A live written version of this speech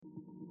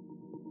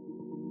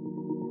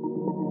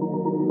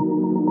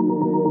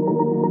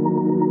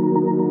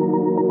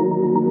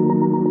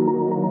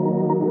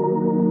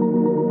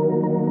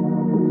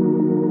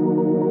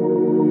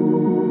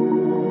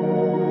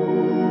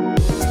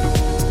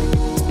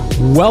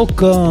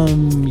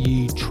Welcome,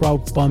 ye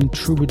trout-bum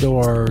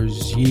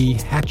troubadours, ye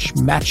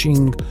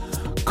hatch-matching,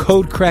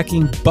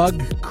 code-cracking,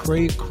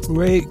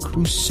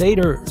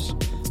 bug-crusaders.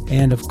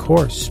 And, of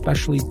course,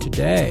 especially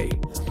today,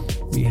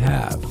 we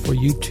have, for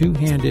you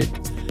two-handed,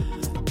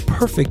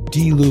 perfect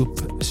D-loop,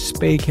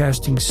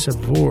 spay-casting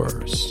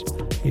savours,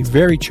 a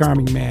very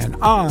charming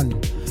man on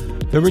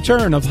the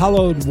Return of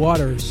Hollowed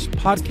Waters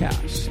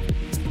podcast.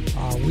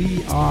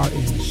 We are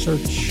in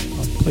search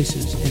of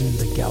places in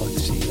the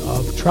galaxy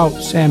of trout,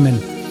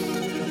 salmon,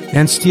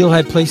 and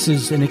steelhead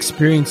places and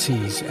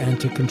experiences,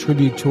 and to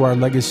contribute to our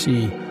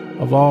legacy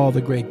of all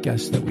the great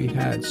guests that we've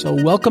had. So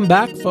welcome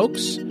back,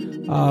 folks.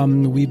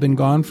 We've been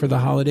gone for the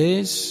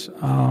holidays,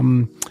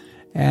 and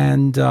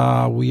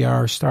we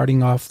are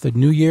starting off the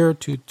new year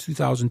to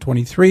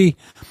 2023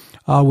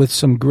 with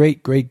some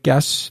great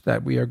guests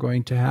that we are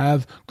going to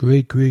have.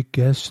 Great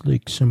guests,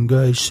 like some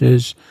guy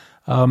says.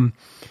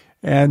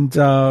 And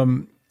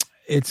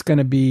it's going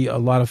to be a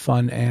lot of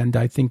fun, and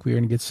I think we're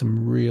going to get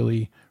some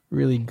really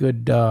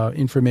good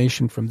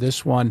information from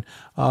this one.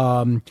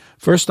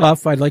 First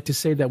off, I'd like to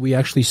say that we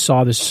actually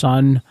saw the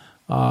sun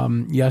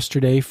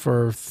yesterday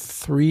for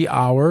 3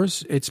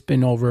 hours. It's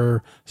been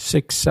over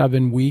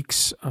 6-7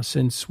 weeks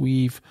since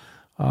we've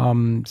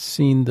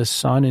seen the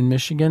sun in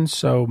Michigan,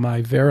 so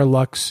my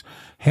Verilux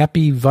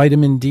Happy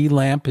Vitamin D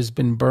lamp has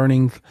been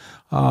burning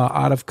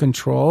out of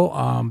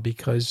control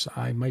because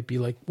I might be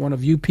like one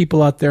of you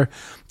people out there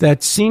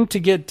that seem to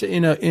get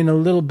in a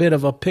little bit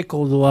of a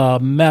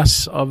pickled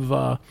mess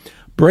of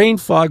brain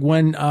fog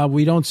when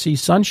we don't see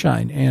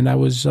sunshine. And I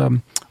was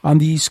on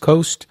the East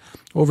Coast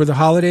over the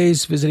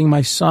holidays visiting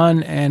my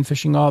son and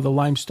fishing all the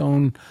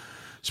limestone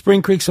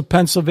spring creeks of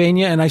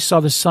Pennsylvania, and I saw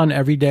the sun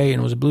every day,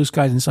 and it was blue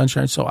skies and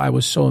sunshine, so I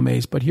was so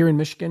amazed. But here in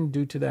Michigan,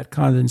 due to that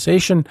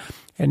condensation,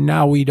 and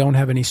now we don't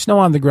have any snow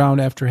on the ground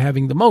after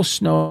having the most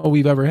snow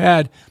we've ever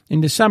had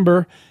in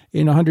December.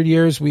 In 100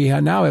 years, we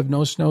now have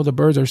no snow. The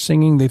birds are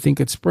singing. They think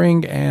it's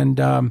spring,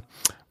 and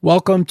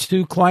welcome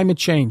to climate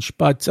change.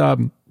 But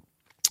so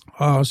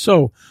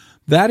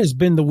that has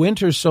been the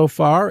winter so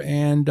far,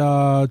 and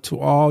to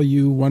all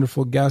you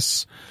wonderful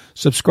guests,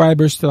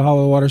 subscribers to the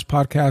Hollow Waters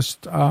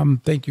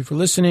podcast, thank you for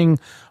listening.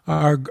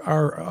 Our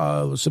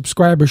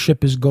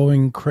subscribership is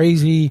going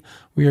crazy.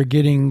 We are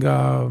getting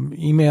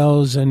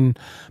emails and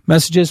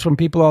messages from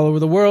people all over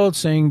the world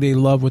saying they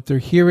love what they're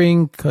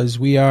hearing, because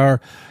we are,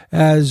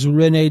 as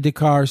Rene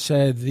Descartes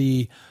said,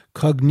 the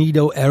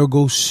cognito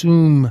ergo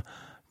sum,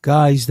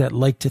 guys that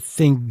like to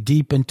think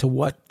deep into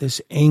what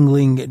this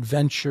angling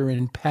adventure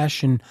and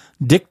passion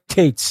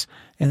dictates.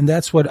 And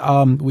that's what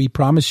we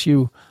promise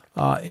you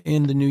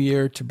in the new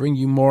year, to bring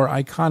you more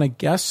iconic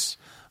guests,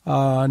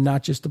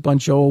 not just a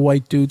bunch of old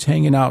white dudes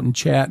hanging out and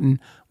chatting.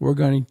 We're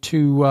going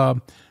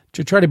to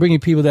try to bring you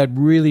people that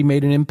really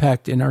made an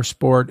impact in our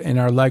sport and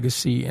our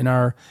legacy, in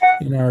our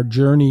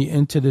journey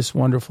into this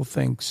wonderful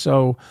thing.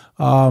 So,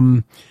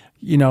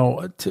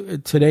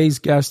 today's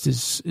guest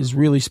is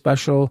really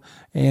special.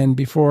 And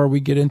before we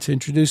get into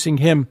introducing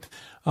him,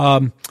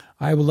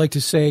 I would like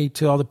to say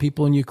to all the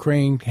people in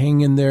Ukraine,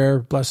 hang in there.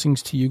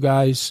 Blessings to you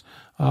guys.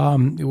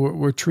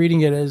 We're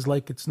treating it as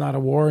like it's not a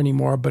war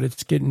anymore, but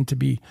it's getting to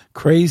be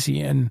crazy.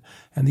 And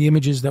the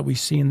images that we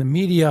see in the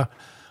media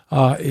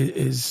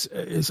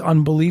is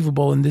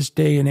unbelievable in this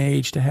day and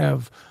age, to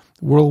have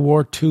World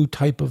War II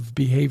type of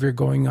behavior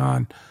going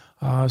on.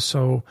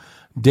 So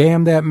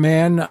damn that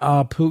man,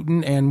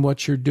 Putin, and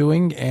what you're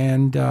doing.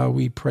 And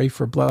we pray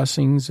for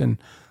blessings, and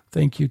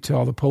thank you to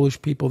all the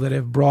Polish people that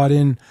have brought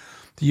in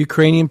the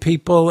Ukrainian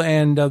people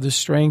and the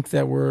strength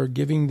that we're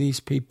giving these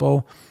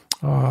people.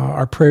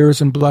 Our prayers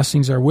and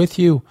blessings are with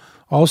you.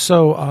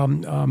 Also,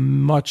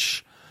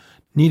 much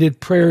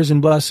needed prayers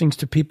and blessings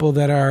to people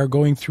that are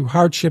going through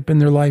hardship in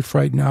their life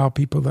right now,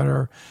 people that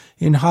are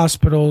in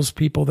hospitals,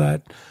 people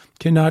that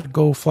cannot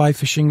go fly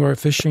fishing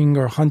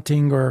or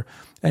hunting or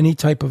any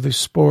type of a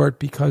sport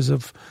because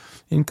of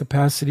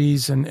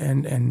incapacities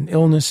and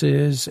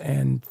illnesses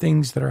and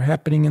things that are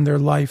happening in their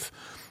life.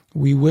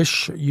 We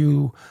wish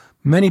you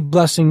many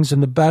blessings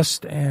and the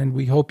best, and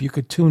we hope you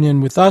could tune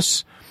in with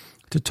us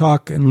to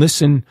talk and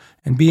listen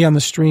and be on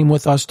the stream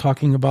with us,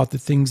 talking about the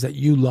things that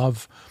you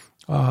love,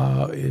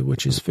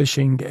 which is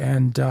fishing.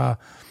 And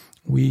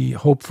we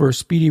hope for a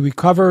speedy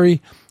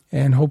recovery,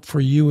 and hope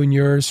for you and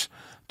yours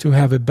to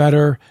have a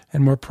better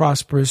and more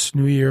prosperous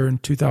new year in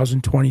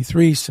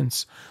 2023,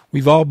 since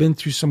we've all been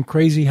through some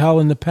crazy hell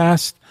in the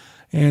past,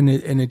 and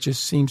it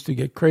just seems to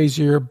get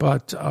crazier.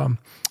 But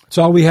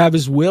so all we have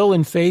is will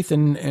and faith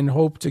and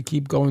hope to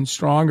keep going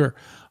stronger.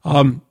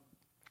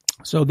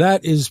 So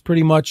that is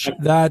pretty much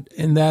that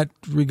in that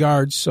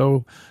regard.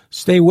 So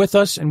stay with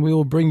us, and we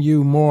will bring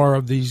you more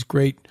of these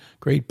great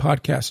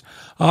podcasts.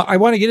 I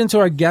want to get into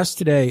our guest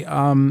today.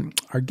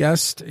 Our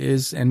guest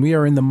is, and we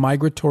are in the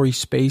Migratory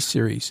Space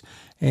Series.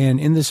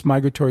 And in this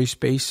Migratory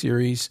Space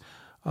Series,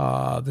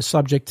 the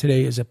subject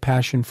today is a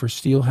passion for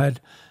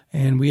steelhead.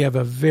 And we have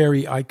a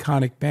very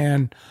iconic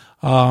band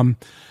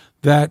that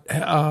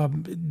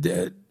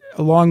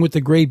along with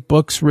the great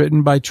books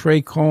written by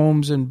Trey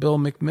Combs and Bill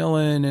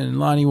McMillan and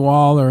Lonnie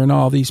Waller and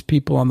all these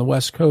people on the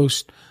West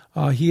Coast,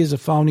 he is a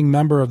founding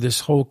member of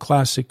this whole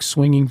classic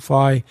swinging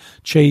fly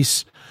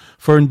chase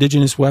for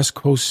indigenous West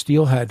Coast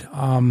steelhead.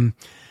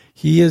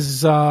 He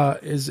is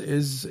about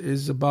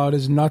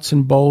as nuts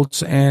and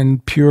bolts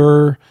and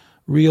pure,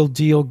 real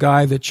deal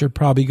guy that you're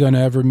probably going to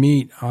ever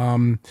meet.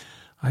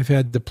 I've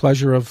had the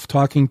pleasure of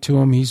talking to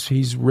him.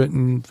 He's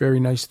written very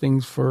nice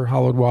things for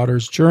Hollowed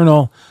Waters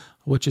Journal,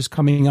 which is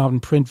coming out in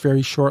print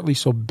very shortly.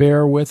 So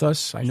bear with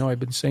us. I know I've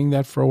been saying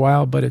that for a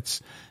while, but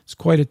it's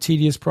quite a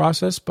tedious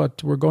process.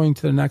 But we're going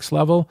to the next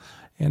level,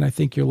 and I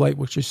think you'll like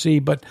what you see.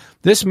 But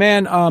this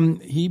man,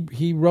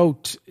 he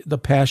wrote the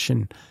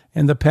passion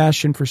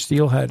for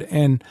steelhead,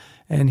 and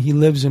he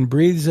lives and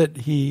breathes it.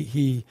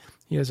 He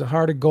has a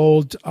heart of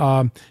gold.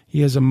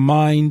 He has a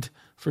mind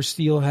for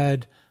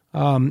steelhead.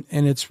 And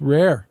it's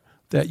rare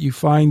that you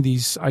find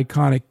these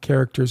iconic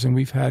characters, and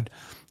we've had,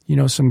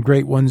 some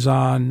great ones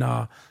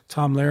on,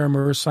 Tom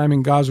Larimer,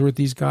 Simon Gosworth,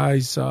 these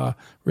guys,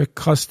 Rick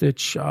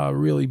Kustich,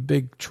 really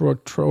big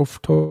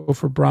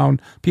Topher Brown,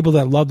 people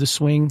that love the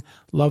swing,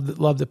 love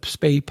the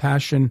spay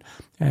passion,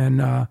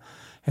 and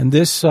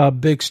this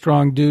big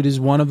strong dude is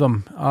one of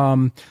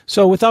them.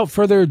 So without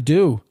further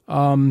ado,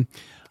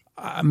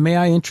 may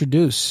I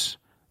introduce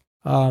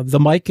the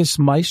Micus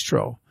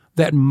Maestro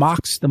that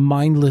mocks the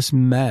mindless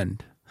men,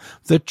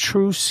 the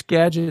true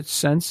Skagit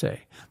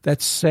sensei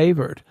that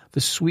savored the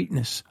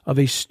sweetness of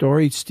a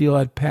storied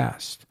steelhead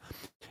past,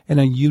 and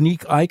a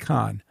unique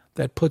icon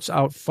that puts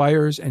out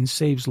fires and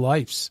saves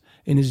lives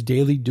in his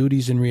daily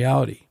duties in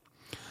reality,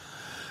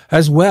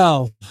 as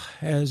well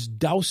as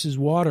douses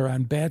water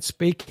on bad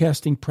spay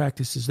casting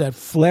practices that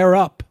flare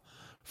up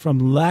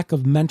from lack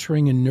of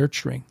mentoring and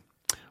nurturing.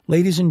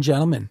 Ladies and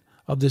gentlemen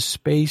of the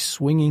space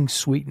swinging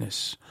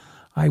sweetness,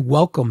 I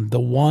welcome the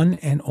one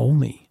and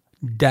only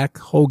Deck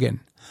Hogan.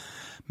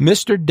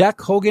 Mr. Deck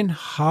Hogan,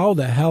 how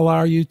the hell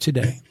are you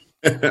today?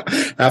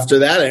 After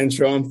that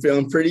intro, I'm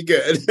feeling pretty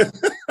good.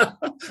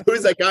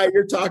 Who's that guy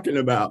you're talking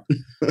about?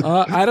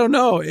 I don't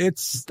know.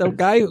 It's the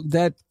guy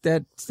that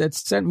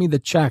sent me the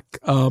check.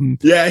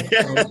 Yeah.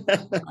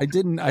 I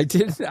didn't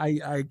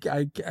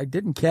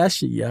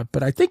cash it yet,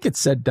 but I think it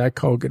said Deck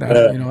Hogan.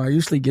 I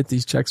usually get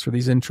these checks for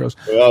these intros.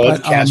 Well,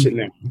 let's cash it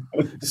now.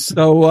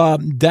 So,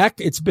 Deck,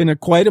 it's been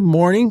quite a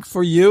morning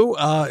for you.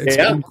 It's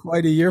been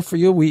quite a year for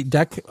you.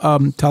 Deck,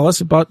 tell us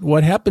about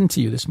what happened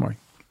to you this morning.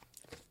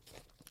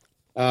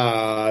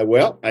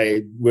 Well,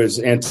 I was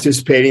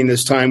anticipating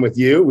this time with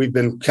you. We've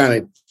been kind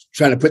of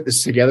trying to put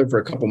this together for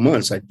a couple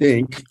months, I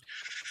think.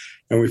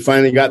 And we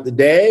finally got the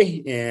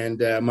day,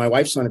 and my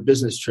wife's on a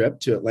business trip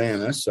to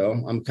Atlanta. So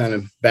I'm kind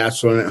of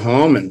bacheloring at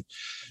home, and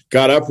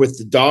got up with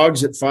the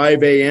dogs at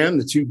 5 a.m.,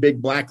 the two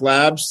big black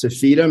labs to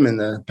feed them, and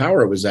the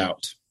power was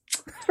out.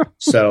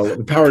 So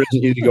the power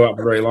doesn't need to go out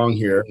for very long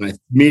here. And I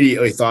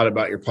immediately thought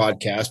about your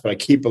podcast, but I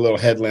keep a little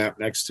headlamp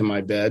next to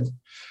my bed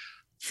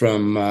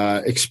from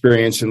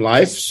experience in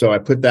life. So I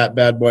put that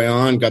bad boy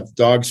on, got the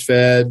dogs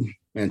fed,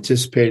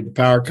 anticipated the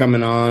power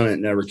coming on. It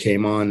never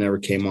came on.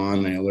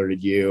 I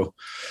alerted you.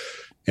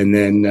 And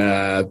then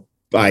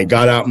I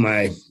got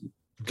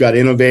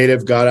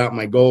innovative, got out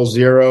my Goal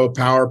Zero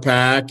power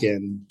pack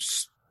and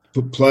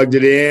plugged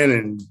it in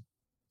and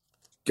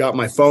got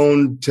my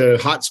phone to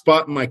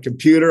hotspot my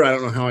computer. I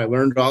don't know how I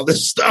learned all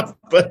this stuff,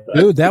 but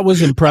dude, that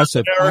was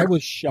impressive. I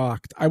was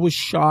shocked.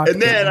 And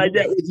then I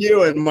get with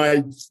you, and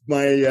my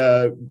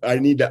I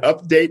need to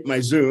update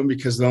my Zoom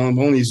because I've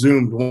only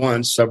Zoomed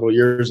once several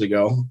years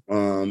ago.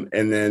 And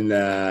then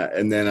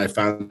I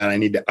found that I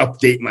need to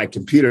update my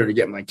computer to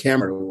get my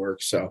camera to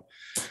work. So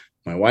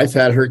my wife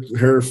had her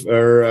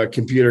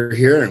computer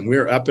here, and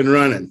we're up and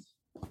running.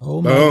 Oh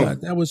my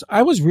God.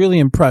 I was really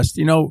impressed.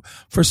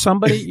 For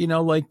somebody,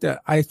 like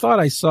that, I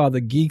thought I saw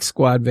the Geek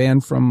Squad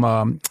van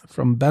from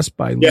Best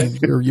Buy leave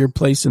your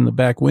place in the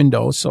back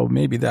window. So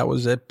maybe that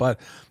was it, but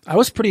I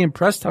was pretty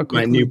impressed how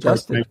quickly you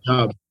tested.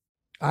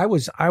 I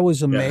was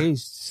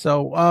amazed.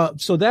 So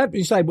that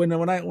beside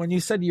when you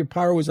said your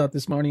power was out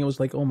this morning, I was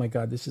like, oh my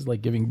God, this is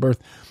like giving birth.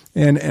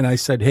 And I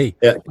said, hey,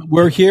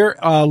 we're here.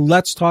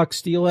 Let's talk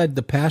steelhead,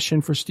 the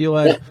passion for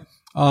steelhead.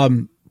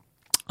 I'm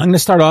going to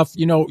start off,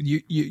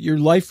 your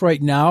life right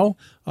now,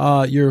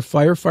 you're a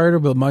firefighter,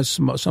 but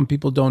some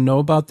people don't know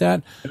about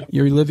that.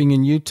 You're living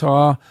in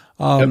Utah.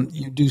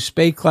 You do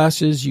spay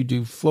classes, you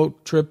do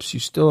float trips.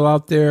 You're still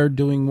out there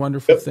doing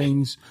wonderful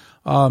things.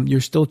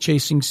 You're still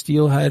chasing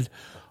steelhead.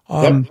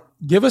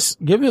 Give us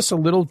a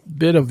little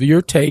bit of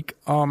your take,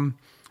 on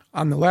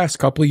the last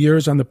couple of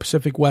years on the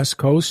Pacific West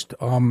Coast,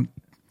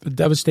 the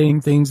devastating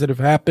things that have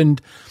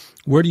happened.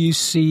 Where do you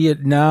see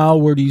it now?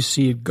 Where do you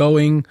see it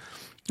going?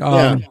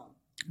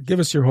 Give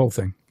us your whole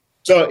thing.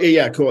 So,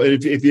 yeah, cool.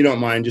 If you don't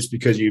mind, just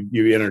because you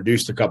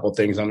introduced a couple of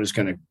things, I'm just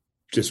going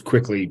to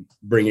quickly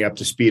bring you up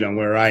to speed on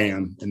where I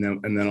am, and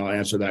then I'll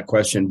answer that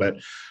question. But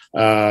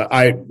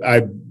I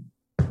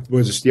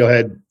was a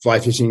steelhead fly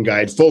fishing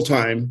guide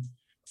full-time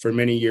for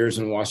many years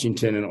in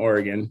Washington and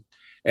Oregon.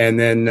 and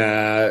then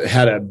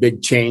had a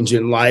big change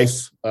in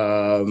life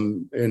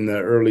in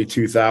the early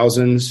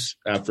 2000s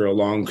after a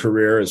long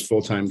career as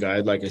full-time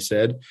guide, like I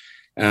said.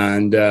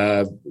 And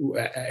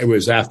it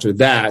was after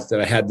that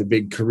I had the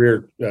big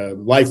career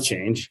life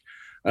change.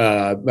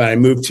 I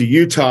moved to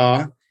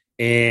Utah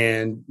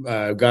and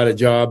got a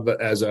job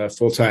as a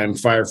full-time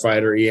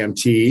firefighter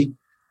EMT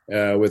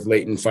with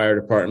Layton Fire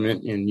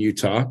Department in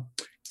Utah.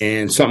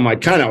 And something I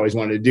kind of always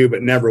wanted to do,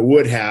 but never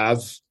would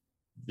have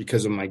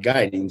because of my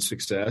guiding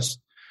success.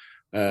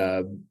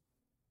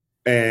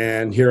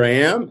 And here I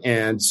am.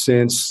 And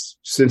since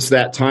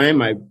that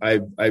time,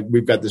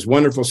 we've got this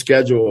wonderful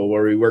schedule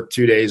where we work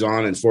 2 days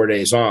on and 4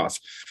 days off.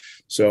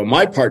 So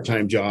my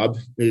part-time job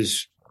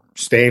is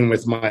staying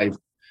with my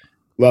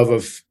love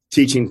of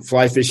teaching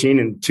fly fishing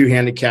and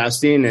two-handed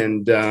casting.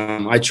 And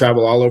I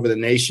travel all over the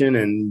nation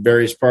and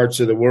various parts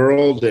of the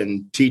world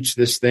and teach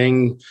this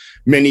thing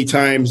many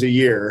times a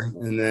year.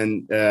 And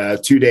then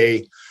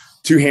 2-day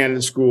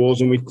two-handed schools,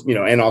 and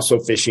and also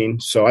fishing.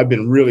 So I've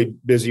been really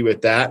busy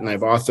with that, and I've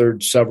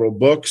authored several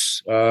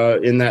books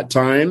in that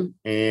time,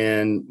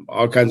 and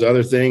all kinds of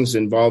other things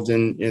involved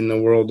in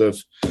the world of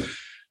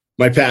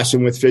my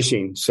passion with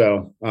fishing.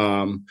 So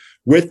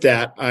with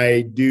that,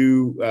 I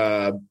do.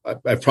 I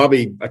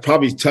probably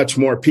touch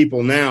more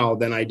people now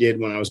than I did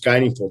when I was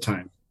guiding full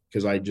time,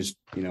 because I just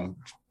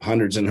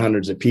hundreds and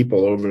hundreds of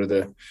people over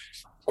the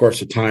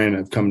course of time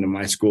have come to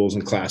my schools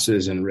and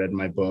classes and read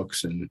my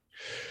books, and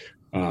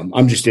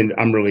I'm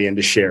really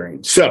into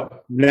sharing.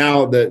 So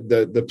now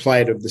the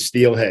plight of the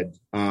steelhead.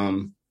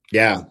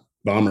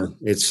 Bummer.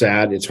 It's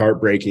sad. It's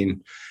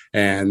heartbreaking.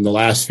 And the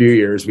last few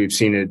years we've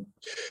seen it.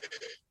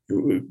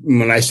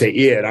 When I say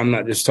it, I'm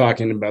not just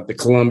talking about the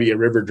Columbia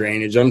River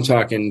drainage. I'm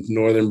talking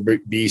northern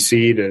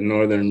BC to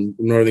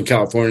northern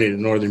California to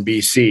northern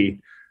BC.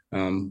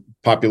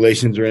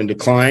 Populations are in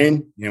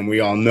decline, and we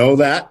all know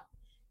that.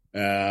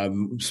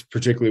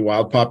 Particularly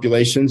wild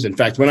populations. In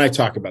fact, when I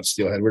talk about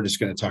steelhead, we're just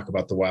going to talk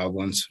about the wild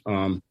ones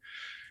on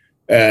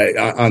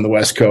the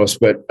West Coast.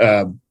 But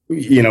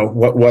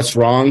what's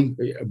wrong?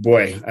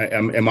 Boy,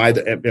 am I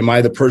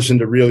the person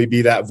to really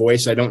be that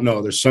voice? I don't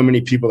know. There's so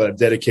many people that have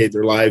dedicated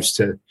their lives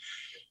to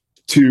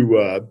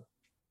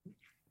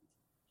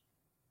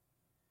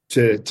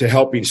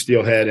helping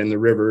steelhead in the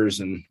rivers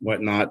and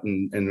whatnot,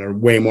 and are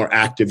way more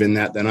active in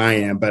that than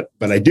I am. But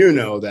I do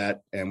know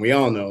that, and we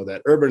all know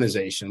that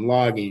urbanization,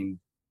 logging,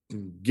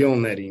 gill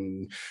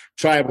netting,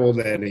 tribal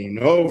netting,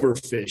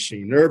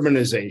 overfishing,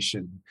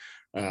 urbanization,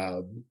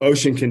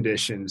 ocean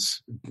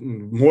conditions,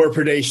 more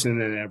predation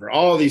than ever,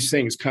 all these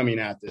things coming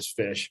at this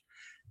fish.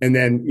 And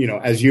then,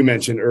 as you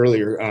mentioned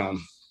earlier,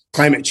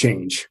 climate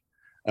change.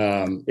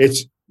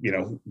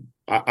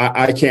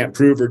 I can't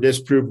prove or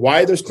disprove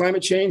why there's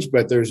climate change,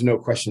 but there's no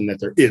question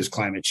that there is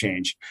climate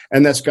change,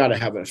 and that's got to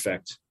have an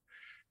effect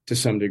to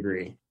some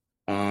degree.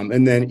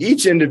 And then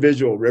each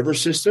individual river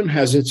system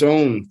has its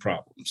own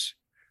problems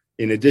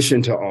in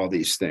addition to all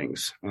these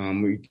things.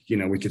 We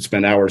could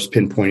spend hours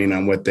pinpointing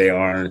on what they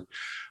are.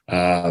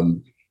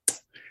 I'm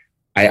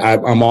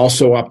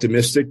also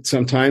optimistic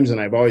sometimes,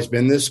 and I've always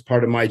been this.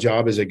 Part of my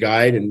job as a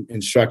guide and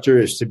instructor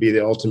is to be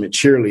the ultimate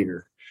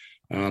cheerleader.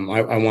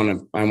 I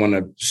want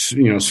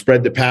to,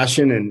 spread the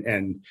passion,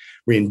 and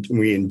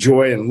we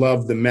enjoy and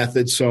love the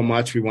method so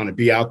much. We want to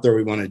be out there.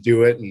 We want to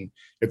do it. And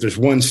if there's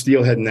one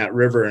steelhead in that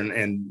river, and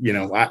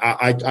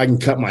I can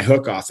cut my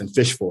hook off and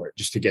fish for it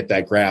just to get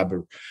that grab,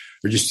 or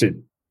just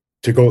to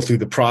go through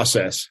the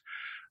process.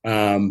 We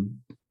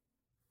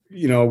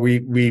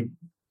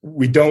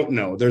don't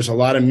know. There's a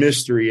lot of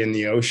mystery in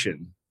the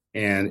ocean,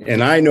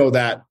 and I know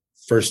that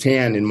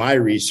firsthand in my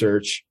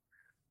research.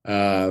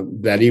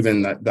 That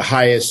even the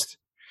highest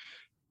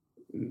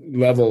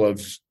level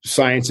of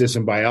scientists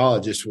and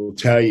biologists will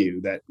tell you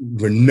that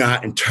we're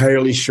not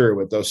entirely sure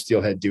what those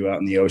steelhead do out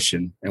in the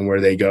ocean and where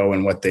they go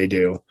and what they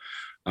do.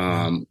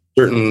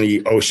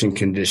 Certainly ocean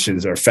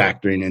conditions are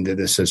factoring into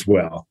this as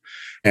well.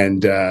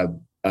 And,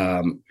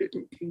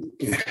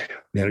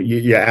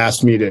 you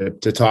asked me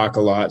to talk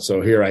a lot, so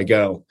here I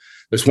go.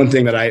 There's one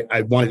thing that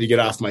I wanted to get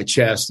off my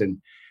chest,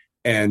 and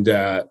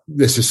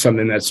this is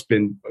something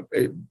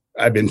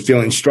I've been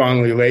feeling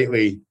strongly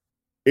lately.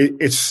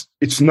 It's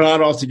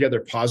not altogether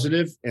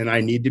positive, and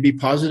I need to be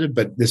positive,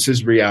 but this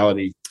is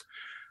reality.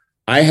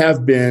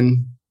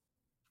 I'm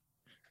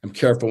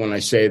careful when I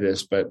say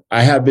this, but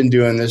I have been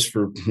doing this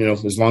for,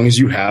 as long as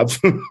you have.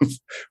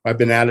 I've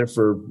been at it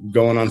for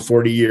going on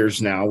 40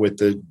 years now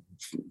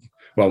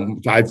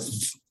I've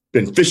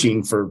been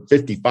fishing for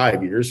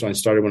 55 years. So I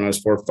started when I was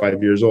 4 or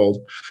 5 years old.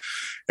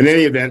 In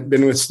any event,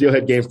 been with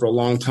steelhead game for a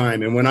long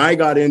time. And when I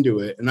got into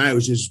it, and I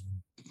was just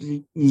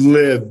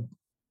lived,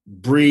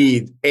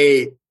 breathed,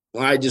 ate,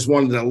 I just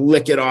wanted to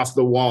lick it off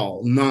the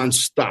wall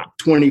nonstop,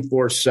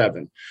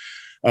 24/7.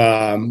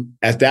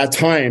 At that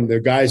time, the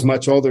guys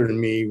much older than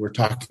me were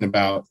talking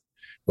about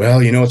well,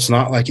 it's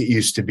not like it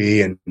used to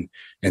be, and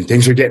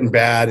things are getting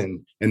bad,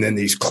 and then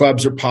these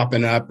clubs are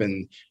popping up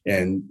and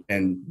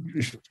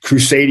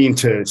crusading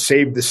to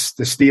save the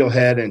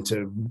steelhead and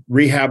to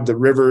rehab the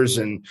rivers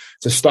and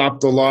to stop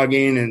the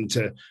logging and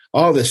to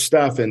all this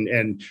stuff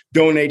and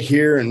donate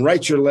here and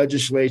write your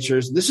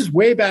legislatures. This is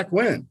way back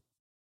when.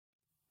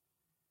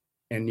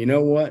 And you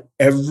know what?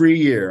 Every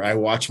year I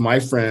watch my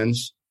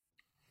friends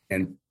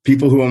and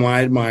people whom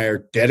I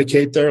admire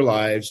dedicate their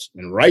lives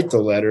and write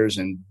the letters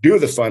and do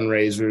the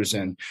fundraisers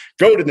and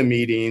go to the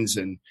meetings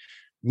and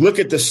look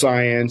at the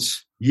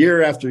science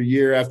year after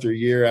year after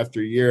year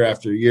after year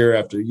after year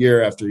after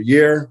year after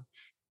year.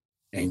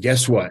 And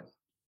guess what?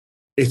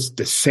 It's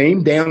the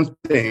same damn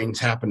things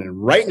happening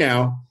right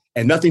now,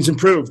 and nothing's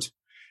improved.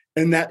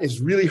 And that is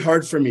really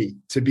hard for me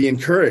to be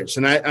encouraged.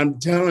 And I'm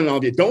telling all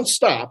of you, don't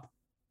stop.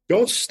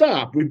 Don't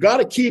stop. We've got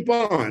to keep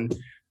on.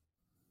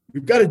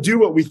 We've got to do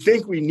what we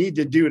think we need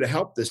to do to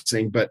help this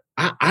thing. But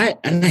I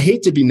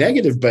hate to be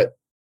negative, but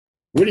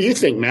what do you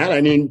think, Matt?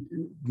 I mean,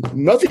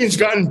 nothing's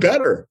gotten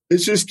better. It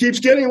just keeps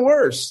getting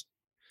worse.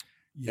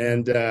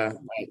 And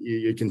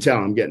you can tell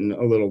I'm getting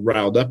a little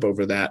riled up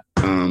over that.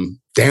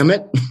 Damn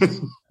it.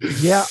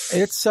 Yeah,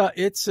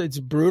 it's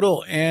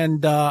brutal.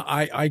 And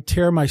I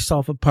tear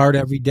myself apart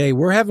every day.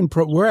 We're having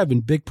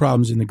big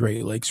problems in the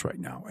Great Lakes right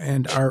now.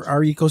 And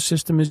our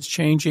ecosystem is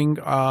changing.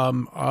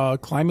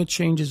 Climate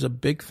change is a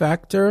big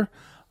factor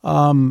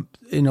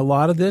in a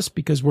lot of this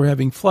because we're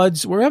having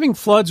floods. We're having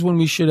floods when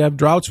we should have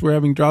droughts. We're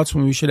having droughts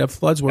when we should have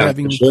floods. We're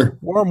having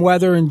warm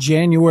weather in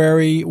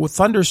January with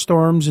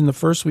thunderstorms in the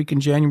first week in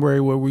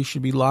January where we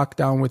should be locked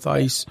down with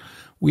ice.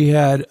 We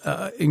had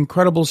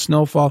incredible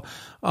snowfall.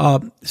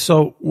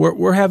 So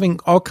we're having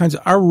all kinds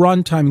of our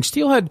run timing.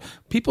 Steelhead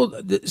people,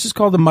 this is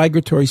called the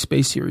migratory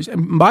space series.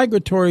 And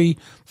migratory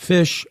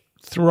fish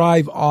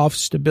thrive off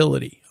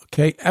stability.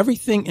 Okay.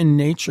 Everything in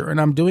nature.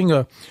 And I'm doing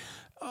a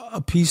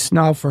piece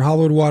now for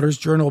Hallowed Waters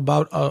Journal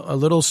about a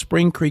little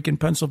spring creek in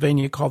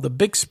Pennsylvania called the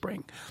Big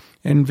Spring.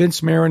 And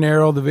Vince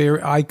Marinero, the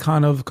very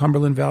icon of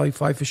Cumberland Valley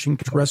fly fishing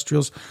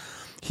terrestrials,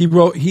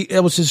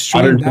 it was his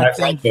stream back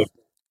then.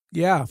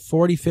 Yeah,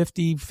 40,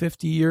 50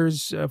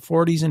 years,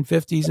 40s and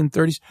 50s and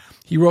 30s.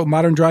 He wrote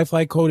Modern Dry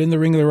Fly Code, In the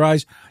Ring of the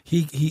Rise.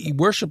 He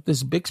worshiped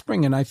this Big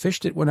Spring, and I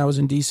fished it when I was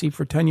in D.C.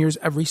 for 10 years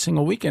every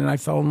single weekend, and I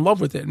fell in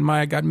love with it. And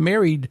I got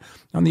married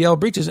on the Yellow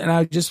Breeches, and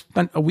I just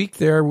spent a week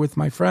there with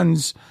my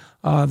friends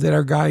that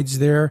are guides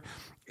there,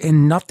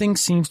 and nothing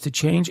seems to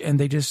change, and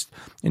they just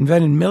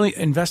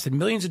invested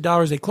millions of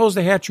dollars. They closed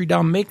the hatchery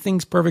down, make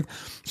things perfect.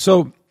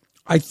 So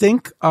I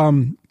think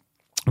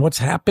what's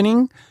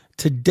happening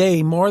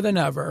today more than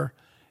ever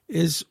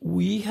is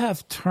we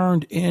have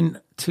turned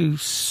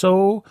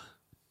into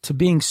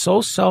being so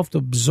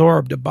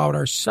self-absorbed about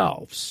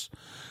ourselves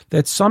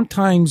that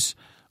sometimes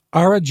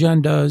our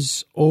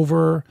agendas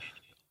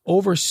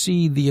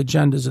oversee the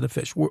agendas of the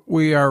fish.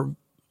 We are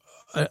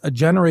a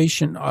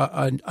generation,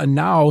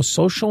 now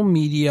social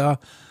media,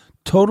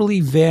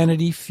 totally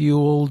vanity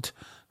fueled,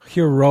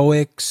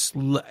 heroics.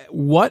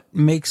 What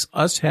makes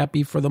us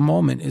happy for the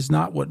moment is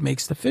not what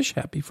makes the fish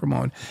happy for a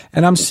moment.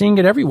 And I'm seeing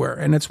it everywhere.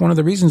 And it's one of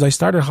the reasons I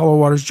started Hollow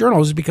Waters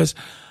Journal is because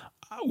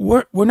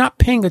we're not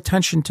paying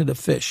attention to the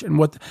fish. And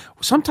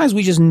sometimes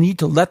we just need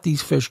to let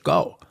these fish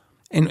go.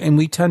 And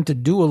we tend to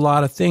do a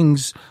lot of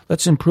things.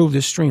 Let's improve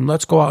this stream.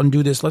 Let's go out and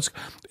do this.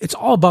 It's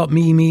all about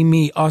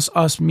me,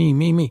 us,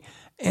 me.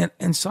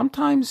 And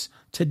sometimes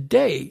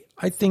today,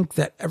 I think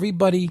that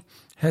everybody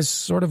has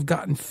sort of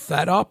gotten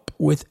fed up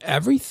with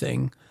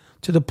everything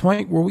to the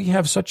point where we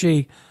have such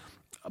a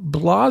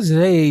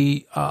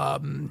blasé, I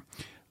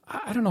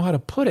don't know how to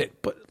put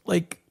it, but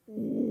like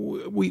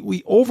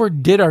we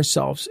overdid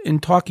ourselves in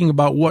talking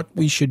about what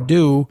we should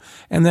do.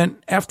 And then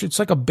it's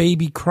like a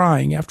baby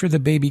crying. After the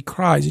baby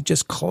cries, it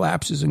just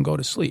collapses and go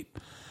to sleep.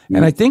 Mm-hmm.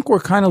 And I think we're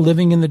kind of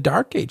living in the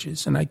dark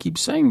ages. And I keep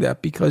saying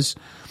that because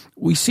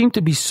we seem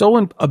to be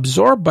so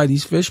absorbed by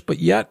these fish, but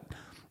yet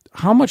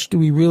how much do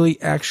we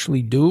really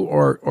actually do?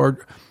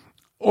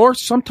 Or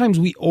sometimes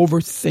we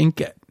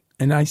overthink it.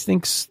 And I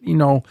think,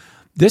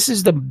 this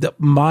is the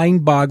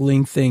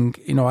mind-boggling thing.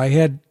 I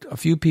had a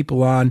few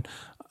people on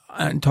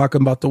and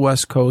talking about the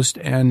West Coast,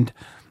 and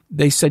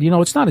they said,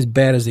 it's not as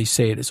bad as they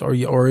say it is,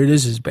 or it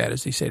is as bad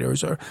as they say it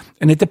is.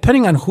 And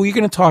depending on who you're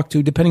going to talk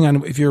to, depending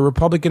on if you're a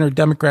Republican or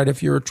Democrat,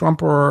 if you're a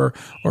Trump or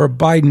a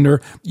Biden,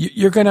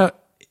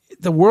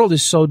 the world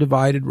is so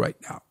divided right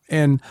now.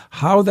 And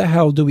how the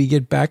hell do we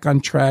get back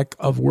on track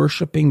of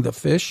worshiping the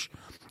fish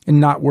and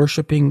not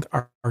worshiping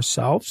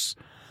ourselves?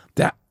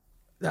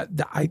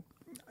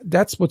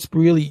 That's what's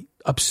really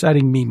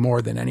upsetting me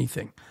more than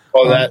anything.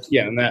 Well,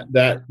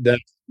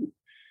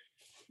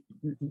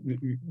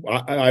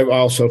 I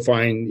also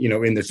find,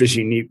 in the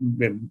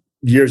fishing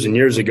years and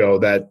years ago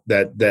that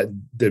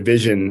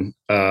division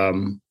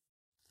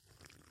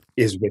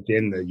is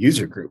within the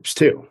user groups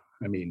too.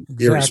 I mean,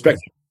 exactly.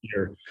 Irrespective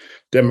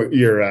of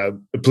your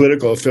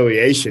political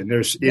affiliation,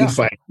 there's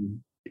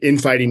infighting.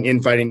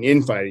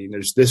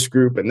 There's this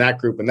group and that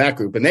group and that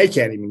group, and they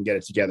can't even get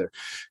it together,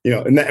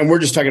 and we're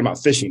just talking about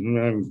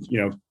fishing.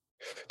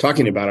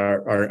 talking about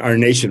our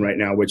nation right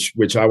now,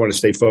 which I want to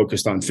stay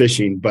focused on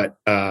fishing, but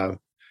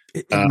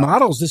it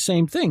models the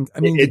same thing. I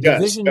mean, it the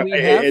does. division we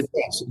have, it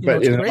does,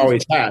 but it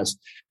always has.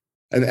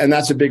 And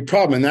that's a big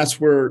problem. And that's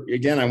where,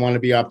 again, I want to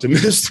be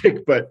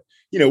optimistic, but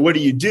what do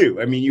you do?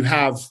 I mean, you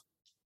have,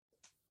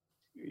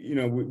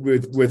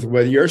 with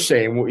what you're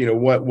saying,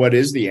 what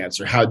is the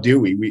answer? How do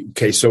we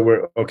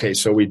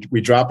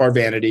drop our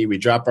vanity, we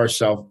drop our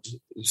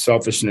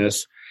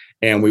selfishness,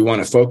 and we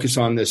want to focus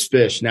on this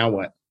fish. Now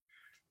what?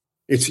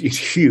 It's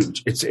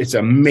huge. It's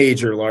a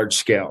major, large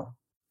scale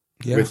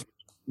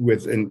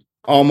with an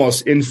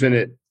almost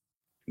infinite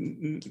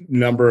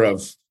number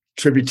of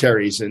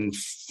tributaries and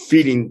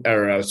feeding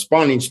or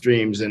spawning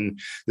streams and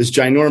this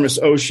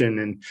ginormous ocean,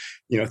 and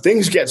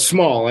things get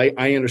small.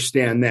 I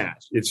understand that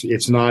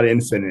it's not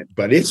infinite,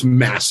 but it's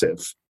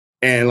massive.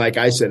 And like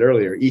I said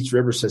earlier, each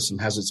river system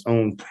has its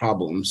own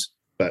problems.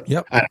 But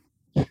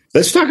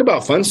let's talk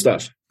about fun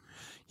stuff.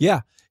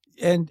 Yeah.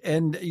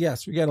 And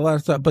yes, we got a lot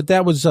of stuff, but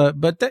that was,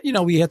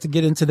 we have to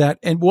get into that.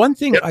 And one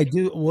thing I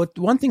want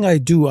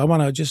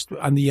to just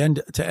on the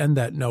end to end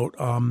that note.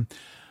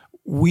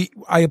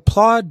 I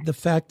applaud the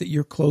fact that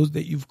you've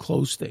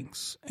closed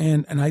things.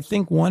 And I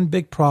think one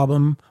big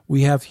problem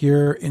we have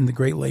here in the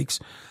Great Lakes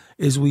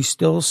is we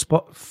still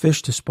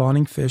fish to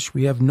spawning fish.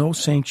 We have no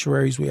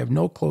sanctuaries. We have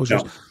no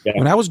closures. No. Yeah.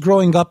 When I was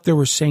growing up, there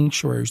were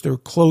sanctuaries. There were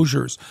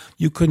closures.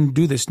 You couldn't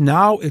do this.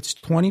 Now it's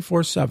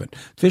 24/7.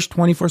 Fish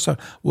 24/7.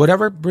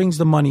 Whatever brings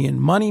the money in.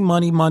 Money.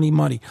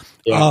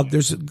 Yeah.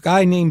 There's a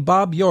guy named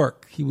Bob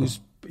York. He was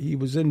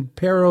in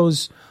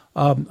Perro's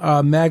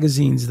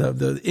magazines,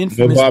 the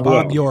infamous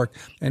Bob York.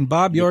 And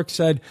Bob York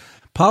said,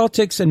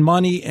 politics and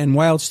money and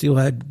wild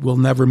steelhead will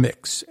never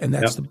mix. And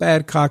that's the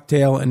bad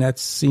cocktail. And that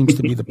seems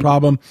to be the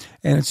problem.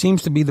 And it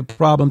seems to be the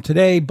problem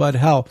today. But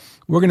hell,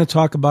 we're going to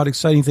talk about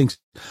exciting things.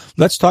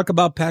 Let's talk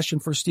about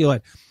Passion for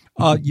Steelhead.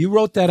 You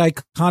wrote that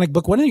iconic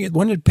book.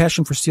 When did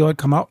Passion for Steelhead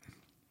come out?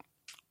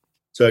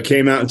 So it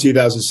came out in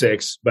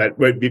 2006. But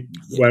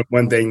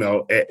one thing,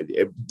 though,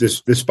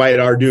 despite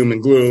our doom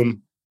and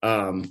gloom,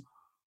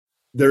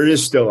 there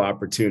is still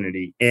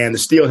opportunity. And the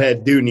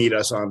steelhead do need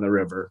us on the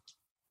river.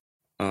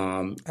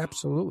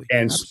 Absolutely.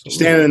 And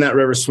standing in that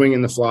river,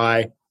 swinging the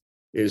fly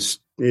is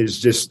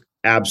just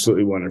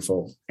absolutely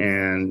wonderful.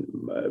 And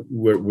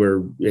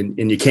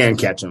and you can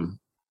catch them.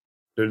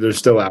 They're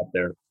still out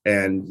there.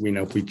 And,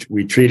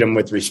 we treat them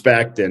with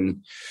respect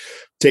and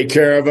take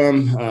care of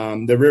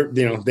them.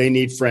 They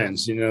need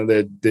friends,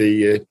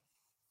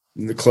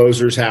 the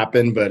closures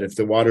happen, but if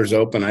the water's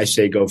open, I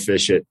say, go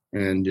fish it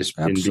and just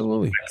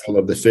absolutely be mindful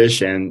of the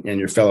fish and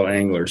your fellow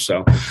anglers.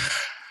 So,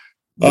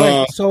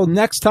 right. So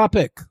next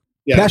topic.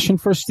 Yeah. Passion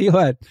for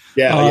Steelhead.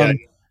 Yeah,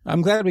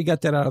 I'm glad we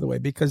got that out of the way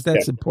because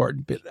that's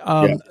important. But,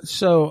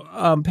 so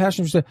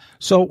Passion for Steelhead.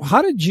 So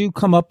how did you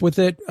come up with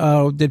it?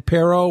 Did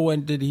Perro,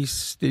 did he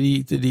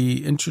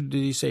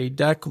say,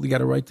 Deck, we got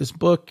to write this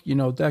book?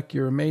 Deck,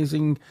 you're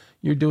amazing.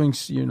 You're doing,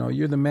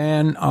 you're the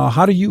man.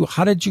 How did you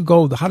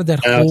go? How did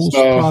that whole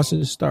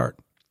process start?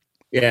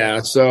 Yeah.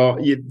 So,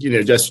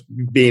 just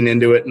being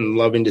into it and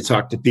loving to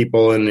talk to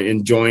people and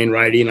enjoying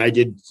writing. I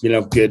did,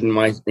 good in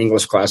my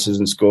English classes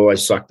in school. I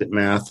sucked at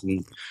math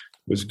and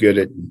was good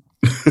at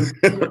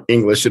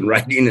English and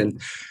writing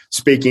and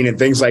speaking and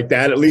things like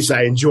that. At least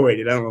I enjoyed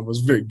it. I don't know if I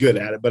was very good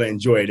at it, but I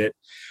enjoyed it.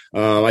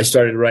 I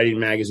started writing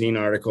magazine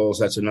articles.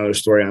 That's another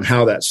story on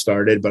how that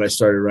started, but I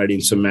started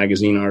writing some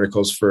magazine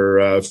articles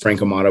for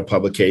Frank Amato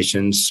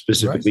Publications,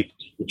 specifically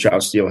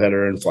Trout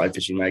Steelheader and Fly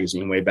Fishing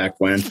Magazine way back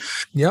when.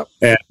 Yep.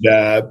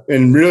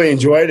 And really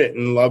enjoyed it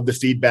and loved the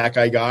feedback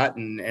I got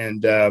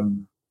and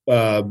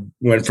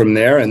went from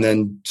there. And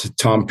then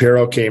Tom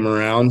Perro came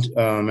around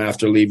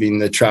after leaving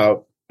the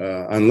Trout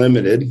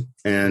Unlimited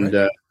and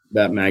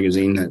that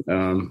magazine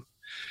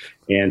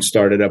and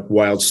started up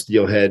Wild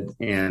Steelhead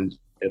and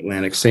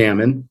Atlantic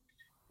Salmon,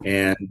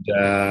 and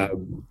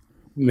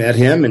met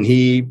him, and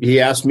he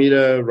asked me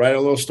to write a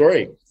little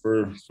story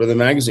for the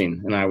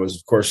magazine, and I was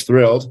of course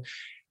thrilled.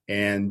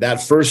 And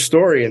that first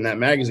story in that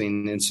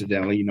magazine,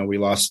 incidentally, we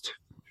lost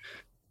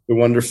the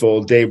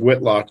wonderful Dave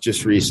Whitlock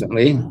just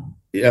recently.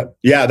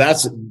 Yeah,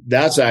 that's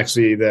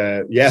actually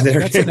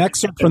that's an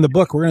excerpt from the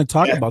book. We're going to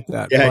talk about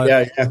that.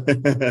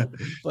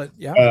 But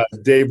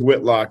Dave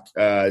Whitlock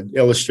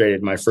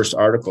illustrated my first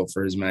article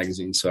for his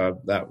magazine, so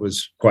that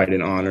was quite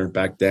an honor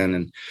back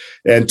then.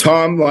 And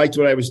Tom liked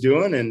what I was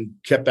doing and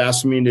kept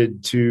asking me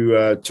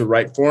to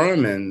write for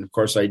him, and of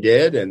course I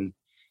did. And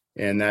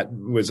that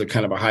was a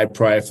kind of a high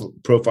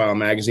profile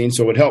magazine,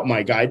 so it would help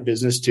my guide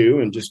business too,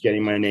 and just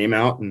getting my name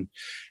out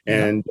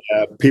and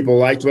people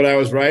liked what I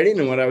was writing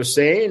and what I was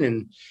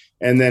saying.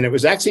 And then it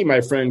was actually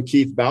my friend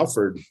Keith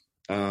Balford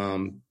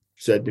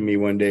said to me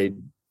one day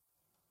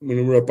when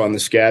we were up on the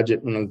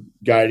Skagit, when I'm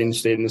guiding,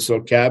 stayed in this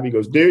little cab, he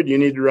goes, dude, you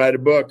need to write a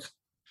book.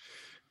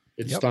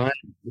 It's time.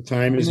 The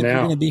time is now. You're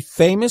going to be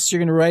famous. You're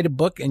going to write a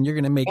book, and you're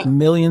going to make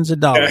millions of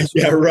dollars.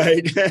 Yeah,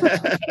 right.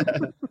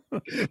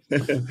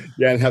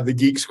 Yeah, and have the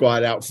Geek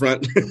Squad out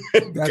front.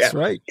 That's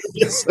right.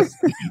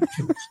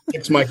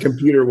 Fix my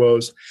computer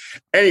woes.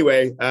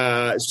 Anyway,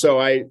 so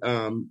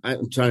I'm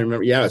trying to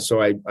remember. Yeah,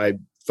 so I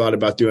thought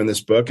about doing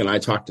this book, and I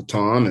talked to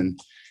Tom,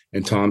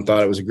 and Tom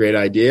thought it was a great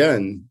idea,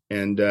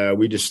 and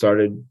we just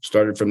started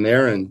from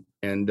there, and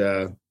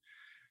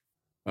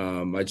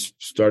I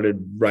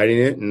started writing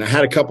it, and I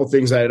had a couple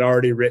things I had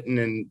already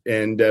written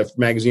and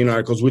magazine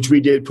articles, which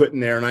we did put in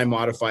there, and I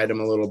modified them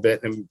a little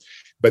bit.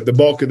 But the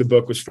bulk of the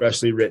book was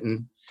freshly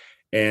written,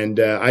 and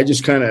I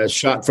just kind of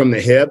shot from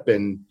the hip.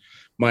 And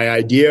my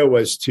idea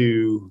was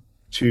to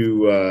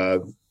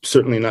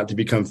certainly not to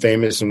become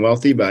famous and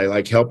wealthy, but I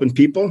like helping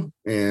people.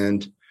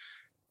 And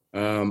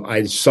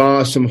I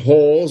saw some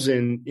holes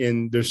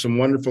in there's some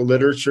wonderful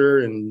literature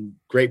and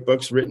great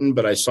books written,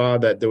 but I saw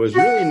that there was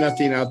really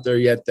nothing out there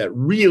yet that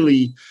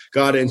really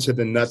got into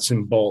the nuts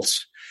and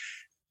bolts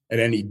at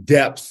any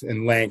depth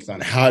and length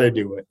on how to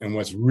do it and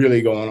what's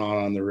really going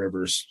on the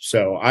rivers.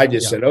 So I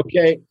just said,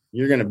 okay,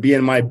 you're going to be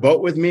in my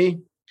boat with me,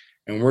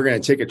 and we're going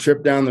to take a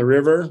trip down the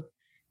river,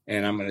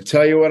 and I'm going to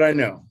tell you what I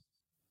know.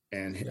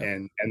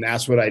 And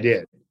that's what I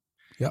did.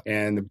 Yep.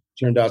 And it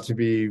turned out to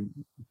be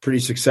pretty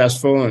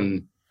successful,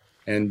 and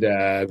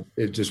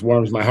it just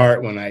warms my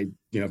heart when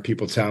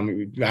people tell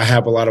me. I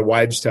have a lot of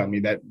wives tell me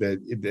that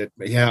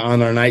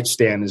on our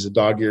nightstand is a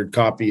dog-eared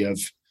copy of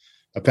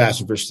A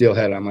Passion for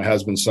Steelhead on my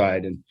husband's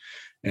side,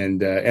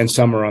 and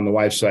some are on the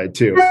wife's side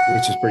too,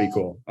 which is pretty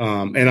cool.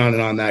 And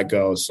on that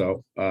goes.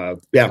 So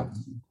yeah,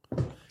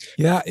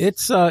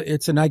 it's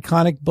an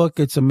iconic book.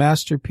 It's a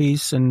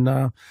masterpiece,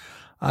 and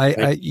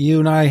you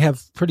and I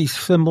have pretty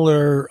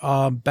similar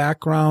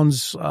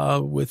backgrounds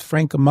with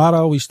Frank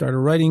Amato. We started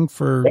writing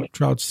for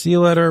Trout Sea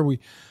Letter,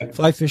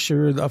 fly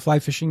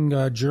fishing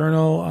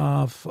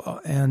journal,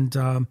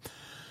 and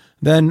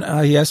then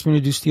he asked me to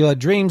do Steelhead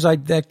Dreams.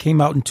 That came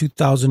out in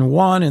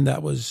 2001, and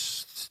that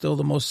was still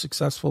the most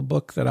successful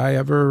book that I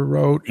ever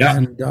wrote. Yeah.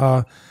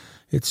 And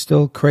it's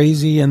still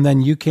crazy. And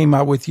then you came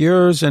out with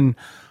yours, and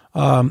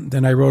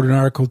then I wrote an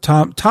article.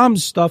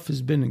 Tom's stuff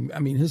has been,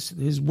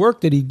 his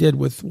work that he did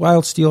with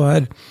Wild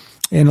Steelhead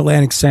and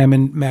Atlantic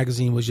Salmon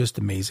magazine was just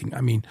amazing.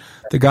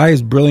 The guy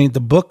is brilliant.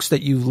 The books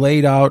that you've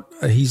laid out,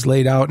 he's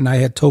laid out, and I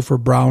had Topher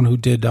Brown, who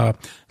did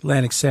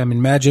Atlantic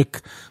Salmon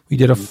Magic. We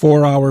did a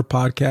 4-hour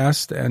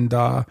podcast, and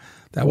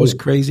that was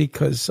crazy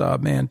because,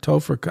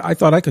 Topher, I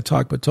thought I could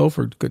talk, but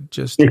Topher could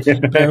just,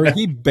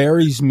 he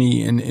buries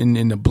me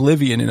in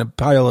oblivion in a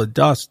pile of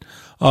dust.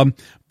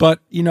 But,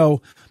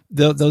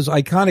 those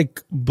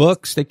iconic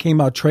books that came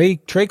out, Trey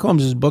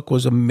Combs' book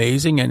was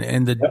amazing,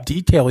 and the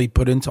detail he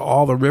put into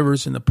all the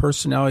rivers and the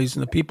personalities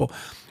and the people.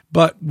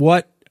 But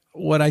what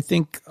I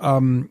think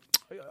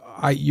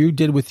you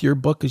did with your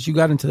book is you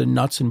got into the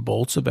nuts and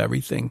bolts of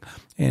everything,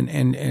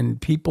 and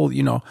people,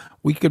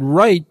 we could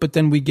write, but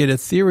then we get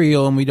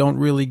ethereal and we don't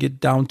really get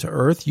down to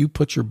earth. You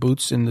put your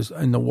boots in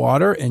the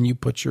water, and you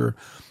put your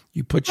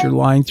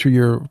line through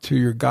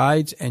your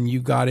guides, and you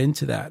got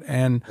into that.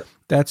 And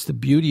that's the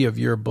beauty of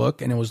your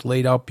book, and it was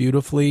laid out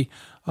beautifully.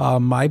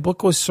 My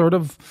book was sort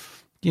of,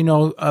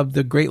 of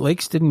the Great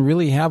Lakes, didn't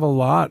really have a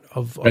lot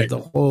of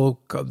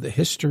the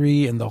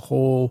history and the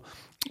whole,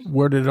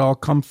 where did it all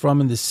come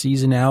from and the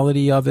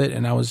seasonality of it.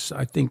 And I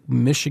think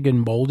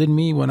Michigan molded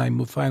me when I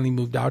finally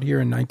moved out here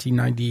in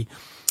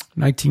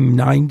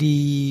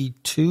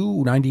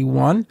 1992,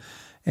 91.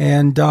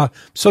 And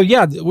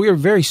we were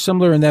very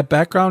similar in that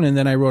background. And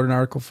then I wrote an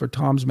article for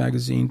Tom's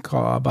magazine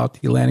about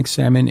the Atlantic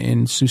salmon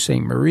in Sault Ste.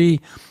 Marie,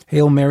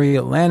 Hail Mary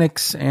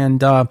Atlantics.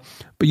 And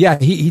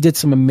he did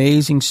some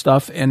amazing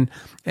stuff. And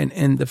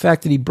the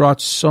fact that he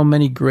brought so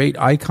many great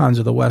icons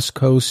of the West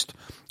Coast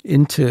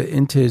into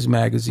his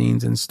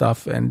magazines and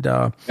stuff. And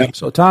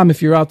so, Tom,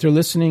 if you're out there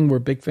listening, we're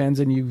big fans,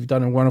 and you've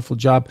done a wonderful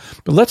job.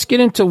 But let's get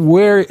into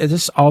where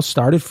this all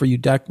started for you,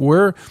 Deck.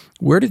 Where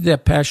did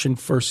that passion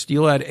for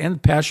steelhead and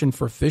passion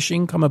for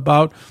fishing come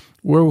about?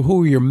 Who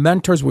were your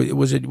mentors?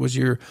 Was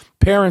your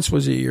parents?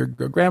 Was it your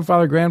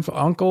grandfather,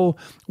 uncle?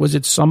 Was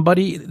it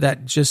somebody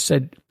that just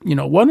said,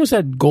 when was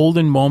that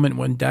golden moment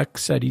when Deck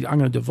said, I'm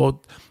going to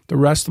devote the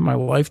rest of my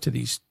life to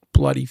these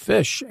bloody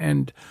fish?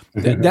 And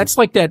that's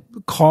like that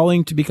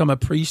calling to become a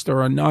priest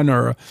or a nun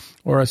or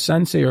a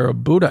sensei or a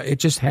Buddha. It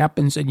just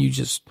happens, and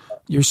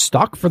you're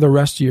stuck for the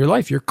rest of your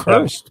life. You're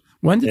cursed.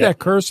 When did that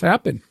curse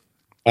happen?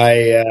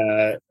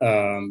 I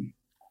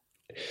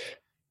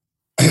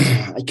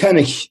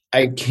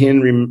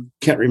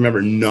can't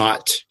remember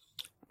not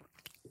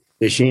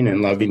fishing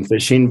and loving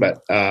fishing,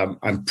 but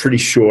I'm pretty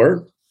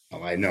sure.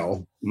 Well, I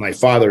know my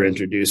father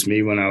introduced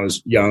me when I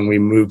was young. We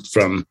moved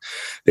from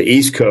the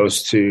East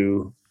Coast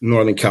to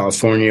Northern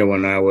California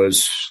when I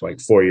was like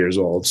 4 years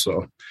old.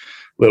 So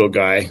little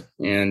guy.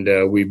 And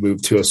we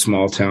moved to a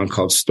small town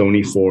called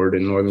Stony Ford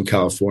in Northern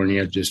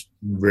California, just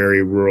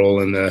very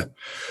rural in the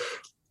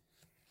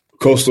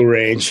coastal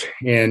range.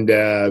 And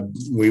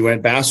we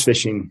went bass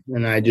fishing.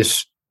 And I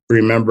just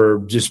remember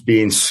just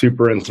being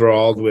super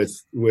enthralled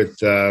with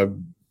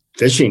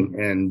fishing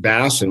and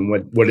bass and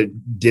what it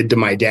did to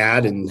my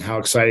dad and how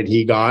excited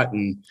he got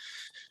and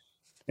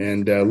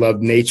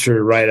loved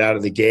nature right out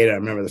of the gate. I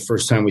remember the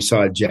first time we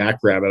saw a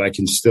jackrabbit. I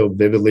can still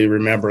vividly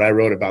remember. I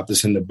wrote about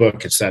this in the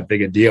book. It's that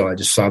big a deal. I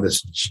just saw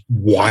this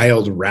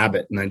wild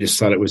rabbit, and I just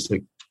thought it was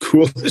the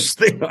coolest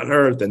thing on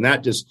earth. And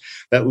that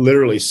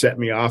literally set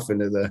me off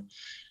into the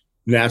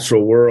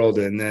natural world.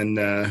 And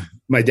then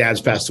my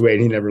dad's passed away,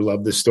 and he never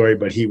loved this story,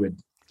 but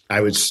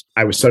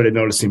I started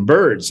noticing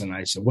birds, and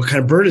I said, "What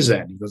kind of bird is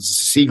that?" And he goes,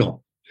 "It's a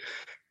seagull."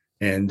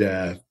 And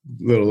a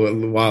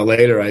little while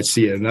later, I'd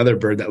see another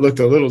bird that looked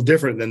a little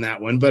different than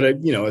that one, but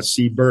a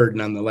seabird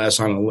nonetheless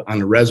on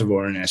a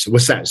reservoir. And I said,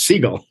 "What's that?"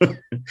 "Seagull." I'm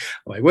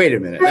like, wait a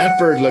minute, that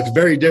bird looks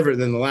very different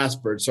than the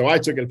last bird. So I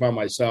took it upon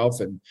myself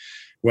and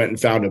went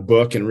and found a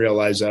book and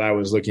realized that I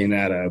was looking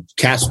at a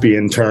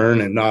Caspian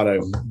tern and not a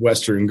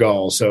Western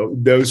gull. So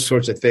those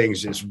sorts of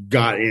things just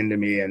got into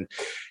me,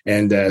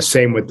 and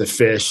same with the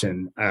fish.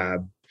 And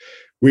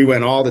we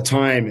went all the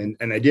time,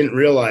 and I didn't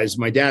realize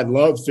my dad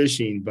loved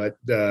fishing, but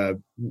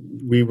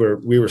we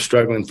were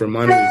struggling for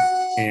money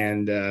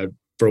and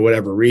for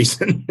whatever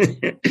reason.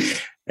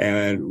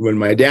 And when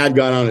my dad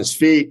got on his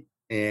feet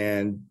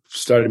and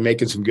started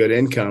making some good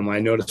income, I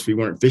noticed we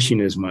weren't fishing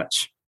as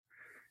much.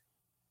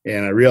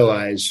 And I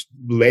realized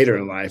later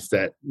in life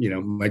that,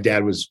 my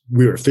dad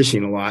we were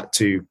fishing a lot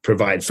to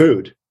provide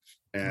food.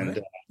 And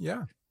right.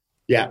 Yeah.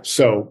 Yeah.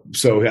 So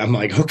I'm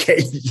like,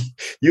 okay,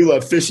 you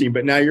love fishing,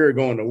 but now you're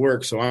going to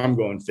work. So I'm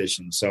going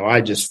fishing. So I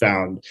just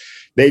found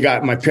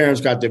my parents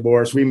got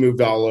divorced. We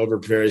moved all over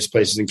various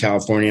places in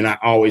California, and I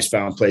always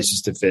found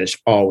places to fish.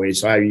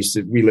 Always.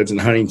 We lived in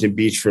Huntington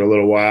Beach for a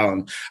little while,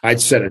 and I'd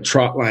set a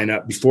trot line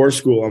up before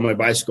school on my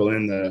bicycle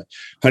in the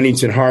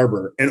Huntington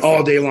Harbor, and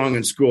all day long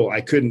in school,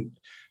 I couldn't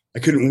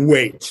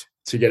wait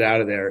to get out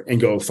of there and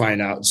go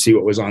find out and see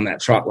what was on that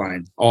trot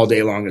line all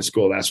day long in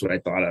school. That's what I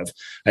thought of.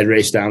 I'd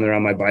race down there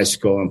on my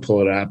bicycle and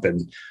pull it up,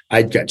 and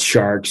I'd got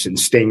sharks and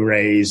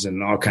stingrays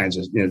and all kinds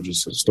of,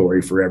 just a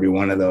story for every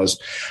one of those.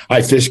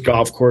 I fished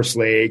golf course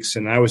lakes,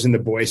 and I was in the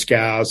Boy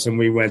Scouts, and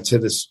we went to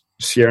the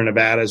Sierra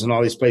Nevadas and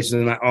all these places,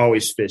 and I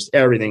always fished.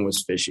 Everything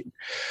was fishing.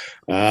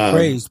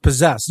 Crazed,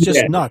 possessed,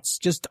 just nuts.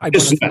 I want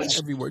to fish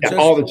everywhere. Yeah,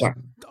 all the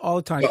time. All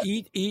the time.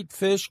 Eat,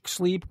 fish,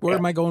 sleep. Where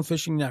am I going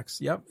fishing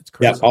next? Yep, it's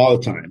crazy. Yeah, all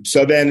the time.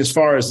 So then as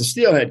far as the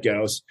steelhead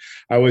goes,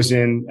 I was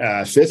in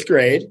fifth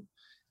grade,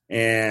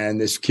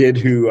 and this kid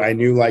who I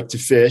knew liked to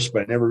fish,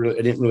 but I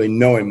didn't really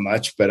know him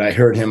much, but I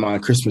heard him on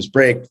Christmas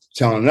break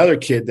telling another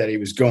kid that he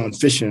was going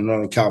fishing in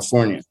Northern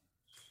California.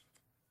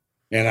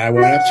 And I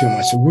went up to him.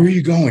 I said, "Where are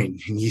you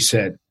going?" And he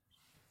said,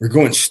 "We're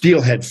going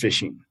steelhead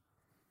fishing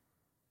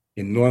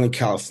in Northern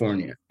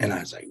California." And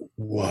I was like,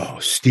 "Whoa,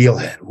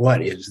 steelhead,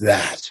 what is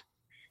that?"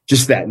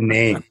 Just that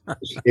name.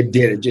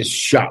 It just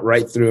shot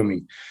right through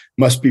me.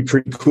 Must be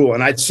pretty cool.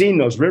 And I'd seen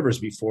those rivers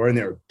before, and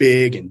they were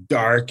big and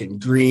dark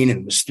and green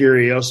and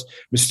mysterious.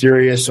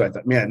 So I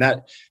thought, man,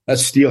 that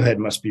steelhead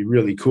must be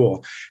really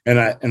cool. And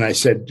I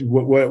said,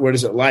 what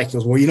is it like? He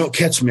goes, "Well, you don't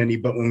catch many,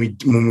 but when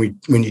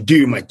you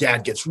do, my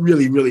dad gets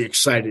really, really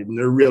excited, and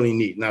they're really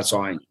neat." And that's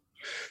all I knew.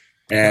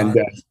 And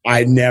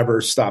I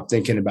never stopped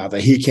thinking about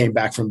that. He came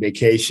back from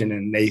vacation,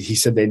 and he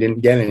said they didn't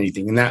get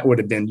anything. And that would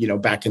have been,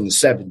 back in the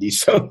 70s.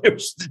 So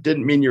it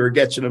didn't mean you were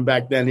catching them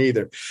back then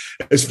either,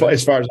 as far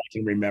as I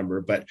can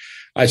remember. But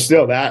I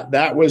still,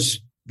 that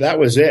was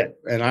it.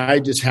 And I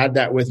just had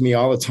that with me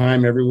all the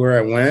time, everywhere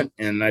I went.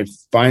 And I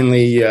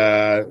finally,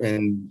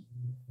 and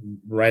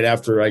right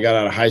after I got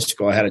out of high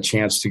school, I had a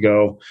chance to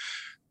go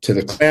to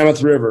the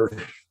Klamath River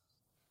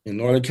in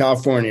Northern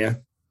California.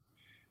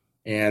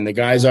 And the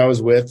guys I was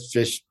with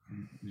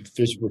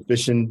were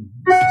fishing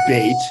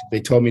bait. They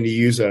told me to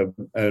use a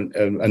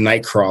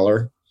night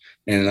crawler.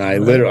 And I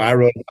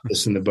wrote about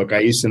this in the book. I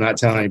used to not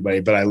tell anybody,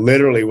 but I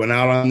literally went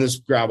out on this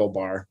gravel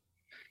bar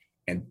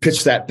and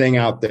pitched that thing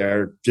out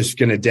there, just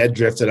going to dead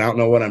drift it. I don't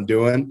know what I'm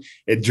doing.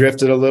 It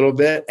drifted a little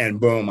bit, and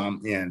boom,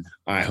 I'm in.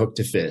 I hooked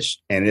a fish,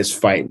 and it's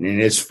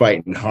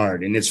fighting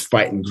hard, and it's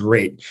fighting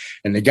great.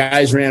 And the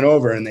guys ran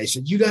over, and they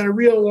said, "You got a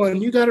real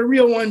one. You got a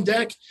real one,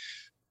 Deck."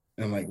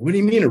 And I'm like, "What do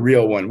you mean a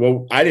real one?"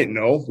 Well, I didn't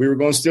know. We were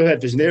going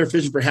steelhead fishing. They were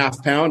fishing for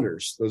half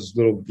pounders. Those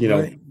little,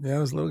 Right. Yeah,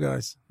 those little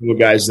guys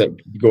that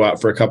go out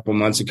for a couple of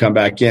months and come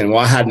back in. Well,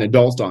 I had an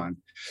adult on,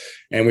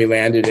 and we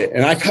landed it.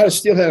 And I caught a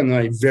steelhead on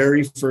my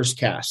very first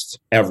cast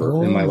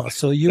ever in my life.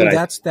 So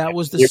that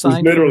was the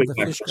sign from the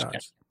fish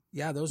gods.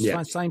 Yeah,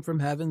 those sign from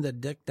heaven that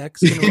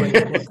Deck's going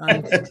to write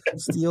on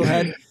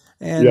steelhead.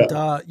 And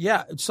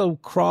so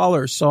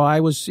crawlers. So I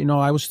was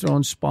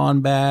throwing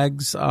spawn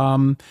bags.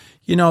 We're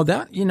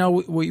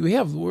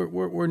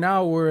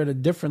at a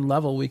different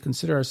level. We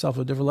consider ourselves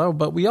a different level,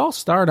 but we all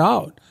start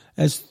out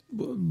as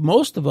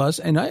most of us.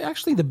 And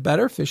actually the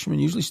better fishermen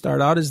usually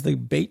start out as the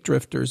bait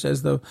drifters,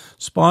 as the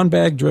spawn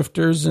bag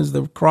drifters, as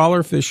the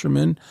crawler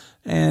fishermen.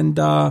 And,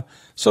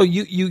 so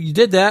you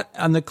did that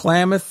on the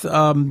Klamath,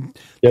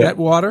 that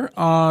water.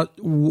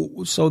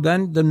 So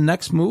then the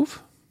next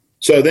move?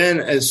 So then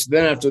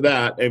after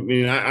that, I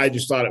mean, I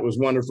just thought it was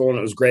wonderful and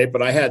it was great,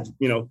 but I had,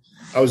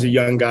 I was a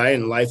young guy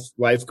and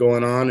life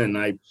going on, and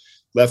I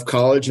left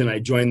college and I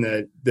joined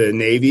the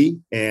Navy,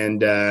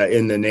 and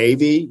in the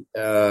Navy,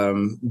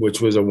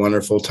 which was a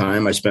wonderful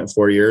time. I spent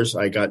 4 years.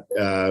 I got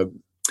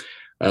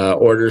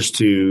orders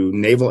to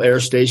Naval Air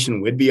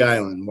Station, Whidbey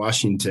Island,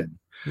 Washington,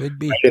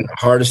 Whidbey, right in the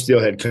heart of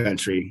Steelhead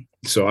country.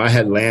 So I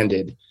had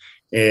landed.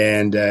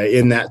 And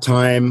in that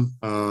time,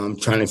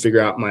 trying to figure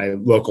out my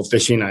local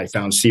fishing, I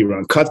found sea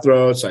run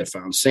cutthroats, I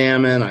found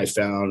salmon, I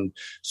found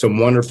some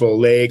wonderful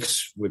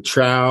lakes with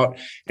trout,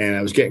 and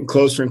I was getting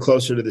closer and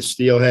closer to the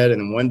steelhead.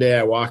 And then one day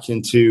I walked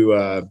into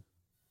a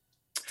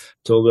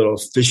little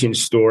fishing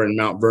store in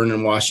Mount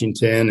Vernon,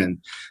 Washington, and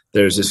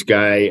there's this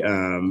guy,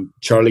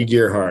 Charlie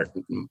Gearhart.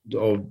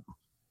 Old,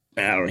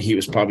 I don't know, he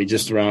was probably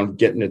just around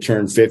getting to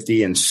turn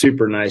 50, and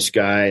super nice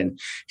guy. And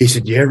he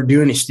said, "Do you ever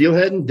do any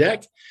steelhead in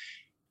deck?"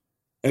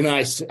 And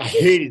I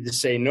hated to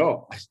say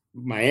no.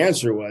 My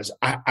answer was,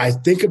 I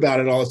think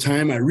about it all the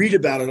time. I read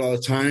about it all the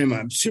time.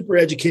 I'm super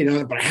educated on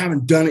it, but I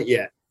haven't done it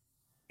yet.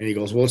 And he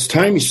goes, "Well, it's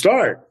time you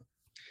start."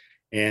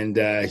 And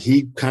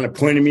he kind of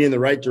pointed me in the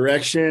right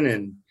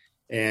direction.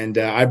 And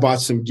I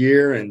bought some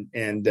gear, and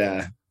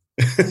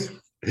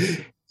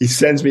he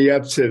sends me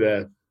up to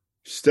the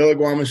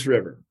Stillaguamish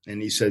River.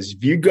 And he says,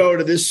 "If you go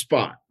to this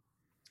spot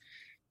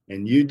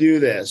and you do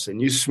this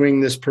and you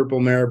swing this purple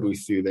marabou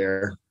through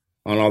there,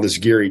 on all this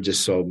gear he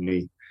just sold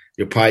me,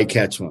 you'll probably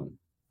catch one."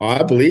 Oh,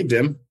 I believed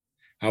him.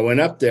 I went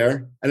up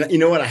there, and you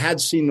know what? I had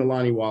seen the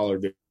Lonnie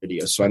Waller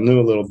video, so I knew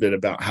a little bit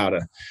about how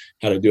to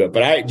do it.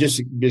 But I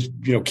just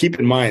keep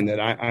in mind that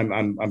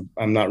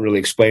I'm not really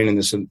explaining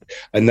this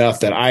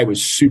enough, that I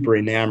was super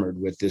enamored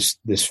with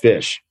this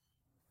fish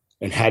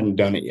and hadn't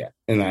done it yet.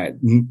 And I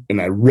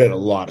read a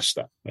lot of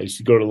stuff. I used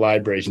to go to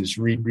libraries and just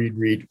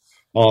read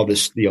all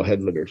this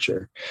steelhead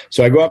literature.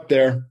 So I go up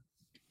there,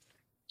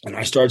 and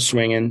I start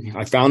swinging.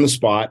 I found the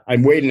spot.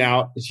 I'm wading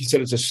out. She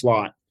said it's a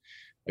slot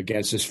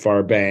against this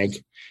far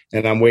bank.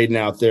 And I'm wading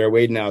out there.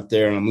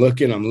 And I'm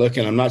looking.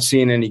 I'm not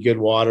seeing any good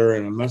water.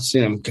 And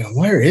I'm going,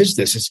 where is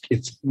this?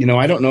 It's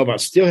I don't know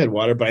about steelhead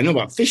water, but I know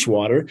about fish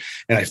water.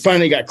 And I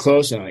finally got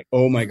close, and I'm like,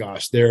 oh my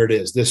gosh, there it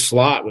is. This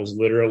slot was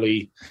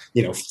literally,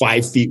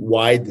 5 feet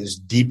wide, this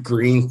deep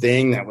green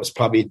thing that was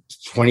probably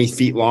 20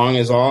 feet long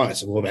is all. And I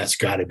said, well, that's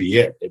got to be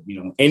it.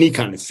 Any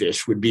kind of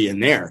fish would be in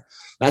there.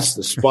 That's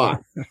the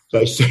spot. So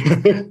I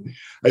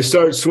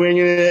started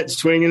swinging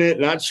it,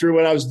 not sure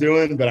what I was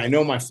doing, but I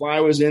know my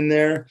fly was in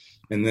there.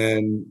 And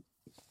then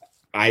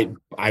I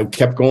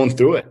kept going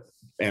through it,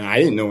 and I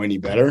didn't know any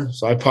better.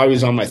 So I probably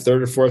was on my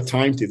third or fourth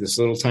time through this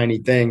little tiny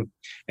thing,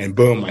 and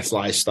boom, my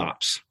fly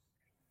stops.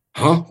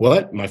 Huh?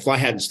 What? My fly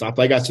hadn't stopped.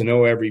 I got to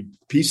know every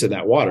piece of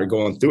that water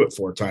going through it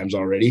 4 times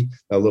already,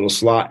 that little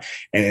slot.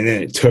 And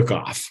then it took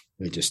off.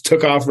 It just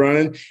took off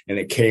running, and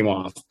it came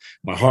off.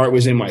 My heart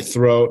was in my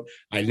throat.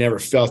 I never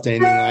felt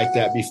anything like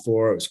that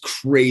before. It was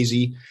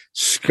crazy.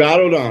 Scott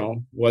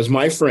O'Donnell was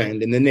my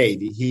friend in the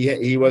Navy.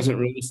 He wasn't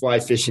really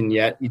fly fishing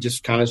yet. He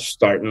just kind of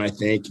starting, I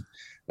think.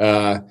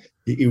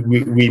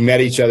 We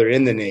met each other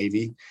in the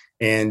Navy,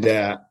 and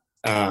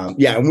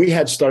and we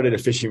had started a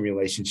fishing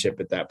relationship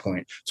at that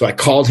point. So I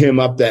called him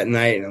up that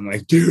night, and I'm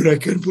like, "Dude, I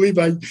couldn't believe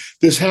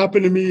this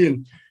happened to me,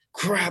 and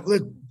crap,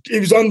 it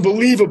was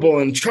unbelievable."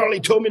 And Charlie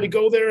told me to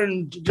go there,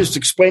 and just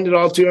explained it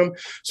all to him.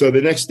 So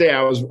the next day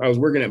I was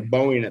working at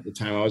Boeing at the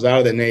time. I was out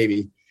of the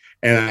Navy,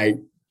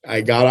 and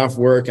I got off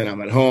work, and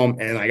I'm at home,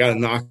 and I got a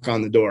knock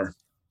on the door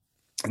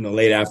in the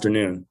late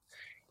afternoon,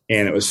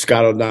 and it was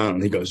Scott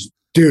O'Donnell. He goes,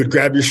 "Dude,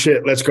 grab your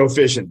shit. Let's go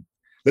fishing.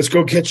 Let's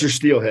go catch your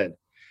steelhead."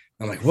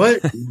 I'm like,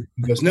 "What?"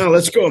 He goes, "No,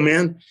 let's go,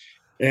 man."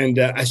 And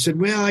I said,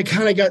 "Well, I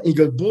kind of got," he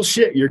goes,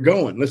 "Bullshit, you're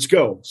going. Let's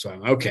go." So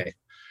I'm okay.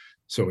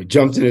 So we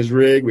jumped in his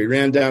rig. We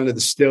ran down to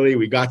the Stilly.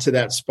 We got to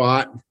that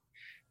spot,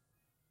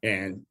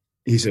 and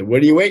he said,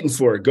 "What are you waiting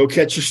for? Go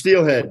catch your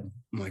steelhead."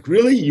 I'm like,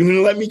 "Really? You going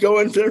to let me go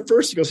in there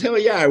first?" He goes, "Hell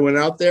yeah." I went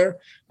out there.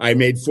 I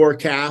made 4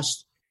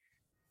 casts.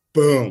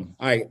 Boom.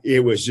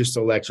 It was just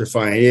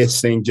electrifying.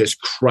 This thing just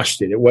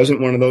crushed it. It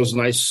wasn't one of those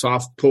nice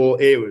soft pull.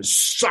 It was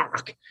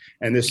sock.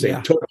 And this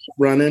thing took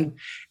running,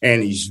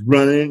 and he's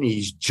running,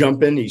 he's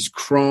jumping, he's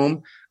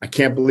chrome. I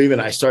can't believe it.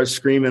 I start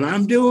screaming,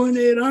 "I'm doing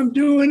it. I'm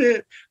doing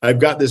it." I've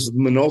got this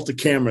Minolta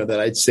camera that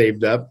I'd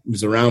saved up. It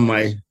was around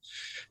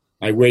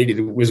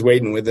was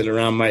waiting with it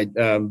around my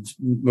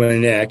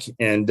neck,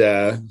 and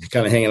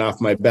kind of hanging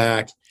off my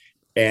back.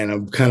 And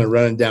I'm kind of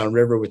running down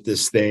river with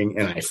this thing,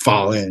 and I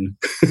fall in.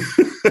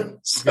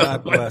 So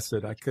God bless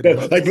it. I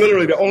couldn't. Like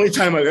literally the only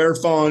time I've ever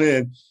fallen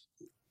in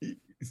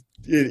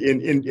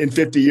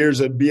 50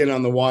 years of being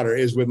on the water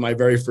is with my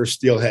very first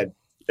steelhead.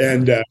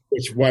 And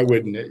which, why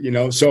wouldn't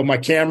it? So my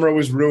camera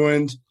was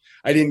ruined.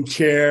 I didn't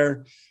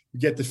care.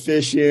 Get the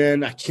fish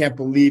in. I can't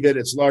believe it.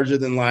 It's larger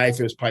than life.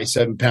 It was probably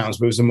 7 pounds,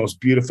 but it was the most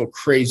beautiful,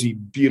 crazy,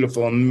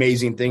 beautiful,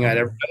 amazing thing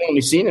I'd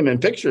only seen him in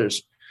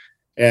pictures.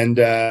 And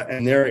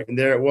there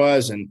it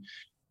was. And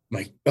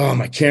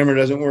my camera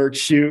doesn't work.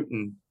 Shoot.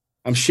 And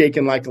I'm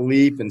shaking like a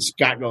leaf. And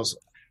Scott goes,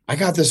 "I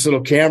got this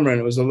little camera,"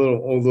 and it was a little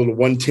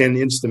 110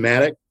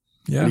 Instamatic.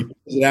 Yeah. And he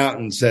pulls it out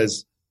and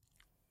says,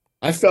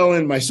 I fell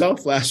in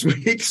myself last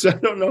week, so I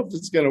don't know if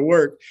it's going to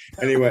work.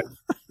 And he went,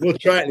 we'll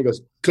try it. And he goes,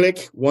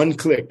 click, one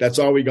click. That's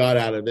all we got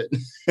out of it.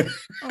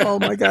 Oh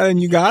my God. And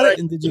you got it?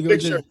 And did you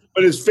go?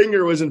 But his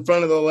finger was in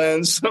front of the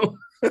lens. So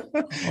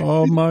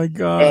oh my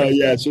God.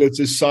 Yeah. So it's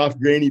a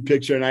soft, grainy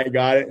picture, and I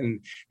got it.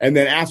 And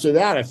then after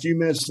that, a few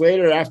minutes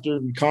later,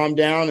 after we calmed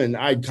down, and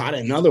I got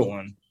another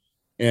one.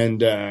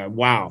 And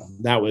wow,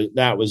 that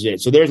was it.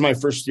 So there's my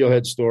first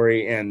steelhead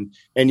story. And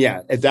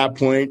yeah, at that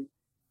point,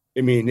 I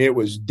mean, it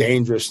was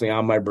dangerously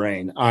on my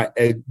brain.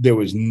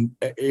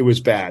 It was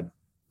bad.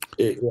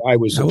 That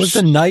was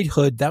the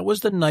knighthood. That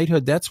was the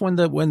knighthood. That's when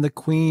the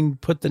queen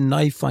put the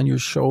knife on your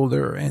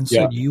shoulder and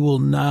said, "You will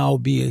now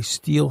be a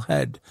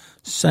steelhead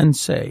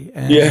sensei."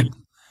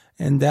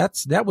 And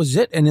that was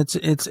it. And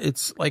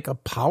it's like a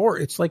power.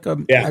 It's like a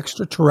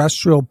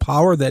extraterrestrial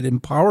power that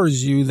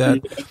empowers you.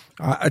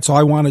 That's all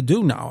I want to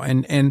do now.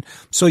 And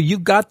so you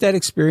got that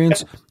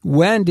experience.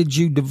 When did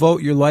you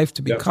devote your life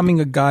to becoming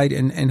a guide,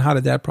 and how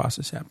did that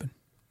process happen?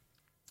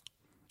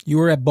 You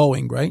were at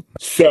Boeing, right?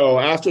 So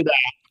after that,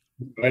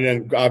 and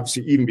then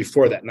obviously even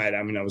before that night,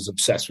 I mean, I was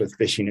obsessed with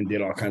fishing and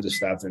did all kinds of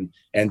stuff.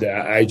 And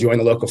I joined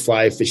the local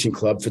fly fishing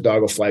club,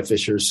 Fadago Fly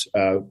Fishers,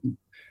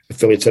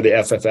 affiliates of the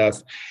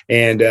FFF,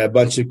 and a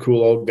bunch of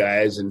cool old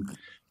guys. And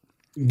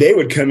they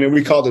would come in.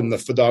 We called them the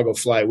Fadago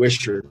Fly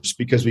Wishers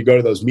because we go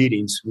to those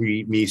meetings.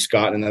 Me,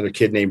 Scott, and another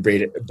kid named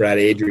Brad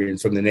Adrian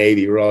from the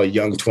Navy. We're all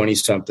young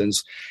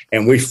 20-somethings,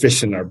 and we're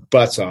fishing our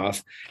butts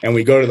off. And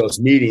we go to those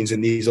meetings,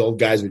 and these old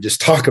guys would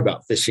just talk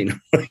about fishing.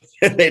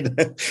 Then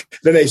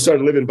they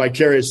started living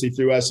vicariously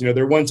through us. You know,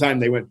 their one time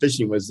they went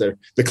fishing was the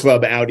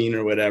club outing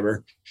or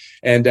whatever.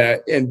 And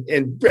you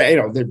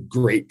know, they're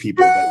great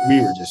people, but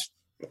we were just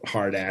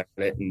hard at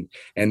it.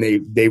 And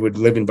they would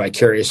live in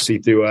vicariously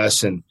through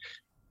us and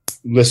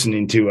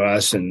listening to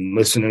us and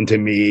listening to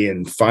me.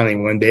 And finally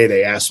one day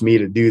they asked me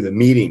to give the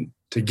meeting.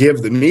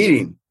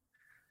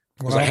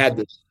 Because I had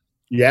this.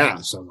 Yeah.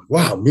 So I'm like,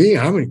 wow, me,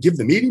 I'm going to give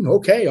the meeting.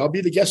 Okay. I'll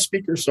be the guest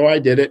speaker. So I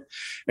did it,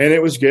 and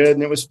it was good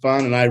and it was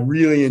fun. And I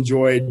really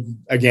enjoyed,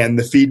 again,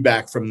 the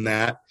feedback from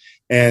that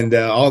and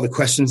all the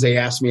questions they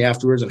asked me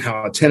afterwards and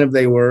how attentive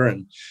they were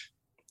and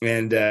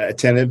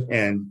attentive,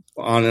 and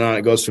on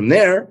it goes from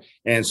there.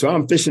 And so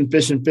I'm fishing,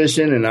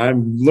 and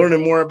I'm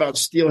learning more about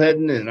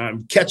steelheading, and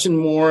I'm catching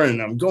more, and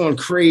I'm going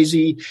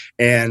crazy.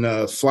 And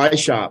a fly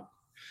shop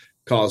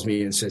calls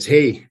me and says,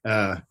 "Hey,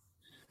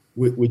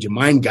 would you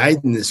mind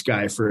guiding this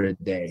guy for a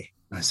day?"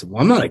 And I said,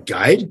 "Well, I'm not a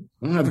guide.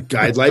 I don't have a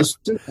guide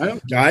license. I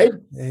don't guide."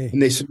 Hey.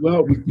 And they said,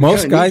 "Well,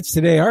 most guides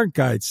today aren't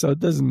guides, so it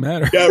doesn't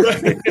matter." Yeah,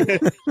 right.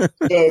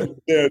 So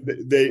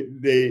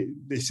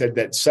they said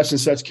that such and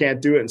such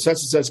can't do it, and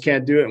such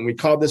can't do it. And we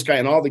called this guy,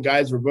 and all the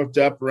guides were booked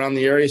up around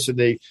the area. So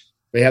they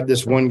had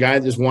this one guy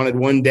just wanted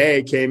one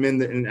day, came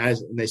in, and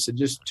they said,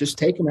 just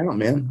take him out,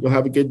 man. You'll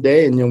have a good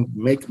day, and you'll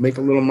make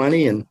a little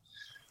money. And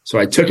so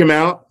I took him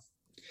out,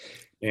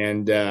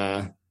 and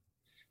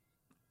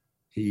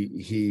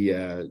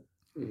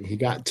he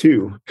got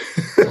two.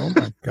 Oh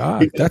my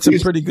God. That's a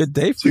pretty good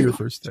day for your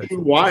first day.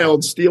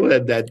 Wild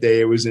steelhead that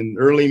day. It was in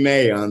early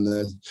May on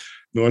the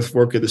North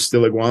Fork of the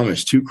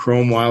Stillaguamish, 2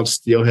 chrome wild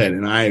steelhead.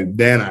 And I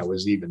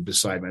was even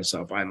beside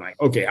myself. I'm like,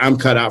 okay, I'm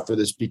cut out for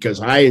this,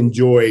 because I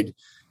enjoyed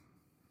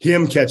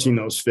him catching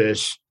those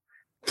fish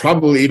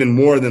probably even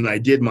more than I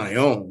did my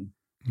own.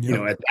 Yep. You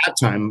know, at that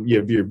time,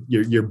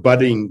 your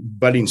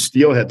budding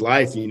steelhead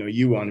life, you know,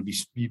 you want to be,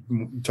 you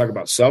talk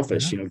about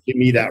selfish, you know, give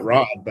me that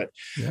rod. But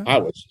I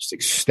was just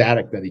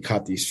ecstatic that he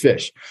caught these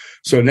fish.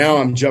 So now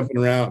I'm jumping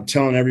around, I'm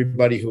telling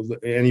anybody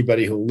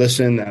who'll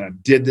listen that I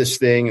did this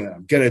thing, and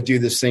I'm going to do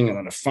this thing. I'm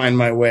going to find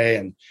my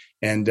way.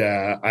 And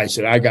I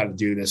said, I got to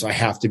do this. I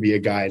have to be a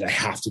guide. I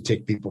have to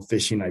take people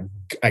fishing.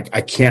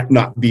 I can't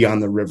not be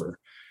on the river.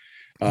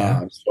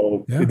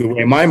 The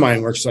way my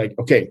mind works, like,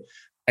 okay,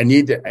 I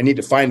need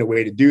to find a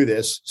way to do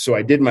this. So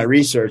I did my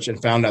research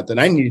and found out that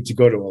I needed to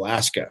go to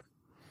Alaska.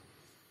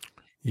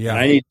 Yeah. And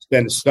I need to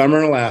spend a summer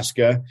in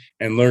Alaska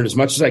and learn as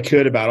much as I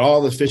could about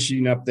all the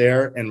fishing up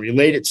there and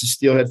relate it to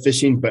steelhead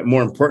fishing. But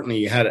more importantly,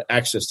 you had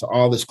access to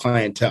all this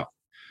clientele.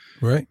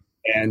 Right.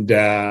 And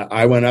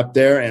I went up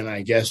there, and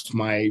I guess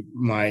my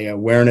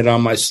wearing it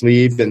on my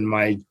sleeve and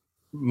my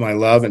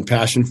love and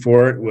passion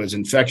for it was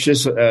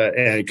infectious.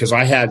 And because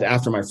I had,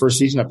 after my first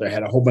season up there, I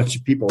had a whole bunch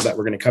of people that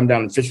were going to come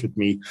down and fish with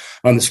me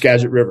on the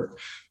Skagit River.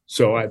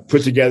 So I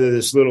put together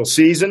this little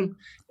season,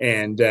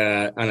 and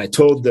I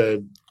told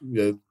the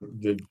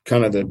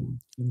kind of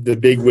the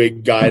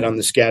bigwig guide on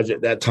the Skagit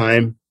at that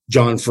time,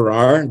 John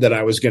Farrar, that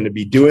I was going to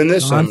be doing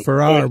this. John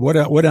Farrar, what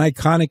an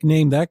iconic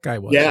name that guy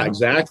was. Yeah,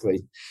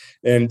 exactly.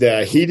 And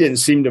he didn't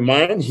seem to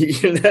mind.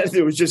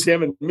 It was just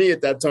him and me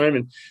at that time.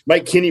 And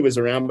Mike Kinney was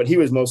around, but he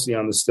was mostly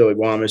on the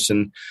Stillaguamish,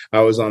 and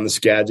I was on the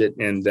Skagit.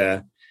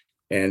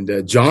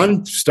 And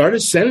John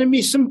started sending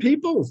me some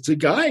people to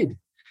guide.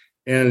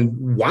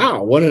 And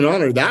wow, what an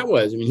honor that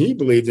was. I mean, he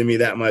believed in me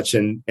that much.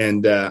 And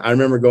I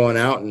remember going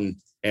out and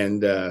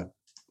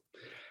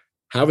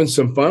having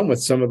some fun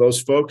with some of those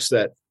folks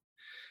that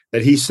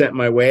that he sent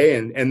my way.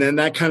 And then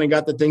that kind of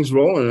got the things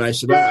rolling. And I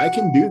said, I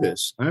can do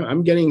this.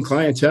 I'm getting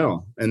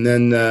clientele. And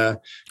then,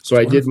 so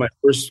I did my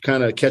first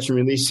kind of catch and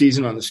release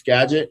season on the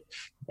Skagit.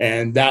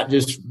 And that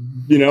just,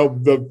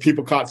 the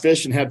people caught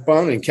fish and had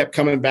fun and kept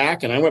coming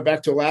back. And I went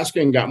back to Alaska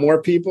and got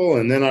more people.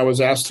 And then I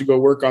was asked to go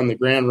work on the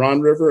Grand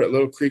Ronde River at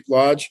Little Creek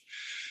Lodge.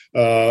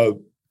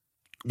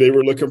 They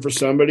were looking for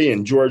somebody.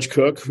 And George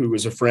Cook, who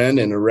was a friend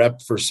and a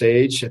rep for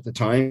Sage at the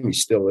time, he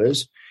still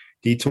is.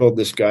 He told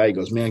this guy, he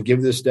goes, man,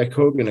 give this Deck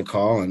Hogan a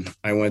call. And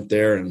I went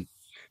there, and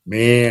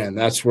man,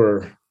 that's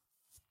where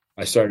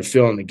I started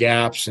filling the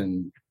gaps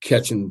and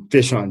catching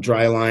fish on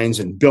dry lines.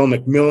 And Bill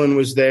McMillan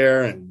was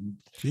there, and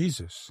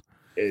Jesus,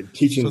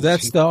 teaching. So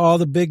that's all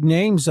the big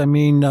names. I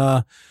mean,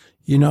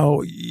 McMillan.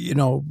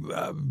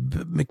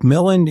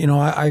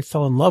 I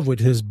fell in love with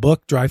his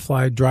book, Dry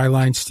Fly, Dry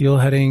Line,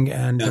 Steelheading,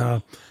 and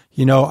I'm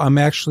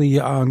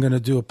going to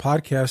do a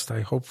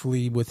podcast.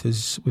 Hopefully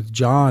with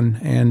John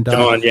and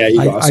John.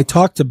 Yeah, I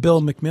talked to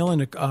Bill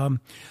McMillan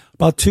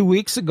about 2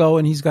 weeks ago,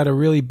 and he's got a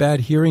really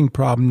bad hearing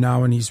problem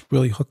now, and he's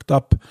really hooked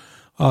up.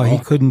 He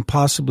couldn't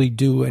possibly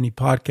do any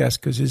podcast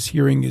because his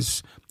hearing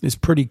is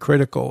pretty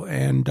critical.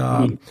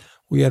 And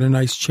we had a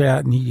nice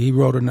chat, and he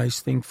wrote a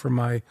nice thing for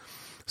my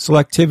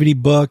selectivity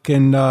book.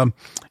 And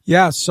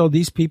so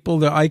these people,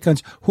 they're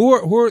icons. Who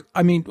are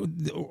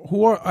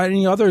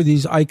any other of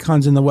these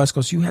icons in the West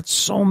Coast? You had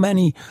so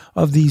many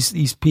of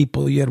these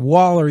people. You had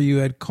Waller, you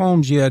had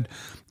Combs, you had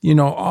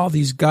all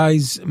these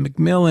guys,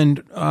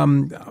 McMillan.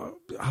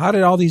 How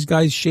did all these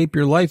guys shape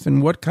your life,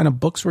 and what kind of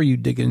books were you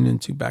digging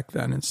into back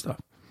then and stuff?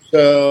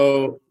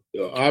 So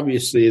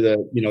obviously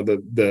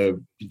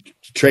the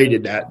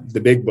traded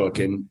the big book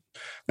in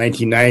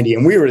 1990,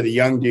 and we were the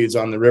young dudes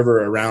on the river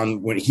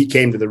around when he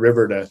came to the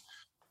river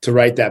to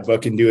write that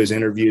book and do his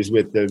interviews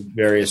with the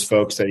various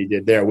folks that he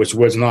did there, which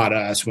was not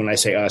us. When I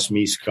say us,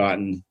 me, Scott,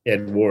 and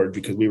Ed Ward,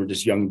 because we were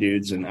just young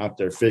dudes and out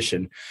there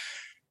fishing.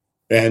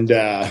 And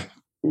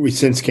we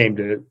since came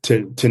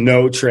to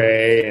know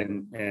Trey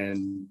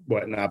and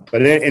whatnot.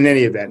 But in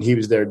any event, he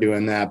was there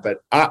doing that.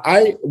 But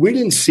we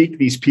didn't seek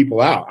these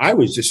people out. I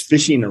was just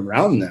fishing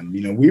around them.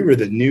 We were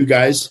the new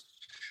guys.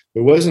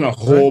 There wasn't a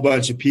whole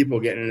bunch of people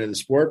getting into the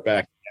sport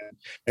back then,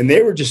 and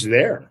they were just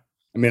there.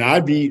 I mean,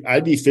 I'd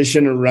be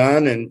fishing a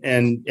run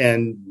and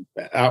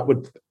out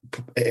with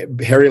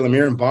Harry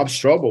Lemire and Bob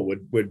Strobel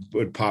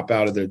would pop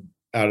out of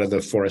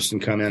the forest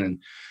and come in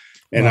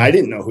and I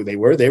didn't know who they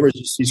were. They were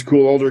just these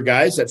cool older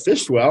guys that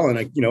fished well. And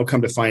I,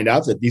 come to find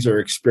out that these are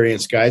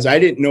experienced guys. I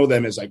didn't know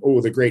them as like, oh,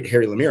 the great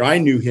Harry Lemire. I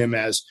knew him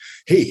as,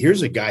 hey,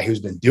 here's a guy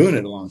who's been doing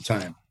it a long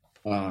time.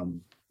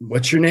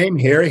 What's your name?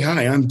 Harry.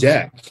 Hi, I'm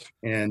Deck.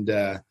 And,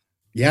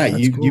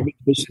 you've been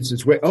fishing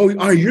since way.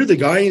 Oh, you're the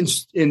guy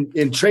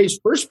in Trey's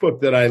first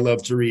book that I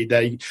love to read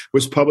that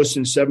was published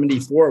in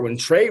 1974 when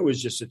Trey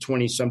was just a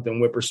 20-something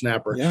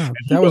whippersnapper. Yeah,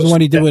 that was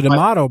when he did with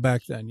Amato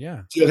back then.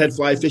 Yeah, Steelhead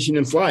fly fishing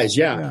and flies.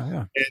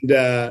 Yeah.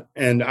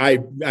 And I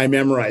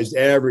memorized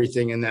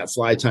everything in that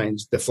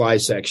the fly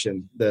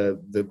section,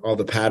 the all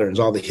the patterns,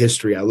 all the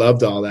history. I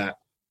loved all that.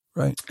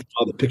 Right.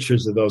 All the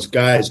pictures of those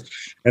guys.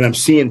 And I'm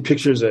seeing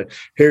pictures of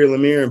Harry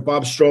Lemire and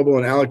Bob Strobel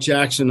and Alec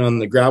Jackson on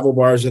the gravel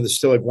bars of the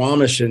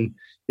Stillaguamish and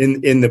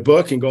in the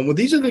book and going, well,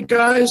 these are the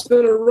guys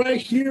that are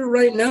right here,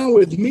 right now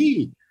with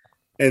me.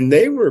 And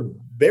they were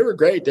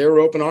great. They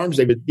were open arms.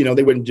 They would,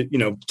 they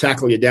wouldn't,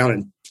 tackle you down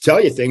and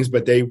tell you things,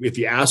 but if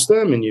you asked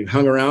them and you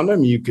hung around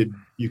them, you could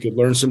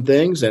learn some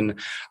things. And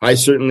I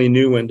certainly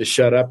knew when to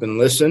shut up and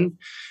listen.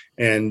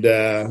 And,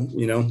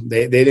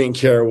 they didn't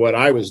care what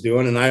I was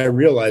doing. And I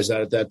realized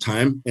that at that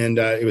time. And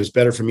it was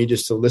better for me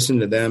just to listen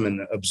to them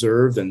and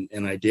observe.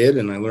 And I did.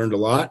 And I learned a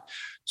lot.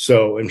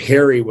 So, and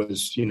Harry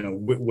was,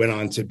 went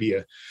on to be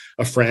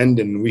a friend.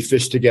 And we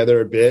fished together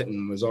a bit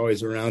and was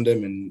always around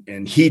him.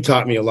 And he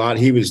taught me a lot.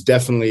 He was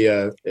definitely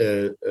a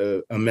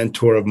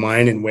mentor of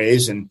mine in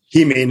ways. And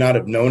he may not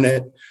have known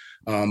it.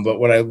 But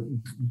what I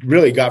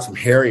really got from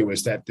Harry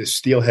was that this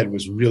steelhead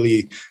was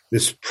really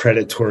this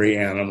predatory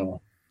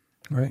animal.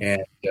 Right.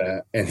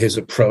 And his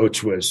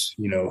approach was,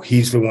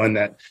 he's the one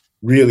that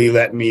really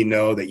let me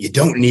know that you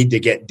don't need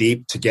to get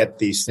deep to get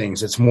these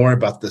things. It's more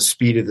about the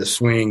speed of the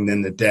swing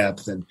than the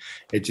depth. And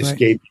it just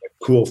gave me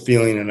a cool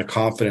feeling and a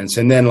confidence.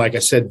 And then, like I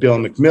said, Bill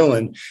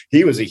McMillan,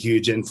 he was a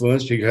huge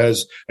influence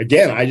because,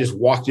 again, I just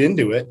walked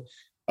into it.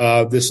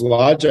 This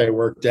lodge I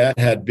worked at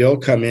had Bill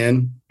come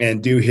in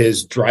and do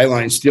his dry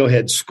line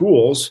steelhead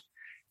schools.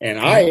 And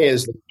I,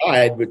 as the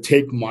guide, would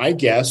take my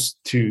guests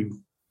to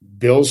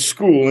Bill's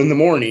school in the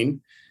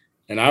morning,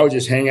 and I would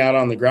just hang out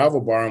on the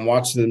gravel bar and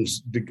watch them,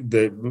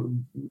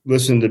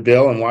 listen to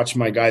Bill and watch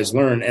my guys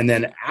learn. And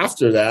then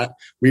after that,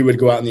 we would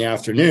go out in the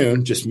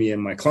afternoon, just me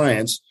and my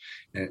clients,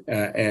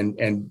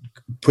 and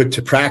put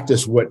to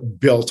practice what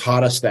Bill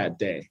taught us that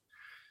day.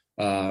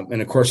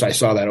 And of course, I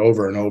saw that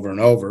over and over and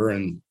over,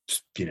 and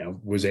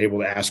was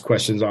able to ask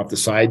questions off the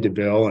side to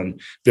Bill, and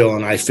Bill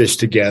and I fished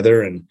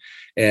together,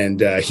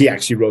 and he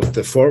actually wrote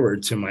the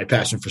foreword to my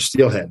Passion for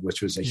Steelhead,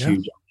 which was a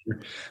huge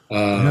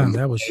honor.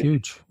 That was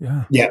huge.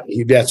 Yeah,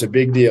 that's a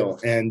big deal.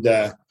 And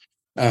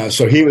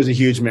So he was a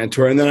huge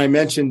mentor. And then I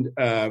mentioned,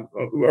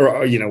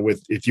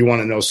 if you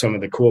want to know some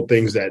of the cool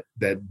things that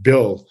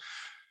Bill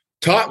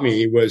taught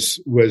me was,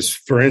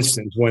 for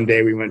instance, one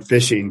day we went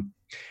fishing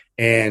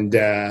and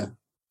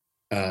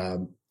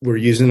we're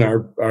using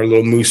our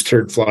little moose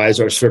turd flies,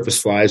 our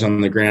surface flies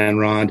on the Grand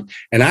Ronde.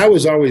 And I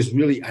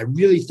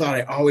really thought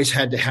I always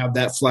had to have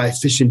that fly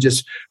fishing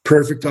just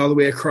perfect all the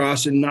way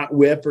across and not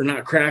whip or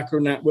not crack or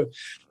not whip.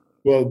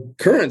 Well,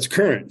 current's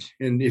current.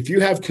 And if you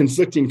have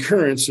conflicting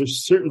currents,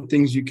 there's certain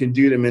things you can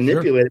do to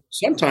manipulate it.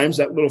 Sometimes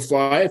that little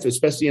fly, if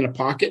especially in a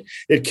pocket,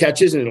 it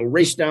catches and it'll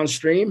race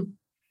downstream.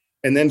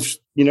 And then,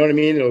 you know what I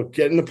mean? It'll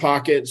get in the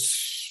pocket,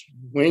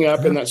 swing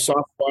up in that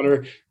soft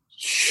water,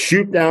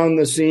 shoot down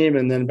the seam,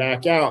 and then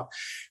back out.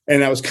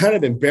 And I was kind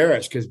of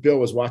embarrassed because Bill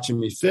was watching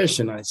me fish.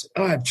 And I said,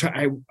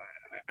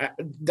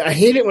 I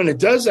hate it when it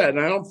does that. And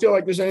I don't feel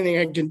like there's anything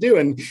I can do.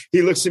 And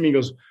he looks at me and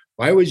goes,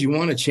 why would you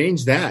want to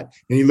change that?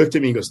 And he looked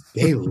at me and goes,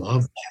 they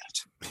love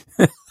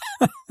that.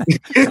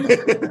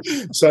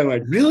 So I'm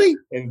like, really?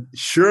 And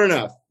sure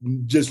enough,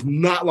 just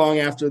not long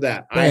after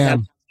that, I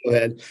had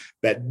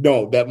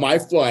that my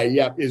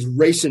fly, is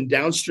racing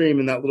downstream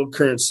in that little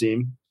current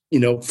seam,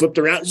 flipped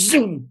around,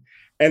 zoom,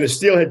 and a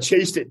steelhead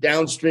chased it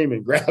downstream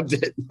and grabbed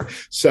it.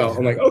 So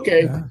I'm like,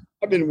 okay. Yeah.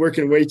 I've been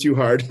working way too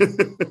hard.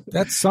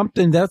 That's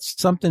something that,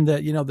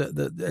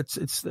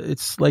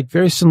 it's like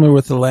very similar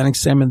with Atlantic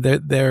salmon.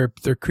 They're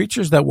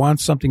creatures that want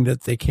something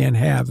that they can't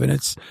have. And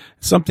it's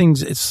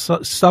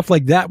stuff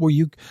like that where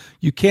you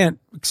can't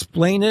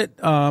explain it,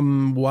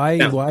 why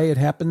it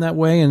happened that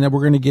way. And then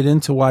we're going to get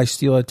into why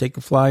steelhead take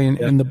a fly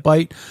and the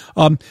bite.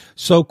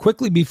 So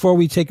quickly before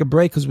we take a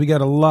break, because we got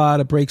a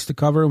lot of breaks to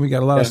cover and we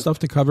got a lot of stuff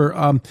to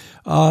cover.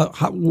 The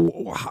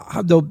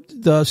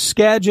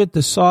Skagit,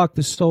 the Sauk,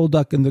 the Stole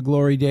Duck, and the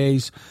Glory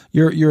Days,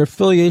 your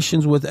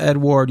affiliations with Ed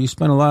Ward. You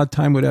spent a lot of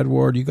time with Ed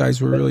Ward. You guys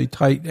were really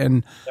tight.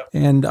 And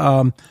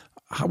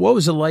what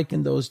was it like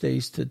in those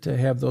days to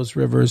have those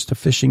rivers, to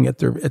fishing at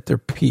their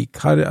peak?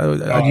 How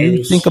do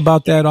you think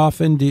about that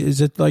often? Is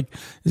it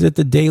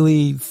the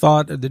daily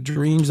thought or the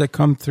dreams that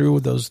come through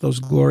with those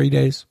glory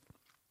days?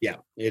 Yeah,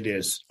 it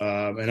is.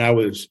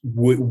 And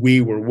we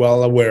were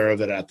well aware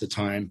of it at the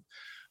time.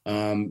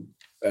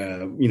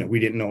 We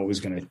didn't know it was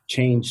going to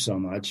change so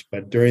much,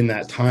 but during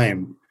that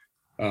time,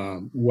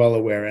 well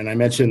aware. And I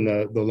mentioned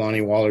the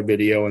Lonnie Waller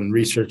video and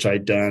research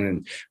I'd done,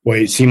 and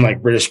it seemed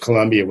like British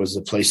Columbia was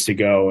the place to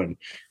go. And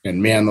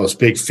man, those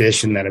big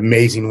fish and that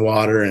amazing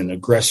water and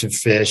aggressive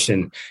fish,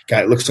 and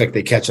God, it looks like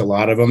they catch a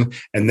lot of them.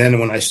 And then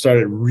when I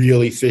started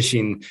really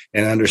fishing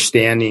and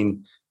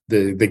understanding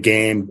the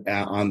game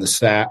on the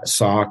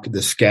Sauk,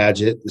 the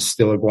Skagit, the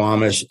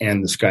Stillaguamish,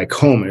 and the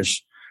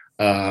Skykomish,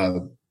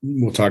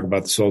 we'll talk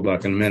about the Soul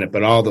Duck in a minute,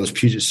 but all those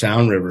Puget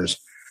Sound rivers,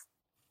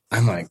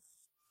 I'm like,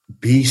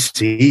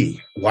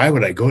 BC, why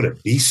would I go to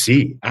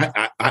BC?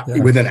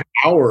 Within an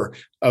hour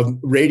of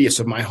radius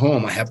of my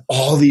home, I have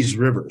all these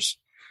rivers,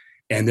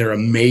 and they're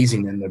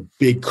amazing. And the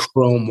big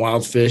chrome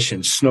wildfish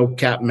and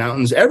snow-capped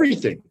mountains,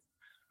 everything.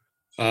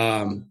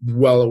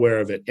 Well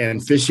aware of it.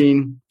 And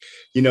fishing,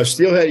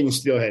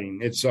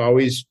 steelheading. It's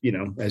always,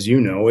 as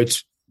you know,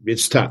 it's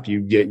tough.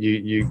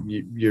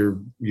 You're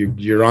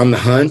on the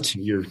hunt,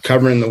 you're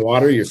covering the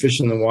water, you're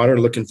fishing the water,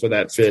 looking for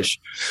that fish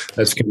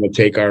that's going to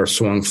take our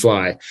swung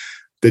fly.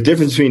 The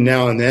difference between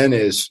now and then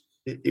is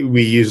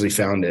we usually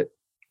found it.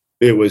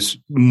 It was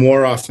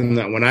more often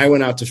that when I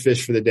went out to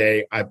fish for the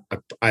day, I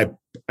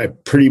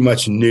pretty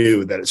much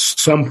knew that at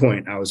some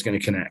point I was going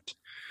to connect,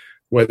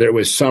 whether it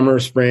was summer,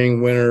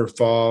 spring, winter,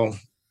 fall,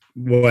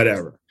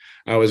 whatever.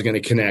 I was going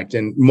to connect,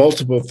 and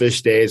multiple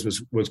fish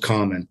days was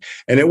common.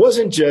 And it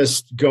wasn't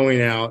just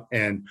going out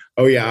and,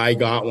 oh yeah, I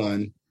got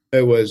one.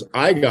 It was,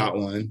 I got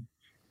one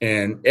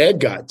and Ed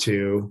got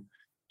two,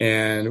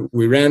 and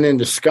we ran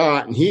into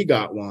Scott and he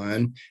got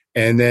one.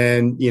 And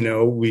then,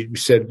 we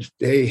said,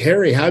 hey,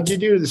 Harry, how'd you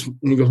do this? And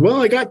he goes,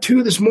 well, I got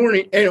two this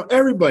morning. And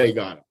everybody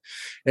got them.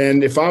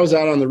 And if I was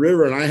out on the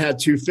river and I had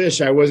two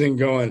fish, I wasn't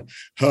going,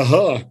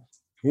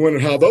 wonder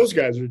how those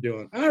guys are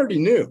doing. I already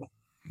knew.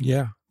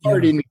 Yeah.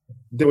 Already knew.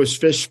 There was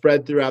fish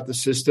spread throughout the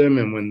system,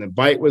 and when the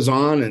bite was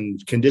on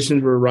and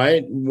conditions were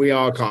right, we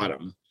all caught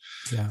them.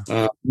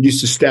 Yeah. Used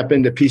to step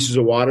into pieces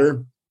of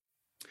water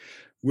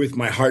with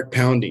my heart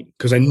pounding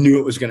because I knew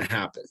it was going to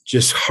happen.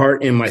 Just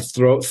heart in my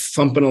throat,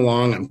 thumping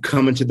along. I'm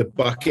coming to the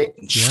bucket,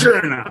 and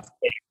sure enough,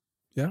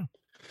 now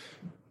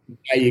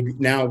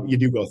you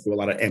do go through a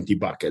lot of empty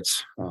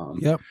buckets.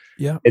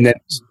 Yeah. And then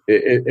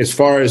as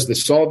far as the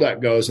Soul Duck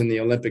goes in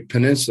the Olympic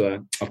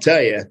Peninsula, I'll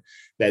tell you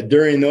that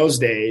during those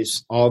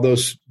days, all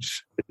those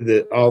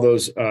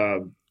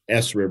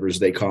S rivers,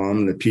 they call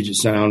them, the Puget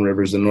Sound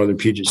rivers, the northern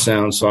Puget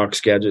Sound, Sauk,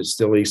 Skagit,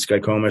 Stille,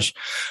 Skykomish,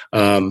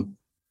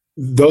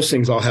 those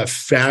things all have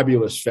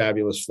fabulous,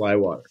 fabulous fly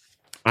water.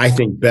 I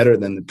think, better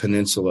than the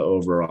peninsula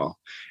overall.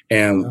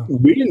 And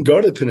we didn't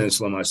go to the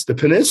peninsula much. The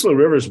peninsula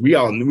rivers, we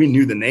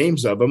knew the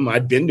names of them.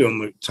 I'd been to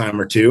them a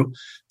time or two,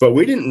 but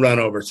we didn't run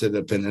over to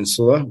the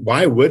peninsula.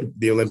 Why would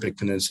the Olympic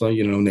Peninsula,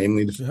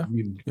 namely the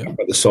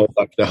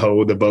Solduck, the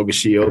Ho, the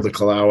Bogachiel, the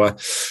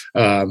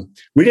Kalawa.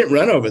 We didn't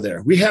run over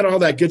there. We had all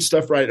that good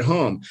stuff right at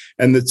home.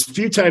 And the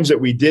few times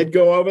that we did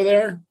go over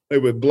there,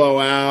 it would blow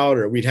out,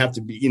 or we'd have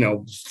to be,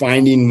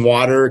 finding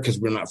water because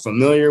we're not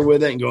familiar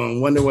with it and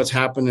going, wonder what's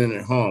happening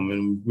at home.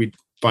 And we'd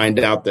find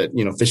out that,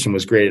 fishing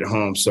was great at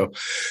home. So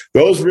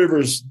those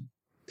rivers,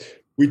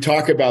 we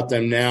talk about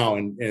them now,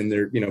 and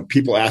they're,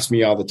 people ask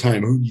me all the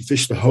time, "Oh, do you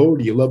fish the Ho?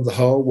 Do you love the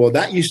Ho?" Well,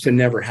 that used to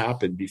never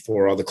happen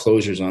before all the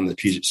closures on the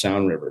Puget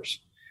Sound rivers,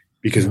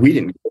 because we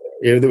didn't.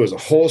 There was a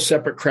whole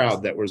separate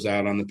crowd that was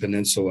out on the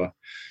peninsula.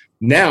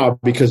 Now,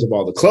 because of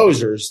all the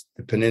closures,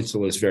 the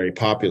peninsula is very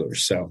popular.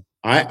 So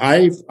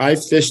I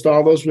fished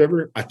all those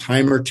rivers a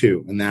time or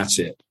two, and that's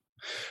it.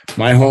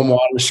 My home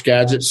water: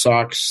 Skagit,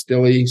 Sauk,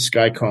 Stille,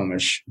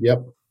 Skykomish.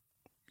 Yep.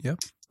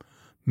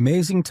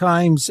 Amazing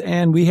times.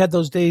 And we had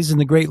those days in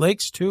the Great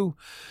Lakes too.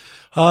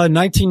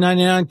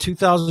 1999,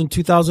 2000,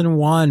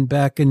 2001,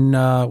 back in,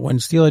 when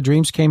Steelhead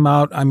Dreams came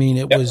out. I mean,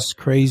 it was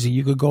crazy.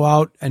 You could go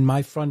out in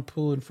my front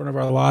pool in front of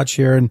our lodge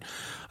here, and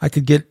I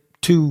could get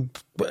 2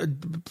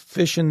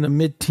 fish in the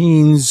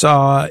mid-teens,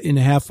 in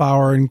a half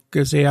hour, and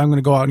say, I'm going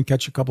to go out and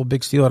catch a couple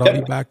big steelhead.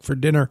 I'll be back for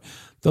dinner.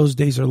 Those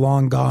days are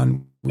long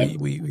gone.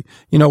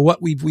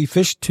 We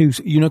fished 2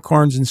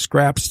 unicorns and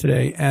scraps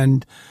today,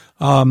 and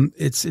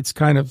it's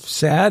kind of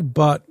sad,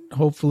 but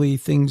hopefully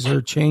things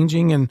are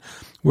changing, and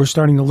we're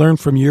starting to learn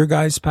from your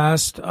guys'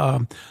 past.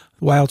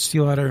 Wild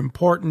steelhead are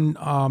important.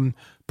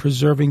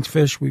 Preserving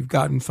fish, we've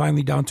gotten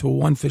finally down to a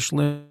 1 fish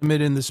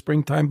limit in the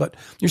springtime, but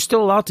you're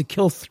still allowed to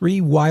kill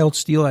 3 wild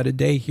steelhead a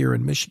day here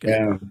in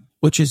Michigan,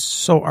 which is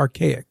so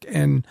archaic.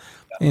 And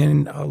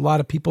a lot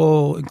of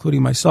people,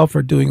 including myself,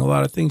 are doing a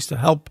lot of things to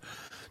help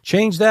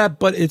change that,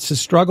 but it's a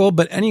struggle.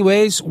 But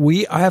anyways,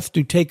 I have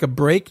to take a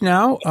break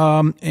now,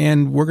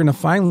 and we're going to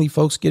finally,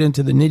 folks, get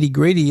into the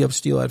nitty-gritty of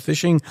steelhead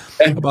fishing,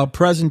 about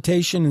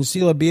presentation and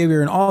steelhead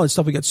behavior and all that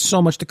stuff. We got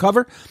so much to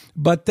cover,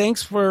 but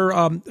thanks for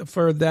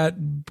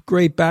that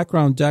great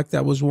background, Deck.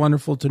 That was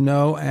wonderful to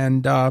know.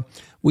 And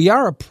we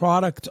are a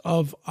product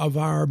of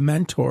our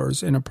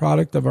mentors and a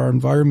product of our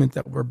environment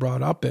that we're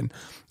brought up in.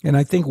 And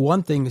I think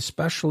one thing,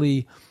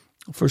 especially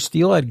for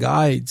steelhead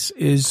guides,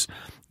 is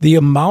the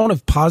amount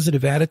of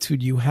positive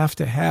attitude you have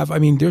to have. I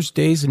mean, there's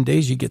days and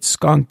days you get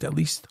skunked. At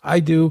least I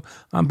do.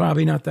 I'm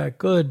probably not that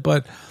good,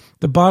 but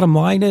the bottom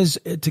line is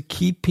to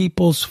keep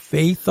people's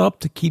faith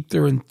up, to keep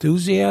their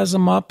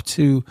enthusiasm up,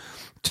 to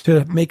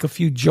make a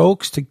few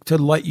jokes, to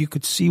let you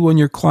could see when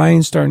your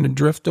client's starting to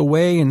drift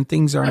away and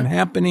things aren't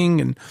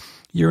happening, and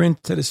you're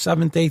into the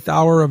 7th, 8th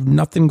hour of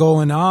nothing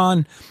going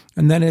on.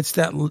 And then it's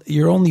that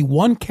you're only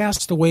 1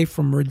 cast away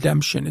from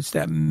redemption. It's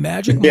that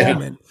magic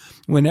moment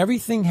when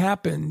everything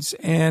happens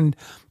and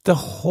the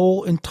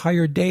whole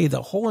entire day,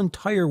 the whole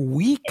entire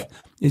week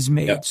is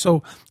made. Yeah.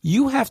 So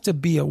you have to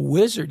be a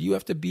wizard. You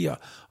have to be a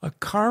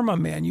karma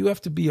man. You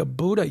have to be a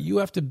Buddha. You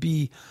have to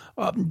be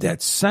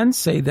that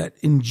sensei that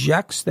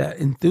injects that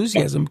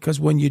enthusiasm, because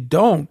when you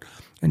don't,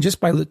 and just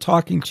by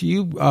talking to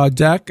you,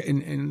 Deck,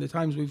 and the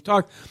times we've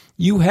talked,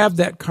 you have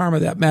that karma,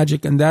 that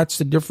magic, and that's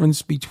the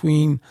difference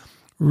between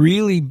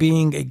really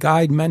being a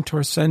guide,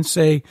 mentor,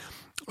 sensei.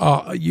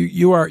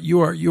 You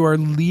are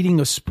leading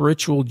a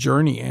spiritual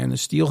journey, and the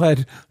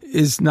steelhead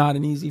is not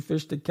an easy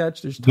fish to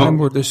catch. There's time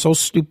where they're so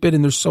stupid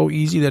and they're so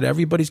easy that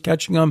everybody's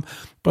catching them,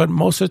 but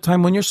most of the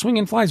time when you're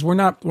swinging flies, we're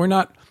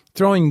not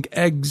throwing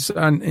eggs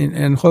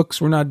and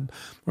hooks. We're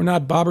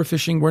not bobber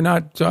fishing. We're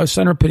not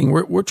center pitting.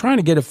 We're trying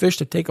to get a fish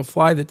to take a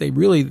fly that they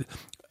really,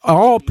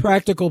 all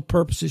practical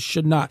purposes,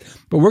 should not.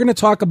 But we're going to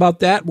talk about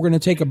that. We're going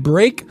to take a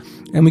break,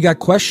 and we got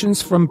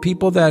questions from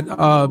people that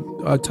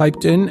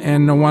typed in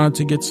and wanted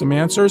to get some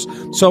answers.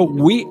 So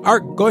we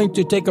are going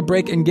to take a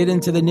break and get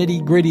into the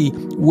nitty gritty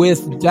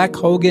with Deck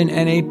Hogan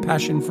and a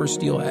passion for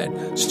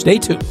steelhead. Stay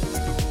tuned.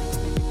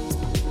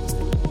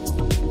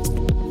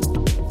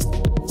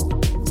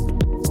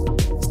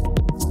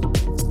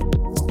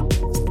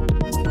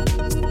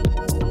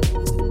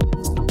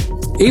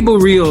 Able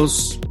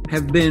reels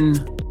have been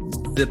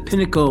the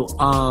pinnacle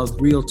of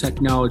reel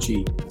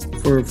technology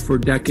for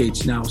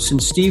decades now.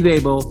 Since Steve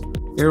Able,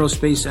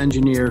 aerospace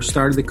engineer,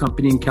 started the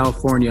company in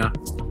California,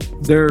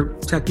 their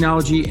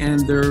technology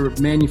and their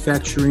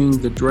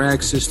manufacturing, the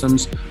drag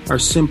systems, are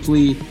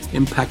simply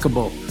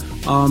impeccable.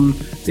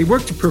 They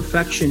work to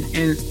perfection,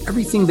 and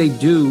everything they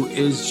do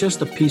is just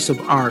a piece of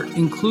art,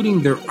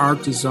 including their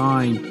art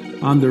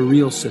design on their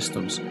reel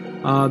systems.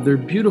 They're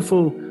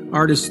beautiful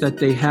artists that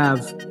they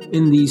have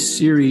in these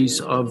series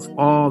of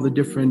all the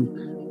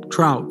different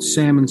trout,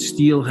 salmon,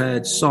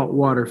 steelhead,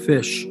 saltwater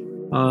fish,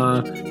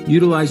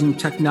 utilizing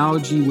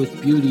technology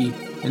with beauty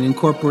and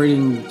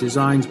incorporating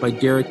designs by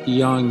Derek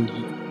DeYoung,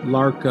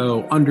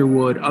 Larco,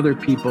 Underwood, other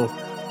people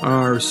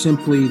are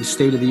simply the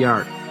state of the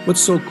art.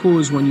 What's so cool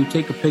is when you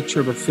take a picture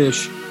of a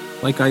fish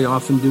like I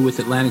often do with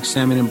Atlantic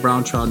salmon and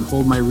brown trout, and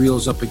hold my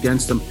reels up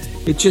against them.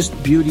 It's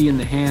just beauty in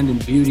the hand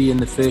and beauty in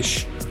the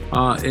fish,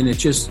 and it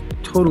just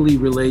totally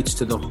relates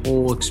to the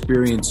whole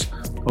experience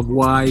of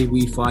why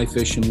we fly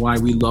fish and why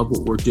we love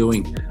what we're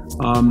doing.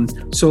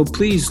 So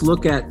please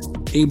look at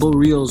Able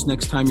reels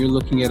next time you're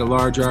looking at a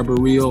large arbor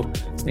reel,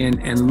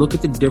 and look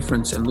at the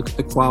difference and look at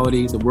the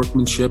quality, the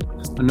workmanship.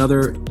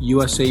 Another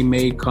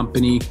USA-made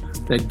company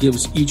that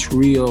gives each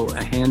reel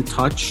a hand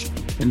touch,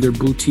 and they're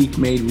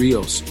boutique-made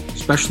reels,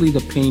 especially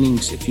the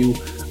paintings. If you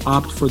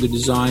opt for the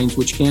designs,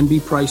 which can be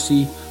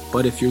pricey,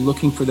 but if you're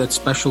looking for that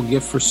special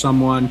gift for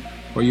someone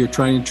or you're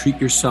trying to treat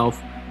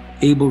yourself,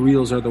 Able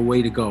reels are the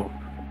way to go.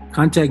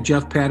 Contact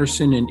Jeff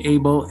Patterson and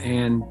Able,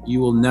 and you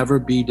will never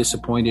be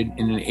disappointed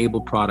in an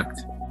Able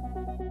product.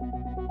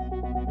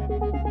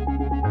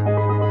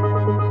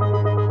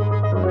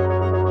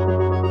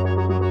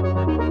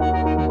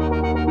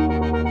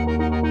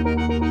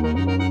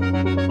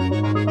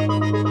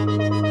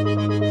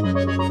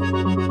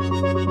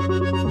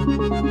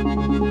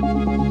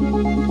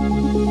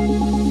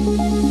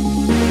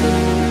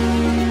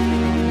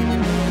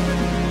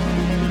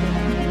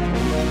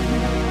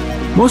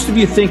 Most of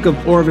you think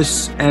of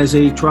Orvis as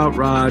a trout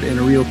rod and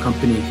a reel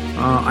company.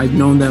 I've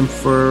known them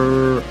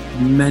for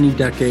many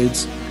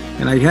decades,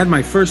 and I had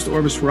my first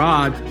Orvis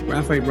rod,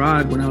 graphite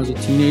rod, when I was a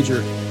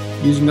teenager,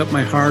 using up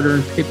my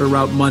hard-earned paper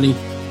route money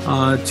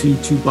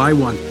to buy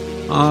one.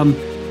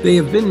 They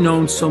have been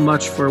known so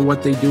much for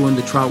what they do in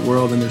the trout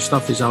world, and their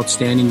stuff is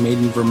outstanding, made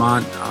in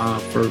Vermont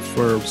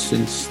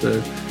since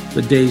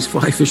the days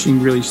fly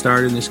fishing really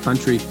started in this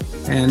country.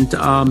 And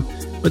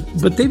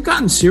But they've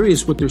gotten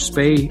serious with their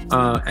spay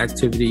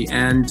activity,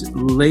 and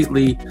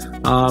lately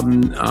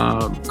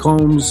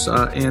Combs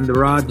and the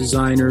rod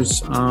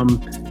designers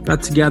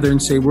got together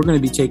and say, we're going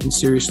to be taken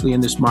seriously in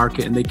this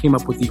market, and they came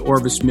up with the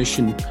Orvis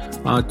Mission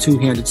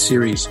two-handed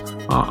series.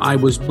 I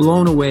was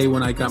blown away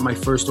when I got my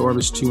first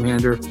Orvis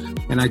two-hander,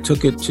 and I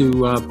took it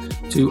to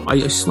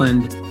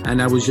Iceland, and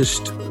I was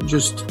just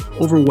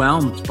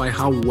overwhelmed by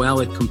how well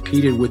it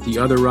competed with the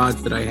other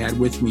rods that I had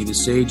with me, the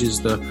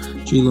Sages, the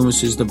G.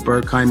 Lewis's, the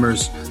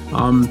Berkheimers.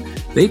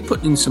 They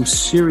put in some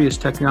serious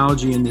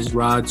technology in these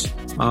rods.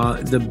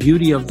 The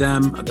beauty of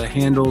them, the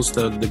handles,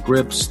 the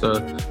grips, the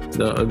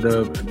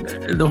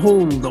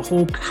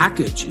whole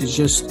package is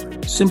just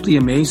simply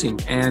amazing.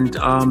 And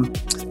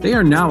they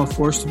are now a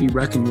force to be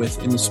reckoned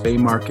with in the spay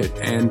market.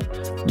 And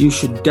you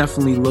should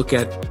definitely look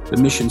at the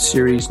Mission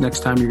series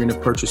next time you're going to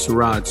purchase the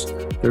rods.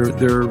 They're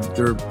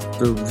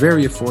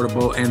very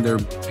affordable, and they're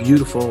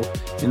beautiful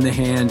in the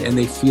hand, and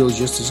they feel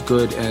just as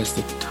good as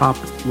the top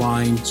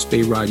line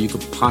spay rod you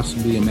could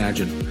possibly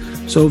imagine.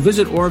 So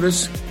visit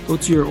Orvis, go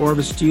to your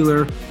Orvis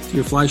dealer, to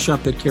your fly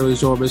shop that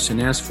carries Orvis,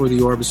 and ask for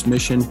the Orvis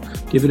Mission.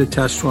 Give it a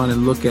test run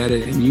and look at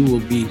it, and you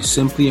will be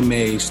simply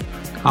amazed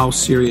how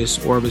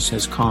serious Orvis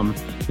has come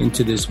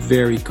into this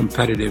very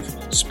competitive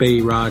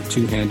spay rod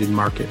two-handed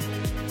market.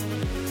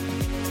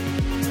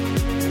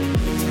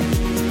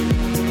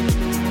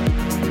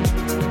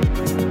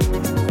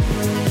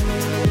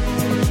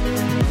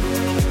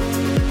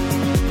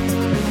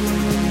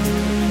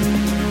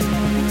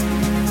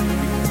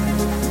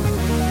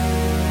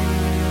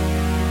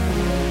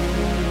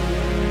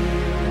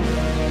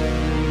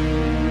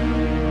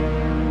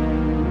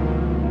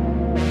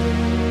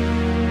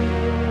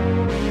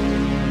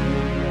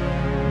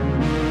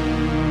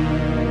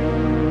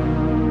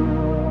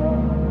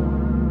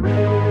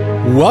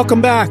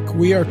 Welcome back.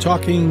 We are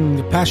talking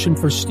the passion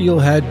for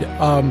Steelhead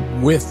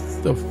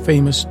with the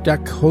famous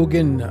Deck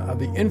Hogan,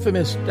 the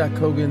infamous Deck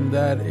Hogan,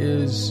 that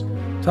is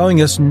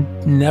telling us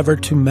never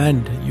to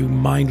mend, you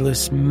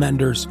mindless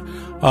menders.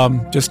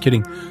 Just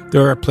kidding.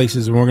 There are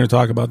places, and we're going to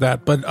talk about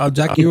that. But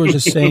Deck, you were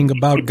just saying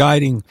about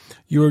guiding.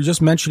 You were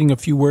just mentioning a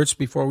few words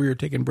before we were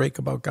taking a break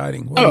about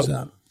guiding. What was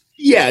that?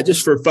 Yeah,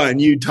 just for fun.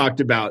 You talked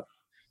about,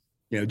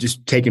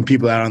 just taking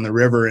people out on the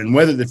river and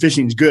whether the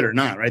fishing's good or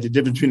not, right? The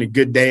difference between a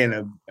good day and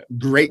a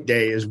great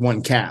day is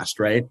one cast,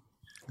 right?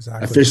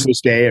 Exactly. A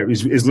fishless day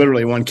is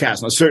literally one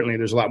cast. Now, certainly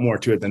there's a lot more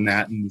to it than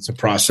that, and it's a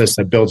process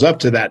that builds up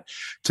to that,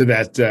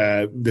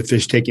 the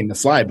fish taking the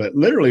fly. But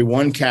literally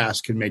one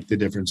cast can make the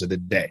difference of the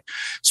day.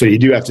 So you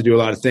do have to do a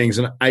lot of things.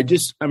 And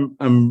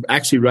I'm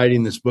actually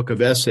writing this book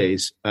of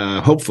essays,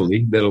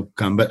 hopefully that'll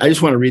come. But I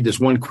just want to read this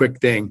one quick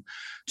thing,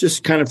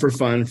 just kind of for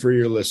fun for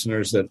your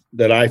listeners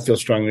that I feel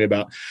strongly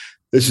about.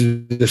 This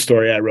is the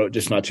story I wrote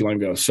just not too long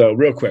ago. So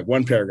real quick,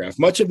 one paragraph.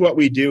 Much of what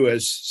we do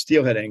as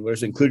steelhead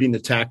anglers, including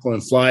the tackle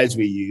and flies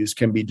we use,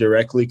 can be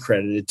directly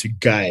credited to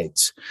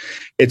guides.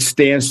 It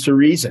stands to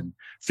reason.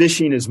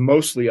 Fishing is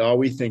mostly all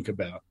we think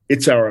about.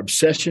 It's our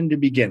obsession to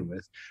begin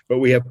with, but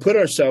we have put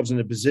ourselves in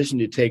a position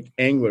to take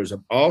anglers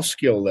of all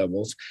skill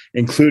levels,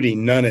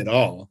 including none at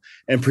all,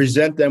 and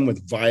present them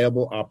with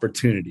viable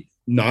opportunity,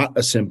 not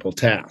a simple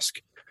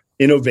task.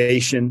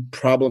 Innovation,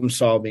 problem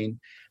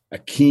solving, a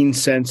keen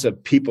sense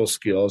of people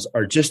skills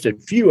are just a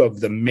few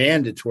of the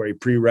mandatory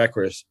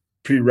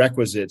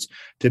prerequisites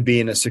to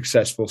being a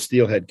successful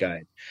steelhead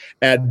guide.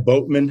 Add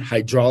boatman,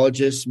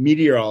 hydrologist,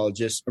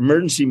 meteorologist,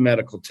 emergency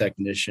medical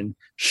technician,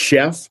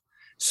 chef,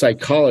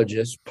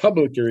 psychologist,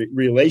 public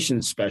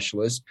relations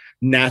specialist,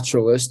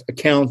 naturalist,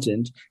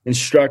 accountant,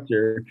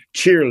 instructor,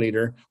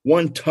 cheerleader,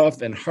 one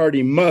tough and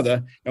hardy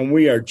mother, and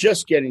we are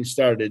just getting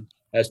started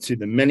as to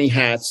the many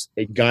hats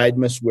a guide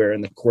must wear in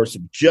the course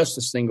of just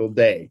a single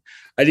day.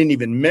 I didn't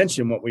even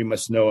mention what we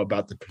must know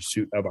about the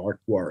pursuit of our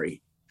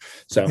quarry.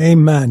 So,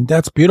 amen.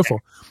 That's beautiful.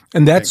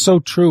 And that's so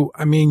true.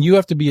 I mean, you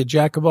have to be a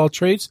jack of all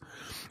trades.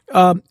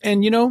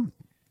 And,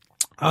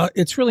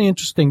 it's really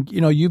interesting.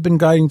 You've been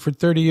guiding for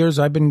 30 years.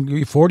 I've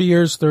been 40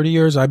 years, 30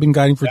 years. I've been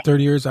guiding for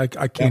 30 years. I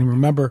can't even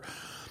remember.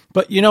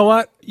 But you know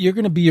what? You're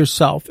going to be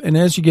yourself. And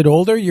as you get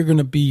older, you're going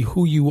to be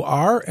who you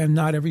are. And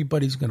not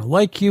everybody's going to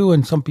like you.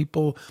 And some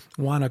people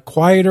want a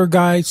quieter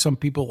guy. Some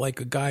people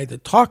like a guy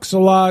that talks a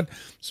lot.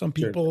 Some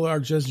people are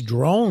just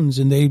drones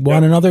and they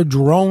want another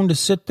drone to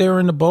sit there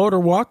in the boat or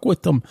walk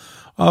with them.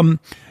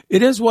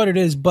 It is what it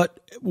is. But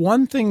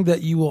one thing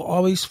that you will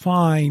always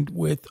find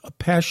with a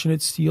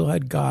passionate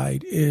steelhead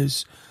guide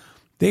is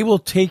they will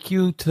take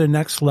you to the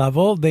next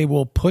level. They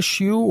will push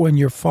you when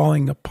you're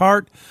falling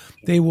apart.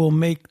 They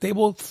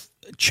will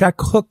check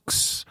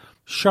hooks,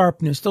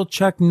 sharpness. They'll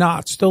check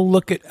knots. They'll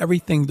look at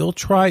everything. They'll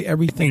try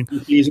everything.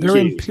 They're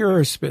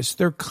empiricists.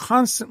 They're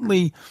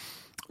constantly,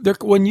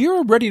 when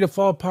you're ready to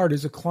fall apart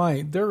as a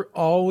client, they're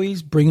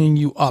always bringing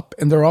you up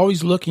and they're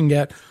always looking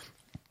at,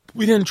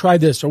 we didn't try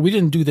this or we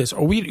didn't do this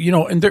or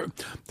and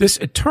this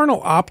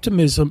eternal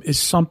optimism is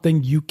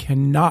something you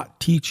cannot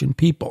teach in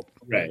people.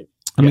 Right.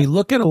 I mean,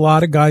 look at a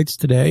lot of guides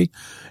today,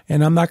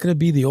 and I'm not going to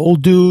be the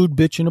old dude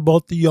bitching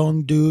about the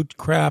young dude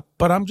crap,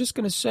 but I'm just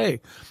going to say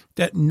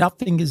that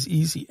nothing is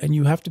easy, and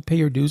you have to pay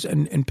your dues,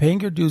 and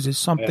paying your dues is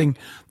something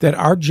that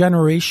our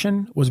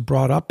generation was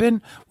brought up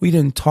in. We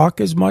didn't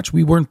talk as much.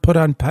 We weren't put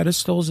on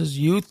pedestals as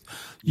youth.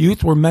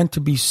 Youth were meant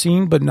to be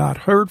seen but not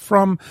heard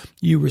from.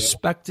 You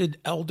respected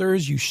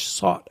elders. You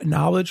sought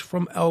knowledge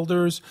from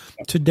elders.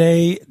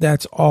 Today,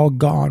 that's all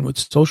gone with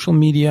social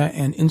media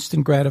and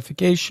instant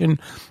gratification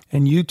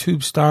and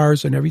YouTube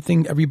stars and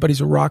everything. Everybody's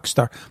a rock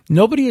star.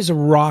 Nobody is a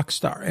rock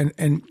star.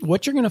 And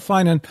what you're going to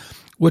find on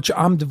which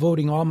I'm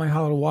devoting all my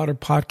Hollow Water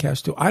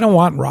podcast to, I don't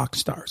want rock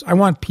stars. I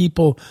want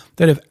people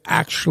that have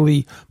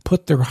actually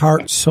put their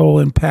heart, soul,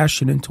 and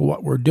passion into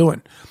what we're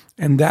doing.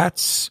 And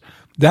that's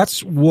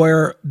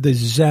where the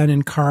Zen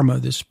and karma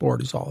of this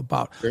sport is all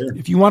about. Sure.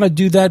 If you want to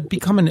do that,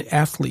 become an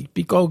athlete.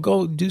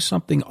 Go do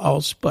something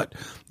else. But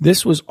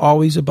this was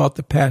always about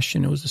the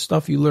passion. It was the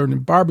stuff you learned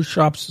in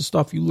barbershops, the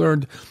stuff you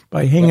learned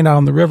by hanging out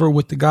on the river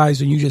with the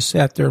guys, and you just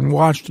sat there and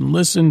watched and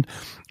listened.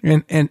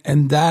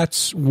 And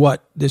that's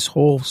what this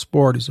whole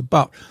sport is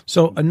about.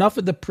 So enough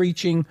of the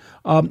preaching.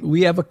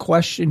 We have a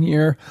question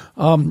here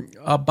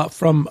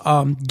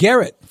from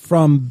Garrett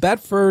from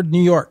Bedford,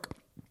 New York.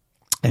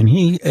 And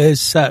he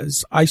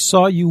says, I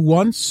saw you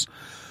once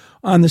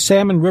on the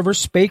Salmon River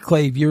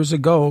Spayclave years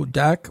ago.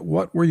 Dak,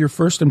 what were your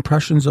first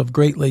impressions of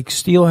Great Lakes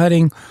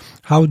steelheading?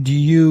 How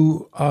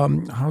do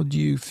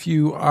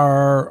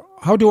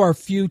our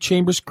few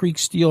Chambers Creek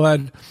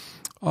steelhead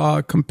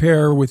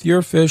compare with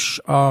your fish?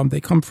 They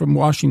come from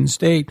Washington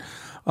State.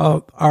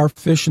 Our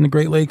fish in the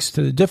Great Lakes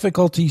to the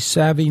difficulty,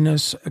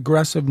 savviness,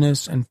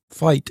 aggressiveness, and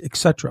fight,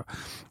 etc.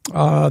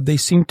 They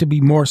seem to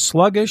be more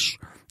sluggish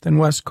than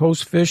West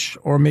Coast fish,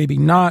 or maybe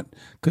not.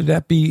 Could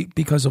that be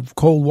because of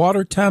cold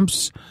water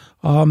temps?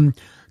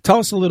 Tell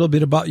us a little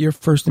bit about your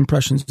first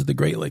impressions of the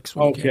Great Lakes.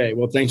 Okay,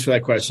 well, thanks for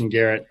that question,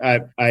 Garrett.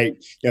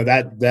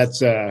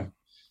 That's a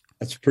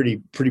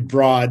pretty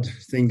broad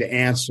thing to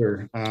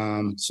answer.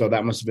 So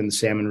that must have been the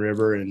Salmon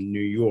River in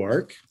New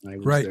York. I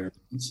was there.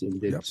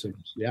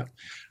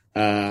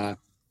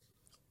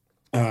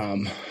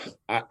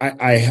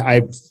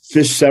 I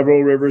fished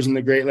several rivers in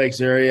the Great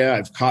Lakes area.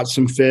 I've caught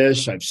some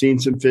fish. I've seen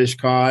some fish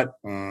caught.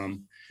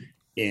 And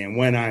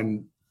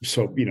when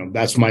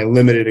that's my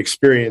limited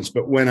experience.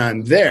 But when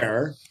I'm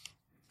there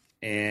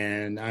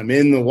and I'm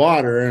in the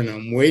water and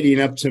I'm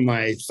wading up to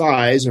my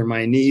thighs or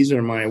my knees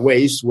or my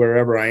waist,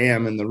 wherever I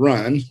am in the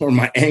run, or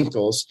my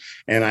ankles,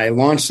 and I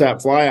launch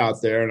that fly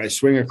out there and I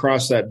swing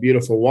across that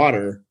beautiful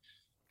water,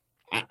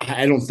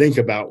 I don't think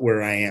about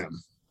where I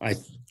am.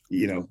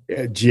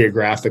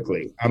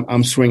 Geographically,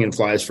 I'm swinging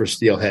flies for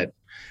steelhead.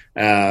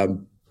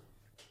 Having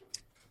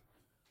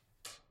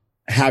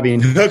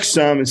hooked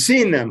some and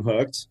seen them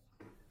hooked,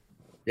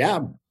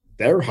 yeah,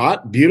 they're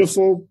hot,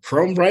 beautiful,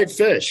 chrome bright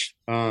fish.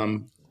 Were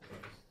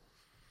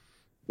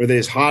they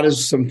as hot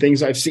as some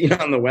things I've seen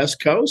on the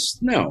West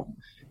Coast? No.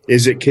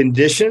 Is it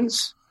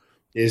conditions?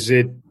 Is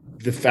it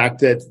the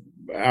fact that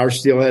our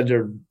steelhead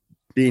are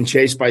being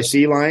chased by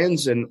sea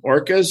lions and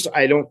orcas?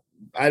 I don't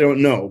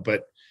know,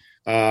 but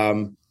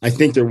I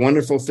think they're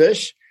wonderful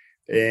fish,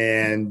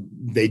 and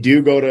they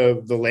do go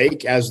to the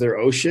lake as their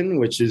ocean,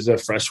 which is a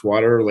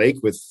freshwater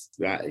lake with,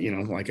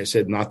 like I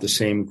said, not the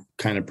same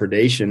kind of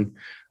predation.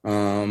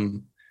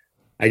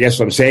 I guess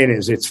what I'm saying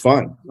is it's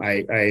fun.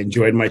 I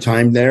enjoyed my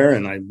time there,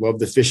 and I love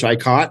the fish I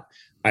caught.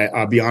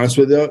 I'll be honest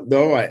with you,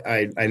 though,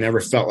 I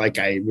never felt like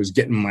I was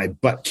getting my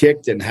butt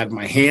kicked and had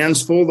my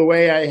hands full the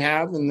way I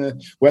have in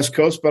the West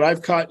Coast. But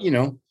I've caught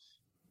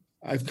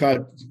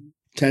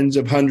tens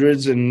of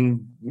hundreds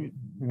and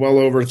well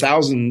over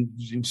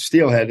 1,000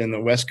 steelhead in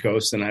the West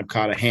Coast, and I've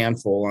caught a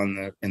handful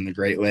in the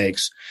Great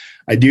Lakes.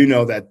 I do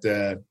know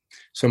that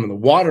some of the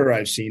water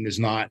I've seen is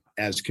not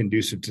as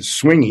conducive to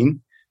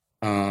swinging,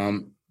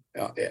 on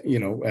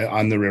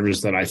the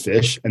rivers that I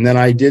fish. And then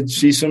I did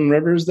see some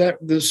rivers that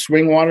the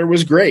swing water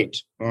was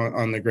great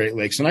on the Great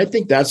Lakes. And I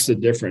think that's the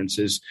difference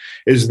is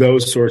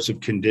those sorts of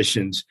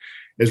conditions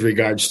as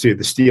regards to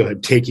the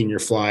steelhead taking your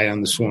fly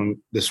on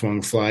the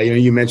swung fly.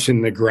 You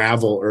mentioned the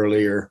gravel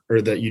earlier,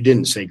 or that you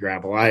didn't say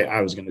gravel. I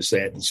was going to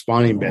say it, the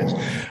spawning beds.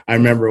 I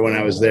remember when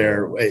I was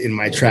there in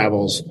my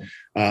travels,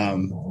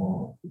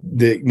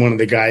 one of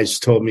the guys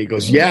told me, he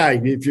goes, yeah,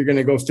 if you're going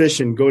to go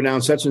fishing, go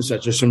down such and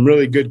such. There's some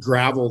really good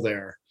gravel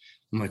there.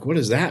 I'm like, what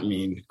does that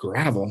mean?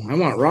 Gravel? I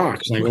want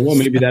rocks. And I go, well,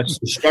 maybe that's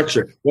the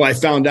structure. Well, I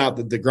found out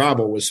that the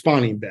gravel was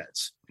spawning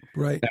beds.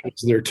 Right. That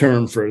was their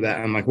term for that.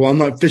 I'm like, well, I'm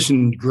not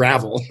fishing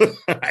gravel.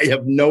 I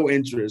have no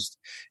interest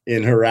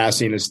in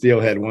harassing a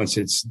steelhead once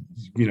it's,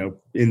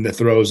 in the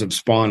throes of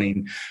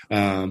spawning.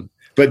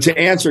 But to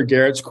answer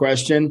Garrett's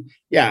question,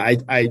 yeah,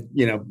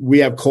 we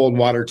have cold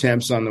water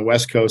temps on the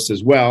West Coast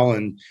as well,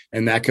 and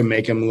that can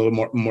make them a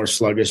little more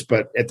sluggish.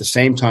 But at the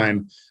same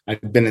time,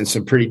 I've been in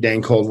some pretty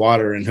dang cold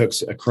water and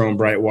hooked a chrome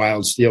bright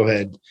wild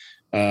steelhead,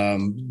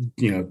 10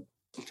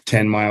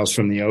 miles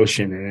from the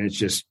ocean, and it's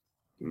just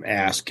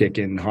ass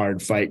kicking,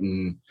 hard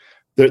fighting.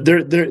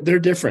 They're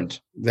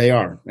different. They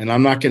are, and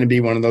I'm not going to be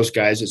one of those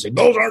guys that say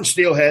those aren't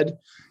steelhead,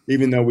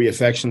 even though we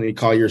affectionately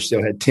call your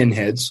steelhead tin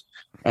heads.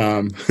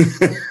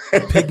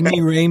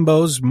 Pygmy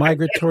rainbows,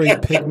 migratory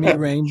pygmy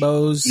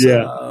rainbows.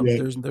 Yeah.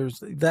 There's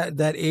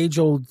that age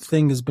old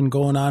thing has been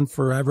going on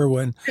forever.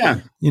 One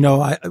of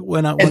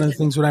the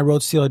things when I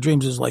wrote Steelhead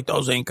Dreams is like,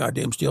 those ain't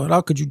goddamn steelhead. How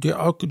could you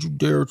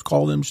dare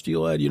call them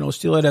steelhead?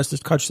 Steelhead has to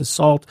catch the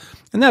salt,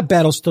 and that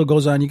battle still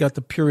goes on. You got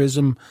the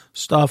purism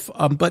stuff,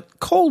 but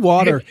cold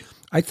water.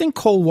 I think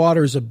cold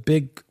water is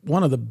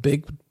one of the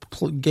big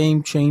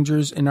game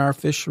changers in our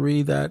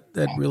fishery that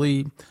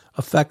really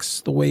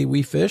affects the way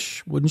we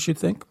fish, wouldn't you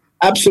think?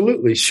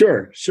 Absolutely.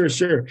 Sure.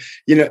 From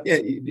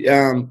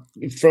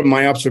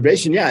my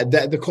observation,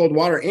 the cold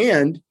water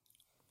and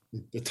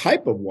the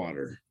type of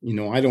water,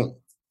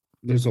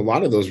 there's a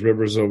lot of those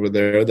rivers over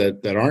there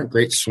that aren't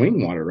great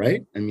swing water,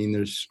 right? I mean,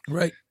 there's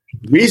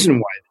reason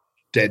why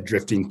dead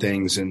drifting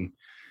things, and,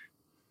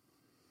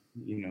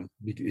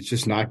 it's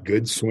just not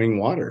good swing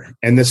water.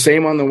 And the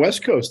same on the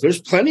West Coast.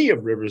 There's plenty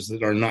of rivers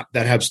that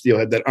have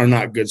steelhead that are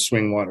not good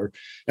swing water.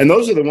 And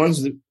those are the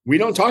ones that we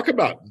don't talk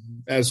about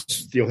as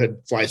steelhead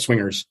fly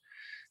swingers.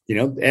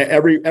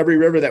 Every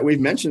river that we've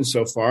mentioned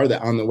so far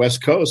that on the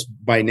West Coast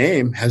by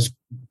name has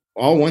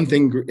all one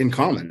thing in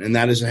common, and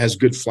that is it has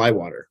good fly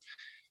water.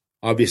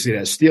 Obviously it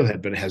has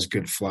steelhead, but it has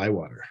good fly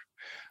water.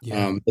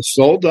 Yeah. The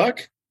sole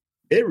duck,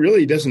 it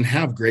really doesn't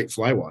have great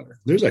fly water.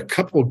 There's a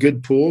couple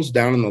good pools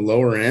down in the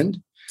lower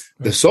end.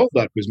 Right. The sole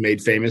duck was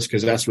made famous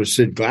because that's where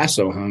Sid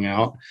Glasso hung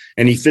out,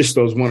 and he fished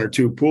those one or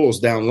two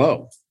pools down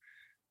low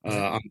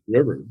on the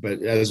river.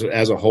 But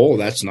as a whole,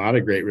 that's not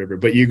a great river.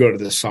 But you go to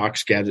the Sauk,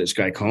 Skagit,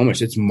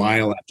 Skykomish, it's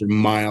mile after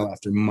mile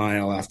after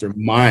mile after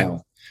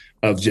mile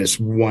of just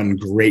one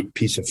great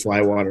piece of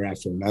fly water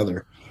after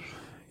another.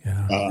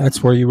 Yeah,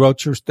 that's where you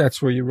wrote your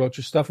stuff,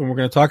 and we're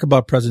going to talk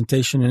about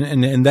presentation,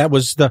 and that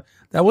was the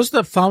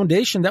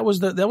foundation. That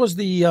was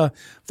the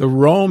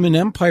Roman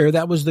Empire.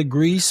 That was the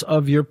Greece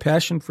of your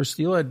passion for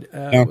steelhead.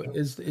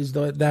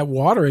 That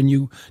water, and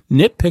you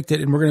nitpicked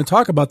it, and we're going to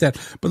talk about that.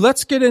 But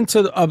let's get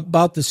into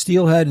about the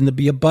steelhead and the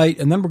be a bite,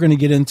 and then we're going to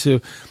get into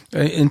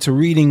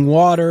reading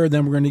water.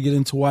 Then we're going to get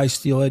into why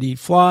steelhead eat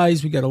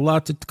flies. We got a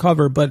lot to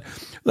cover, but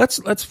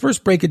let's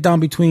first break it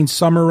down between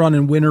summer run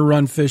and winter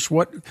run fish.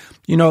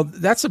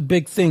 That's a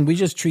big thing. We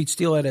just treat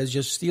steelhead as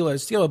just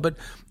steelhead, but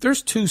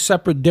there's two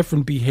separate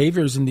different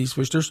behaviors in these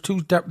fish. There's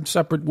two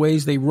separate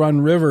ways they run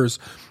rivers.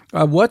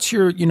 What's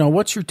your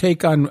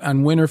take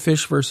on winter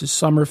fish versus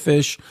summer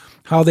fish?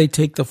 How they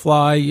take the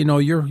fly?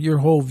 Your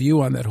whole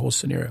view on that whole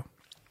scenario.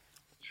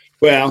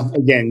 Well,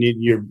 again,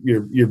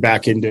 you're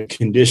back into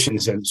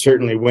conditions, and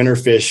certainly winter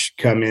fish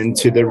come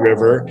into the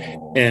river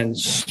and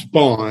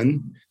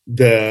spawn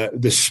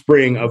the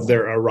spring of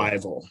their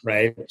arrival,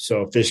 right?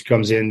 So fish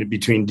comes in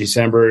between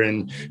December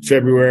and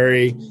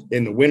February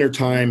in the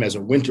wintertime as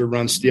a winter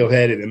run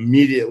steelhead. It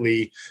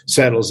immediately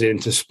settles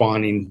into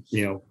spawning,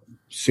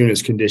 soon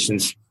as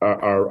conditions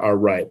are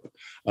ripe,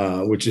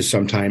 which is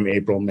sometime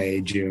April,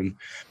 May, June.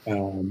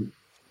 And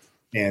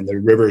the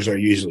rivers are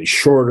usually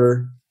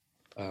shorter,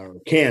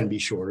 can be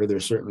shorter.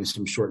 There's certainly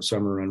some short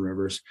summer run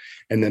rivers.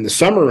 And then the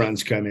summer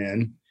runs come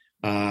in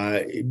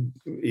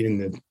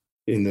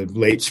the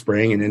late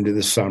spring and into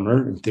the summer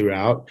and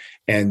throughout.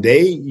 And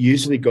they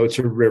usually go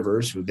to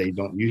rivers. They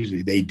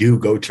do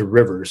go to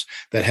rivers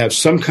that have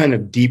some kind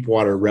of deep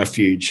water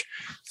refuge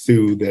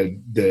through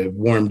the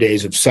warm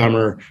days of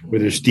summer, where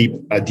there's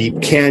a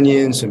deep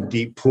canyon, some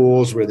deep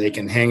pools where they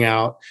can hang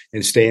out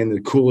and stay in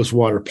the coolest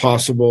water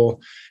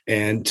possible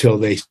until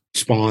they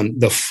spawn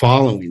the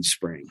following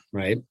spring,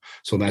 right?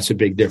 So that's a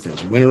big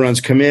difference. Winter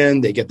runs come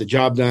in, they get the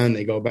job done,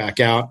 they go back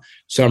out.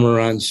 Summer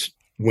runs,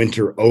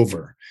 winter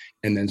over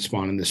and then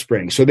spawn in the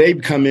spring. So they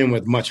come in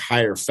with much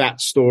higher fat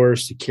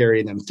stores to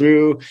carry them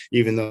through,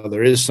 even though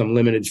there is some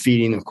limited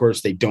feeding. Of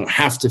course, they don't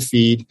have to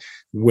feed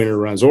winter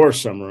runs or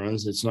summer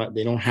runs.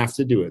 They don't have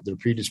to do it. They're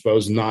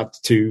predisposed not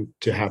to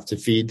have to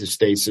feed to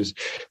stay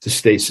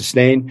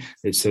sustained.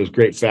 It's those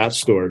great fat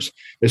stores.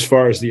 As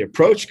far as the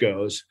approach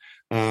goes,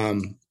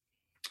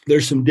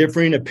 there's some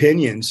differing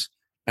opinions.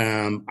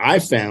 I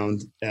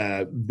found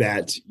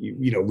that,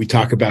 we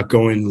talk about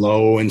going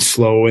low and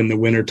slow in the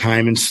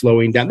wintertime and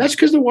slowing down. That's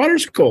because the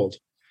water's cold.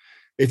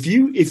 If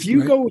you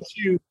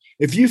right.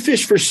 If you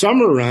fish for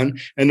summer run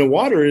and the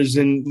water is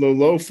in the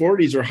low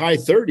 40s or high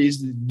 30s,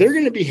 they're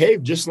going to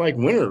behave just like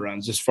winter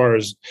runs as far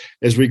as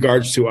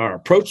regards to our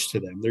approach to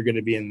them. They're going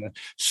to be in the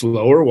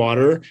slower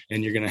water,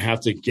 and you're going to have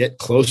to get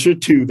closer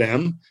to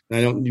them. And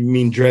I don't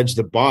mean dredge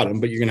the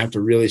bottom, but you're going to have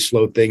to really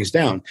slow things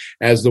down.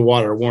 As the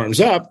water warms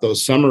up,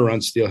 those summer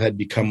run steelhead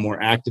become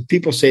more active.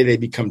 People say they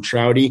become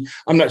trouty.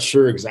 I'm not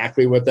sure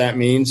exactly what that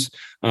means.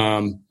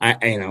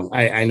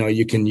 I know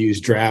you can use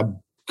drab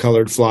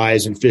colored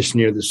flies and fish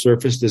near the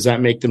surface. Does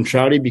that make them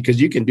trouty?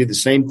 Because you can do the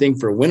same thing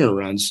for winter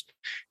runs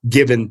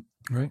given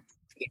right.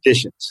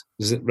 conditions.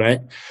 Is it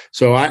right?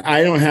 So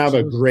I don't have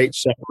a great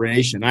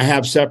separation. I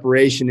have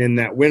separation in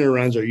that winter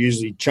runs are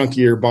usually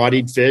chunkier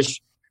bodied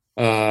fish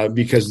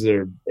because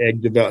their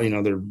egg develop,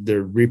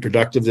 their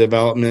reproductive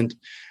development,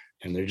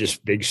 and they're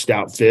just big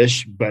stout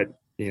fish. But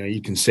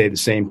you can say the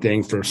same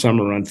thing for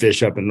summer run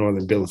fish up in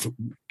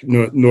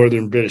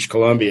northern British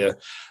Columbia.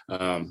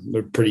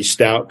 They're pretty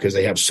stout because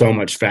they have so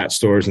much fat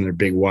stores and they're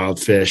big wild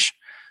fish.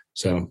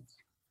 So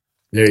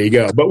there you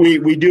go. But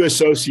we do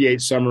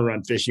associate summer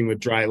run fishing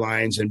with dry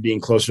lines and being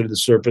closer to the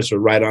surface or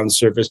right on the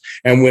surface,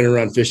 and winter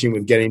run fishing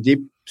with getting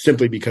deep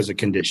simply because of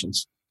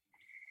conditions.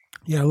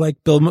 Yeah,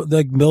 like Bill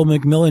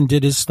McMillan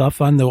did his stuff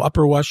on the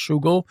Upper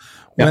Washougal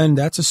when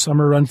that's a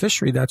summer run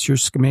fishery. That's your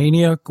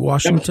Skamania,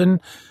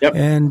 Washington. Yep.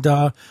 And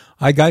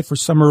I guide for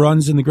summer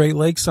runs in the Great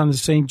Lakes on the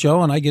St.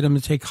 Joe, and I get them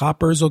to take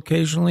hoppers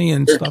occasionally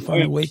and stuff on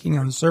the waking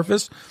on the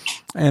surface.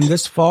 And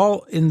this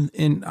fall,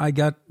 I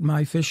got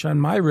my fish on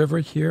my river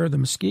here, the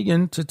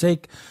Muskegon, to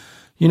take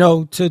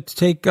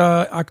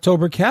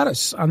October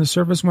caddis on the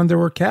surface when there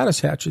were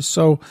caddis hatches.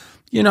 So,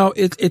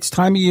 it's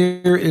time of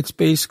year. It's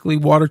basically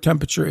water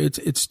temperature.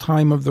 It's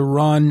time of the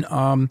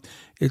run.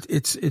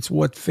 It's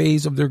what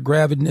phase of their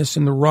gravidness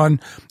in the run.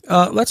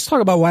 Let's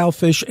talk about wild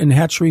fish and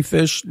hatchery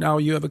fish. Now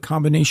you have a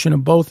combination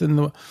of both in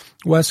the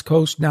West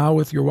Coast now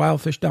with your wild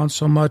fish down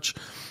so much.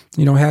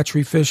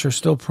 Hatchery fish are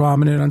still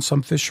prominent on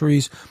some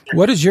fisheries.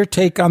 What is your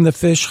take on the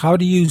fish? How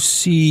do you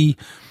see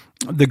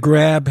the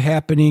grab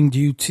happening?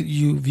 Do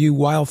you view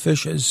wild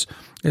fish as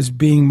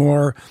being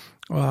more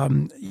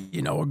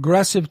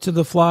aggressive to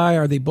the fly?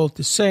 Are they both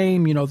the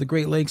same? The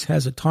Great Lakes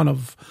has a ton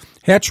of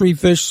hatchery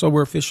fish, so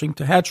we're fishing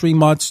to hatchery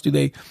mutts. Do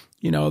they,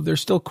 they're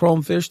still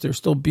chrome fish. They're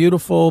still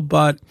beautiful,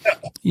 but,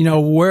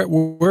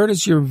 where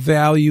does your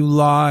value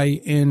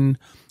lie in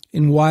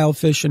wild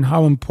fish and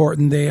how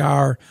important they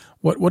are?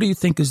 What do you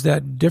think is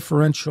that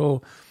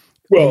differential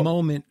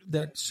moment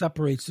that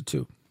separates the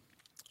two?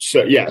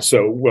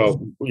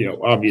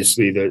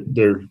 Obviously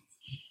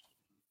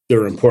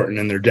they're important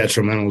and they're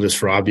detrimental just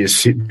for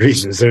obvious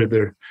reasons.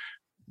 They're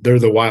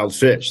the wild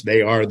fish.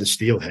 They are the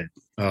steelhead.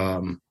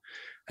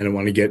 I don't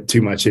want to get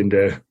too much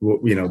into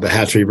the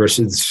hatchery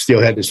versus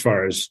steelhead as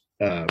far as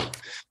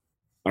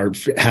our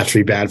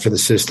hatchery bad for the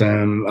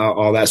system,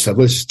 all that stuff.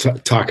 Let's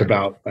talk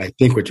about. I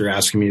think what you're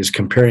asking me is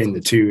comparing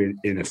the two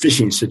in a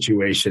fishing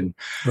situation.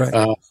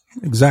 Right.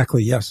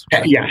 Exactly. Yes.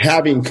 Yeah.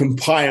 Having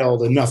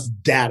compiled enough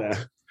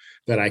data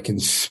that I can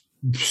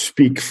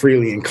speak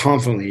freely and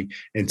confidently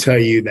and tell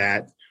you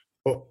that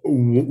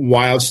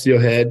wild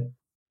steelhead,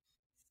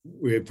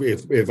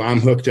 if I'm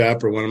hooked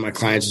up or one of my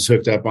clients is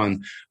hooked up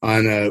on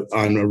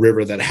a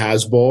river that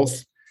has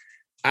both,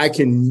 I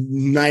can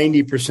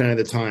 90% of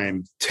the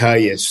time tell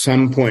you at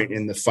some point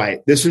in the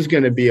fight, this is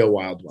going to be a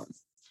wild one.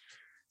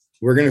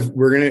 You're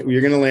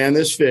going to land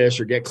this fish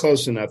or get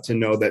close enough to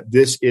know that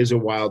this is a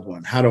wild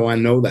one. How do I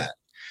know that?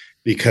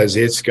 Because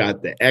it's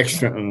got the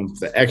extra oomph,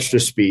 the extra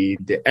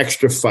speed, the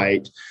extra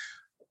fight,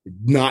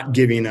 not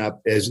giving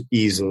up as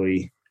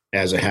easily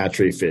as a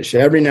hatchery fish.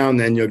 Every now and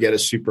then you'll get a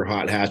super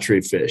hot hatchery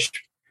fish.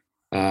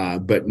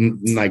 But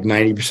like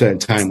 90% of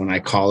the time when I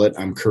call it,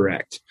 I'm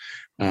correct.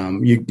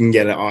 You can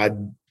get an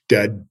odd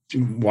dead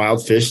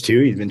wild fish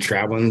too. He's been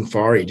traveling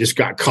far. He just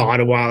got caught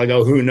a while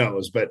ago. Who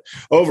knows? But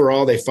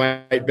overall, they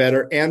fight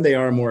better and they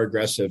are more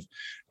aggressive.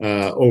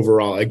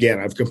 Overall, again,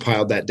 I've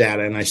compiled that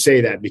data, and I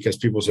say that because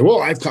people say, well,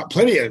 I've caught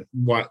plenty of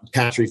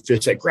hatchery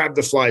fish that grab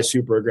the fly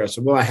super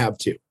aggressive. Well, I have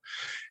too.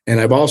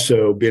 And I've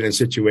also been in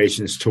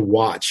situations to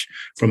watch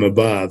from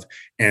above,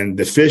 and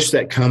the fish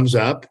that comes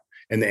up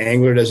and the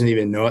angler doesn't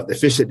even know it, the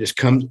fish that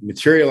just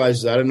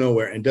materializes out of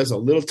nowhere and does a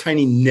little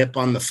tiny nip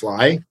on the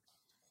fly,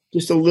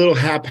 just a little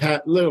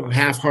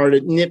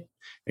half-hearted nip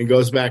and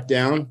goes back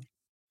down.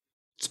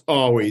 It's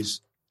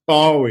always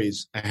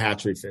a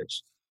hatchery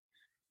fish.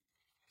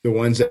 The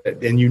ones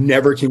that, and you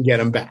never can get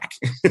them back.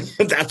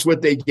 That's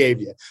what they gave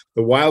you.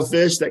 The wild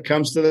fish that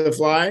comes to the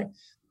fly,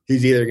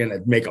 he's either going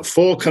to make a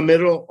full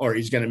committal or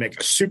he's going to make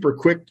a super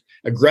quick,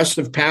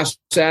 aggressive pass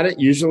at it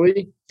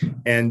usually.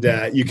 And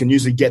you can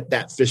usually get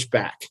that fish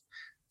back.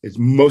 It's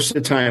most of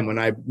the time when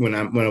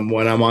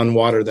I'm on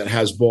water that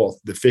has both,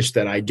 the fish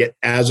that I get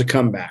as a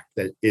comeback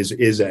that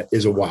is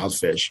a wild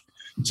fish.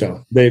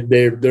 So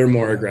they're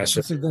more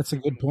aggressive. That's a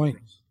good point.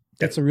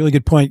 That's a really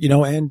good point,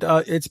 and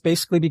it's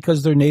basically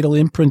because they're natal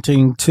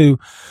imprinting to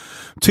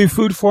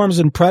food forms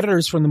and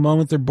predators from the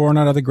moment they're born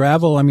out of the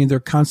gravel. I mean, they're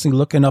constantly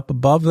looking up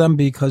above them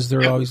because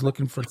they're always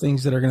looking for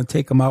things that are going to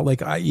take them out,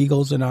 like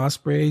eagles and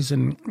ospreys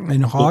and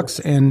hawks,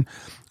 and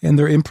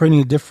they're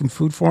imprinting to different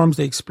food forms.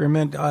 They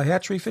experiment.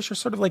 Hatchery fish are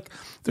sort of like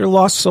they're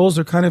lost souls.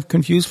 They're kind of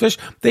confused fish.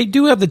 They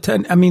do have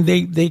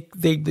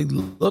they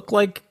look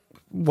like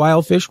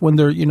wild fish when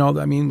they're,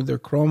 they're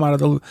chrome out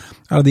of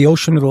the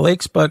ocean or the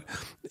lakes, but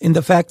in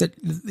the fact that,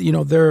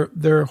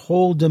 their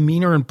whole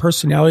demeanor and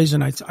personalities,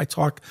 and I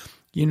talk,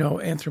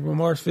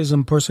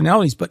 anthropomorphism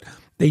personalities, but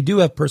they do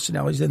have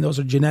personalities, and those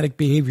are genetic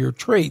behavior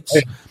traits.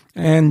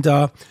 And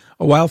a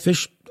wild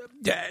fish,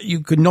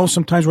 you could know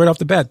sometimes right off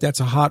the bat,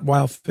 that's a hot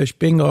wild fish,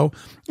 bingo.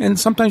 And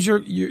sometimes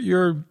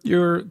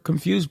you're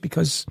confused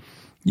because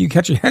you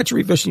catch a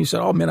hatchery fish and you said,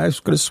 "Oh man, I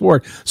could have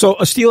sworn." So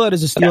a steelhead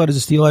is a steelhead is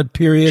a steelhead.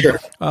 Period. Sure.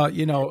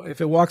 If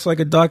it walks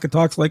like a duck, it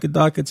talks like a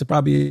duck. It's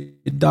probably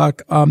a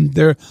duck.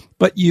 There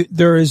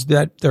is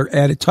that their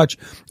added touch.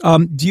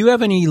 Do you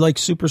have any like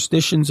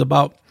superstitions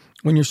about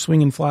when you're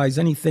swinging flies?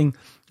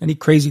 Any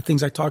crazy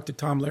things? I talked to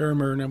Tom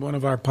Larimer in one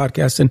of our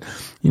podcasts, and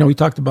we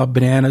talked about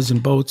bananas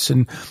and boats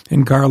and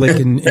garlic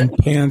and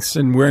pants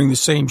and wearing the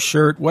same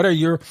shirt. What are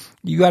you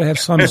got to have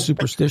some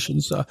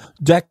superstitions?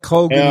 Deck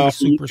Hogan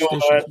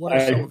superstitions. What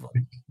are some of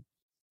them?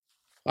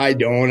 I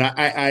don't.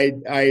 I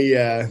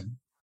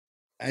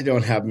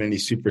don't have many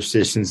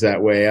superstitions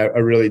that way. I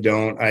really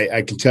don't.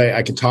 I can tell you.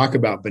 I can talk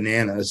about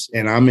bananas,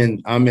 and I'm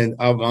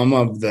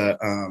of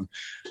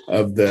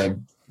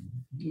the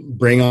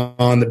bring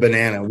on the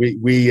banana.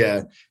 We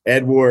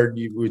Ed Ward,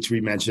 which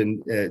we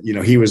mentioned,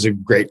 he was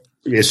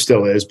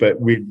still is,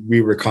 but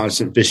we were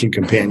constant fishing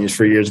companions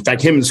for years. In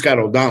fact, him and Scott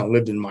O'Donnell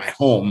lived in my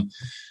home,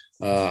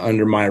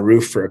 under my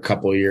roof for a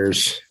couple of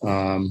years,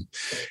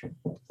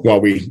 while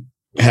we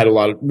had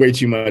way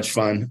too much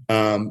fun.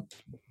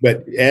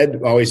 But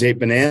Ed always ate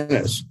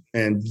bananas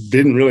and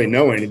didn't really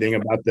know anything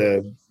about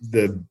the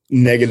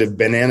negative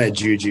banana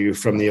juju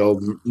from the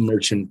old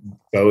merchant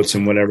boats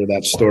and whatever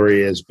that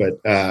story is. But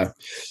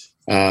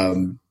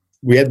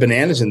we had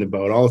bananas in the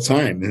boat all the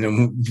time. And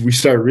then we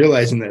started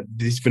realizing that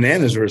these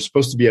bananas were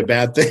supposed to be a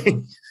bad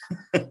thing.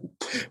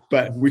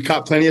 But we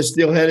caught plenty of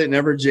steelhead. It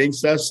never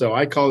jinxed us. So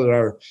I called it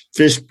our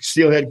fish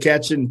steelhead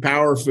catching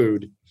power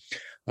food.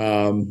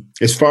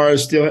 As far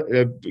as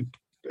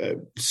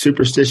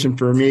superstition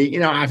for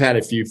me, I've had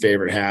a few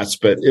favorite hats,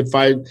 but if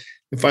I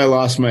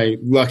lost my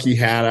lucky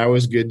hat, I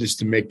was good just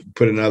to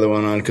put another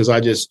one on, because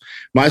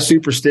my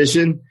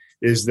superstition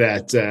is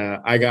that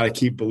I got to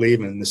keep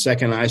believing. The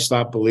second I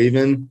stop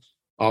believing,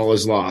 all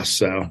is lost.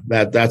 So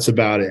that's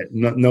about it.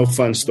 No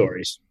fun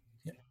stories.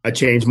 I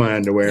changed my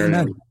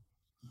underwear.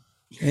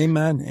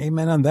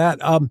 Amen on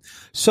that.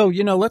 So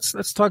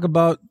let's talk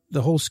about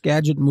the whole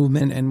Skagit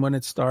movement and when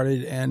it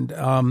started. And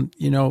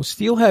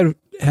steelhead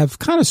have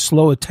kind of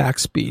slow attack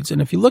speeds. And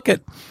if you look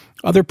at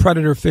other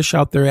predator fish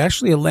out there,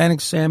 actually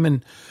Atlantic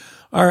salmon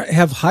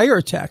have higher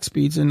attack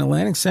speeds, and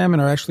Atlantic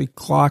salmon are actually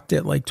clocked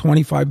at like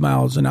 25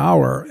 miles an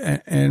hour.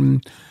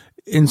 And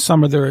in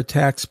some of their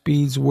attack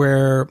speeds,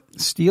 where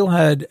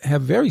steelhead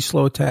have very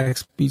slow attack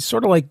speeds,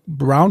 sort of like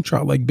brown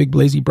trout, like big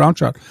blazy brown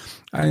trout.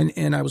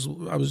 And I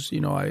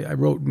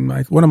wrote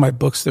in one of my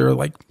books, they're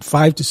like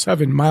 5 to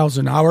 7 miles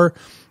an hour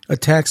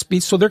attack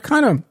speeds. So they're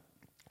kind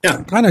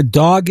of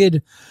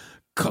dogged,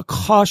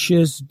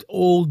 cautious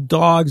old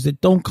dogs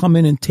that don't come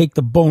in and take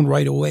the bone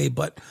right away,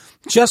 but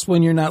just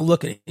when you're not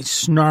looking, it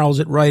snarls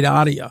it right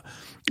out of you.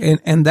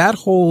 And that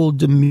whole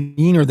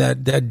demeanor,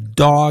 that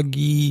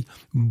doggy,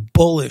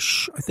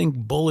 bullish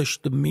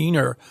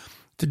demeanor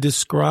to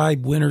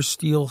describe winter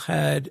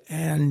steelhead,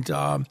 and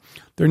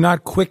they're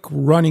not quick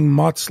running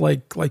mutts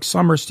like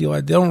summer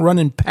steelhead. They don't run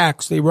in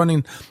packs. They run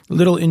in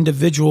little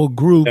individual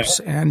groups,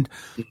 and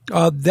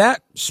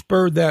that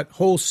spurred that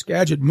whole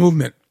Skagit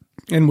movement.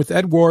 And with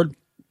Ed Ward,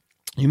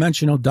 you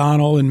mentioned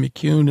O'Donnell and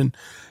McCune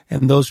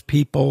and those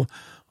people.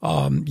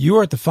 You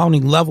were at the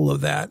founding level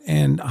of that.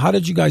 And how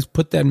did you guys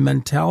put that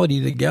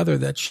mentality together?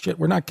 That shit,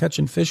 we're not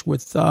catching fish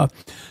with,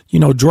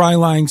 dry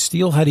line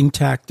steelheading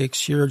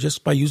tactics here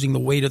just by using the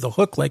weight of the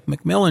hook like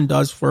McMillan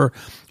does for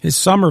his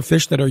summer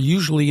fish that are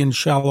usually in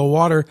shallow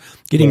water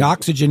getting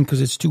oxygen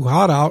because it's too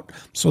hot out.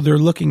 So they're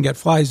looking at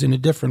flies in a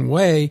different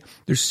way.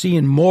 They're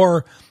seeing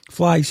more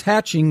flies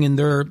hatching in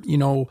their,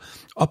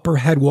 upper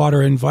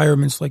headwater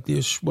environments like the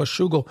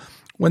Washougal.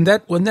 When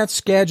that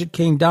Skagit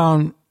came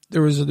down,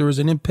 there was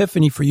an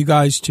epiphany for you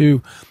guys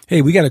to,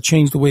 hey, we got to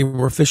change the way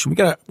we're fishing.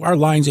 Our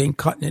lines ain't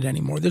cutting it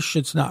anymore. This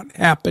shit's not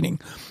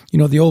happening.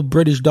 The old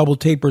British double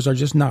tapers are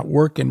just not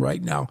working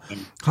right now.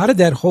 How did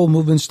that whole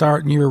movement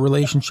start in your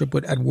relationship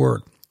with Ed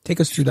Ward? Take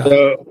us through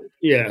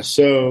that.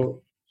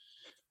 So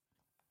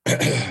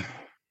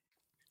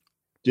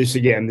just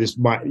again,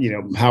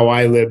 how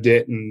I lived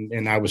it.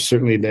 And I was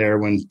certainly there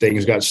when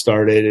things got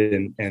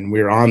started, and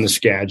we were on the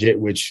Skagit,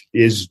 which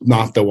is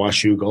not the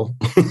Washougal,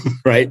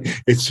 right?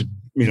 It's,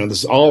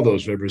 all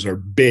those rivers are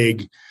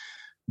big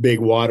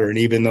water. And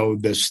even though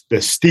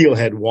the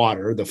Steelhead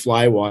water, the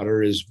fly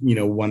water is,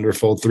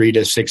 wonderful, 3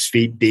 to 6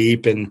 feet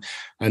deep and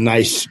a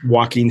nice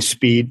walking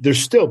speed, there's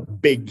still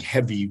big,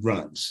 heavy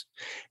runs.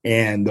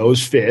 And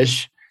those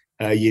fish,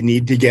 you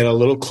need to get a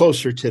little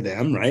closer to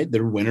them, right?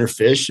 They're winter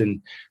fish,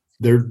 and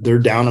they're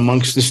down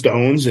amongst the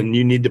stones, and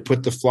you need to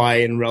put the fly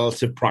in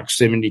relative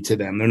proximity to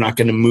them. They're not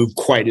going to move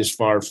quite as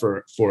far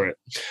for it.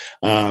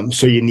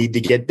 So you need to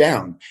get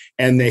down.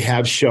 And they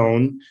have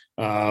shown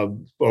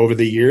over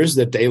the years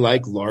that they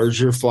like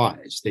larger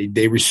flies.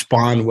 They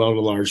respond well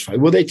to large flies.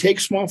 Will they take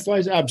small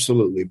flies?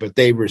 Absolutely. But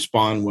they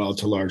respond well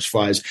to large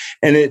flies.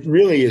 And it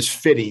really is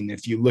fitting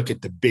if you look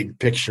at the big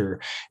picture,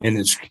 and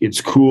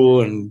it's cool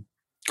and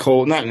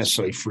cold, not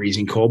necessarily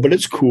freezing cold, but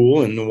it's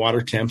cool, and the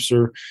water temps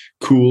are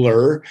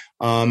cooler,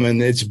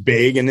 and it's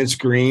big and it's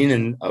green,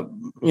 and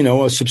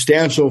a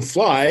substantial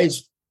fly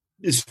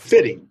is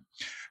fitting.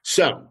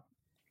 So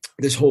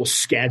this whole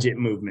Skagit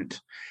movement,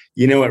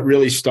 it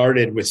really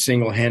started with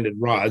single-handed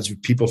rods,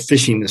 with people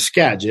fishing the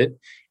Skagit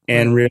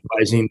and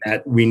realizing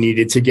that we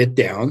needed to get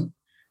down,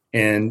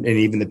 and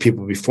even the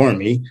people before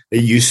me, they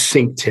used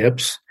sink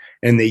tips.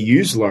 And they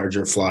used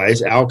larger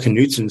flies. Al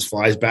Knutsen's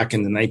flies back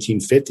in the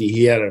 1950s,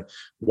 he had a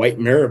white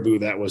marabou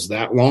that was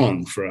that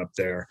long for up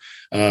there.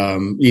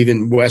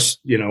 Even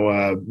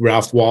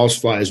Ralph Wall's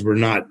flies were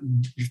not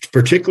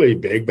particularly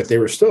big, but they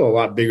were still a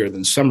lot bigger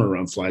than summer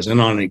run flies, and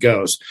on it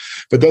goes.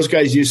 But those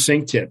guys used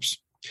sink tips.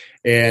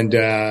 And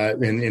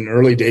in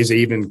early days, they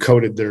even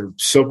coated their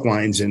silk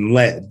lines in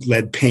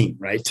lead paint,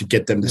 right, to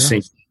get them to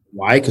sink.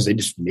 Why? Because they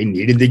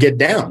needed to get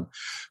down.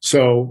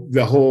 So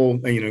the whole,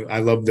 I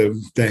love the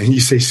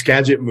you say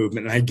Skagit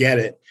movement, and I get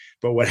it.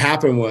 But what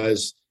happened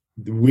was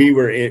back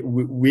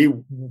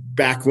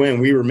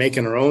when we were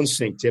making our own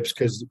sink tips,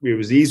 because it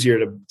was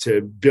easier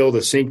to build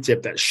a sink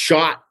tip that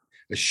shot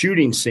a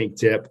shooting sink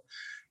tip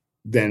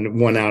than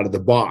one out of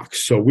the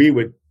box. So we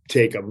would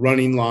take a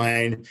running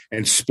line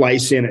and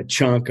splice in a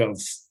chunk of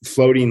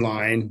floating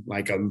line,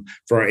 like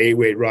for our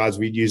 8-weight rods,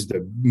 we'd use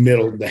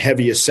the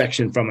heaviest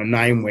section from a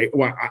 9-weight.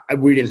 Well,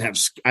 we didn't have,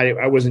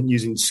 I wasn't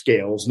using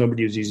scales.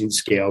 Nobody was using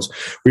scales.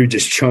 We would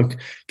just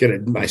get a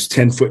nice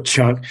 10-foot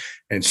chunk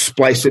and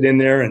splice it in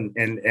there and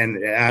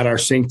add our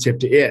sink tip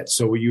to it.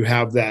 So you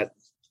have that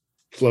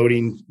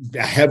a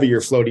heavier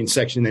floating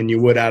section than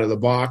you would out of the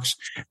box,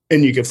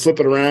 and you could flip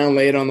it around,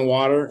 lay it on the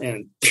water,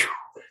 and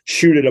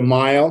shoot it a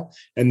mile.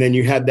 And then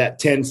you had that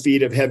 10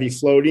 feet of heavy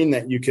floating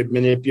that you could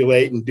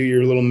manipulate and do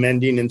your little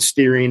mending and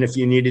steering if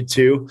you needed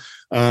to.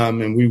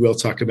 And we will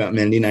talk about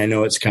mending. I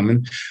know it's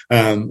coming,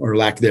 or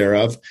lack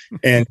thereof,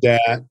 and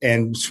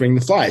swing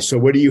the fly. So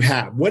what do you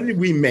have? What did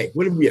we make?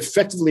 What did we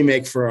effectively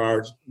make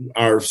for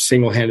our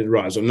single-handed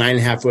rods? So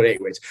 9.5 foot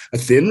 8 weights, a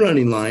thin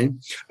running line,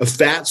 a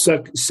fat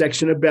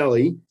section of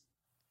belly,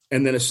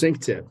 and then a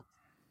sink tip.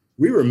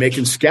 We were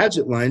making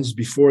Skagit lines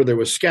before there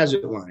was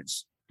Skagit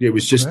lines. It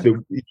was just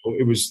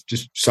it was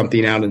just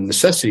something out of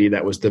necessity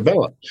that was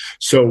developed.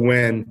 So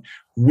when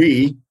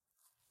we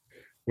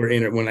were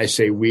in it, when I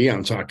say we,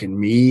 I'm talking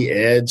me,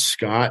 Ed,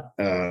 Scott,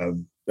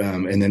 and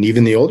then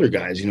even the older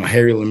guys,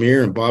 Harry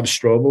Lemire and Bob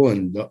Strobel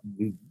and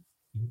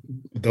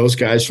those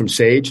guys from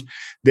Sage,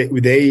 they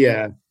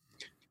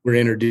were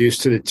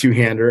introduced to the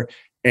two-hander,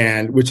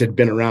 and which had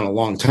been around a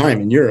long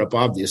time in Europe,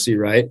 obviously,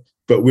 right?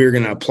 But we were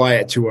going to apply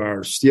it to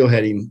our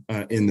steelheading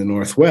in the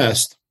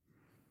Northwest.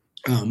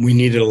 We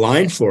needed a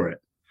line for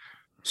it.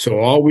 So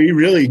all we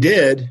really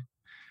did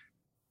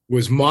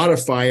was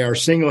modify our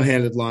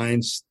single-handed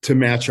lines to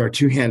match our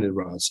two-handed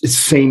rods. It's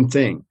the same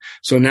thing.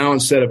 So now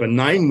instead of a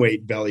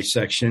 9-weight belly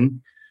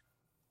section,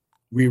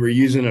 we were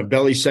using a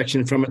belly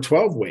section from a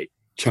 12-weight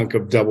chunk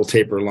of double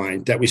taper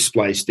line that we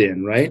spliced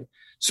in, right?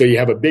 So you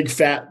have a big,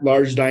 fat,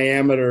 large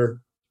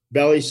diameter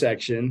belly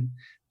section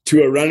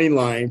to a running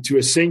line to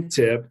a sink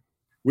tip.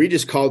 We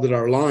just called it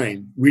our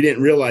line. We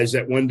didn't realize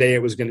that one day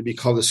it was going to be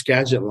called a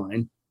Skagit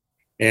line.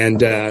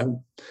 And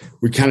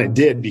we kind of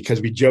did,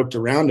 because we joked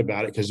around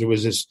about it, because it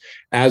was this,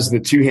 as the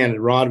two-handed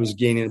rod was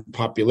gaining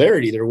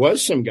popularity, there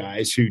was some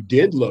guys who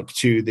did look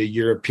to the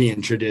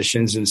European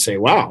traditions and say,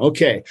 wow,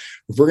 okay,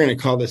 if we're going to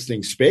call this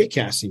thing spay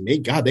casting,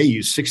 they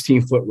use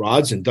 16-foot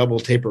rods and double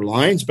taper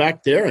lines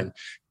back there and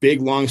big,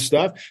 long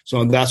stuff.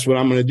 So that's what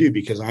I'm going to do,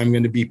 because I'm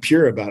going to be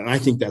pure about it. And I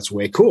think that's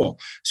way cool.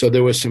 So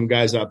there was some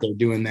guys out there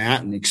doing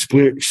that and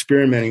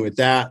experimenting with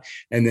that.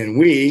 And then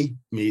me,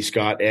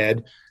 Scott,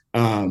 Ed,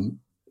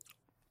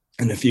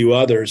 and a few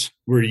others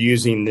were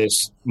using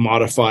this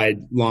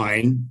modified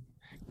line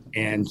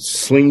and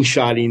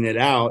slingshotting it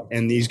out.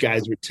 And these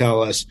guys would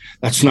tell us,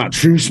 that's not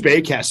true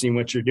spay casting,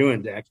 what you're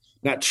doing, Deck.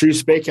 Not true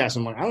spay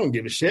casting. I'm like, I don't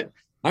give a shit.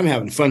 I'm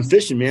having fun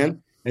fishing,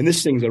 man. And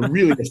this thing's a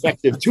really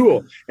effective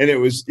tool. And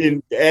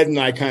Ed and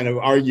I kind of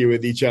argue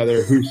with each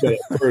other who said it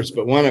first,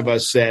 but one of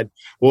us said,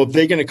 well, if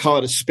they're going to call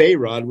it a spey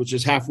rod, which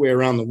is halfway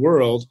around the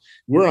world,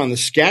 we're on the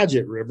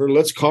Skagit River.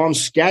 Let's call them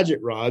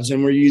Skagit rods.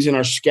 And we're using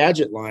our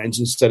Skagit lines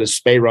instead of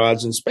spey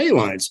rods and spey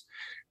lines,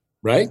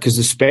 right? Because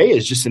the spey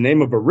is just the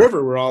name of a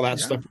river where all that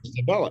stuff was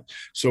developed.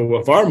 So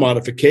with our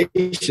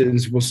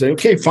modifications, we'll say,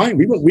 okay, fine.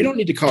 We don't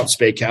need to call it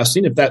spey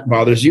casting. If that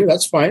bothers you,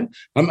 that's fine.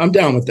 I'm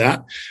down with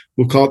that.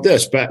 We'll call it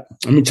this. But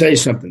let me tell you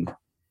something.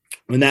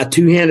 When that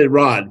two-handed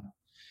rod,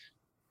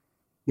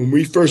 when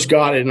we first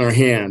got it in our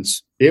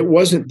hands, it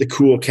wasn't the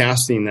cool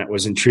casting that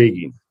was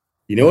intriguing.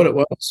 You know what it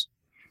was?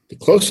 The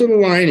closer the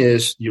line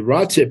is, your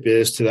rod tip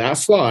is to that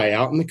fly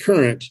out in the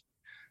current,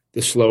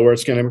 the slower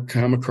it's going to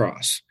come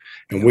across.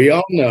 And we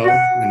all know,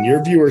 and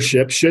your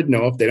viewership should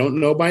know, if they don't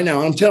know by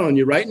now, I'm telling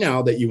you right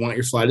now that you want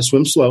your fly to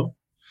swim slow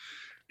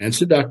and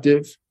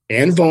seductive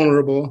and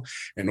vulnerable.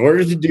 In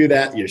order to do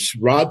that, your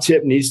rod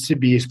tip needs to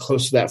be as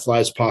close to that fly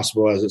as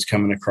possible as it's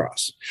coming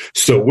across.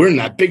 So we're in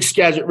that big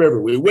Skagit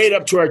River. We wade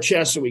up to our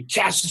chest and we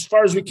cast as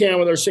far as we can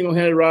with our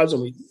single-handed rods,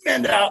 and we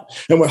bend out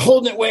and we're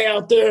holding it way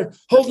out there,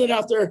 holding it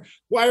out there.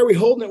 Why are we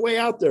holding it way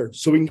out there?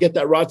 So we can get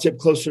that rod tip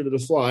closer to the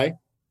fly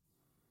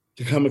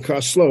to come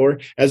across slower.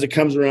 As it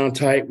comes around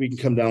tight, we can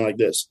come down like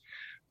this.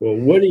 Well,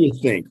 what do you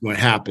think what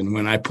happened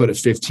when I put a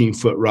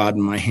 15-foot rod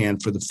in my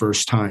hand for the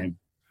first time?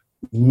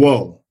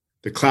 Whoa,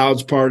 the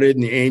clouds parted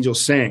and the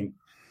angels sang.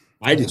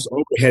 I just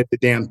overhead the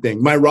damn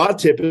thing. My rod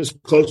tip is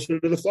closer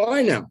to the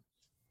fly now.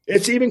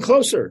 It's even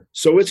closer.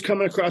 So it's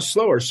coming across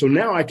slower. So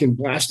now I can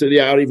blast it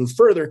out even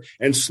further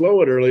and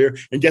slow it earlier.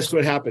 And guess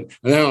what happened?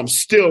 And now I'm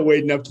still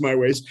wading up to my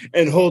waist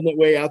and holding it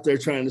way out there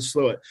trying to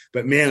slow it.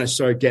 But man, I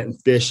started getting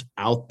fish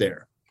out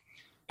there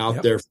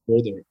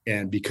further,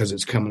 and because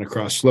it's coming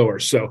across slower.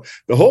 So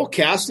the whole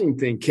casting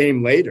thing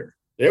came later.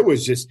 It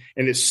was just,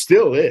 and it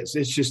still is,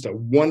 it's just a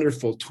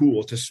wonderful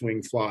tool to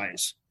swing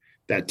flies,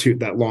 that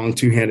long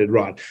two-handed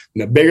rod.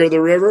 And the bigger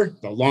the river,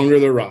 the longer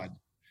the rod.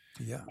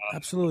 Yeah,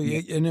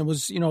 absolutely. And it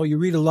was, you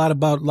read a lot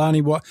about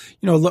Lonnie,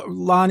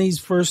 Lonnie's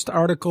first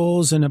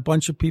articles and a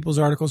bunch of people's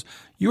articles.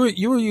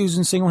 You were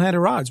using single-handed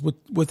rods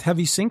with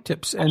heavy sink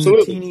tips and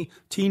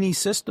teeny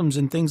systems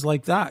and things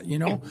like that,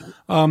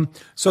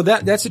 So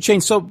that's a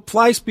change. So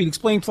fly speed,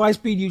 explain fly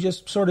speed. You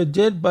just sort of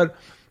did, but,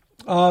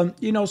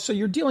 so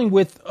you're dealing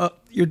with,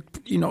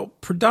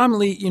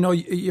 predominantly,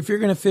 if you're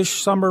going to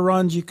fish summer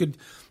runs, you could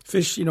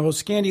fish,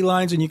 scanty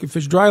lines, and you can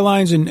fish dry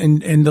lines and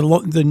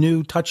the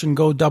new touch and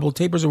go double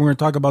tapers. And we're going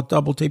to talk about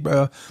double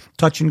taper,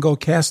 touch and go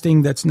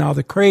casting. That's now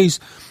the craze.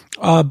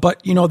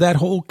 But that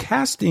whole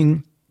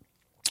casting,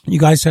 you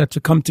guys had to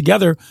come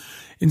together.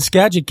 In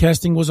Skagit,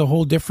 casting was a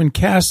whole different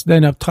cast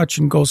than a touch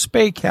and go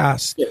spey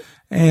cast. Yeah.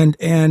 And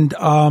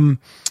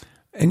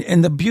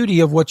the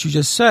beauty of what you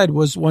just said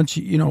was once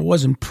it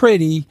wasn't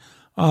pretty.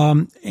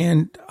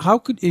 And how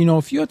could,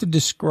 if you had to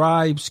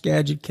describe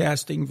Skagit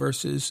casting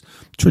versus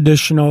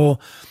traditional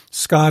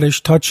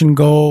Scottish touch and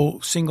go,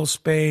 single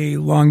spey,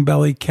 long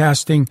belly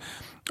casting,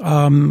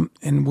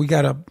 and we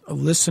got a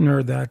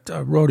listener that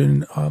wrote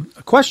in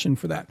a question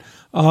for that.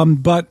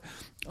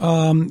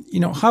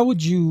 How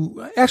would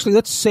you actually,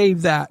 let's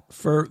save that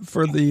for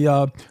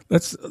the,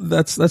 let's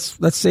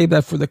save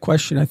that for the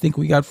question I think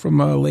we got from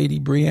Lady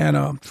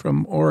Brianna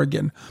from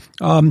Oregon.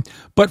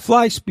 But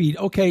fly speed.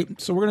 Okay.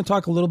 So we're going to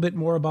talk a little bit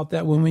more about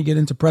that when we get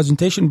into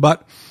presentation,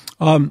 but,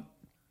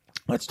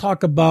 let's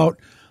talk about,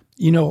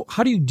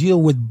 how do you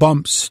deal with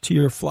bumps to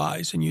your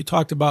flies? And you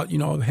talked about,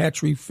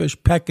 hatchery fish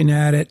pecking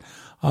at it.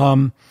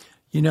 There's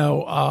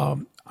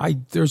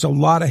a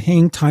lot of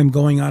hang time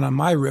going on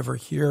my river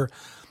here.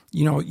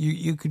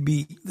 You could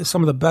be,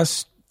 some of the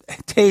best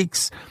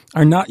takes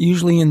are not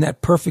usually in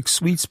that perfect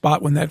sweet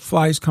spot when that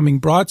fly is coming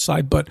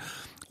broadside, but a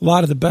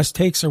lot of the best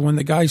takes are when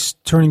the guy's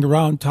turning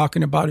around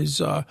talking about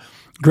his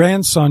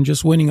grandson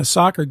just winning a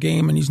soccer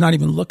game and he's not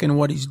even looking at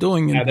what he's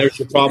doing. Yeah, there's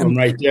your problem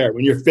right there.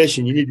 When you're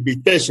fishing, you need to be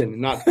fishing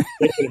and not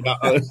thinking about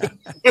other.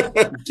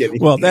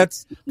 Well,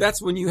 that's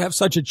when you have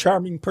such a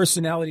charming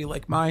personality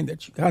like mine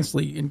that you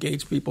constantly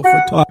engage people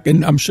for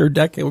talking. I'm sure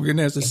Hogan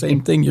has the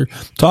same thing. You're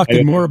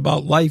talking more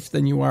about life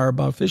than you are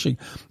about fishing.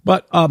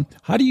 But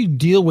how do you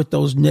deal with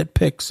those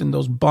nitpicks and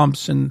those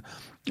bumps and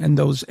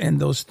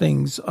those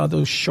things,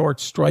 those short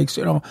strikes?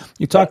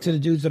 You talk to the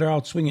dudes that are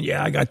out swinging.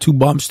 Yeah, I got 2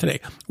 bumps today.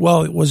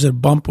 Well, was it a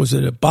bump? Was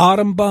it a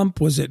bottom bump?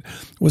 Was it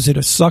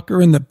a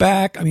sucker in the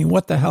back? I mean,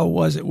 what the hell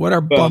was it? What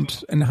are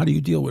bumps, and how do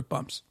you deal with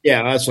bumps?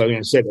 Yeah, that's what I'm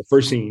going to say. The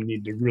first thing you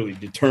need to really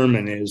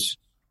determine is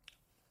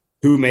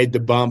who made the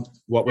bump.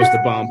 What was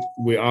the bump?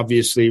 We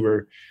obviously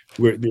I'm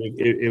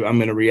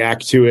going to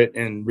react to it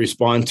and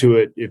respond to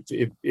it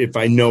if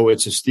I know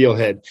it's a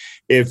steelhead.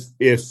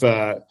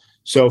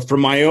 So for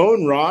my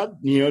own rod,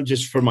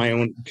 just for my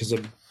own, because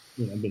I've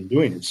been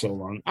doing it so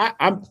long,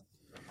 I'm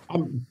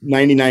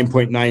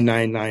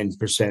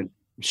 99.999%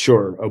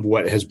 sure of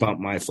what has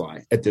bumped my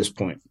fly at this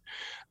point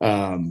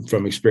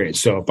from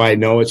experience. So if I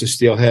know it's a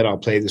steelhead, I'll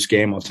play this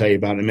game. I'll tell you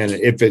about it in a minute.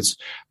 If it's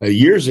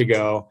years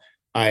ago,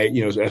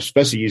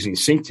 especially using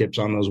sink tips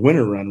on those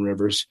winter run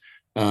rivers,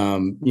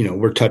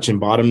 We're touching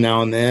bottom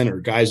now and then, or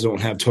guys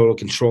don't have total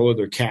control of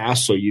their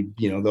cast. So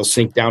they'll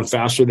sink down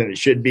faster than it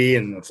should be.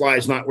 And the fly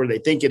is not where they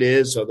think it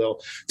is. So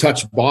they'll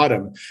touch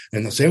bottom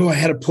and they'll say, oh, I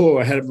had a pull.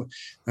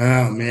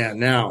 Oh man,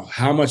 now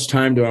how much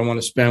time do I want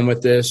to spend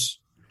with this?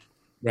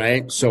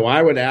 Right. So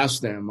I would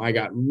ask them, I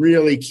got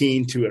really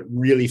keen to it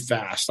really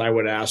fast. I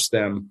would ask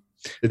them,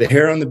 did the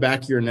hair on the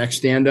back of your neck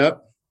stand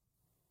up?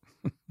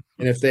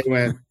 And if they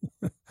went,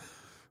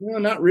 no,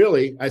 not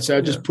really. I'd say,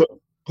 I'll just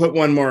put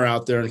one more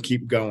out there and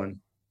keep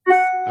going.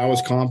 I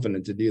was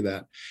confident to do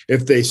that.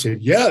 If they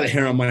said, yeah, the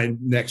hair on my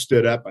neck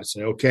stood up, I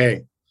say,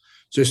 okay.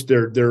 Just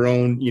their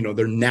own,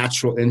 their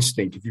natural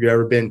instinct. If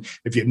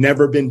you've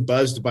never been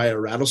buzzed by a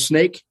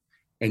rattlesnake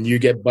and you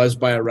get buzzed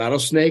by a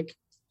rattlesnake,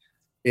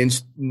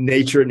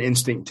 nature and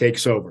instinct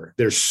takes over.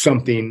 There's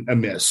something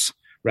amiss,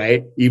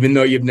 right? Even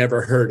though you've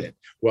never heard it.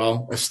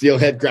 Well, a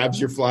steelhead grabs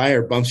your fly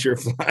or bumps your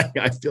fly.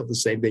 I feel the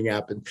same thing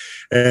happen.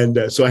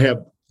 And so I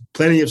have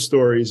plenty of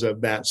stories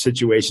of that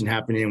situation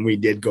happening. And we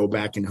did go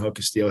back and hook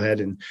a steelhead.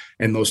 And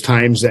those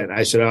times that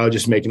I said, I'll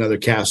just make another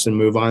cast and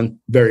move on.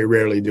 Very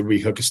rarely did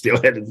we hook a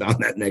steelhead on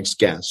that next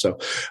cast. So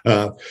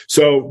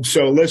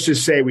let's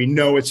just say we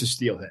know it's a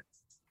steelhead.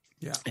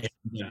 Yeah,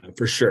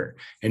 for sure.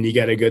 And you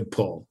got a good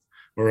pull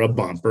or a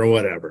bump or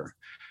whatever.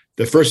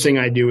 The first thing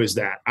I do is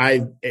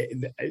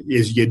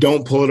you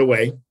don't pull it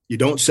away. You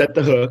don't set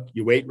the hook.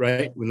 You wait,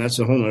 right? And that's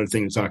a whole other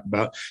thing to talk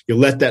about. You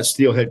let that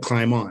steelhead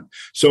climb on.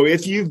 So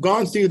if you've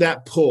gone through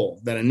that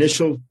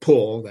initial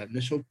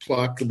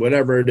pluck,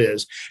 whatever it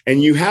is,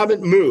 and you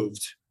haven't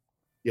moved,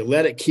 you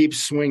let it keep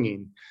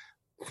swinging.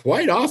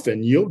 Quite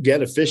often you'll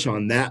get a fish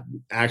on that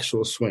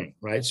actual swing,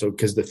 right? So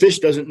because the fish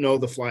doesn't know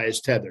the fly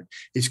is tethered.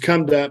 He's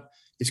come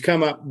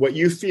up. What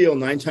you feel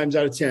 9 times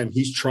out of 10,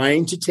 he's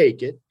trying to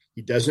take it.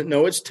 He doesn't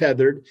know it's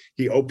tethered.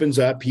 He opens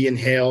up, he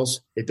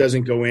inhales. It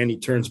doesn't go in. He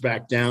turns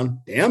back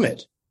down. Damn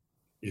it.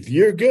 If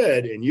you're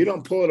good and you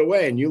don't pull it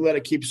away and you let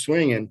it keep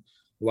swinging,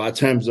 a lot of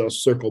times they'll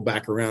circle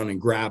back around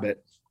and grab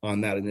it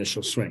on that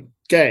initial swing.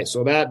 Okay,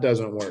 so that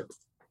doesn't work.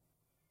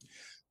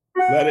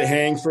 Let it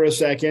hang for a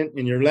second,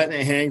 and you're letting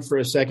it hang for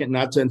a second,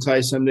 not to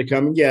entice them to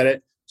come and get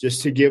it,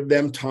 just to give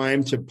them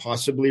time to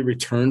possibly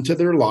return to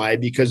their lie,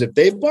 because if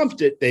they've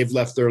bumped it, they've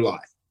left their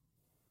lie.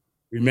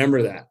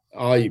 Remember that,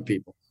 all you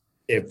people.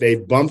 If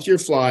they've bumped your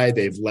fly,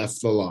 they've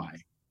left the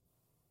lie,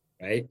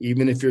 right?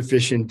 Even if you're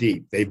fishing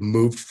deep, they've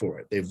moved for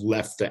it. They've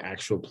left the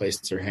actual place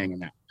they're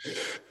hanging out.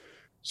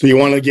 So you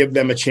want to give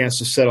them a chance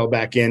to settle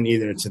back in,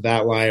 either to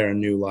that lie or a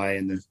new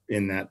lie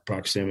in that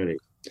proximity.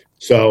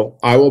 So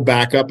I will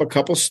back up a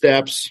couple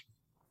steps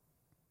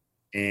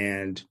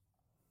and,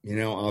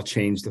 I'll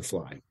change the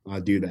fly. I'll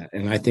do that.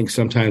 And I think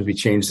sometimes we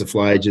change the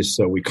fly just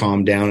so we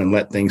calm down and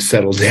let things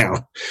settle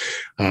down.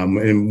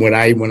 And when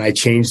I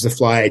change the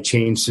fly, I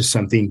change to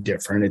something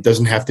different. It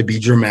doesn't have to be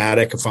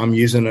dramatic. If I'm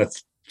using a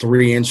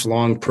 3-inch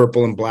long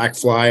purple and black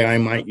fly, I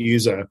might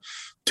use a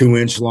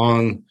 2-inch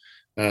long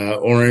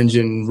orange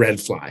and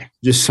red fly,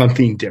 just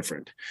something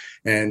different,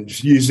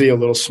 and usually a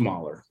little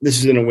smaller. This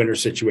is in a winter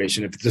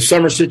situation. If it's a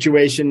summer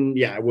situation,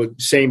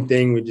 same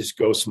thing. We just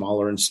go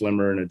smaller and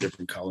slimmer and a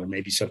different color,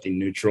 maybe something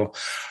neutral.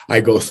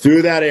 I go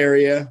through that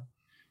area.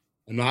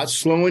 I'm not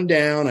slowing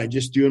down. I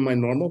just doing my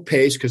normal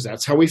pace because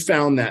that's how we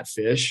found that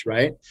fish,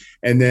 right?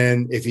 And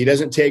then if he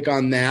doesn't take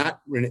on that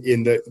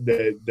in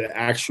the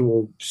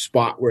actual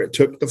spot where it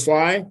took the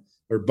fly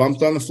or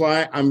bumped on the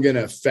fly, I'm going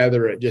to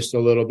feather it just a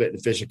little bit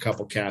and fish a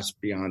couple casts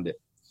beyond it.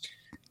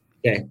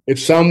 Okay. If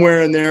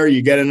somewhere in there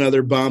you get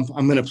another bump,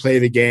 I'm going to play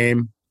the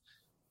game,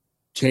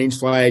 change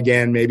fly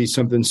again, maybe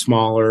something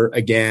smaller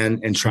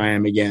again, and try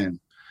them again.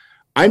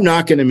 I'm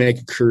not going to make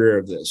a career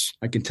of this.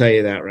 I can tell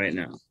you that right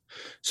now.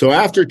 So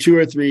after 2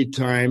 or 3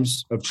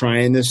 times of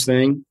trying this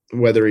thing,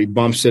 whether he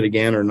bumps it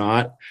again or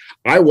not,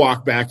 I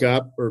walk back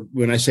up, or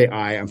when I say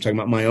I'm talking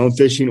about my own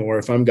fishing, or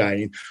if I'm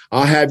guiding,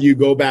 I'll have you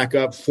go back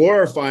up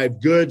 4 or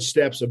 5 good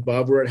steps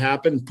above where it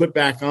happened, put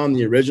back on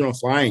the original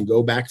fly and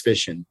go back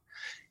fishing.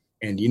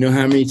 And you know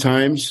how many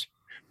times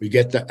we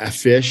get a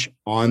fish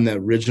on the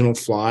original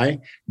fly,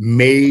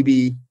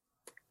 maybe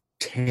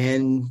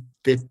 10,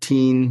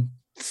 15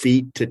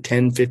 feet to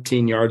 10,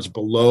 15 yards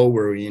below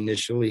where we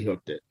initially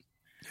hooked it.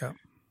 Yeah.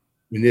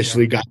 We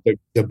initially got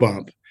the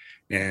bump.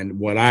 And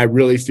what I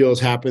really feel has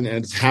happened,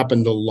 and it's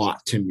happened a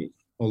lot to me,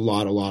 a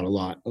lot.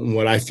 And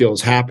what I feel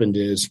has happened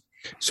is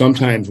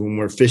sometimes when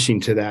we're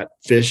fishing to that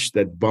fish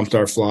that bumped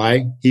our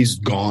fly, he's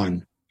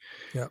gone.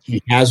 Yeah.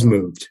 He has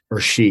moved, or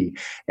she.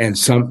 And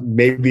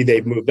maybe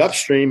they've moved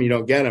upstream, you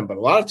don't get them. But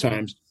a lot of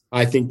times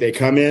I think they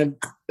come in,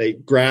 they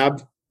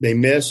grab, they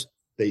miss,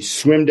 they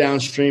swim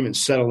downstream and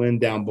settle in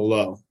down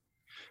below.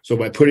 So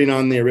by putting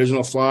on the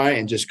original fly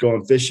and just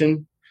going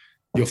fishing,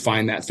 you'll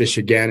find that fish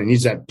again, and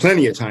he's had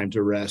plenty of time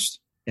to rest,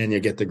 and you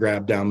get the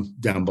grab down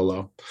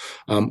below.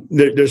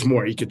 There's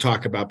more you could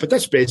talk about, but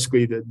that's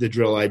basically the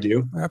drill I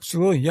do.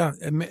 Absolutely, yeah.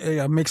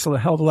 It makes a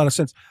hell of a lot of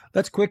sense.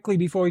 Let's quickly,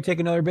 before we take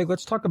another break,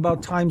 let's talk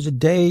about times a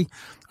day.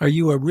 Are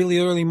you a really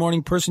early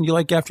morning person? You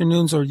like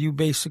afternoons, or you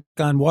base it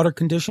on water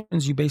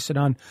conditions? You base it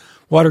on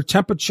water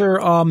temperature?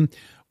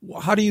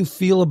 how do you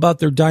feel about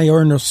their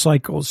diurnal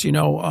cycles?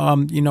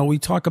 We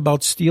talk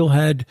about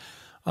steelhead,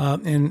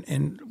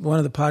 in one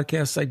of the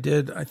podcasts I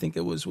did. I think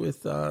it was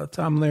with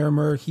Tom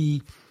Larimer.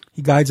 He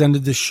guides under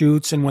the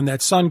chutes, and when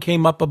that sun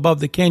came up above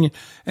the canyon,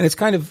 and it's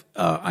kind of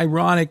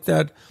ironic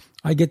that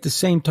I get the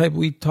same type.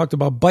 We talked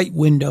about bite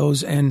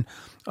windows, and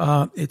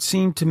it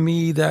seemed to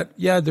me that,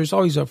 there's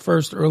always a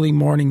first early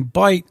morning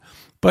bite,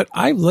 but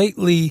I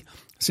lately,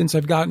 since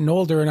I've gotten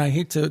older, and I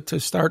hate to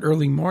start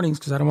early mornings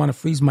because I don't want to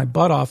freeze my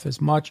butt off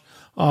as much,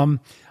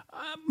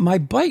 my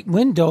bite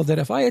window that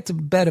if I had to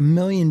bet $1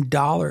 million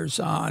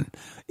on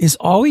is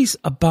always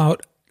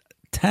about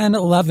 10,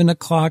 11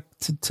 o'clock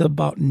to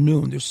about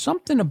noon. There's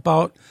something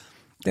about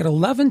that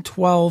 11,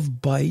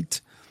 12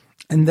 bite,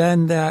 and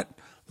then that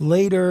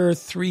later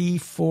 3,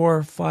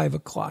 4, 5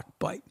 o'clock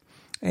bite.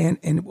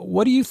 And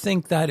what do you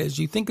think that is?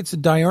 Do you think it's the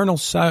diurnal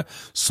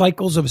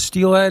cycles of a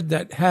steelhead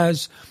that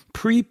has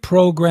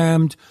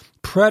pre-programmed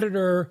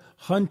predator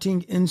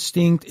hunting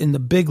instinct in the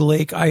big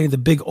lake, i.e. the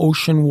big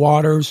ocean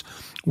waters,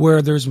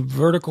 where there's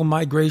vertical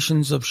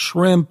migrations of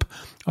shrimp,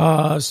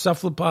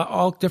 cephalopod,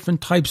 all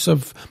different types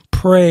of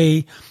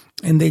prey,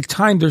 and they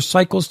time their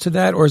cycles to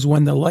that, or is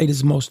when the light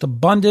is most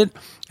abundant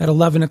at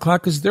 11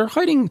 o'clock? Because they're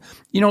hiding,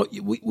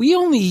 we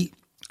only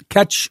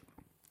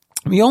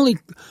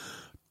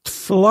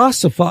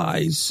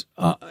philosophize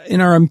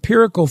in our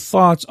empirical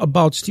thoughts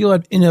about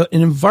steelhead in an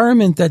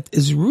environment that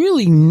is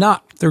really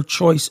not their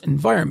choice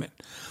environment.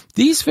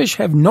 These fish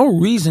have no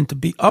reason to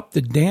be up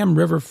the damn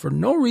river for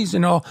no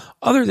reason at all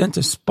other than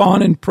to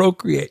spawn and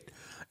procreate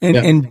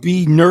and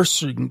be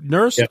nursed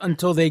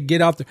until they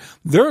get out there.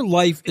 Their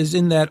life is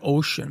in that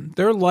ocean.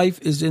 Their life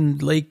is in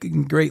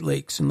Great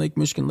Lakes, in Lake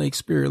Michigan, Lake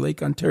Superior,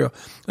 Lake Ontario,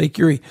 Lake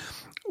Erie.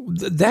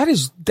 That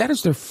is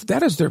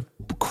their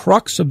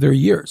crux of their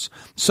years.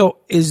 So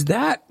is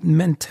that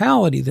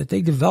mentality that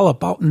they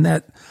develop out in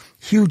that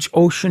huge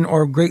ocean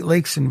or Great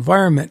Lakes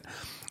environment,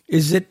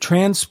 is it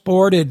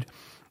transported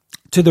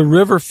to the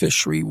river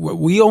fishery where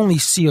we only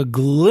see a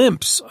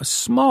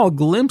small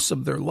glimpse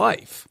of their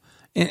life,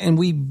 and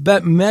we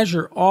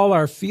measure all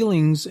our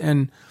feelings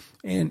and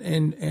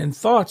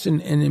thoughts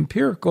and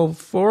empirical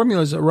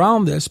formulas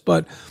around this?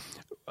 But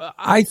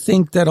I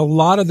think that a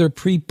lot of their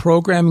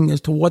pre-programming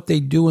as to what they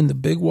do in the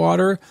big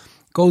water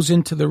goes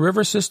into the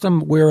river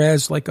system,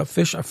 whereas like a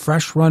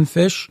fresh run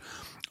fish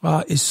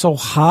is so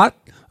hot.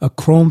 A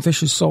chrome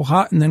fish is so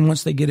hot, and then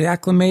once they get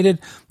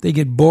acclimated, they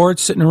get bored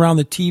sitting around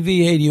the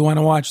TV. Hey, do you want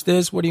to watch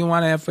this? What do you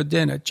want to have for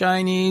dinner?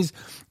 Chinese,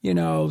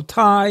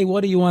 Thai,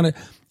 what do you want to...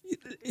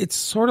 It's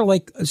sort of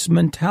like this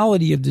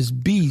mentality of this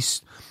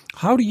beast.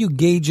 How do you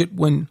gauge it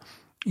when,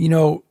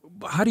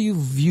 how do you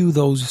view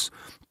those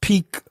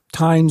peak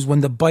times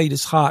when the bite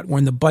is hot,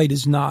 when the bite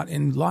is not?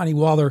 And Lonnie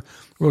Waller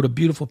wrote a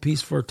beautiful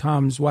piece for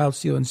Tom's Wild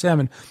Steel and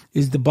Salmon.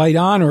 Is the bite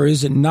on or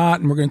is it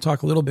not? And we're going to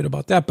talk a little bit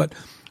about that. But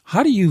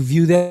how do you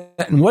view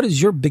that? And what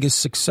is your biggest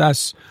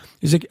success?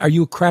 Are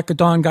you a crack of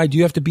dawn guy? Do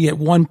you have to be at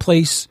one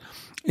place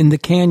in the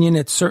canyon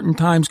at certain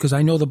times? Because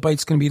I know the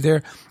bite's going to be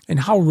there. And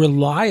how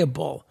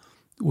reliable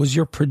was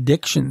your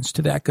predictions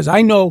to that? Because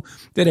I know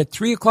that at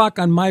 3 o'clock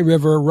on my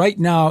river right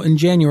now in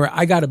January,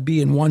 I got to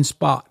be in one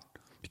spot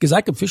because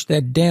I could fish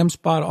that damn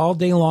spot all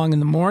day long in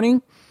the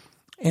morning.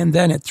 And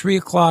then at 3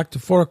 o'clock to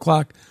 4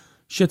 o'clock,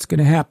 shit's going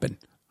to happen.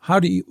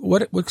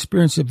 What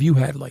experience have you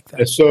had like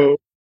that?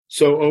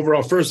 So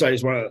overall, first, I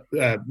just want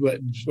to,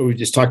 we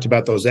just talked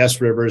about those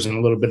S rivers and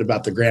a little bit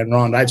about the Grand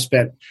Ronde. I've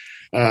spent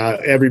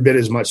every bit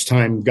as much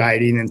time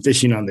guiding and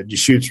fishing on the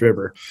Deschutes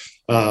River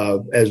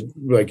as,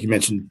 like you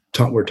mentioned,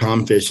 where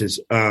Tom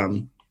fishes.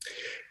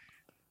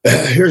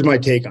 Here's my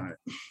take on it.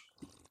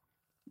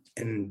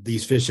 And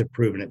these fish have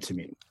proven it to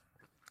me.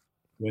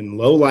 When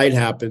low light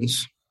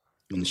happens,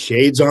 when the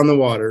shade's on the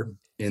water,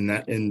 in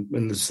any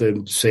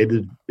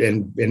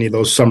of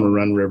those summer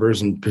run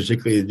rivers, and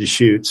particularly the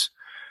Deschutes,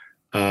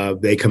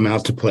 they come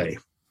out to play.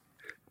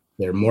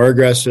 They're more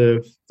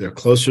aggressive. They're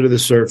closer to the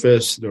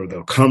surface.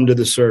 They'll come to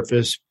the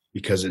surface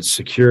because it's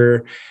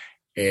secure.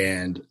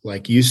 And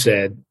like you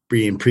said,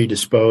 being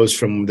predisposed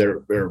from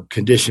their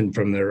conditioned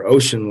from their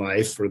ocean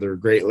life or their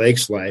Great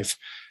Lakes life,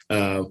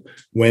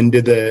 when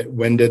does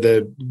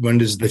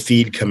the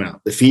feed come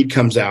out? The feed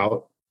comes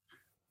out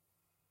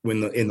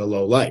in the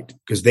low light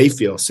because they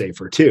feel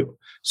safer too.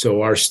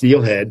 So our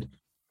steelhead,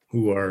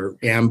 who are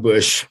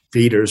ambush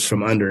feeders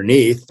from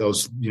underneath,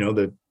 those,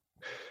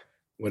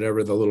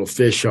 whatever the little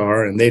fish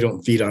are, and they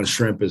don't feed on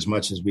shrimp as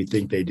much as we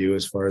think they do,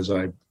 as far as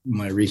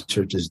my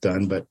research is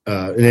done. But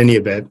in any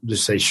event,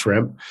 just say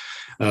shrimp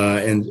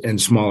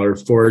and smaller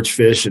forage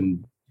fish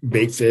and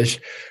bait fish,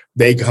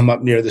 they come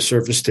up near the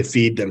surface to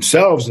feed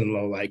themselves in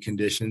low light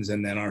conditions,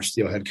 and then our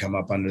steelhead come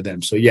up under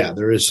them. So yeah,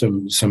 there is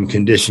some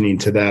conditioning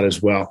to that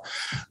as well.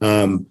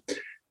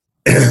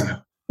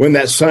 When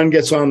that sun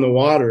gets on the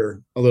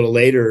water a little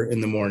later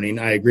in the morning,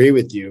 I agree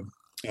with you.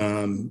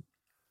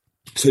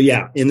 So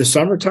yeah, in the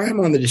summertime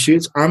on the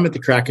Deschutes, I'm at the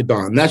crack of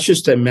dawn. That's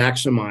just to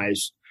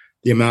maximize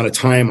the amount of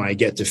time I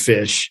get to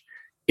fish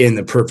in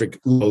the perfect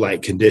low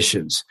light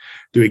conditions?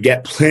 Do we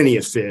get plenty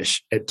of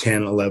fish at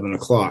 10, 11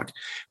 o'clock?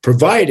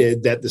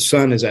 Provided that the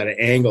sun is at an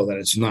angle that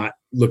it's not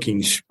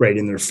looking right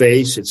in their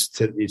face.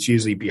 It's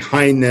usually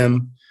behind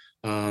them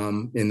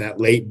in that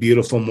late,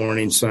 beautiful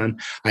morning sun.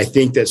 I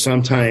think that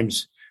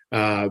sometimes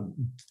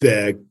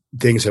the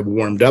things have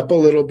warmed up a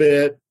little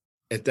bit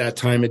at that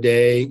time of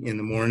day in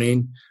the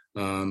morning.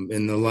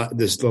 And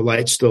the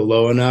light's still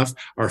low enough.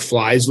 Our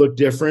flies look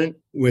different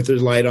with the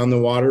light on the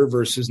water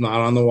versus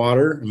not on the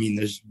water. I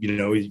mean,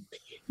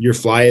 your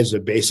fly is a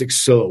basic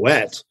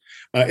silhouette.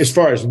 As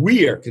far as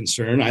we are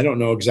concerned, I don't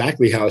know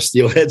exactly how a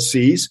steelhead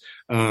sees,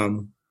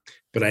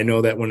 but I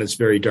know that when it's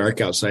very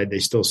dark outside, they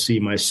still see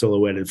my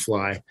silhouetted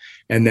fly.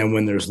 And then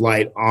when there's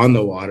light on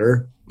the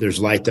water, there's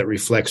light that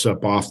reflects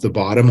up off the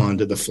bottom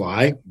onto the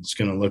fly. It's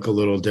going to look a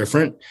little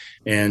different.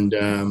 And,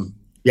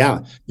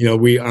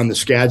 we on the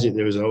Skagit,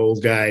 there was an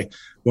old guy,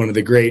 one of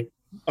the great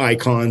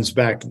icons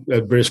back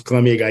at British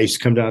Columbia guy used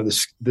to come down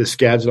to the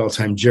Skagit all the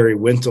time, Jerry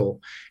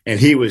Wintle. And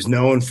he was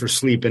known for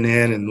sleeping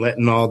in and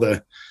letting all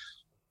the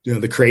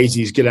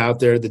crazies get out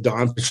there, the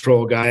Dawn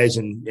Patrol guys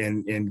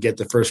and get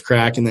the first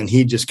crack. And then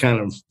he'd just kind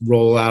of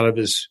roll out of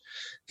his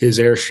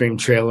Airstream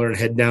trailer and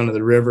head down to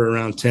the river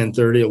around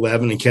 10:30,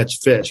 11 and catch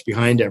fish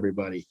behind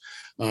everybody.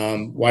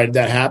 Why did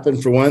that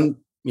happen? For one,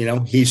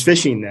 he's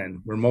fishing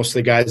then, where most of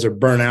the guys are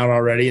burnt out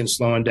already and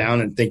slowing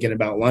down and thinking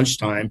about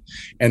lunchtime,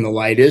 and the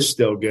light is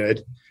still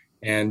good.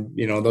 And,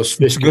 those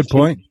fish. Good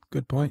point.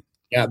 Good point.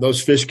 Yeah,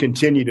 those fish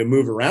continue to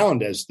move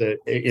around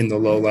in the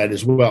low light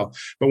as well.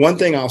 But one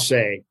thing I'll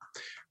say,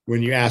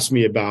 when you ask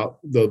me about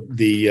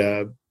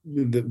the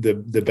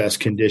best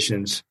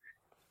conditions,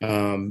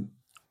 when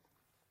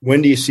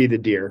do you see the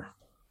deer?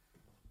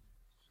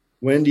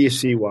 When do you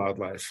see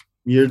wildlife?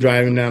 You're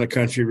driving down a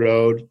country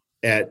road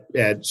at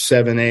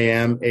 7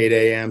 a.m., 8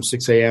 a.m.,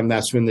 6 a.m.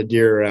 That's when the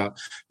deer are out.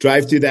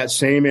 Drive through that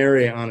same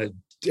area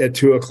at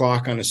 2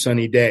 o'clock on a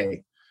sunny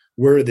day.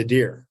 Where are the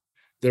deer?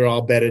 They're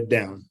all bedded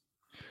down.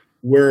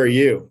 Where are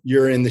you?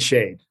 You're in the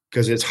shade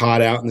because it's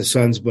hot out and the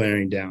sun's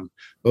blaring down.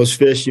 Those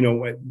fish,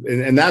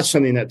 and that's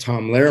something that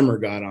Tom Larimer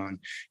got on.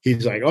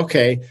 He's like,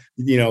 okay,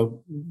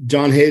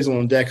 John Hazel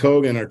and Deck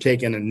Hogan are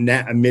taking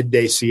a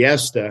midday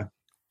siesta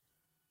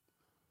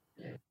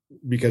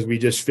because we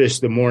just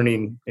fished the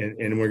morning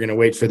and we're going to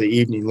wait for the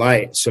evening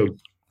light. So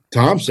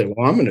Tom said,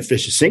 well, I'm going to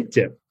fish a sink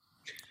tip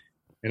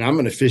and I'm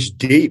going to fish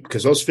deep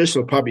because those fish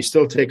will probably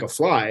still take a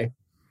fly.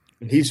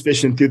 And he's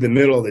fishing through the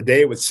middle of the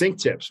day with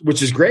sink tips,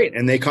 which is great.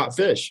 And they caught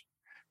fish.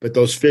 But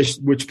those fish,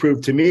 which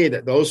proved to me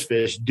that those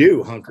fish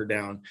do hunker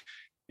down.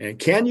 And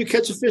can you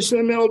catch a fish in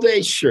the middle of the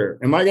day? Sure.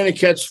 Am I going to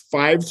catch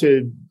 5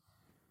 to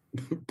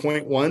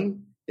 0.1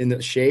 in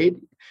the shade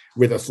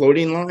with a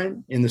floating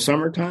line in the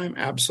summertime?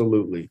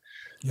 Absolutely.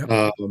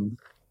 Yep.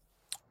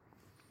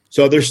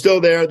 So they're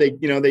still there. They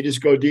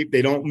just go deep.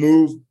 They don't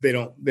move. They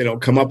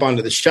don't come up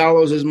onto the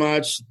shallows as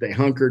much. They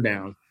hunker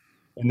down.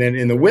 And then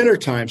in the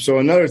wintertime, so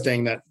another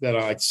thing that I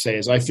like to say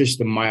is I fish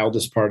the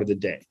mildest part of the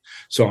day.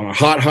 So on a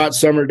hot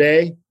summer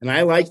day, and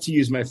I like to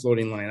use my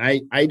floating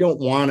line. I don't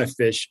want to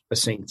fish a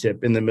sink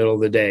tip in the middle of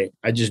the day.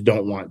 I just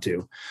don't want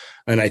to.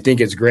 And I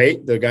think it's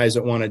great, the guys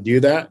that want to do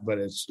that, but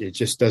it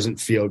just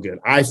doesn't feel good.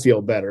 I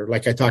feel better.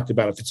 Like I talked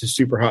about, if it's a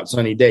super hot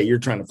sunny day, you're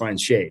trying to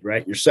find shade,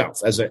 right?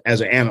 Yourself as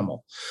an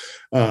animal.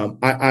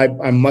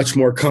 I'm much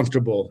more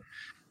comfortable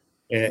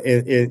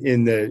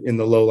in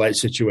the low light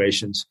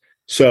situations.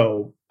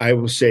 So I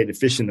will say to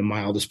fish in the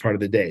mildest part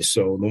of the day.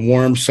 So the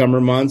warm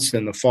summer months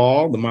and the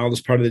fall, the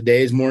mildest part of the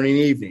day is morning,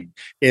 evening.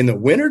 In the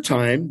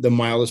wintertime, the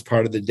mildest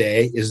part of the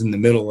day is in the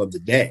middle of the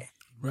day.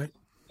 Right.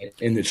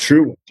 In the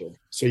true winter.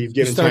 So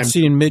you start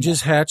seeing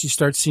midges hatch. You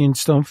start seeing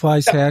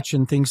stoneflies hatch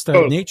and things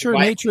start. Nature.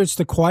 It's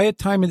the quiet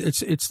time.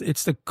 It's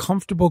the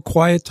comfortable,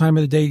 quiet time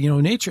of the day.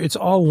 Nature. It's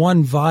all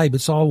one vibe.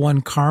 It's all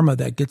one karma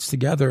that gets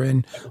together.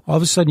 And all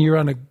of a sudden, you're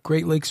on a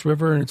Great Lakes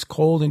River and it's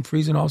cold and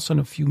freezing. All of a sudden,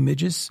 a few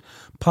midges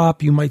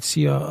pop. You might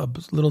see a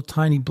little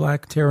tiny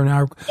black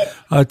tanioptric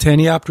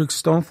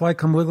stonefly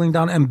come wiggling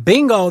down, and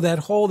bingo, that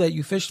hole that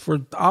you fished for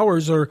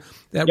hours or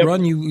that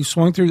run you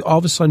swung through. All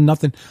of a sudden,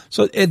 nothing.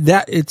 So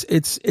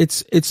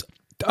it's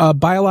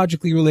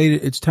biologically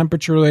related, it's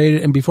temperature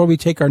related. And before we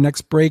take our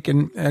next break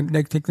and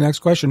take the next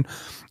question,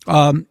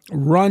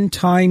 run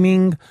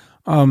timing,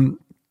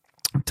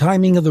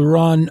 timing of the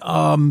run,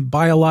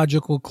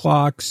 biological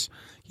clocks.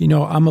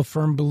 I'm a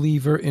firm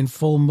believer in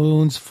full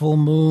moons.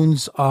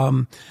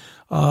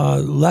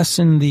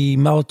 Lessen the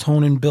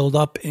melatonin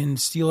buildup in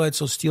steelhead,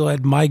 so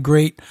steelhead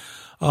migrate.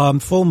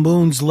 Full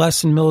moons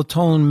lessen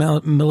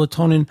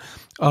melatonin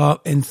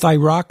and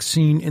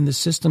thyroxine in the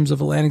systems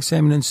of Atlantic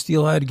salmon and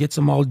steelhead. Gets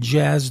them all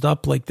jazzed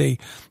up like they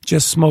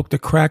just smoked a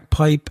crack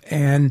pipe.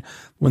 And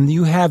when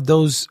you have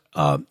those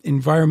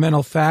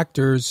environmental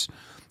factors,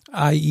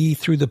 i.e.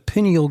 through the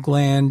pineal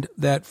gland,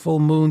 that full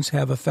moons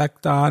have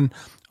effect on,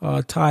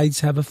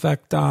 tides have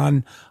effect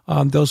on,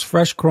 those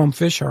fresh chrome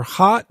fish are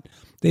hot.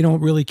 They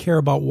don't really care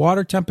about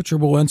water temperature,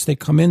 but once they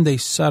come in, they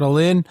settle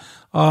in.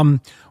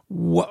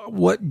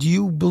 What do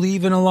you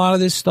believe in a lot of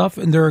this stuff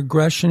and their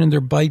aggression and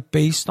their bite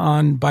based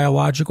on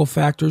biological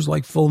factors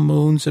like full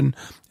moons and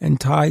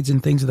tides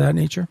and things of that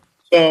nature?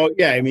 So,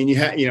 yeah, I mean,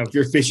 if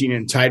you're fishing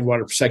in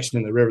tidewater section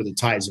in the river, the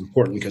tide is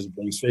important because it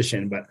brings fish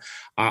in. But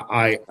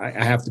I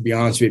have to be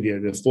honest with you,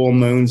 the full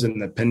moons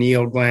and the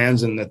pineal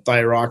glands and the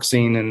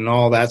thyroxine and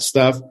all that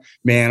stuff,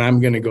 man, I'm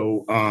going to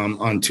go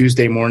on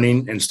Tuesday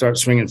morning and start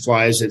swinging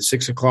flies at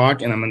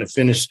 6:00, and I'm going to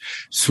finish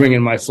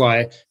swinging my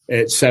fly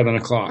at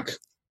 7:00.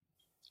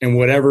 And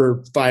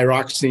whatever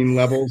thyroxine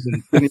levels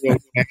and pineal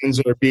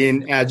glands are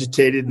being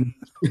agitated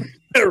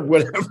or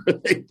whatever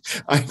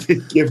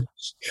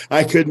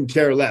I couldn't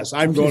care less.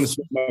 I'm going to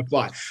swing my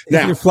fly.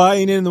 Now, if you're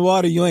flying in the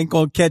water, you ain't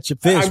going to catch a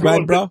fish,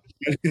 right, bro?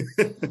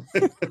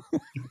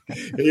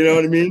 You know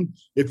what I mean?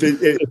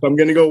 If I'm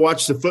going to go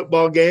watch the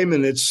football game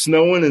and it's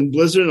snowing and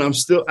blizzard and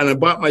I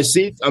bought my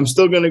seat, I'm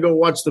still going to go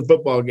watch the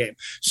football game.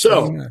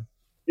 So.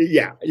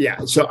 Yeah.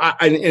 So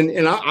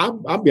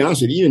I'll be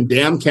honest with you, even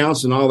dam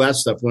counts and all that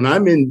stuff. When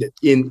I'm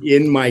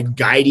in my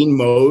guiding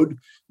mode,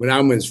 when I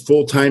was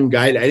full-time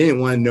guide, I didn't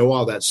want to know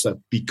all that stuff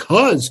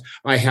because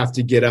I have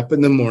to get up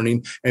in the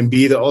morning and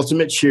be the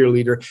ultimate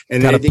cheerleader.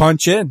 And got to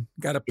punch in,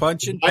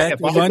 pack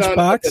your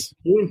lunchbox.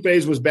 The moon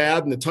phase was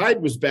bad and the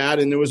tide was bad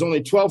and there was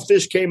only 12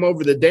 fish came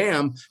over the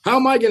dam. How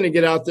am I going to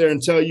get out there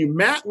and tell you,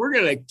 Matt, we're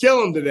going to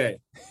kill them today?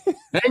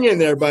 Hang in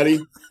there,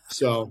 buddy.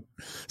 So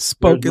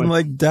spoken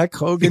like Deck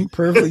Hogan,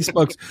 perfectly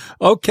spoke.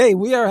 Okay,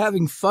 we are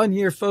having fun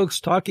here,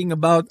 folks, talking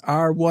about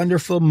our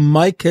wonderful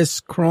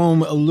Micas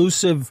Chrome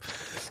elusive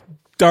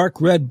dark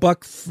red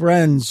buck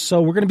friends.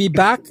 So we're going to be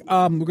back.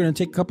 We're going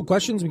to take a couple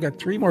questions. We got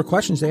 3 more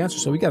questions to answer,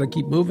 so we got to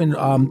keep moving.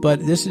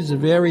 But this is a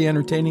very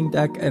entertaining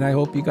deck, and I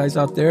hope you guys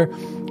out there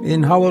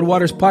in Hollowed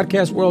Waters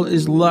podcast world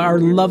are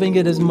loving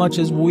it as much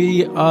as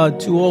we 2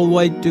 old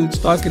white dudes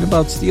talking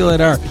about Steelhead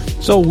are.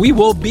 So we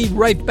will be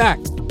right back.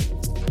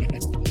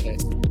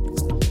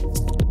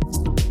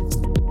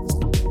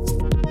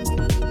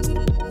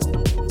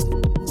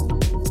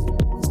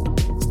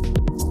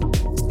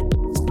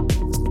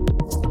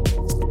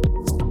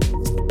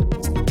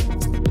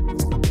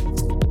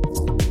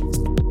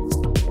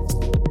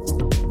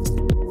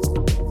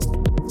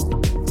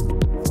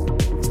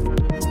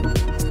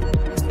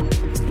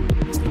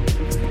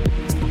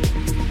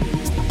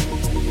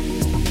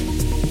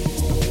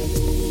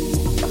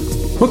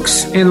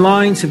 Hooks and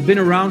lines have been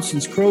around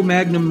since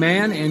Cro-Magnon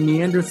man and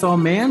Neanderthal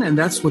man, and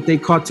that's what they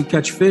caught to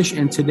catch fish.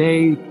 And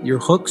today, your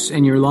hooks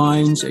and your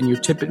lines and your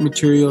tippet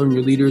material and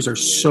your leaders are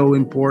so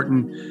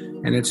important,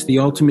 and it's the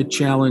ultimate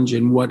challenge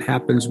in what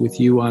happens with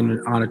you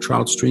on a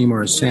trout stream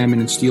or a salmon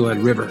and steelhead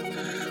river.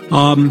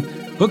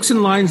 Hooks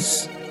and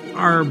lines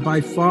are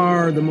by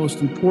far the most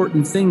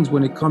important things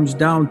when it comes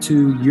down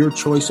to your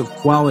choice of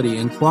quality,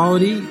 and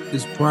quality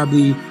is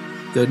probably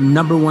the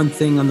number one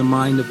thing on the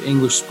mind of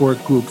English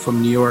Sport Group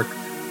from New York.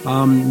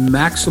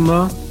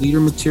 Maxima, leader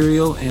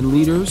material, and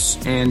leaders,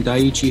 and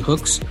Daiichi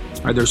hooks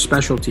are their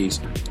specialties.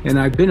 And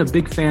I've been a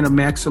big fan of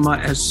Maxima,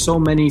 as so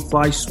many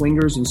fly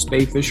swingers and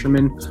spay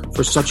fishermen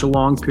for such a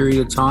long period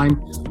of time.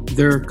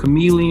 Their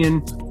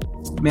chameleon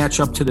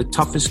match up to the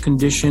toughest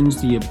conditions,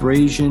 the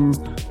abrasion.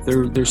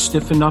 They're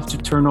stiff enough to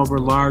turn over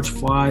large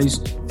flies.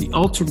 The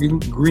ultra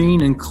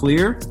green and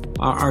clear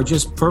are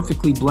just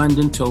perfectly blend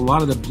into a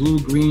lot of the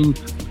blue-green,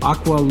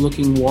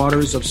 aqua-looking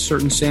waters of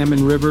certain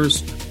salmon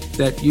rivers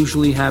that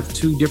usually have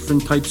 2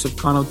 different types of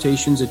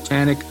connotations, a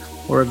tannic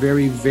or a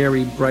very,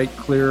 very bright,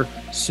 clear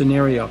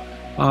scenario.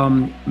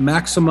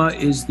 Maxima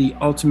is the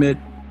ultimate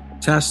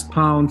test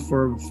pound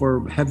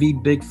for heavy,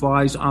 big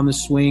flies on the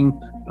swing.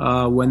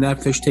 When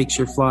that fish takes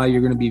your fly,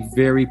 you're going to be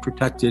very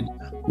protected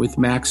with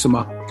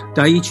Maxima.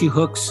 Daiichi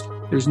hooks,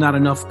 there's not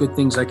enough good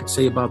things I could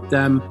say about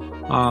them.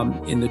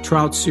 In the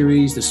trout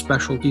series, the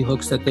specialty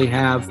hooks that they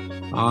have,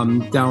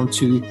 down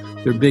to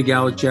their big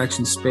Alec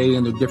Jackson spay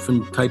and their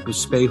different type of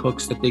spay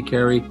hooks that they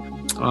carry.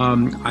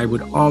 I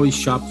would always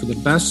shop for the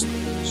best.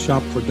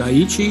 Shop for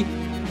Daiichi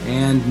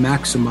and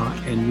Maxima,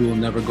 and you will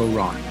never go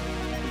wrong.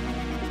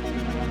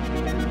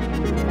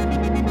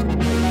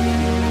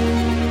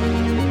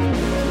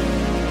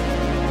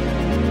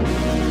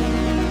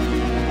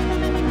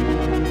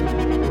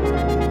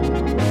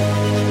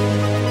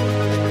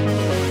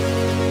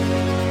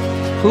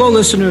 Hello,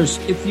 listeners.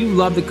 If you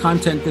love the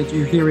content that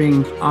you're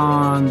hearing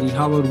on the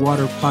Hollowed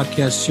Water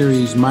podcast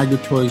series,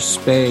 Migratory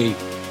Spay,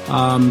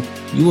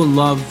 you will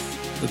love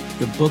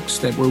the books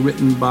that were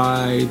written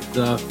by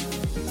the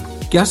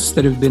guests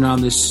that have been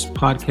on this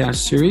podcast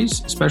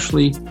series,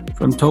 especially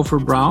from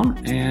Topher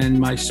Brown and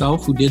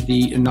myself, who did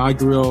the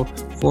inaugural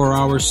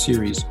 4-hour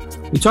series.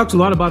 We talked a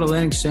lot about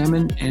Atlantic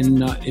salmon,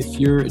 and if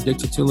you're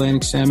addicted to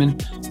Atlantic salmon,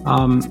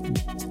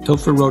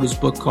 Topher wrote his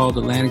book called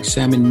Atlantic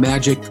Salmon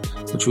Magic,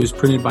 which was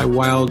printed by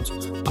Wild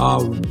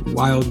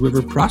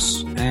River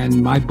Press,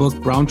 and my book,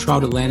 Brown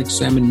Trout Atlantic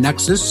Salmon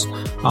Nexus,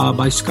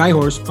 by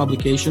Skyhorse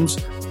Publications.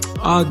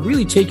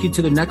 Really take you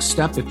to the next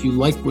step if you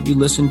like what you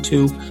listen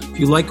to, if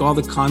you like all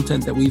the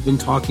content that we've been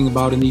talking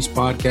about in these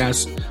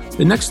podcasts.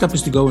 The next step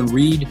is to go and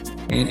read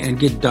and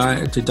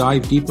to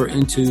dive deeper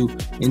into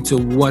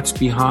what's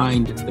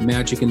behind the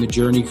magic and the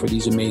journey for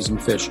these amazing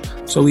fish.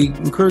 So we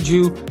encourage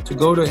you to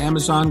go to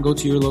Amazon, go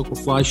to your local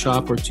fly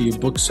shop or to your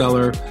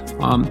bookseller,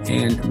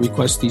 and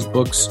request these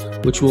books,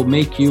 which will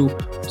make you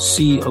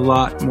see a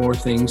lot more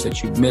things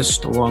that you've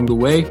missed along the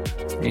way,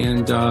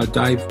 and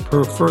dive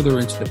further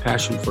into the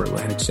passion for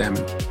Atlantic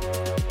salmon.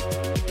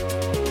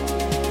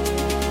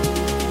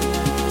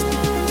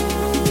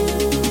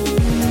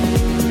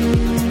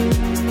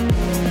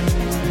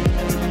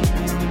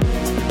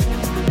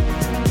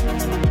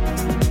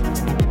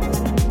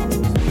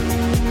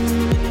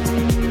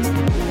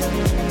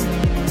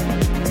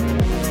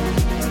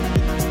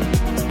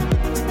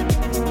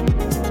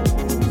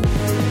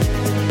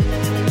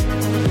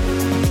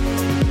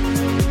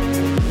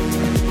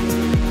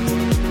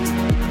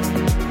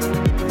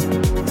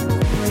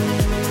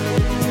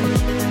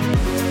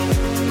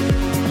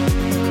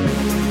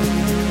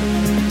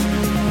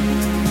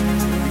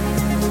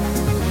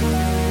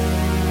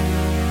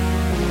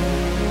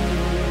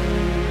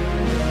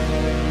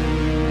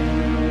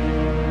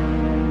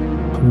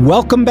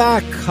 Welcome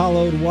back,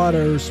 Hollowed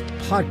Waters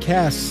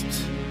podcast,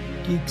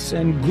 geeks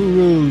and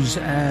gurus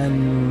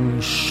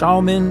and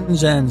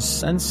shamans and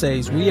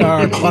senseis. We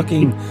are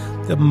talking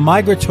the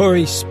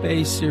Migratory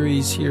Space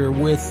series here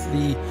with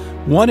the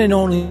one and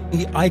only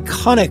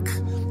iconic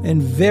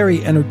and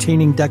very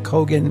entertaining Deck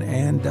Hogan,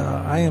 and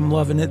I am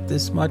loving it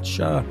this much.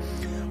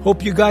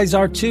 Hope you guys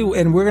are too.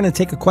 And we're going to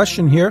take a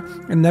question here,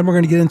 and then we're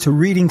going to get into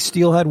reading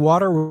Steelhead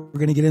water. We're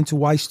going to get into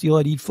why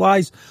steelhead eat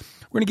flies.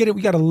 We're going to get it.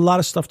 We got a lot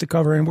of stuff to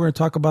cover, and we're going to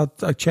talk about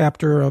a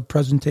chapter, a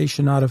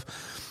presentation out of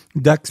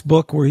Deck's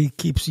book where he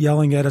keeps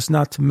yelling at us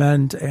not to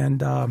mend, and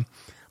but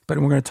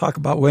we're going to talk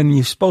about when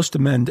you're supposed to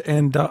mend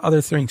and other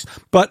things.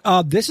 But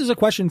this is a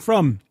question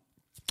from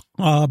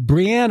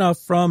Brianna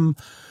from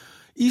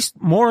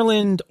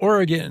Eastmoreland,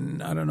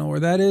 Oregon. I don't know where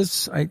that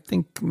is. I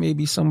think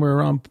maybe somewhere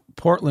around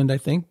Portland, I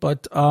think.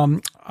 But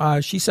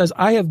she says,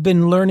 I have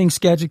been learning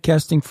Skagit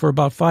casting for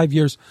about 5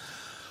 years.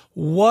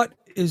 What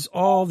is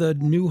all the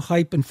new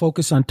hype and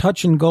focus on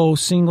touch and go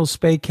single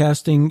spay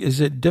casting? Is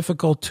it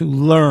difficult to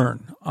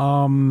learn?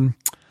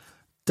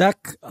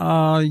 Deck,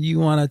 you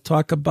want to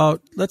talk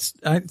about,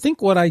 I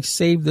think what I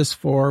saved this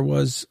for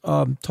was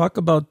talk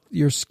about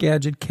your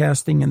Skagit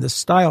casting and the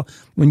style.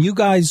 When you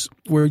guys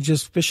were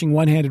just fishing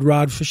one-handed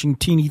rod, fishing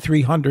teeny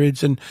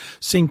 300s and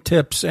sink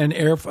tips and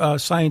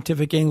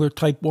scientific angler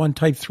type 1,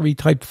 type 3,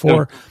 type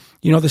 4,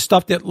 you know, the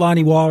stuff that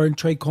Lonnie Waller and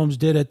Trey Combs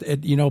did at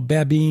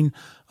Babine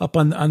up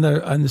on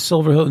the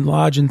Silver Hilton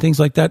Lodge and things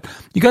like that.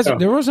 You guys,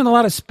 there wasn't a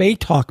lot of spay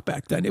talk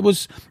back then. It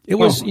was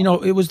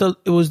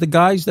the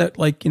guys that,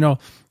 like, you know,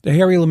 the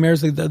Harry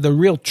Lemaire's, the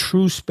real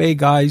true spay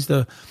guys,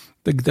 the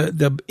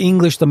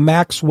English, the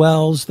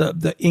Maxwells,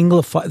 the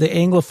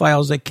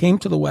Anglophiles that came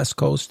to the West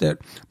Coast that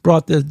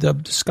brought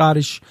the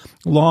Scottish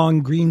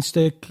long green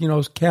stick, you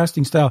know,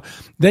 casting style.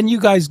 Then you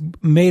guys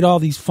made all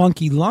these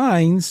funky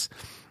lines,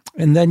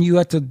 and then you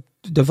had to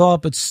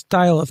develop a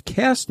style of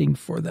casting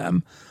for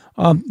them.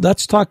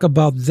 Let's talk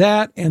about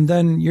that, and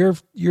then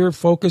your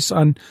focus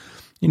on,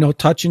 you know,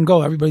 touch and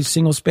go. Everybody's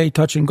single spay,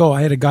 touch and go.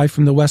 I had a guy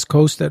from the West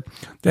Coast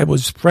that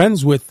was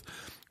friends with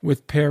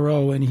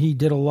Perot, and he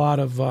did a lot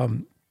of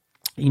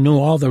he knew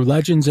all the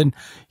legends, and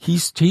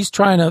he's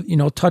trying to, you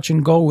know, touch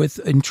and go with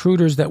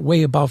intruders that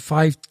weigh about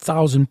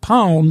 5,000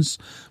 pounds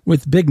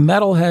with big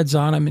metal heads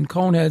on them and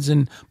cone heads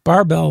and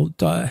barbell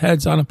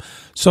heads on them.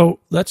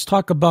 So let's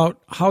talk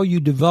about how you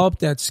developed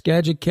that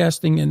Skagit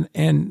casting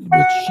and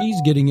which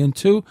she's getting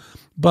into,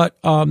 but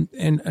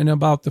and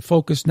about the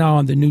focus now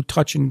on the new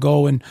touch and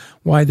go and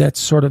why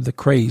that's sort of the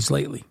craze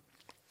lately.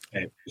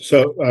 Okay.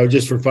 So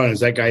just for fun,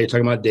 is that guy you're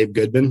talking about, Dave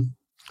Goodman?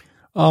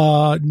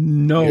 No,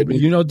 Goodman. But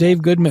you know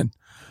Dave Goodman.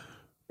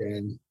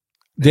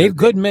 Dave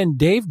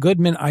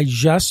Goodman, I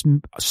just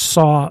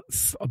saw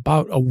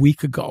about a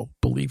week ago,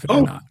 believe it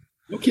or not.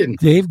 No kidding.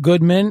 Dave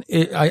Goodman,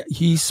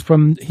 he's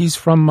from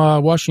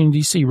Washington,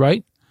 D.C.,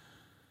 right?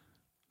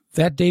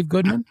 That Dave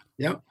Goodman?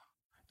 Yeah.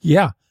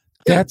 Yeah.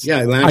 That's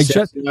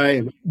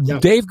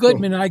Dave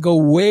Goodman and I go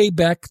way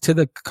back to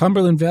the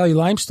Cumberland Valley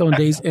limestone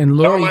days, and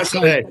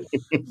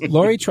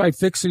Lori tried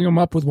fixing him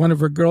up with one of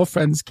her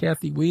girlfriends,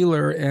 Kathy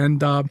Wheeler, and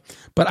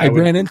but I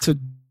ran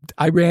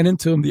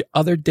into him the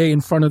other day in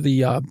front of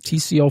the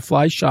TCO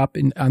fly shop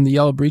on the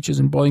Yellow Breeches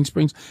in Boiling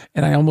Springs,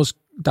 and I almost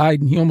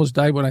died, and he almost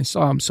died when I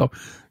saw him. So,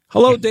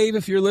 hello, Dave,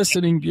 if you're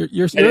listening,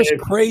 you're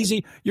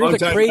crazy. You're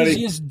the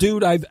craziest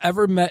dude I've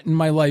ever met in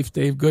my life,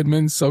 Dave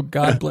Goodman. So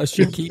God bless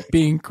you. Keep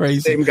being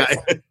crazy.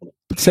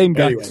 Same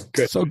guy. Anyway,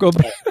 so go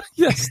back.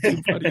 Yes,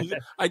 buddy.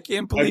 I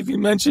can't believe you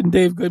mentioned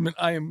Dave Goodman.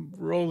 I am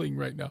rolling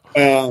right now.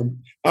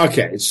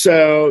 Okay,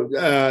 so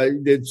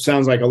it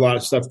sounds like a lot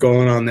of stuff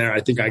going on there.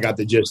 I think I got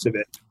the gist of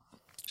it.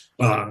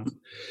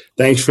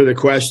 Thanks for the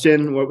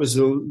question. What was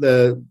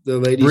the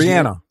lady's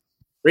Brianna name?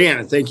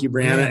 Brianna, thank you,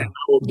 Brianna.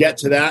 We'll get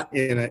to that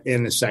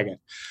in a second.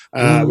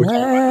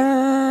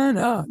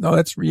 Brianna. No,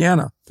 that's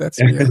Rihanna. That's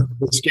Rihanna.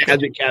 The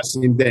Skagit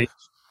casting thing.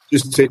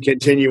 Just to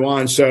continue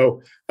on.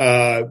 So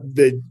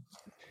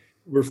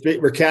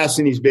we're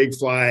casting these big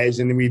flies,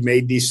 and then we've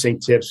made these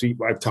sink tips.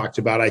 I've talked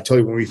about. I told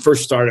you when we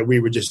first started, we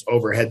would just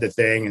overhead the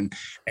thing,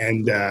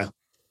 and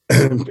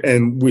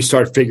and we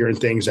start figuring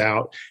things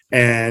out.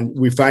 And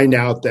we find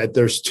out that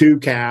there's two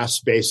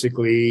casts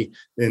basically.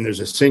 Then there's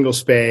a single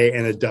spay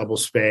and a double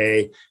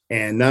spay,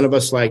 and none of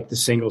us like the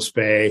single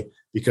spay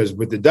because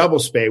with the double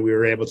spay, we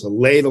were able to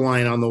lay the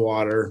line on the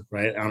water,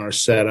 right, on our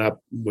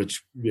setup,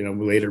 which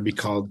later we'd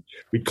call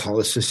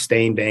a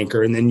sustained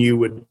anchor, and then you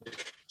would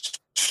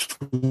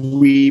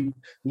sweep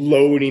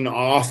loading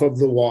off of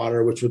the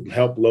water, which would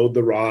help load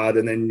the rod.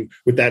 And then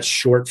with that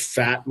short,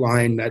 fat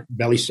line, that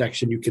belly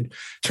section, you could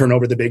turn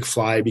over the big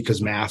fly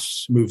because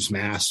mass moves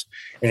mass.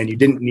 And you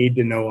didn't need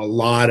to know a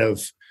lot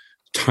of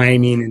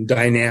timing and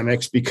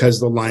dynamics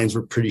because the lines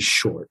were pretty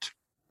short.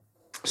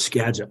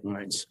 Skagit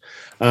lines.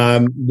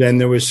 Then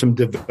there was some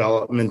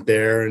development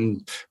there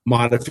and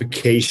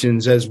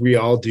modifications, as we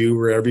all do,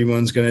 where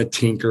everyone's going to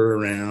tinker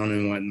around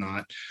and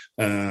whatnot.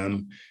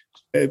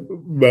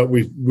 But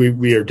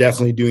we are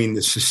definitely doing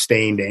the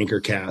sustained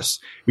anchor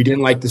cast. We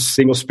didn't like the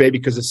single spay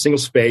because the single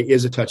spay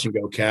is a touch and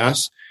go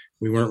cast.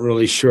 We weren't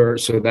really sure.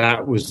 So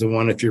that was the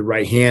one, if you're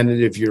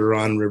right-handed, if you're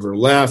on river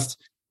left,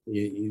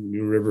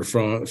 your river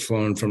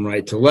flowing from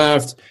right to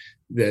left,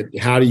 that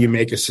how do you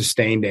make a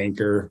sustained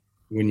anchor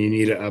when you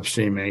need an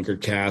upstream anchor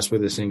cast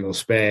with a single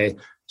spay?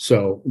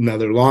 So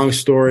another long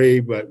story,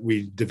 but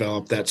we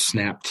developed that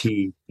snap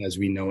T as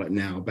we know it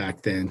now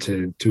back then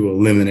to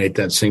eliminate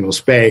that single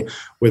spay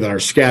with our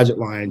Skagit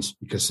lines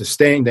because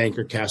sustained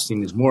anchor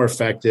casting is more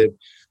effective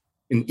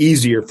and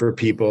easier for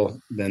people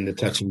than the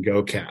touch and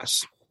go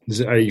cast.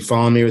 Are you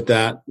following me with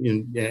that?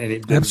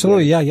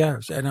 Absolutely. Yeah.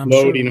 And I'm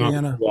loading sure off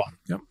the water.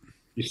 Yep.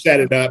 You set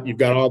it up. You've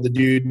got all the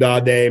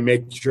doo-dah day,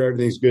 make sure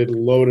everything's good,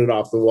 load it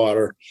off the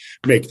water,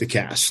 make the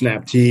cast.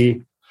 Snap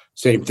T.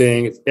 Same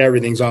thing.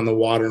 Everything's on the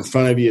water in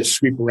front of you.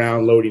 Sweep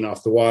around, loading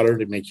off the water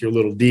to make your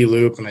little D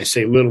loop. And I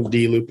say little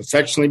D loop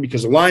affectionately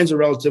because the lines are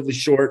relatively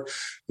short.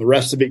 The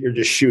rest of it, you're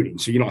just shooting.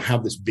 So you don't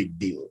have this big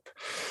D loop.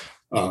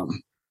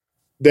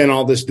 Then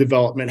all this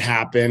development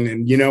happened.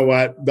 And you know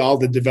what? All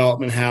the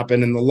development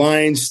happened. And the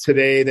lines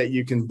today that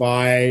you can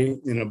buy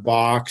in a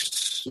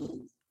box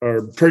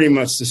are pretty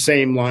much the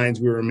same lines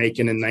we were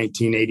making in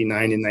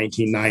 1989 and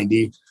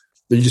 1990.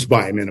 You just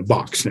buy them in a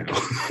box now.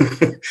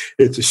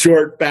 It's a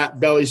short, fat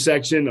belly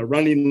section, a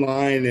running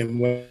line, and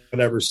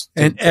whatever.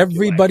 And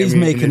everybody's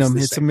making them.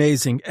 It's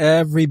amazing.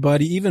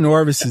 Everybody, even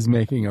Orvis is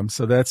making them.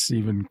 So that's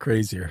even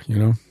crazier,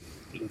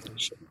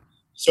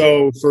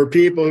 So for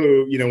people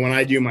who, when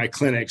I do my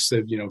clinics,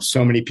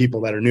 so many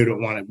people that are new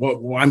don't want it.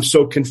 Well, I'm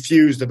so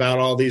confused about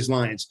all these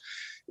lines.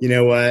 You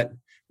know what?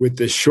 With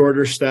the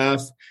shorter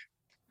stuff,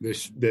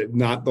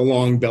 not the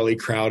long belly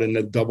crowd and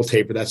the double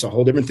taper. That's a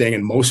whole different thing.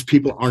 And most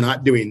people are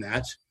not doing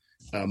that.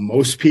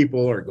 Most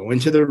people are going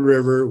to the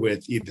river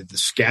with either the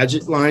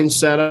Skagit line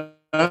set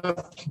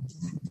up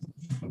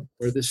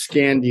or the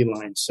Scandi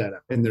line set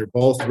up. And they're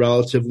both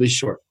relatively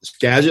short. The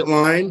Skagit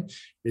line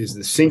is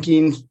the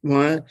sinking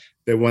one,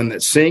 the one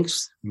that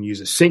sinks. You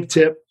use a sink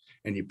tip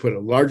and you put a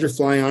larger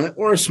fly on it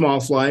or a small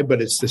fly,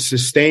 but it's the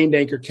sustained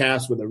anchor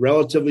cast with a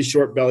relatively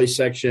short belly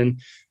section.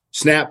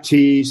 Snap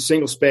T,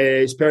 single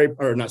space,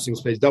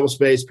 double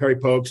space, Perry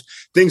pokes,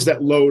 things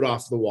that load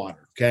off the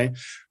water. Okay.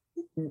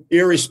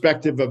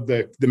 Irrespective of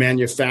the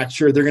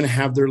manufacturer, they're going to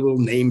have their little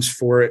names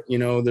for it.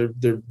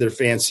 Their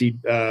fancy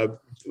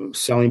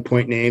selling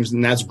point names,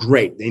 and that's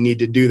great. They need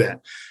to do that.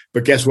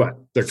 But guess what?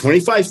 They're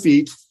 25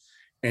 feet,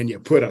 and you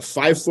put a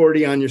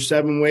 540 on your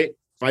 7-weight,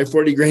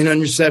 540 grain on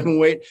your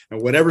 7-weight,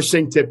 and whatever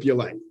sink tip you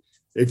like.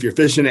 If you're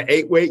fishing an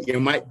 8-weight, you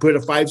might put a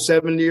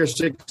 570 or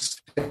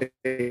 6.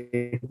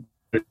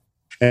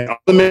 And all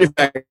the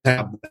manufacturers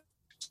have that.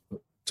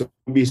 So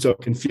don't be so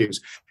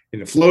confused.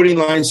 In a floating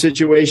line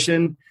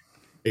situation,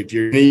 if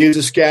you're going to use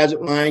a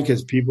Skagit line,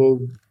 because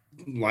people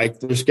like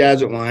their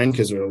Skagit line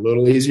because they're a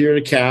little easier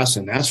to cast,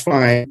 and that's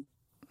fine,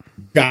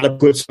 you've got to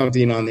put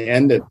something on the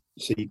end of it.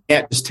 So you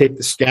can't just take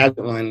the Skagit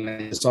line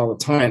and it's all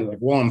the time. Like,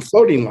 well, I'm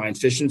floating line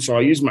fishing, so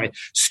I'll use my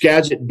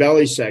Skagit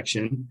belly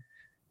section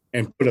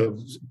and put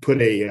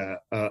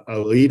a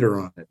leader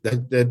on it.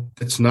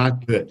 That's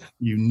not good.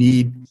 They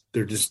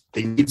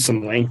need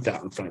some length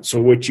out in front.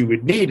 So what you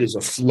would need is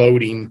a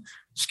floating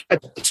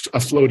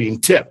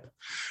tip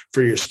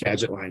for your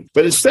Skagit line.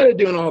 But instead of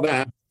doing all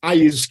that, I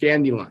use a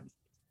Scandi line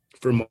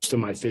for most of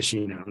my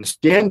fishing now. And the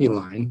Scandi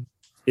line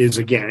is,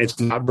 again, it's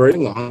not very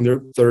long.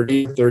 They're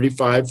 30,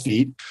 35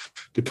 feet,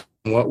 depending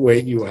on what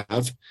weight you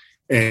have.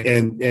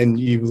 And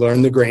you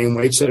learn the grain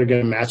weights that are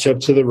going to match up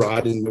to the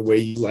rod and the way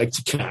you like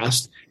to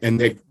cast. And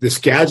the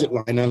Skagit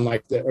line,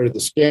 the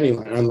Scandi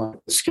line,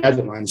 unlike the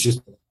Skagit line, is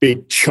just a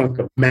big chunk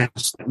of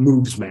mass that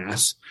moves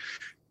mass.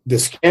 The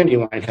Scandi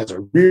line has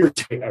a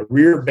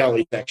rear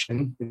belly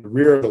section in the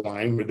rear of the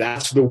line, where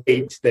that's the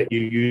weight that you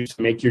use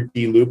to make your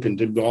D loop and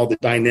do all the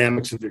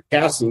dynamics of your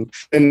casting.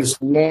 And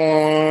this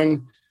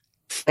long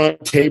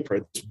front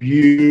taper, this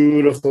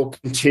beautiful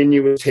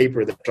continuous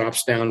taper that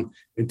drops down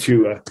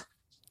into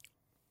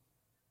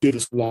do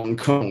this long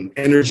cone.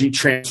 Energy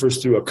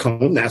transfers through a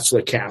cone. That's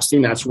the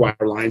casting. That's why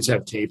our lines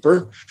have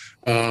taper.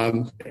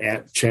 And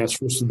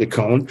transfers to the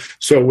cone.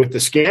 So with the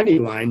Scandi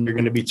line, you're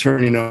going to be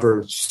turning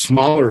over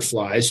smaller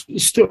flies,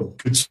 still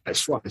good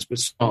size flies, but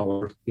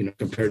smaller,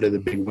 compared to the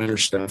big winter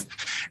stuff.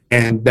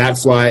 And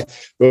those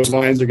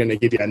lines are going to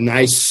give you a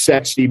nice,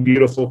 sexy,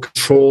 beautiful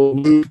control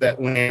loop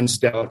that lands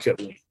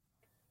delicately.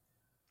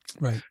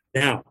 Right.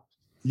 Now,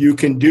 you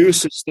can do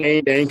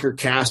sustained anchor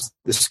cast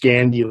the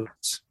Scandi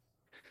lines,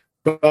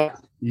 but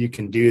you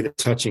can do the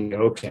touch and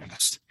go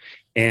cast.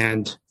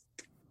 And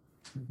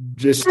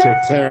just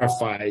to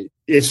clarify,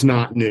 it's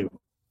not new.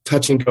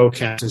 Touch and go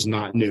cast is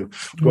not new.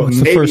 Well,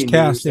 it's the first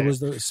cast. It was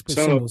the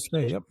single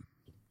stay. Yep.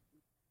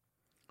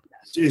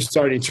 You're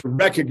starting to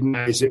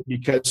recognize it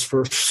because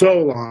for so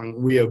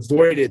long we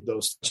avoided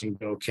those touch and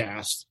go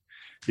casts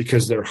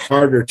because they're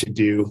harder to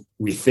do.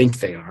 We think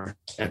they are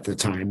at the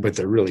time, but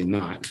they're really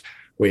not.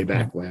 Way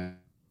back when.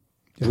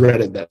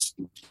 Dreaded that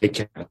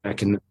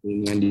back in the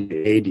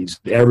 80s,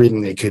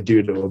 everything they could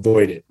do to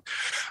avoid it.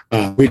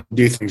 We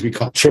do things we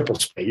call triple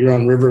spay. You're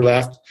on river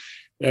left,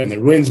 and the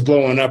wind's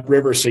blowing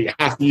upriver, so you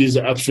have to use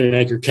the upstream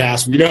anchor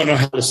cast. We don't know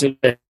how to sink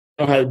it,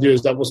 know how to do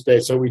is double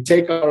spay. So we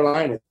take our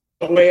line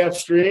and way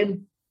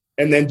upstream,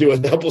 and then do a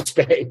double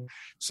spay.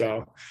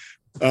 So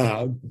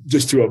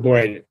just to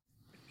avoid it.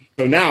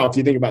 So now, if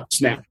you think about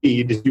snap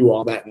feed, to do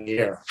all that in the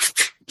air.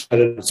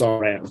 It's all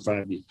right in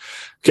front of you.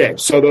 Okay,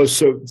 so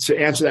to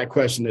answer that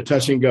question, the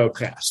touch and go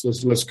cast.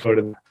 Let's go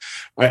to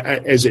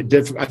that. Is it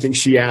different? I think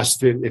she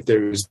asked if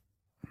there was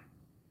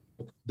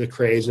the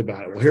craze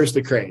about it. Well, here's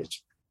the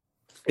craze.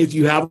 If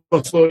you have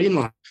a floating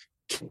line,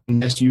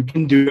 yes, you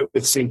can do it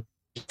with sink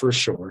for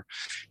sure.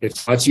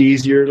 It's much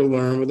easier to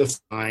learn with a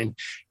line,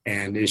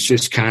 and it's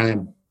just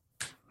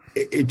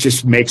it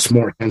just makes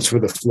more sense for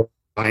the float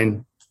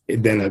line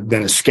than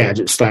a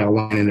Skagit style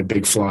line in a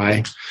big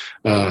fly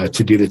to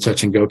do the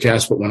touch and go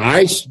cast. But when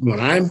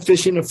I'm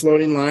fishing a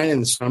floating line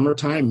in the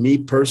summertime, me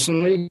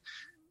personally,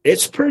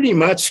 it's pretty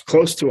much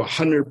close to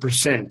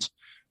 100%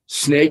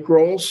 snake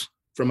rolls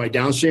from my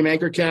downstream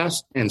anchor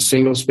cast and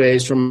single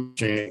space from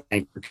my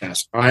anchor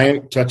cast. I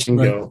touch and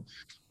go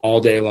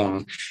all day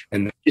long.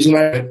 And the reason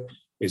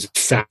is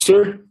it's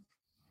faster.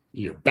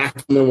 You're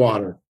back in the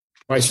water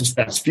twice as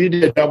fast. If you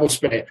did a double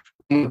spay,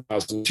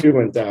 1,000, 2,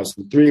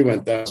 1,000, 3,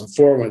 1,000,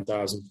 4,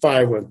 1,000,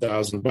 5,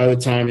 1,000. By the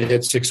time you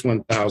hit 6,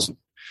 1,000.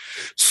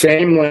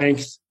 Same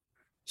length,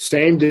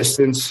 same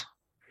distance,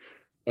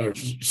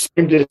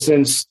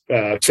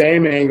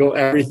 same angle,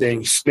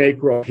 everything.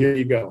 Snake roll. Here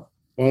you go.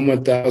 1,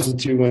 1,000,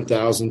 2,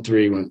 1,000,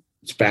 3, 1.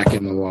 It's back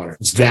in the water.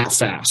 It's that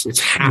fast. It's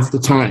half the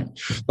time.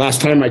 Last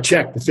time I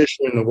checked, the fish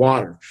were in the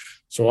water.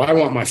 So I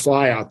want my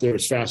fly out there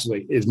as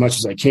much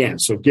as I can.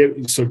 So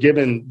given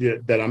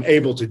that I'm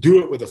able to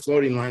do it with a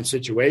floating line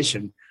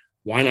situation,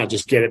 why not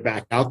just get it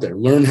back out there?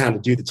 Learn how to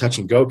do the touch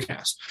and go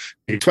cast.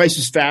 You're twice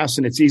as fast,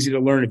 and it's easy to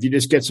learn if you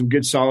just get some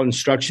good solid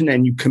instruction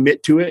and you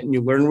commit to it and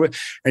you learn with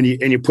and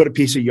you put a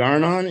piece of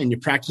yarn on and you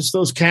practice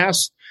those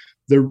casts.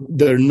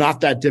 They're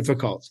not that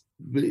difficult.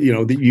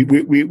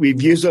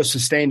 We've used those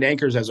sustained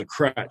anchors as a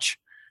crutch.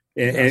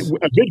 And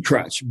a good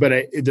crutch,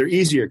 but they're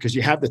easier because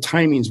you have the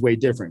timings way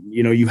different.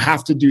 You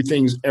have to do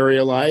things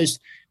aerialized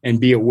and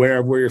be aware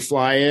of where your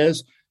fly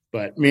is.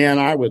 But man,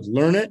 I would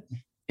learn it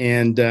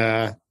and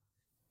have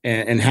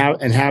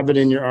it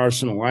in your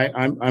arsenal.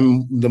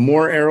 I'm the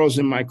more arrows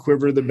in my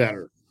quiver, the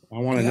better. I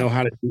want to know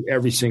how to do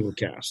every single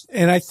cast.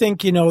 And I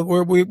think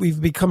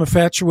we've become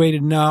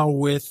infatuated now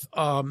with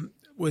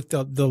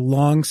the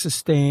long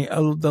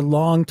the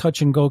long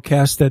touch and go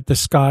cast that the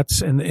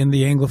Scots and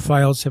the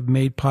Anglophiles have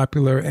made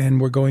popular,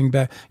 and we're going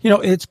back.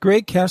 It's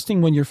great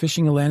casting when you're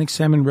fishing Atlantic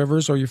salmon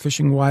rivers or you're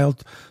fishing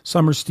wild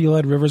summer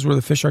steelhead rivers where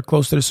the fish are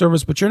close to the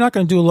surface, but you're not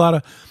going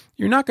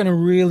to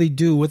really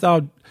do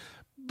without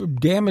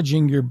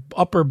damaging your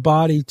upper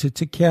body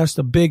to cast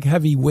a big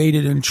heavy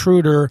weighted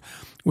intruder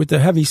with a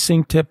heavy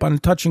sink tip on a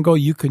touch and go.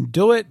 You can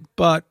do it,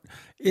 but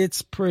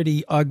it's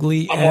pretty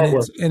ugly and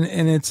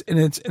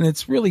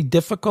it's really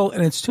difficult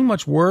and it's too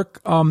much work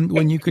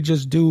when you could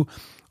just do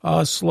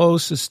slow,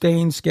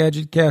 sustained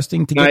Skagit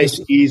casting to nice,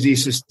 easy,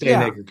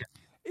 sustained.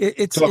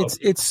 It's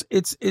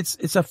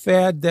a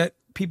fad that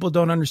people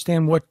don't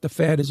understand what the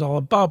fad is all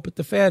about, but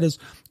the fad is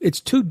it's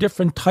two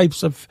different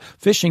types of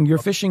fishing. You're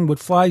fishing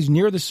with flies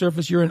near the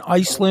surface. You're in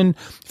Iceland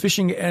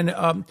fishing and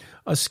a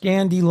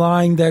Scandi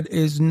line that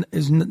is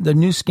the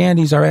new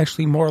Scandis are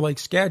actually more like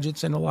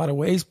Skagits in a lot of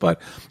ways,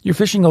 but you're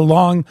fishing a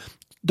long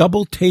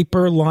double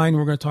taper line.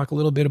 We're going to talk a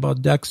little bit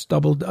about Deck's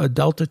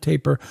delta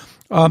taper.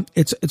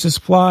 It's a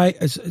fly.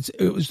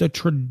 It was the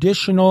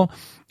traditional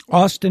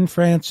Austin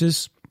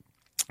Francis,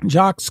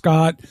 Jock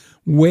Scott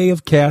way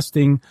of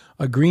casting,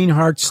 a green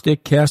heart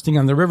stick casting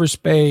on the River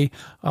Spey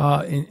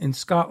in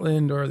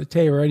Scotland or the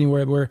Tay or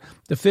anywhere where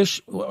the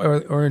fish,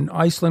 or in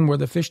Iceland where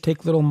the fish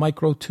take little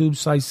micro tubes,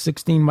 size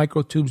 16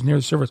 micro tubes near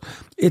the surface.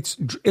 It's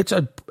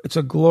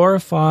a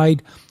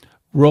glorified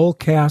roll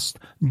cast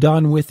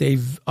done with a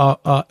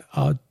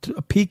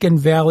peak and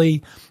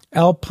valley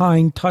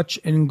alpine touch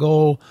and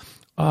go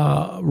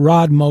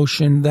rod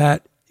motion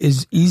that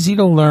is easy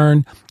to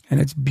learn, and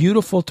it's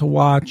beautiful to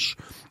watch,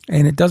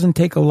 and it doesn't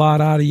take a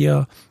lot out of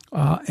you.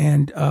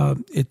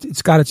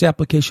 It's got its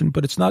application,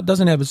 but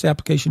doesn't have its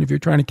application if you're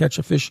trying to catch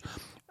a fish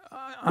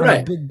on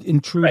a big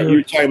intruder. Right.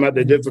 You're talking about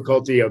the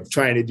difficulty of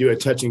trying to do a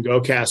touch and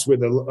go cast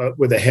with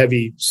a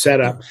heavy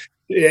setup,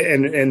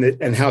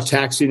 and how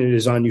taxing it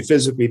is on you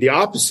physically. The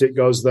opposite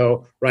goes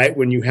though, right?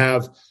 When you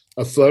have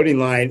a floating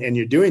line and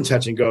you're doing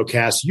touch and go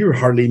casts, you're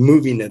hardly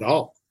moving at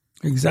all.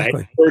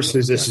 Exactly. Right?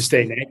 Versus a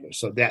sustained anchor.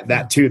 So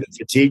that too, the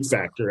fatigue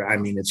factor, I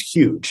mean, it's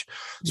huge.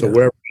 So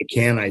wherever I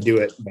can, I do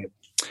it. But,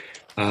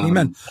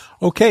 amen.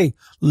 Okay,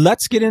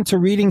 let's get into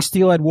reading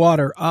steelhead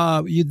water.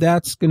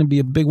 That's going to be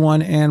a big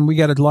one, and we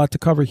got a lot to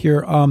cover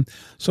here.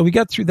 So we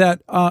got through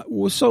that.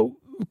 So,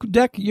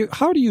 Deck,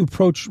 how do you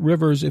approach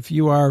rivers if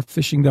you are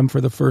fishing them for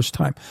the first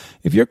time?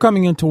 If you're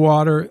coming into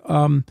water,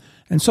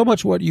 and so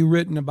much what you've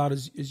written about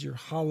is your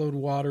hollowed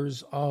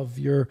waters of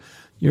your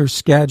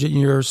Skagit and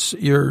your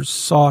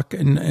Sauk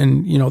and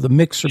the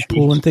mixer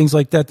pool and things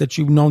like that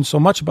you've known so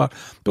much about.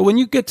 But when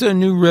you get to a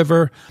new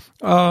river,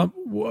 how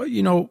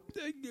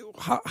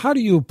do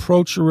you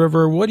approach a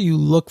river? What do you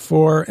look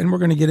for? And we're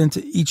going to get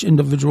into each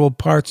individual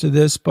parts of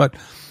this, but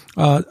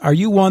are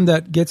you one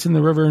that gets in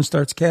the river and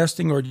starts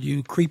casting, or do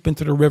you creep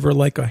into the river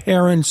like a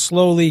heron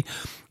slowly?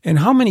 And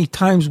how many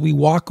times we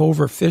walk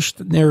over fish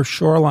near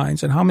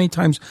shorelines, and how many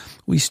times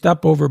we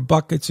step over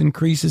buckets and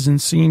creases and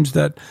seams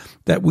that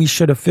we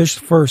should have fished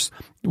first?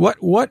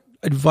 What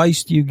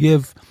advice do you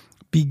give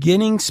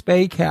beginning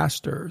spay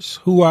casters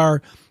who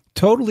are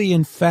totally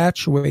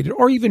infatuated,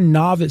 or even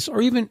novice,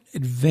 or even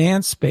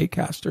advanced spay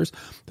casters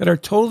that are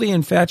totally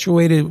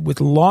infatuated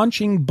with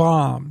launching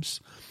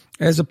bombs,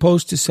 as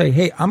opposed to say,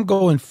 hey, I'm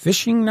going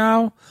fishing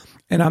now,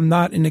 and I'm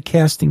not in a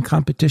casting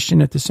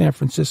competition at the San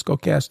Francisco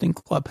Casting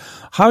Club?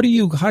 How do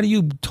you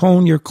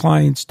tone your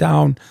clients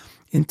down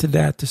into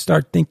that to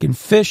start thinking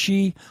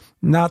fishy,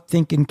 not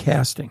thinking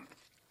casting?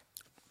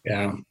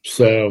 Yeah.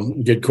 So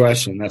good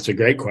question. That's a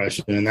great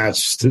question. And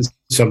that's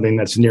something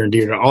that's near and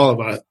dear to all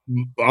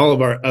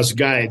of us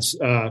guides,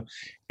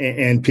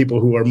 and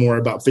people who are more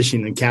about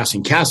fishing than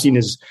casting. Casting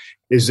is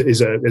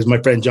as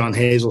my friend John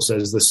Hazel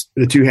says,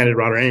 the two-handed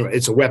rod, or anyway,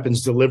 it's a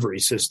weapons delivery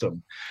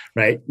system,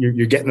 right?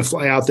 You're getting the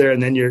fly out there,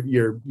 and then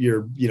you're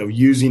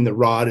using the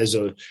rod as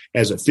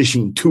a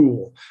fishing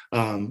tool.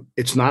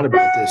 It's not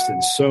about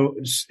distance. So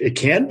it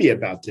can be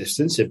about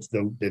distance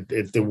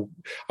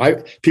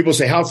people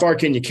say, how far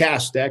can you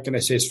cast, Deck? And I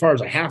say, as far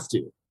as I have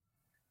to,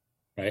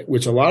 right?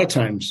 Which a lot of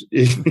times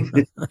is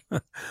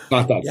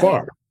not that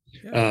far.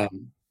 Yeah.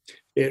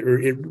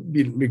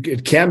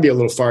 It can be a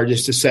little far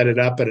just to set it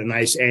up at a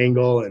nice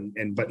angle,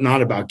 but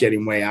not about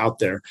getting way out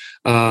there.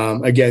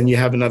 Again, you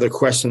have another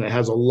question that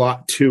has a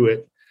lot to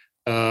it.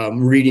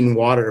 Reading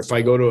water. If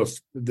I go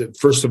to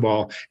first of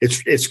all,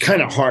 it's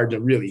kind of hard to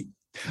really,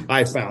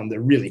 I found,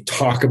 to really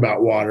talk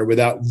about water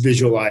without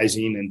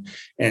visualizing.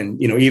 And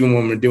even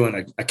when we're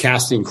doing a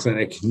casting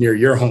clinic near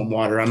your home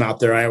water, I'm out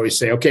there, I always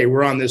say, okay,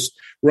 we're on this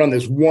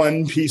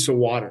one piece of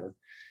water.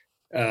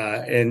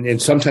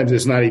 And sometimes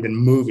it's not even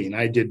moving.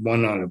 I did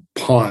one on a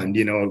pond,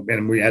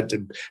 and we had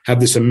to have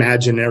this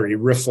imaginary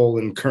riffle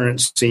and current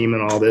seam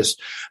and all this.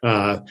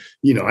 I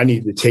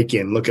need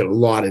to look at a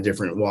lot of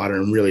different water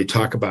and really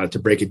talk about it to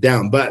break it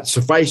down. But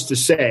suffice to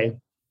say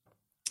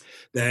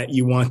that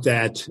you want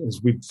that, as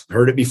we've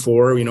heard it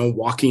before,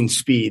 walking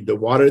speed, the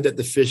water that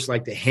the fish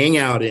like to hang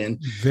out in.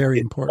 Very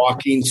important.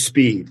 Walking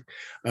speed.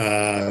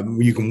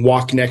 You can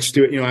walk next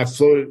to it.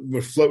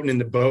 We're floating in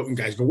the boat, and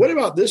guys go, what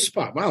about this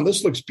spot? Wow,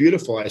 this looks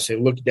beautiful. I say,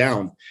 look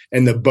down,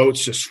 and the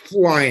boat's just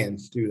flying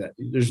through that.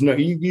 There's no,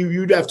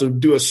 you'd have to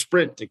do a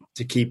sprint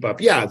to keep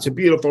up. Yeah, it's a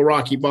beautiful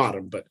rocky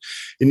bottom, but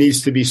it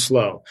needs to be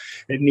slow.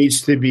 It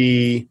needs to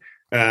be,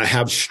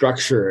 have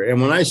structure.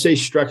 And when I say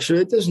structure,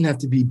 it doesn't have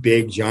to be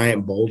big,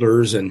 giant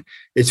boulders, and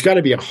it's got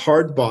to be a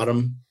hard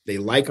bottom. They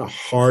like a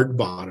hard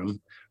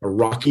bottom, a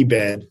rocky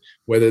bed,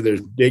 whether there's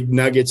big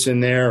nuggets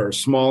in there or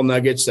small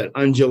nuggets that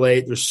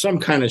undulate. There's some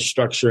kind of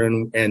structure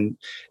and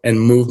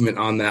movement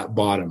on that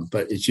bottom,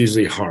 but it's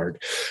usually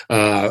hard.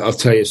 I'll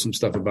tell you some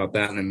stuff about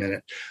that in a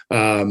minute.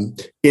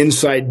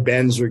 Inside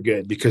bends are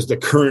good because the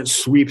current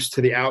sweeps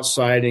to the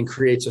outside and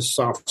creates a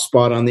soft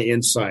spot on the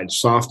inside.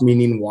 Soft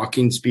meaning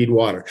walking speed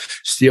water.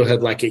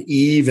 Steelhead like an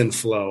even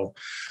flow.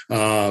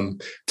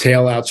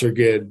 Tail outs are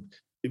good.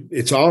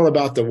 It's all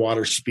about the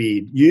water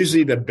speed.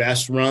 Usually the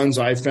best runs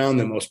I found,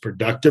 the most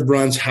productive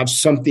runs, have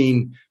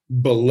something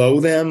below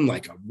them,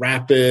 like a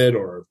rapid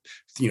or,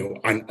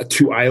 on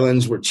two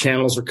islands where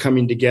channels are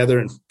coming together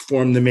and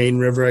form the main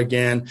river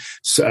again.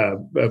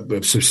 So,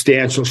 a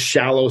substantial,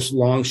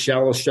 long,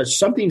 shallow stretch,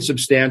 something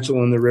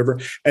substantial in the river.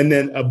 And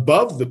then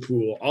above the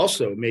pool,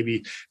 also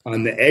maybe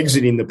on the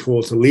exiting the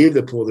pool to leave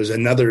the pool, there's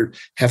another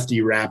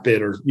hefty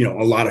rapid or,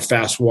 a lot of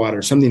fast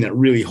water, something that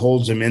really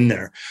holds them in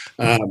there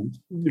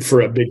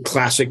for a big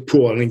classic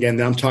pool. And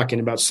again, I'm talking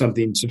about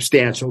something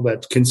substantial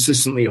that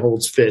consistently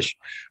holds fish.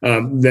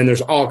 Then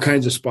there's all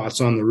kinds of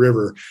spots on the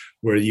river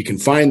where you can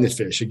find the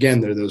fish.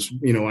 Again, there are those,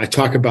 I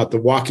talk about the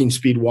walking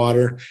speed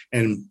water,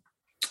 and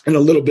and a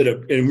little bit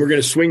of, and we're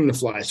going to swing the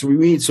fly. So we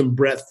need some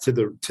breadth to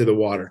the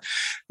water.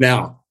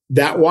 Now,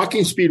 that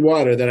walking speed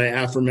water that I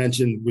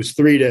aforementioned was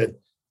 3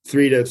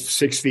 to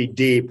 6 feet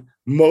deep.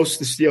 Most of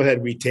the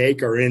steelhead we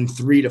take are in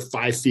 3 to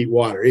 5 feet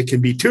water. It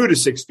can be 2 to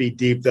 6 feet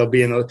deep. They'll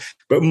be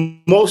but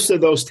most of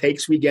those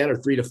takes we get are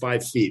 3 to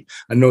 5 feet.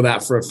 I know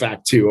that for a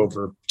fact too,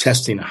 over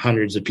testing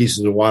hundreds of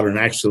pieces of water and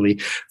actually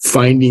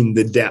finding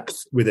the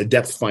depth with a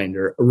depth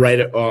finder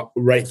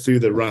right through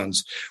the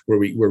runs where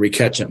we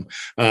catch them.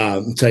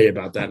 I'll tell you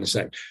about that in a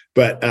sec.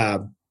 But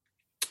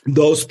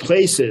those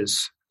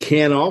places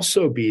can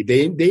also be,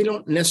 they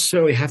don't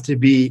necessarily have to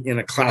be in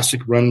a classic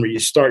run where you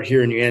start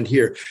here and you end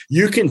here.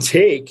 You can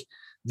take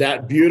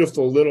that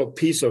beautiful little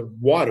piece of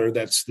water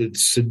that's the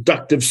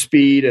seductive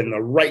speed and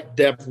the right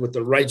depth with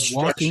the right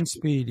structure. Walking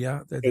speed,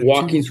 yeah. The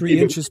walking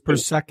 3 inches per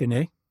second,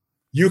 eh?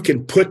 You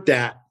can put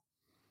that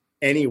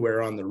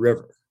anywhere on the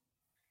river.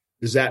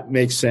 Does that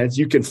make sense?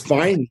 You can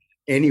find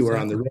anywhere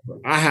on the river.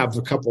 I have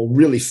a couple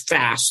really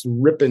fast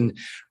ripping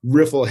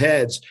riffle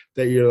heads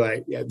that you're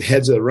like,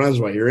 heads of the runs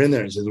while you're in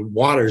there. And so the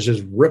water is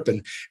just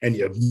ripping and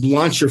you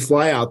launch your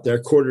fly out there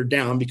quarter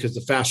down, because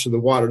the faster the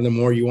water, the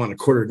more you want to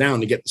quarter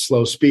down to get the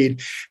slow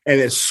speed. And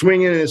it's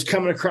swinging and it's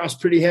coming across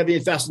pretty heavy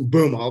and fast, and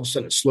boom, all of a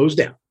sudden it slows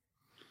down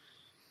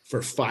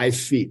for 5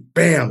 feet.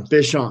 Bam,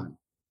 fish on.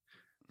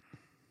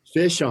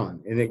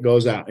 And it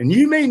goes out. And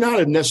you may not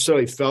have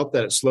necessarily felt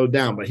that it slowed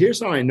down, but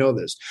here's how I know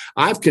this.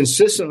 I've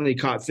consistently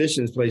caught fish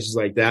in places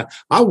like that.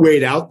 I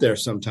wait out there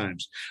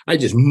sometimes. I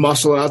just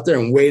muscle out there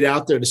and wait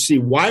out there to see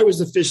why was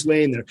the fish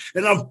laying there.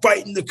 And I'm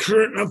fighting the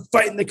current,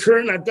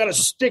 I've got a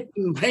stick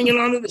and I'm hanging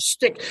onto the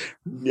stick.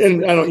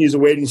 And I don't use a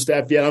wading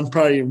staff yet. I'm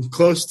probably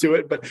close to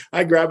it, but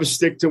I grab a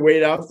stick to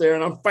wait out there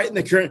and I'm fighting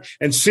the current.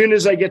 And as soon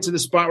as I get to the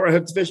spot where I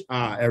hook the fish,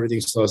 everything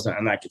slows down.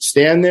 And I can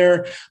stand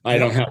there. I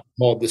don't have to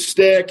hold the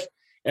stick.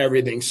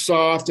 Everything's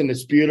soft and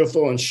it's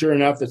beautiful. And sure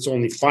enough, it's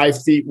only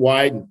 5 feet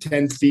wide and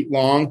 10 feet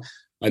long,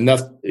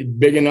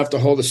 big enough to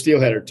hold a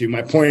steelhead or two.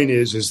 My point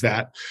is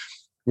that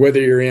whether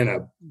you're in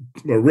a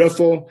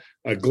riffle,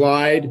 a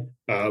glide,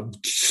 a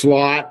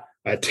slot,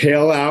 a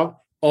tail out,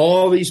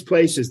 all these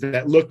places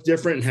that look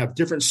different and have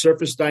different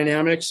surface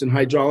dynamics and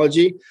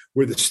hydrology,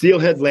 where the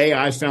steelhead lay,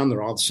 I found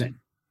they're all the same.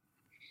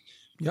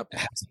 Yep.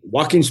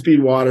 Walking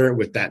speed water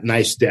with that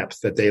nice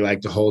depth that they like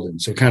to hold in.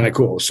 So kind of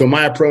cool. So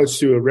my approach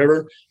to a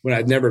river when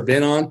I've never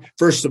been on,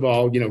 first of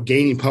all,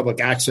 gaining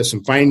public access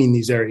and finding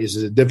these areas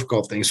is a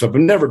difficult thing. So if I've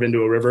never been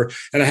to a river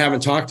and I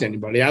haven't talked to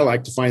anybody, I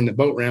like to find the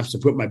boat ramps to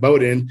put my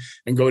boat in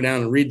and go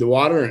down and read the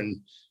water and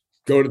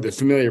go to the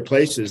familiar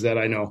places that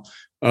I know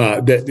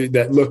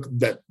that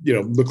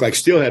look like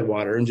steelhead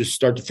water and just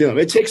start to feel them.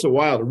 It takes a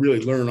while to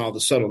really learn all the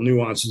subtle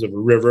nuances of a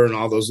river and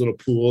all those little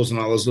pools and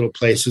all those little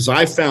places.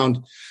 I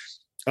found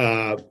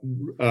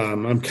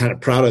I'm kind of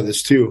proud of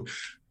this too.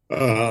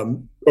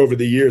 Over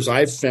the years,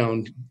 I've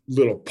found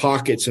little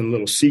pockets and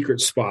little secret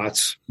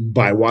spots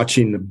by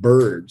watching the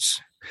birds.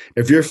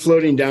 If you're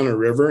floating down a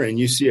river and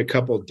you see a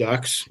couple of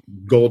ducks,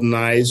 golden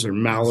eyes or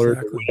mallard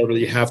or whatever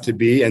you have to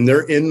be, and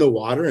they're in the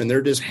water and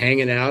they're just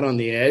hanging out on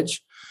the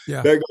edge,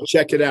 better go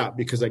check it out,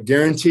 because I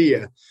guarantee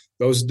you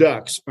those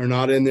ducks are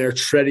not in there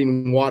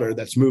treading water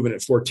that's moving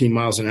at 14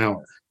 miles an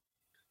hour.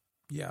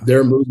 Yeah,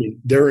 they're moving.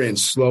 They're in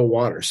slow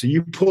water. So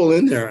you pull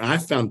in there. And I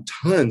found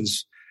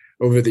tons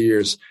over the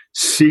years,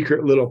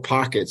 secret little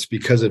pockets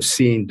because of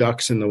seeing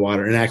ducks in the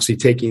water and actually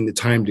taking the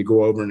time to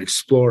go over and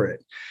explore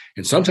it.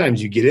 And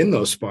sometimes you get in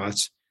those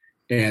spots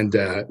and,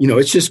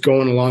 it's just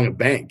going along a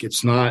bank.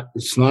 It's not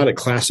a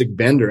classic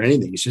bend or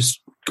anything. It's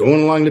just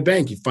going along the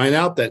bank. You find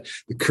out that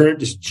the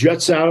current just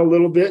juts out a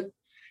little bit,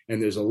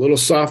 and there's a little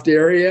soft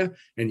area,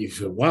 and you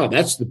feel, wow,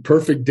 that's the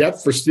perfect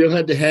depth for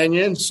steelhead to hang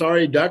in.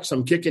 Sorry, ducks,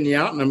 I'm kicking you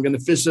out, and I'm going to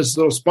fish this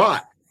little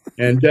spot.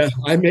 And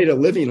I made a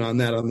living on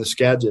that on the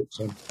Skagit.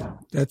 So.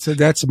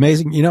 That's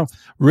amazing.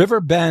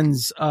 River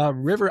bends,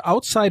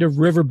 outside of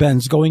river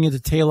bends going into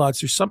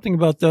tailouts, there's something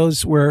about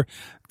those where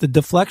the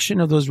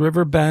deflection of those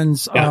river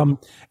bends, and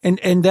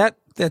that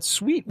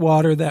sweet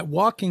water, that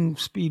walking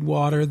speed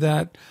water,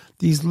 that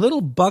these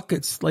little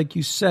buckets, like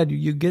you said,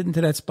 you get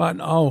into that spot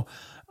and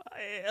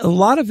a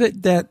lot of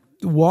it, that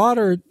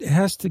water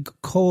has to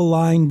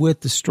co-align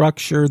with the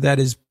structure that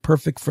is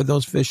perfect for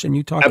those fish. And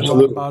you talk a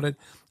lot about it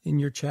in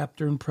your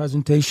chapter and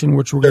presentation,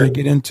 which we're going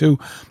to get into.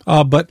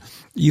 But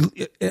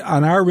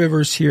on our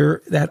rivers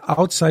here, that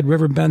outside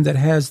river bend that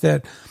has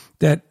that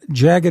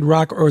jagged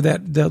rock or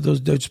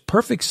those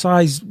perfect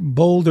sized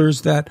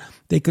boulders that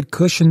they could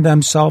cushion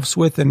themselves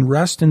with and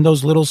rest in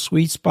those little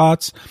sweet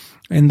spots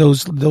and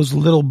those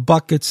little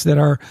buckets that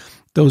are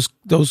those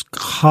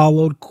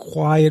hollowed,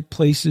 quiet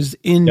places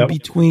in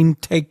between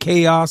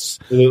chaos.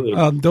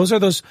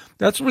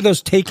 That's where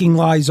those taking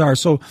lies are.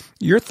 So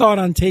your thought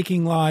on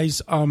taking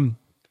lies,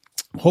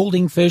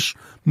 holding fish,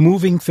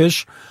 moving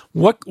fish.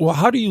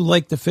 How do you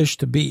like the fish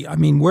to be? I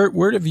mean,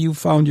 where have you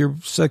found your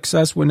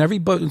success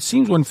it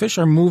seems when fish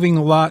are moving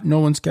a lot, no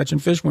one's catching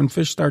fish. When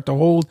fish start to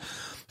hold,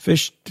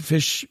 fish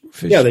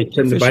they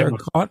tend to bite are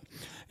caught.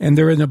 and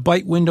they're in a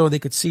bite window. They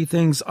could see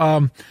things.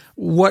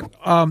 What,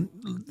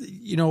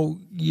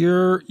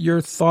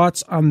 your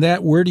thoughts on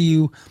that? Where do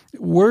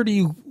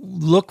you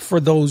look for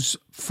those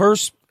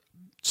first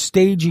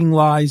staging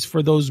lies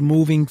for those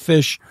moving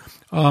fish?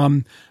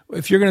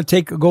 If you're going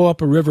to go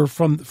up a river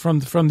from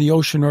the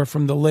ocean or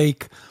from the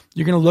lake,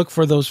 you're going to look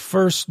for those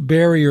first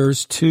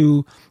barriers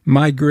to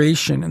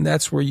migration, and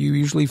that's where you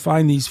usually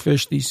find these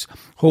fish, these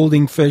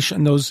holding fish,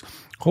 and those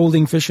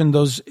holding fish in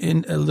those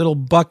in little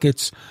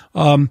buckets.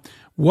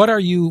 What are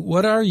you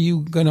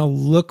going to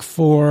look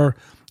for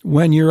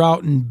when you're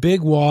out in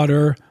big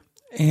water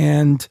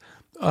and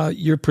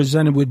you're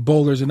presented with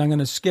boulders? And I'm going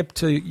to skip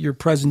to your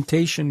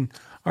presentation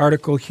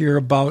article here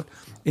about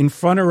in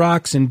front of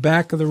rocks and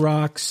back of the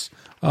rocks.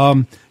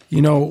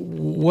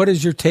 What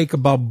is your take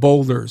about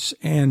boulders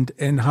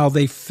and how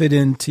they fit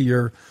into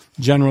your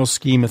general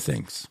scheme of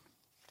things?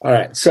 All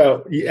right.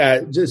 So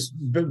just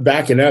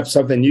backing up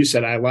something you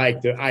said, I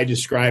like that I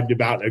described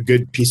about a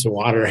good piece of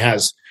water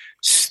has,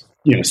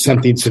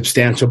 something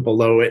substantial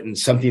below it and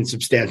something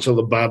substantial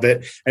above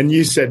it. And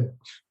you said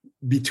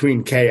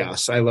between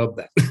chaos. I love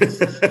that.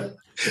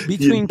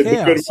 Between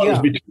chaos, yeah.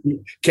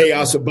 Between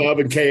chaos above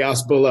and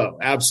chaos below.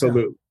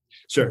 Absolutely. Yeah.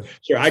 Sure.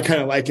 I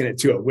kind of liken it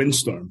to a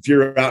windstorm. If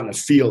you're out in a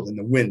field and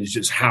the wind is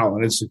just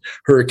howling, it's a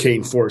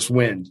hurricane force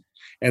wind,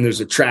 and there's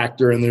a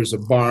tractor and there's a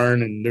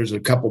barn and there's a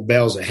couple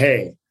bales of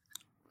hay,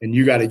 and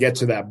you got to get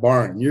to that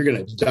barn. You're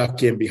going to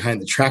duck in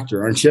behind the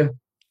tractor, aren't you?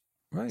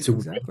 Right. So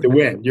exactly. The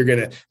wind, you're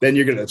going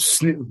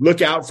to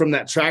look out from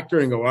that tractor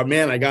and go, oh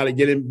man, I got to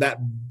get in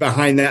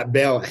behind that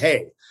bale of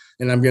hay.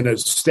 And I'm going to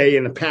stay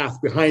in the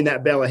path behind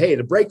that bale of hay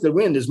to break the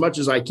wind as much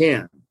as I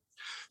can.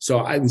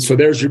 So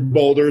there's your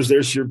boulders,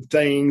 there's your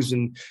things,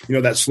 and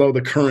that slow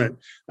the current.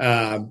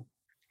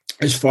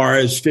 As far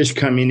as fish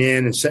coming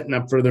in and setting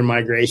up for their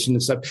migration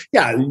and stuff,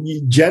 yeah,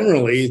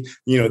 generally,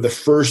 the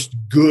first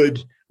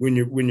good when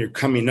you're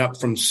coming up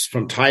from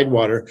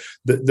tidewater,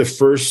 the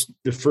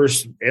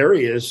first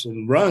areas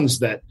and runs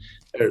that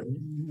are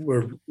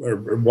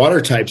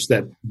water types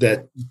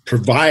that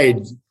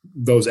provide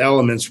those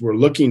elements we're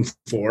looking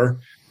for.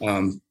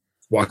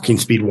 Walking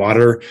speed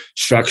water,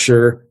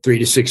 structure, 3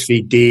 to 6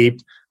 feet deep,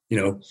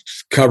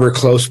 cover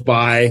close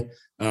by.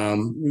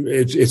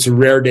 It's a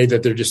rare day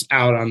that they're just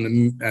out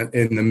in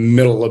the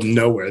middle of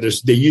nowhere.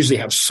 They usually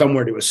have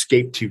somewhere to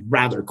escape to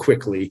rather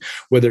quickly,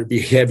 whether it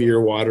be heavier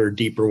water or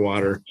deeper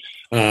water.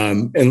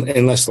 And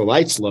unless the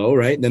light's low,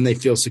 right? Then they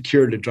feel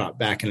secure to drop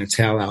back and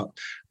tail out.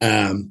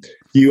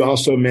 You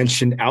also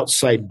mentioned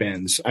outside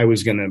bends. I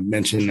was going to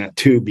mention that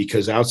too,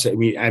 because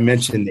I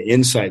mentioned the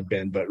inside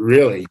bend, but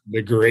really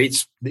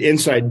the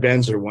inside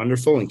bends are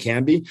wonderful and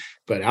can be,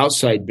 but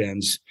outside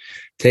bends,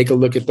 take a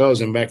look at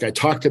those. In fact, I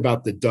talked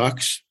about the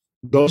ducks.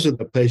 Those are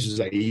the places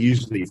I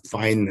usually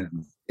find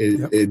them.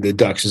 The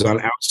ducks is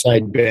on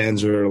outside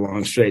bends or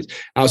along straights.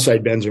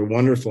 Outside bends are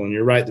wonderful. And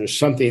you're right. There's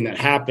something that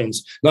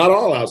happens. Not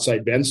all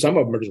outside bends. Some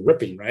of them are just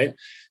ripping, right?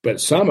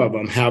 But some of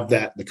them have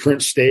that. The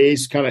current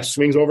kind of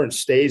swings over and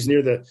stays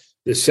near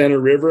the center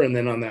river. And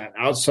then on that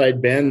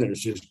outside bend, there's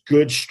just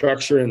good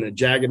structure and the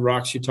jagged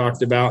rocks you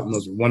talked about. And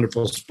those are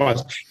wonderful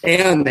spots.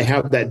 And they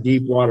have that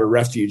deep water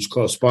refuge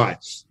close by.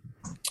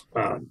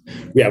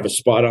 We have a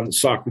spot on the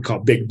Sauk we call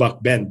Big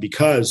Buck Bend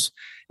because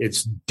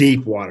it's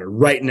deep water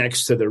right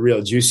next to the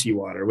real juicy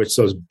water, which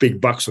those big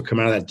bucks will come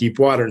out of that deep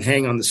water and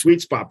hang on the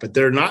sweet spot. But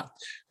they're not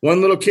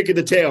one little kick of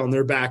the tail and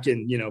they're back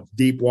in,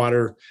 deep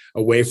water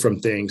away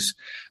from things.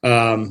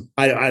 I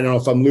don't know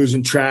if I'm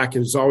losing track.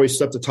 There's always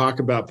stuff to talk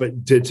about,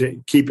 but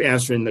to keep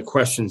answering the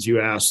questions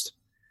you asked,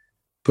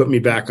 put me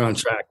back on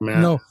track,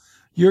 man. No,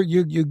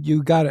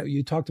 you got it.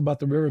 You talked about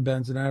the river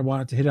bends and I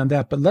wanted to hit on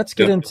that, but let's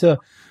get into,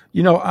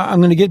 I'm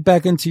going to get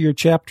back into your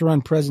chapter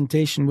on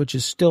presentation, which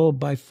is still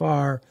by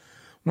far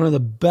one of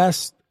the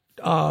best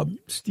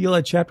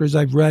steelhead chapters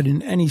I've read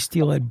in any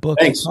steelhead book.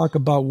 Thanks. To talk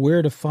about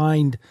where to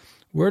find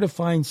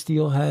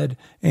steelhead,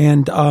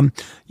 and and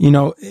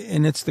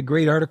it's the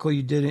great article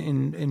you did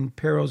in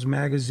Perro's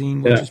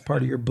magazine, which is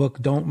part of your book,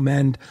 Don't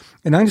Mend.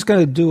 And I'm just going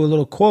to do a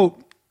little quote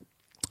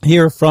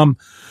here from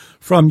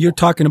you're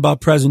talking about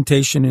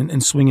presentation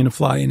and swinging a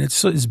fly, and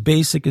it's as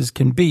basic as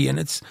can be,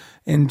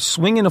 and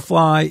swinging a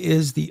fly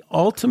is the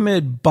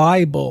ultimate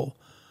Bible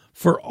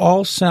for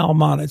all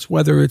salmonids,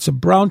 whether it's a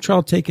brown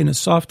trout taking a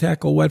soft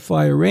tackle wet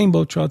fly, a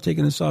rainbow trout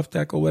taking a soft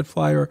tackle wet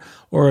fly,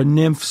 or a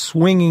nymph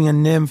swinging a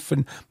nymph.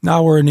 And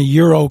now we're in a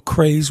Euro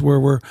craze where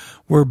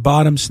we're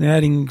bottom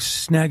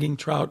snagging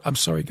trout. I'm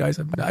sorry, guys,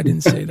 I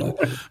didn't say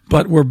that,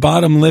 but we're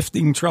bottom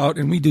lifting trout,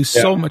 and we do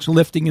so much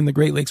lifting in the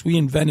Great Lakes. We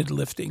invented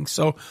lifting.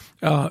 So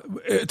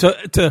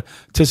to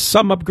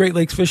sum up Great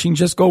Lakes fishing,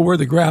 just go where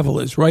the gravel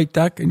is, right,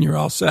 Duck, and you're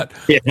all set.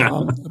 Yeah.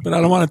 But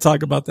I don't want to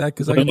talk about that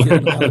because I can get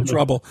in a lot of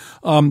trouble.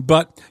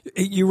 But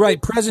you're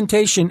right.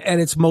 Presentation at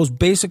its most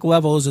basic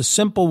level is a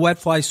simple wet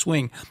fly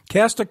swing.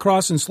 Cast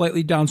across and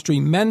slightly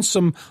downstream. Mend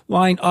some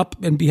line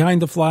up and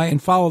behind the fly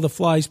and follow the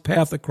fly's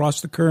path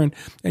across the current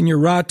and your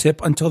rod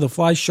tip until the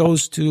fly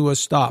slows to a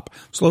stop.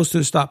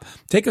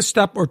 Take a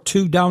step or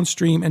two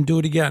downstream and do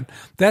it again.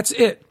 That's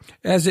it.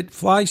 As it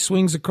fly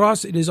swings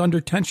across, it is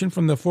under tension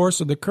from the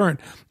force of the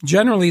current.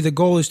 Generally, the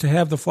goal is to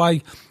have the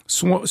fly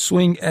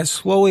swing as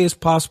slowly as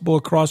possible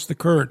across the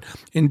current.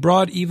 In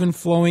broad, even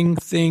flowing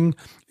thing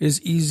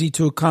is easy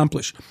to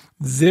accomplish.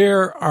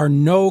 There are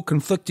no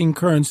conflicting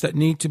currents that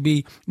need to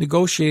be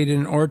negotiated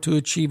in order to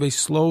achieve a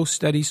slow,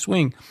 steady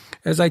swing.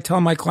 As I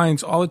tell my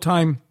clients all the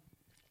time,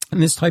 in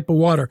this type of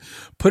water,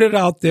 put it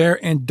out there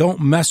and don't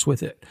mess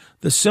with it.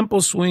 The simple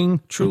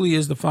swing truly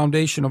is the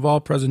foundation of all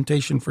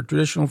presentation for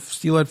traditional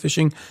steelhead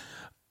fishing.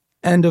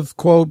 End of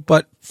quote.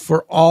 But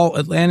for all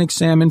Atlantic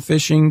salmon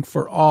fishing,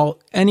 for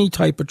all any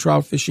type of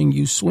trout fishing,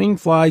 you swing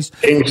flies.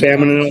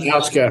 Salmon in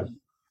Alaska.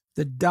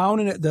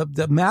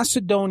 The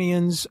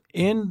Macedonians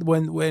when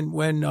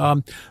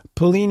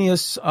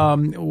Aulenius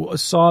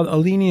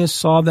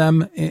saw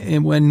them,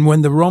 and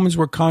when the Romans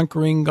were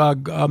conquering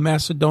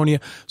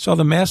Macedonia, saw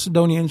the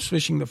Macedonians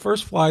fishing the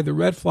first fly, the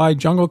red fly,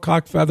 jungle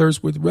cock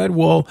feathers with red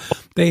wool.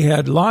 They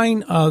had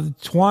line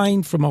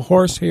twine from a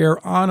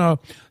horsehair on a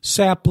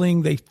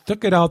sapling. They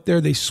took it out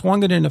there. They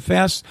swung it in a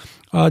fast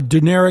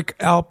Dinaric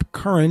Alp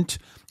current.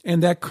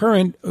 And that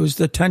current was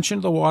the tension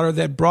of the water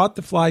that brought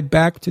the fly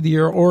back to the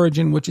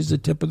origin, which is the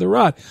tip of the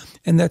rod.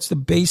 And that's the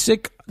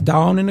basic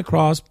down and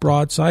across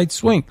broadside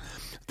swing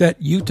that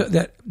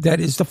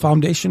is the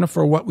foundation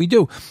for what we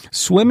do.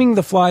 Swimming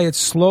the fly at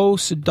slow,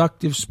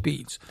 seductive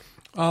speeds.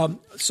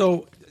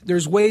 So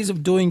there's ways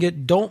of doing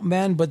it. Don't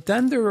mend, but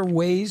then there are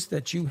ways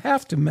that you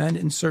have to mend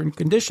in certain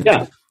conditions.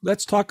 Yeah.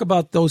 Let's talk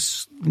about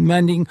those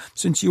mending.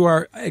 Since you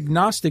are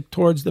agnostic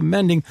towards the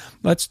mending,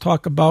 let's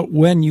talk about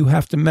when you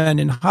have to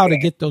mend and how to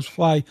get those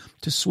fly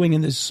to swing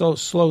in this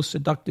slow,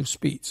 seductive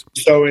speeds.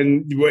 So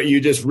in what you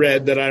just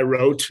read that I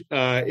wrote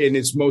in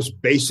its most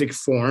basic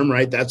form,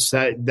 right? That's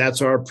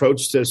our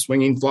approach to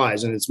swinging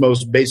flies in its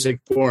most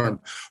basic form.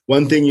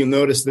 One thing you'll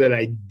notice that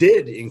I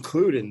did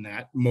include in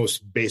that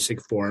most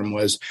basic form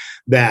was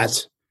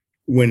that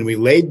when we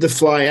laid the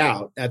fly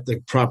out at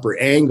the proper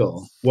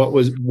angle, what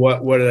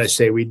did I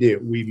say we do?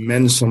 We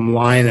mend some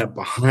line up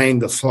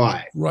behind the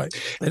fly. Right.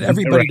 And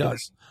everybody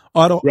does.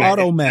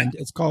 Auto mend.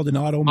 It's called an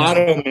auto mend.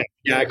 Auto mend.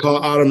 Yeah, I call it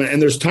auto mend.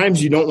 And there's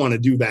times you don't want to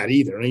do that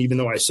either. And even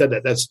though I said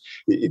that,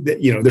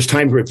 there's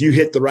times where if you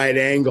hit the right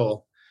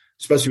angle,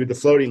 especially with the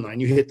floating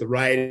line, you hit the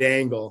right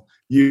angle,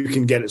 you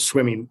can get it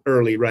swimming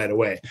early right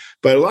away.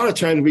 But a lot of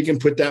times we can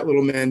put that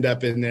little mend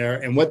up in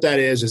there. And what that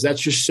is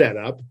that's your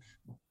setup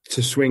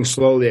to swing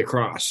slowly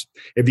across.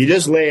 If you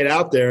just lay it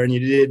out there and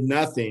you did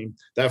nothing,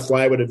 that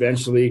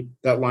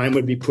line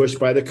would be pushed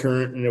by the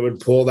current and it would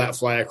pull that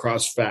fly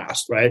across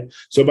fast, right?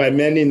 So by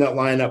mending that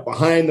line up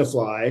behind the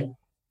fly,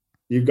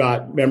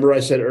 remember I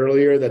said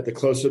earlier that the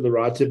closer the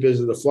rod tip is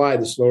to the fly,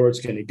 the slower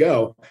it's going to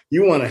go.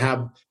 You want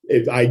to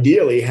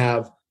ideally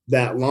have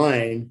that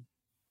line,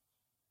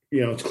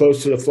 it's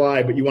close to the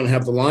fly, but you want to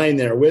have the line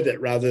there with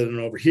it rather than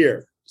over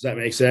here. Does that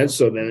make sense?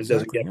 So then it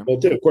doesn't get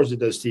pulled too. Of course it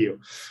does to you.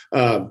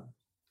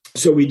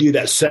 So we do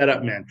that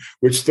setup mend,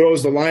 which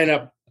throws the line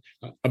up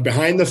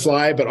behind the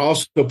fly, but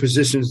also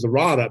positions the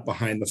rod up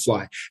behind the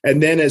fly.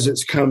 And then as it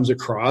comes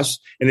across,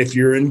 and if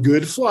you're in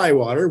good fly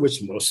water, which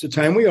most of the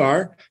time we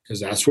are, because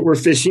that's what we're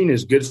fishing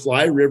is good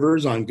fly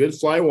rivers on good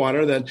fly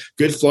water, that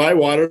good fly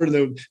water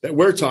that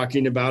we're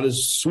talking about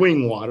is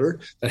swing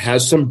water that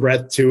has some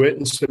breadth to it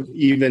and some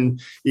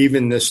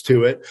evenness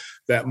to it,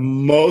 that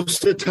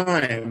most of the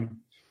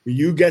time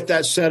you get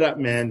that setup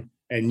mend,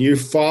 and you're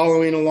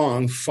following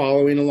along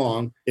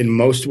in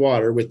most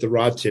water with the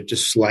rod tip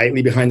just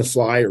slightly behind the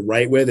fly or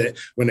right with it.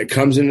 When it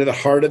comes into the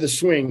heart of the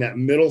swing, that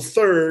middle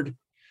third,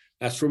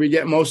 that's where we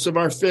get most of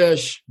our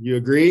fish. You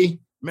agree,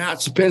 Matt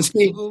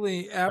Sapinski?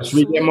 Absolutely. That's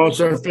where we get most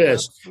of our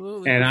fish.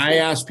 Absolutely. And I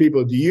ask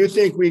people, do you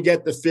think we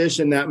get the fish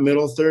in that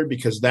middle third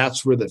because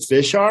that's where the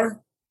fish are?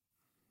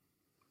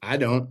 I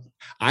don't.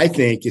 I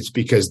think it's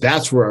because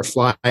that's where our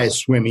fly is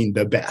swimming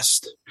the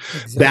best.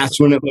 Exactly. That's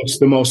when it looks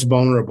the most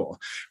vulnerable,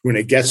 when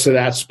it gets to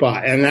that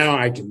spot. And now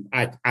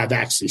I've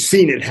actually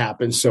seen it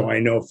happen, so I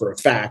know for a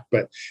fact.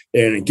 But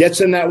and it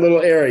gets in that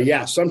little area,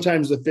 yeah,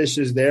 sometimes the fish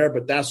is there,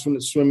 but that's when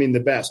it's swimming the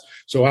best.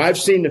 So I've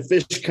seen the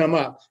fish come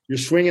up. You're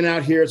swinging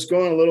out here. It's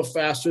going a little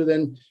faster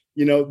than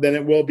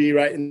it will be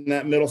right in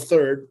that middle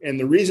third. And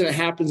the reason it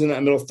happens in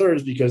that middle third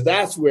is because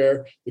that's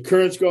where the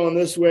current's going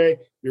this way.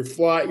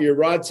 Your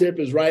rod tip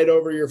is right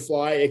over your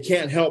fly. It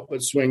can't help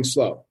but swing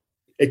slow.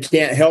 It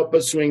can't help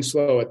but swing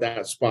slow at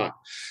that spot.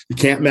 You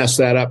can't mess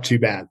that up too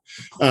bad.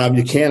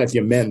 You can if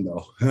you mend,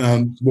 though.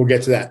 We'll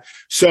get to that.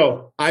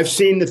 So I've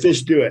seen the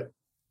fish do it.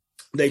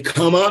 They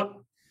come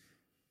up.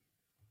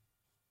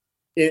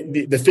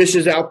 The fish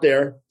is out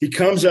there. He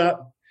comes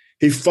up.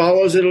 He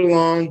follows it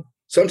along.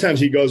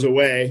 Sometimes he goes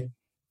away.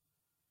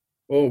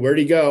 Oh, where'd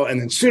he go? And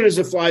then as soon as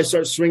the fly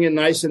starts swinging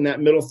nice in that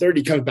middle third,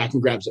 he comes back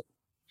and grabs it.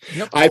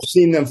 Yep. I've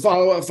seen them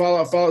follow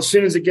up. As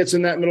soon as it gets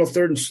in that middle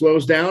third and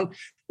slows down,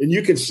 and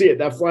you can see it.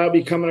 That fly will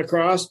be coming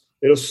across.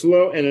 It'll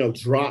slow and it'll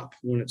drop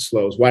when it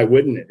slows. Why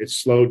wouldn't it? It's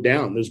slowed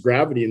down. There's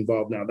gravity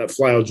involved now. That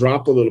fly will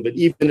drop a little bit,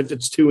 even if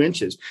it's 2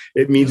 inches.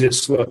 It means it's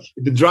slow.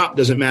 The drop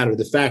doesn't matter.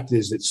 The fact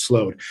is it's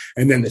slowed.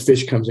 And then the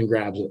fish comes and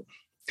grabs it.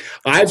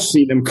 I've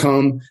seen them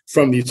come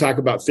from, you talk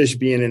about fish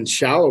being in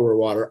shallower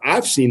water.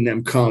 I've seen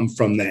them come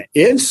from the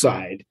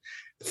inside.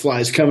 The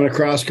fly's coming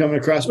across.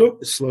 Oh,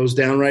 it slows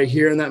down right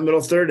here in that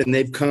middle third, and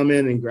they've come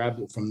in and grabbed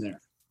it from there.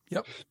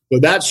 Yep. So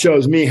that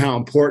shows me how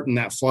important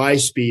that fly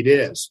speed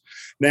is.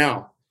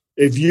 Now,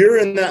 if you're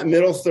in that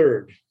middle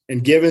third,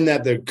 and given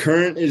that the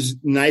current is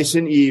nice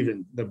and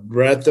even, the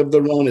breadth of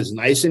the run is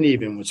nice and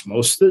even, which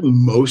most of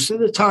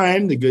the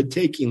time, the good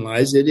taking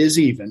lies, it is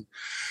even.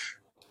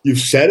 You've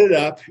set it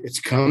up, it's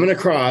coming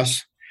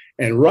across,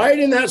 and right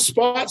in that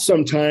spot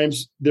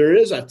sometimes there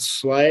is a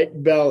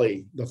slight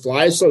belly. The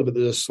fly is slow, but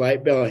there's a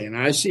slight belly. And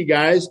I see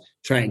guys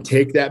try and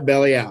take that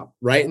belly out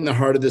right in the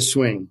heart of the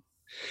swing.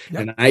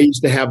 Yep. And I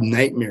used to have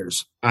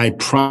nightmares. I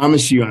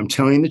promise you, I'm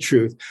telling you the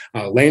truth.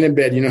 Laying in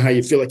bed, you know how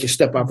you feel like you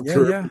step off a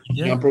curb,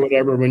 jump or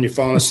whatever when you're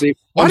falling asleep.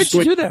 Why did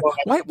you do that?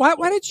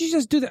 Why did you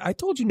just do that? I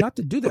told you not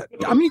to do that.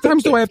 How many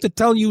times do I have to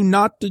tell you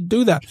not to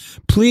do that?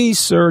 Please,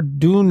 sir,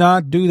 do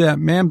not do that,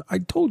 ma'am. I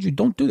told you,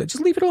 don't do that.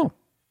 Just leave it alone.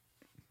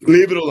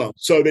 Leave it alone.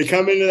 So they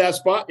come into that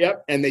spot,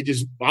 and they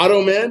just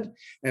auto mend.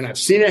 And I've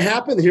seen it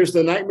happen. Here's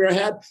the nightmare I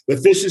had. The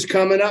fish is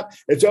coming up.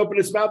 It's opened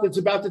its mouth. It's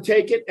about to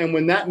take it. And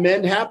when that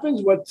mend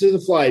happens, what does the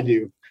fly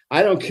do?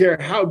 I don't care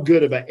how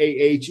good of an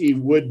AHE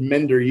wood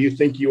mender you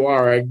think you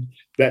are,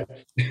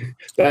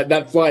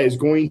 that fly is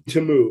going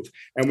to move.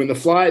 And when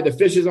the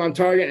fish is on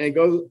target and it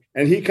goes,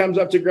 and he comes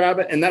up to grab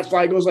it, and that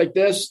fly goes like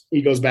this,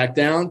 he goes back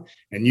down,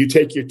 and you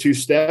take your 2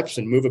 steps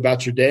and move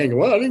about your day and go,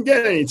 well, I didn't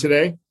get any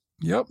today.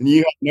 Yep. And you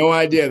have no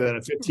idea that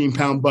a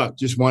 15-pound buck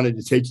just wanted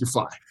to take your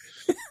fly.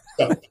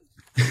 So.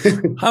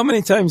 How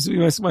many times do we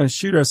want to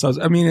shoot ourselves?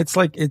 I mean, it's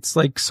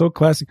like so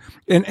classic.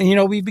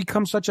 And we've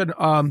become such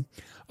a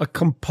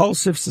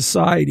compulsive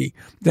society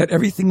that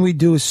everything we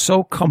do is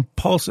so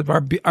compulsive.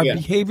 Our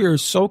behavior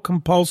is so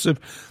compulsive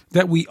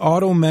that we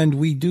auto-mend.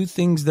 We do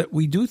things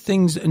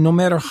no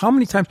matter how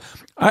many times.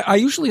 I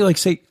usually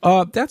say,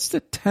 that's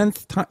the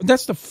 10th time.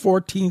 That's the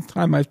 14th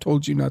time I've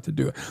told you not to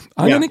do it.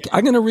 I'm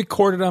going to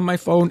record it on my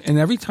phone. And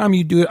every time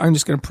you do it, I'm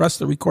just going to press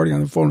the recording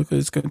on the phone because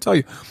it's going to tell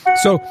you.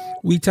 So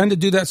we tend to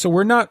do that. So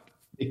we're not,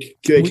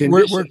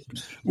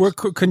 we're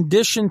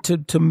conditioned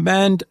to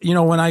mend.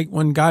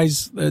 When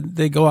guys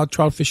they go out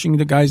trout fishing,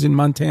 the guys in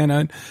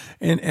Montana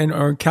and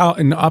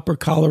in upper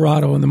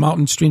Colorado and the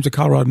mountain streams of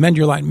Colorado, mend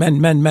your line,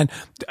 mend.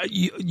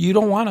 You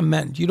don't want to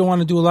mend. You don't want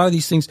to do a lot of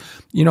these things.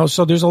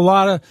 So there's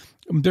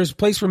a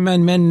place for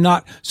men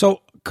not.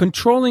 So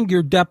controlling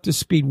your depth of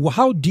speed.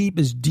 How deep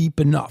is deep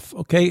enough?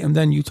 Okay, and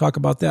then you talk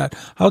about that.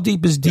 How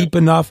deep is deep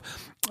enough?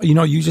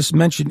 You just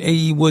mentioned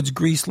A.E. Wood's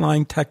grease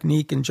line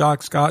technique and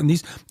Jock Scott, and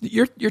these.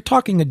 You're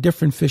talking a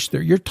different fish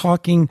there. You're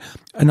talking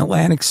an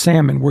Atlantic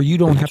salmon where you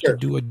don't have to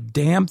do a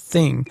damn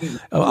thing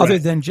other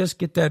than just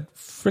get that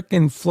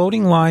frickin'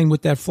 floating line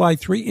with that fly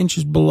 3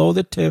 inches below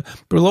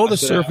the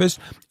surface,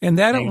 and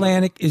that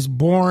Atlantic is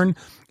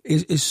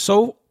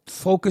so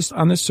focused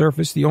on the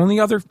surface. The only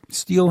other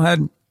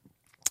steelhead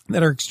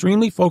that are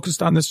extremely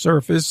focused on the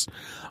surface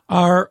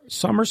are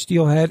summer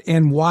steelhead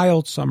and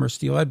wild summer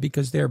steelhead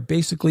because they're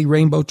basically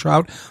rainbow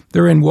trout.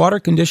 They're in water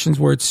conditions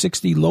where it's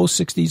 60, low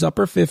 60s,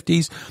 upper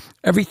 50s.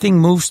 Everything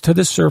moves to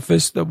the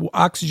surface. The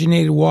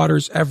oxygenated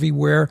water's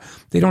everywhere.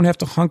 They don't have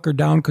to hunker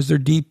down because they're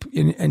deep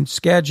in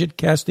Skagit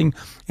casting.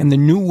 And the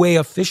new way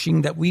of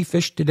fishing that we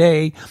fish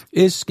today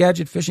is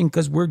Skagit fishing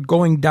because we're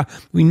going down.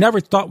 We never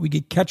thought we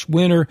could catch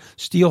winter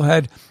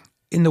steelhead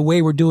in the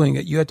way we're doing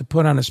it. You had to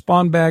put on a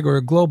spawn bag or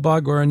a glow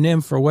bug or a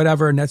nymph or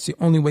whatever, and that's the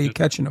only way you're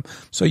catching them.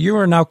 So you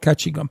are now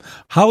catching them.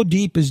 How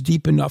deep is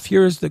deep enough?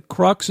 Here's the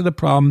crux of the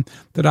problem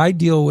that I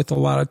deal with a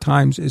lot of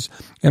times is,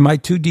 am I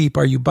too deep?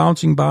 Are you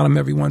bouncing bottom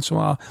every once in a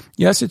while?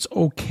 Yes, it's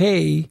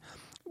okay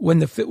when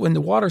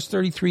the water's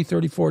 33,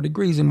 34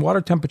 degrees, and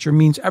water temperature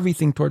means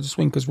everything towards the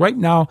swing. Because right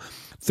now,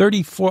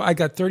 34, I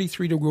got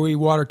 33 degree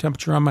water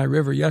temperature on my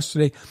river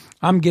yesterday.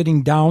 I'm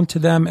getting down to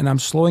them, and I'm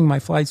slowing my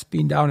flight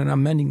speed down, and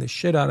I'm mending the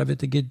shit out of it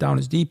to get down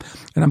as deep.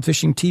 And I'm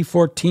fishing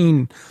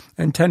T14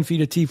 and 10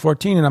 feet of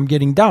T14, and I'm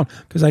getting down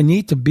because I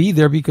need to be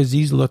there because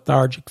these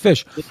lethargic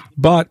fish.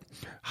 But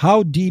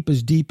how deep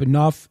is deep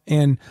enough,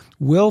 and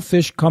will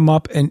fish come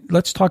up? And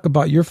let's talk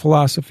about your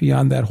philosophy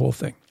on that whole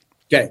thing.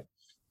 Okay.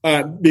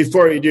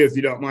 Before you do, if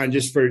you don't mind,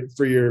 just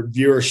for your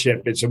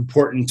viewership, it's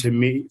important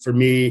for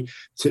me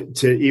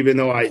to, even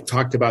though I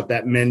talked about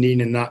that mending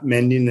and not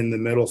mending in the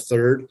middle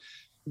third,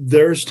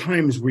 there's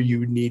times where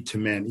you need to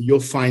mend. You'll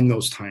find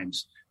those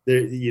times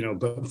there,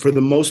 but for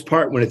the most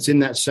part, when it's in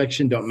that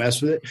section, don't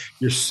mess with it.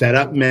 Your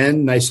setup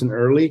mend nice and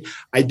early.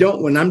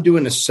 When I'm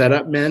doing a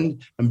setup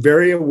mend, I'm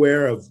very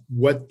aware of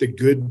what the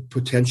good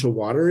potential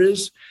water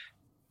is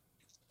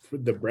for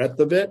the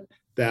breadth of it.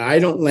 that I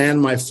don't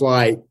land my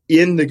fly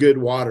in the good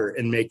water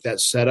and make that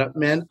setup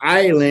mend.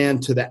 I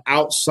land to the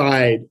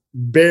outside,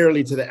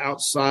 barely to the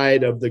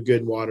outside of the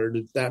good water.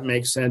 Does that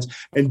make sense?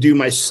 And do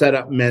my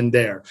setup mend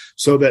there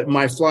so that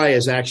my fly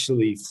is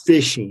actually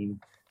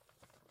fishing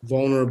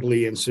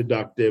vulnerably and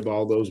seductive,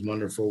 all those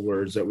wonderful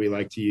words that we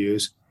like to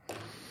use.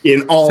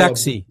 In all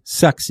sexy.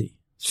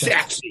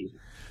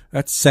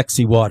 That's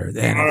sexy water.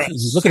 Right.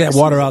 Look at that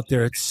water out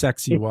there. It's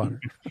sexy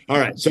water. All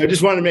right. So I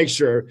just want to make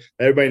sure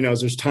everybody knows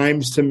there's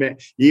times to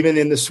mend. Even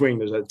in the swing,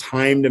 there's a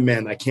time to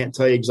mend. I can't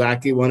tell you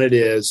exactly when it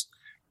is,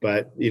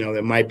 but,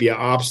 there might be an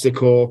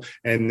obstacle.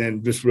 And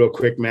then just real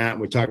quick, Matt,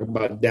 we talk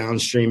about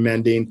downstream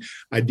mending.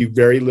 I do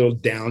very little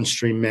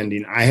downstream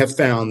mending. I have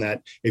found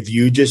that if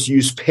you just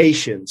use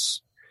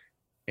patience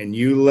and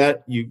you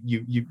let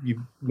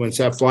once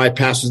that fly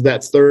passes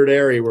that third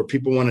area where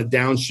people want to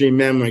downstream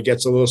mend when it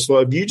gets a little slow,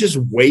 if you just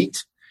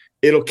wait,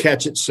 it'll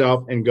catch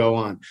itself and go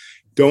on.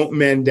 Don't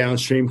mend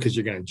downstream because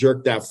you're going to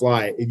jerk that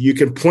fly. If you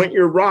can point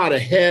your rod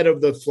ahead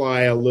of the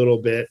fly a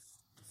little bit,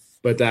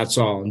 but that's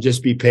all. And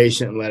just be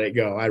patient and let it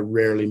go. I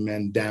rarely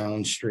mend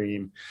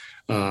downstream.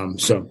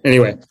 So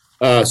anyway,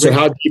 so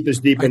how deep is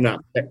deep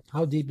enough?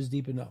 How deep is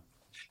deep enough?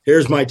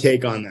 Here's my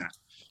take on that.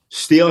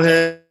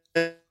 Steelhead.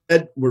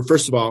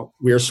 First of all,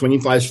 we are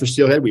swinging flies for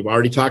steelhead. We've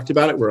already talked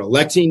about it. We're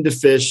electing to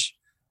fish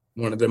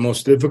one of the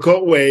most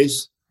difficult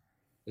ways.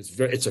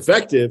 It's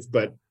effective,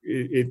 but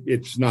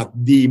it's not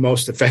the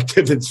most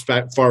effective. It's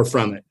far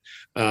from it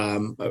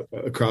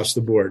across the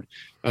board.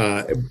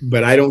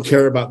 But I don't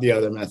care about the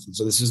other methods.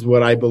 So this is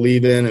what I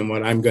believe in and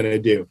what I'm going to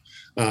do.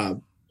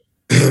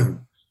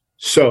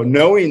 So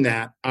knowing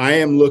that, I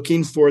am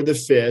looking for the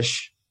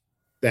fish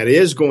that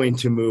is going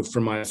to move for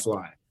my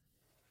fly.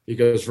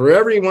 Because for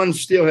every one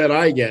steelhead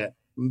I get,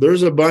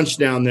 there's a bunch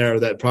down there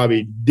that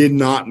probably did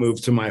not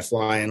move to my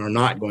fly and are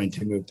not going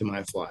to move to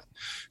my fly.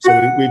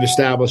 So we've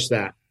established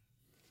that.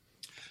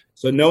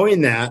 So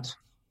knowing that,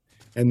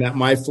 and that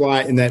my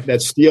fly and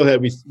that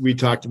steelhead we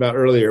talked about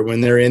earlier, when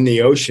they're in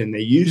the ocean,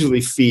 they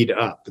usually feed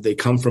up. They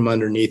come from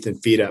underneath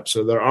and feed up.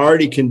 So they're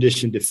already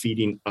conditioned to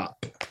feeding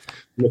up,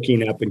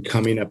 looking up and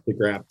coming up to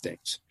grab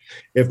things.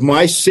 If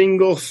my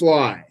single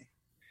fly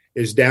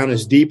is down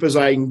as deep as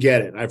I can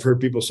get it. I've heard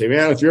people say,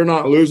 man, if you're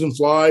not losing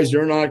flies,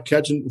 you're not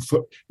fishing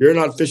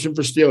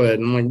for steelhead.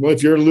 And I'm like, well,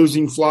 if you're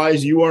losing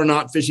flies, you are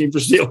not fishing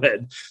for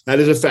steelhead. That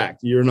is a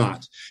fact. You're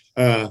not.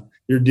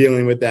 You're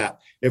dealing with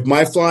that. If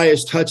my fly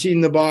is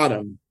touching the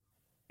bottom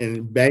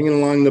and banging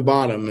along the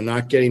bottom and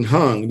not getting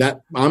hung,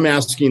 that I'm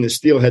asking the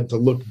steelhead to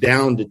look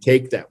down to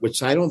take that,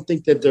 which I don't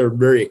think that they're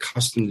very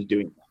accustomed to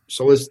doing.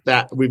 So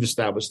we've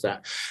established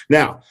that.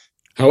 Now,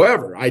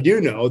 however, I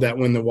do know that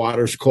when the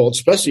water's cold,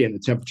 especially in the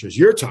temperatures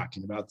you're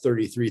talking about,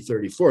 33,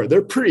 34,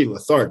 they're pretty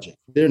lethargic.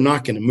 They're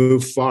not going to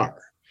move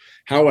far.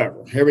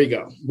 However, here we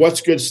go.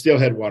 What's good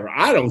steelhead water?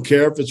 I don't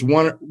care if it's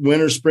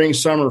winter, spring,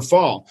 summer,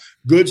 fall.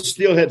 Good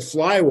steelhead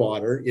fly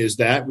water is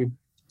that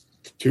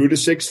 2 to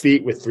 6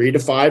 feet with 3 to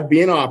 5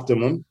 being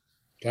optimum.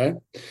 Okay.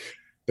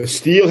 The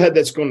steelhead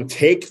that's going to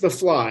take the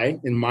fly,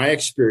 in my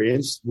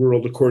experience,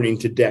 world according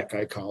to deck,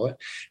 I call it,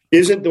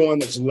 isn't the one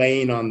that's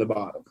laying on the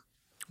bottom.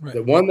 Right.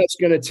 The one that's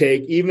going to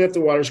take, even if the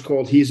water's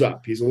cold, he's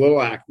up. He's a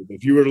little active.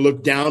 If you were to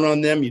look down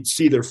on them, you'd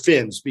see their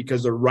fins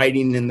because they're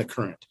riding in the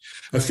current.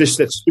 A fish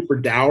that's super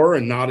dour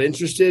and not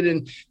interested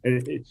in,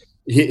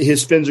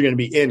 his fins are going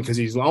to be in because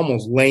he's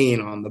almost laying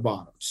on the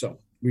bottom. So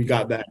we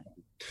got that.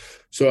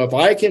 So if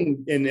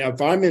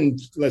I'm in,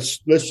 let's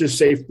just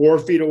say 4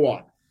 feet of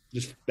water,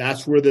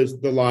 that's where the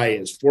lie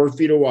is, 4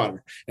 feet of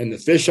water. And the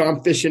fish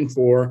I'm fishing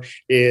for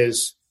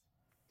is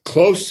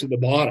close to the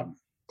bottom.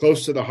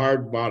 Close to the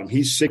hard bottom.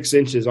 He's 6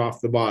 inches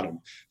off the bottom.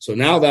 So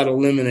now that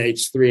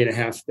eliminates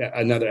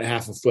another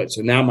half a foot.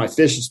 So now my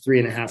fish is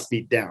 3.5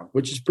 feet down,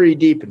 which is pretty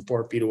deep in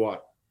 4 feet of water.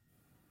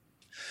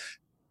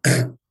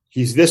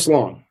 He's this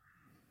long.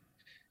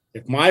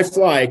 If my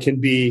fly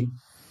can be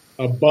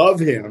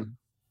above him,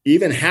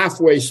 even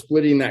halfway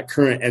splitting that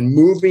current and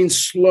moving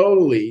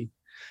slowly,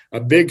 a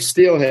big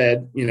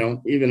steelhead,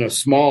 even a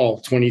small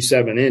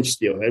 27-inch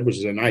steelhead, which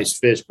is a nice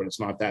fish, but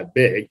it's not that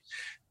big.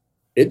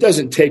 It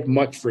doesn't take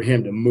much for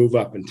him to move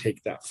up and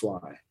take that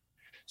fly.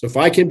 So if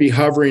I can be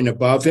hovering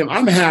above him,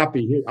 I'm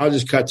happy. I'll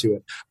just cut to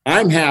it.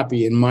 I'm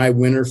happy in my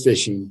winter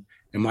fishing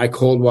and my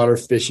cold water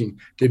fishing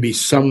to be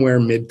somewhere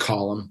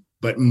mid-column,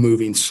 but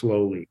moving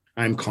slowly.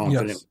 I'm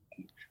confident. Yes.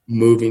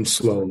 Moving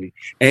slowly.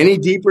 Any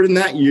deeper than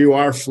that, you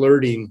are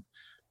flirting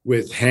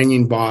with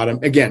hanging bottom.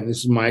 Again, this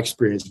is my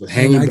experience with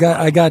hanging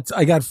bottom.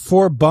 I got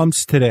 4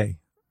 bumps today.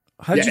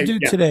 How'd you do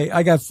today?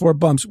 I got 4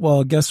 bumps.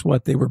 Well, guess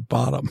what? They were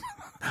bottom.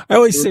 I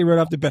always say right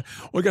off the bat,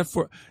 we got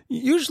 4.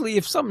 Usually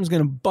if something's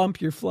going to bump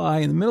your fly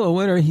in the middle of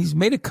winter, he's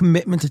made a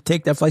commitment to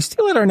take that fly.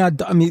 Steelhead are not,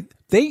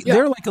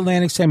 They're like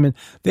Atlantic salmon.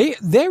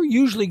 They're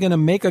usually going to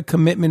make a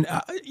commitment,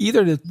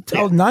 either to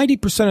tell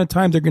 90% of the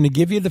time they're going to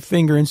give you the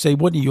finger and say,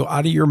 "What are you,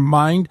 out of your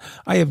mind?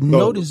 I have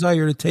no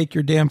desire to take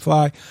your damn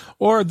fly,"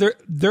 or they're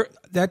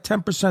that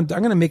 10%. I'm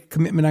going to make a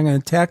commitment. I'm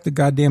going to attack the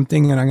goddamn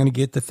thing, and I'm going to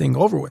get the thing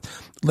over with.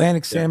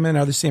 Atlantic salmon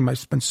are the same. I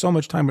spend so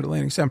much time with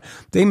Atlantic salmon.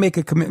 They make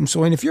a commitment.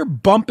 So, and if you're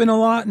bumping a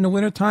lot in the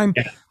wintertime,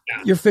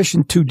 you're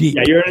fishing too deep.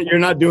 Yeah, you're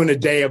not doing a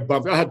day of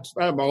bump. I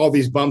have all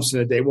these bumps in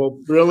a day. Well,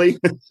 really?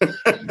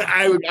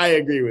 I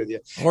agree with you.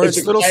 Or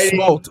it's little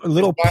smolt, a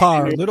little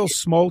par, little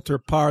smolt or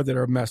par that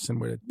are messing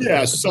with it.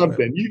 Yeah,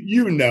 something.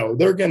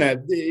 They're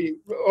gonna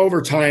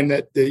over time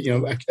that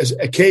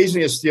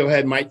occasionally a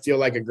steelhead might feel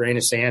like a grain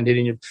of sand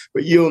hitting you,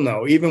 but you'll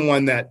know even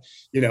one that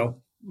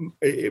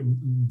it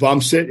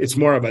bumps it, it's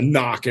more of a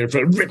knock, and if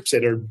it rips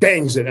it or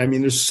bangs it, I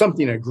mean, there's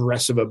something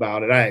aggressive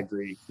about it. I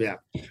agree. Yeah.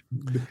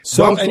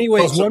 So,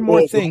 anyways, one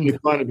more thing.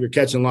 Fun if you're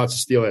catching lots of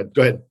steelhead.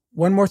 Go ahead.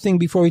 One more thing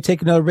before we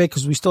take another break,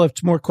 because we still have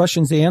 2 more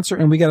questions to answer,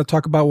 and we got to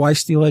talk about why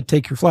steelhead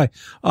take your fly.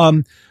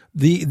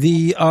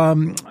 The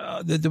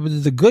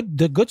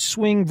good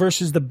swing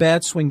versus the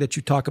bad swing that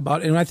you talk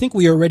about. And I think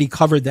we already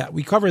covered that.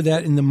 We covered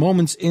that in the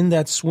moments in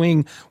that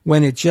swing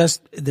when it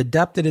just, the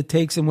depth that it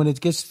takes and when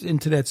it gets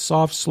into that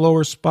soft,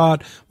 slower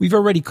spot. We've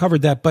already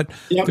covered that. But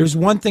there's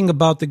one thing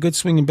about the good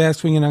swing and bad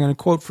swing, and I'm going to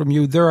quote from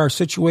you. There are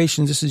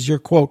situations, this is your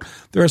quote,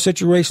 there are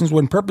situations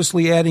when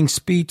purposely adding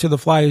speed to the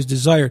fly is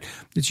desired.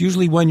 It's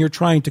usually when you're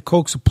trying to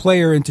coax a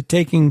player into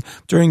taking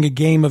during a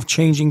game of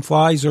changing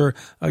flies or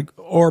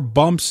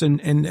bumps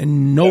and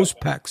nose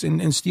pecks,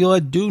 and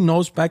steelhead do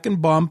nose peck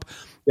and bump.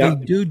 They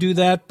do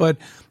that, but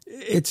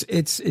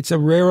it's a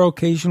rare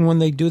occasion when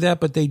they do that,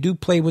 but they do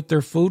play with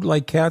their food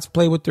like cats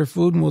play with their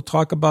food, and we'll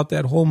talk about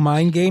that whole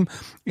mind game.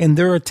 And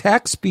their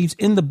attack speeds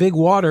in the big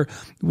water,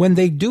 when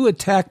they do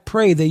attack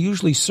prey, they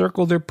usually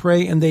circle their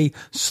prey and they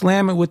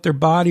slam it with their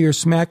body or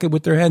smack it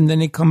with their head, and then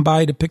they come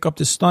by to pick up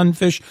the stun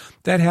fish.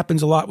 That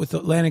happens a lot with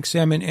Atlantic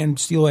salmon and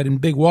steelhead in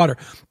big water.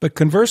 But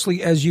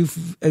conversely, as you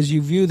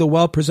view the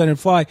well-presented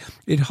fly,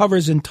 it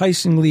hovers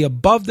enticingly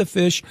above the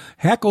fish,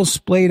 hackles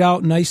splayed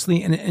out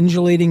nicely and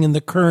undulating in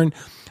the current.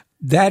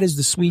 That is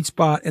the sweet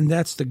spot, and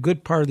that's the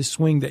good part of the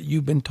swing that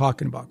you've been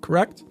talking about,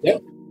 correct?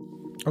 Yep.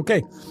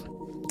 Okay.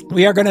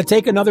 We are going to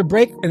take another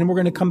break, and we're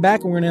going to come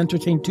back, and we're going to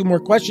entertain 2 more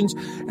questions,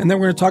 and then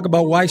we're going to talk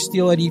about why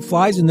steelhead eat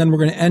flies, and then we're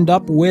going to end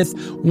up with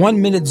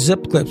 1-minute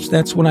zip clips.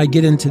 That's when I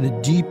get into the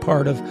deep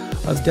part of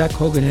Deck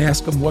Hogan and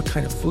ask him what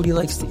kind of food he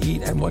likes to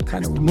eat and what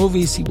kind of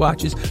movies he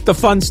watches. The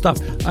fun stuff,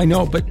 I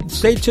know, but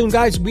stay tuned,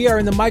 guys. We are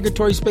in the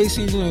migratory space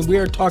season, and we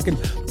are talking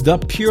the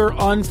pure,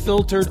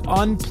 unfiltered,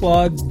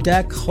 unplugged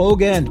Deck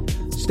Hogan.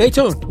 Stay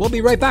tuned. We'll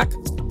be right back.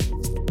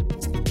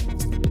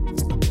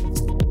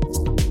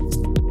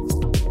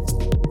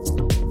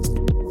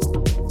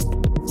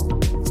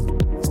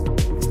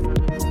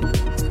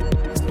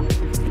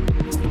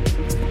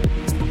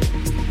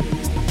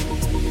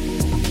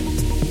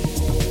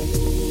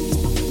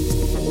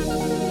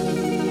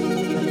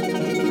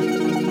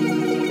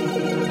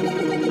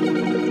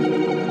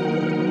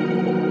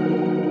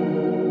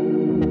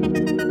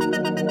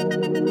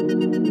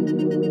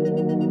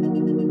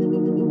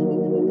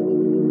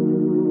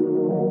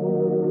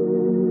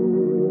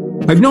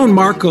 I've known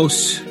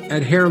Marcos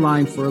at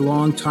Hairline for a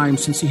long time,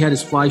 since he had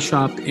his fly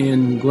shop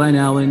in Glen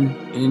Ellen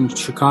in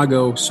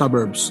Chicago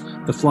suburbs,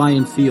 the Fly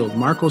and Field.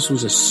 Marcos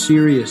was a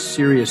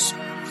serious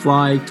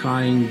fly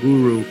tying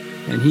guru,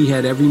 and he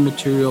had every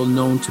material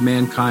known to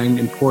mankind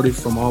imported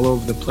from all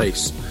over the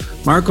place.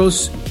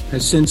 Marcos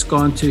has since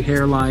gone to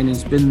Hairline and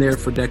has been there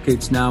for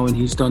decades now, and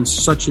he's done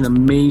such an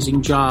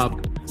amazing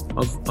job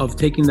of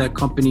taking that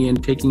company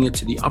and taking it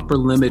to the upper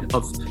limit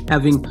of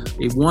having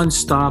a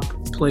one-stop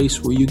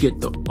place where you get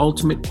the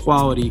ultimate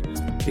quality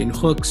in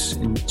hooks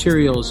and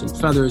materials and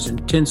feathers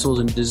and tinsels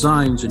and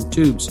designs and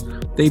tubes.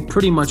 They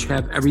pretty much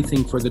have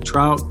everything for the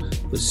trout,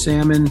 the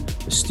salmon,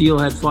 the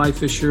steelhead fly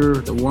fisher,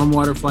 the warm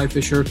water fly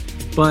fisher,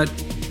 but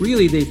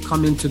really they've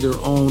come into their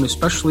own,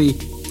 especially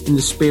in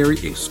the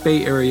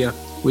Spey area,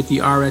 with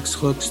the RX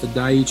hooks, the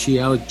Daiichi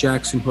Alec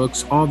Jackson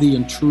hooks, all the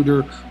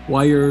intruder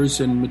wires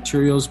and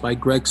materials by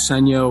Greg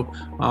Senyo,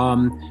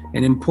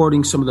 and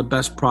importing some of the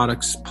best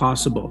products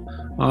possible.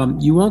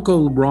 You won't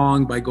go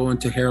wrong by going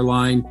to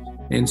Hairline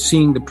and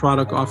seeing the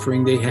product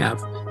offering they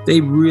have.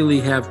 They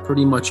really have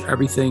pretty much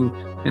everything,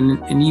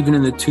 and even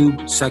in the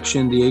tube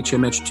section, the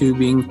HMH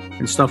tubing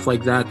and stuff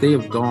like that, they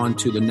have gone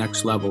to the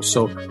next level.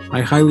 So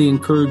I highly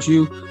encourage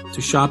you to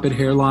shop at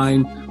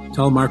Hairline.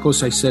 Tell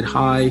Marcos I said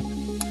hi.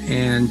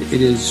 And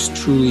it is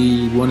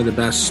truly one of the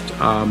best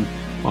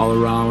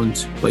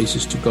all-around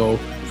places to go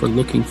for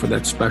looking for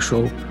that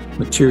special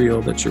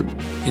material that you're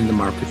in the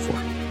market for.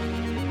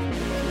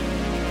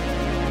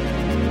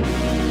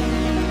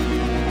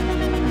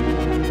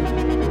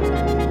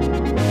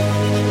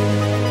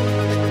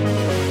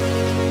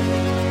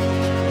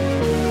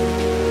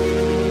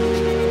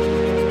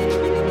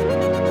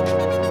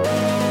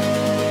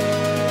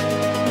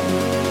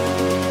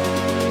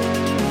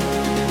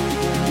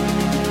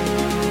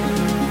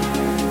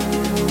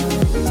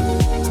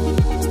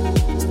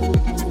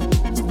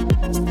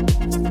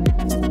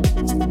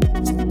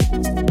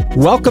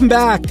 Welcome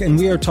back, and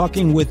we are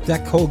talking with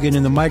Deck Hogan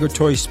in the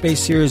Migratory Space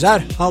Series at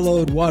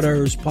Hallowed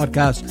Waters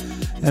podcast,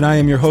 and I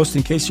am your host,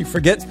 in case you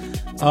forget.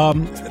 We are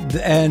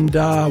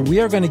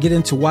going to get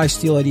into why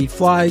steelhead eat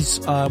flies.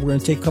 We're going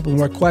to take a couple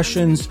more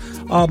questions,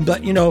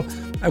 but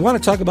I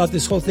want to talk about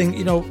this whole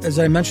thing. As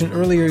I mentioned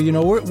earlier,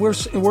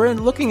 we're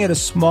looking at a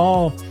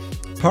small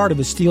part of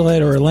a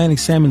steelhead or Atlantic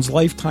salmon's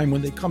lifetime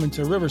when they come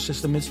into a river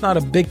system. It's not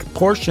a big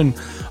portion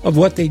of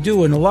what they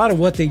do, and a lot of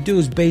what they do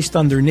is based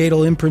on their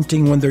natal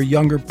imprinting when they're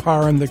younger,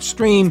 par in the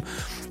stream,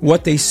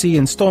 what they see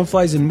in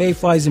stoneflies and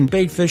mayflies and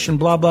baitfish and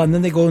blah, blah, and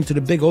then they go into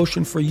the big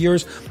ocean for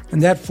years,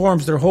 and that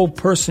forms their whole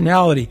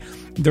personality,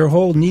 their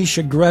whole niche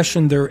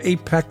aggression, their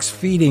apex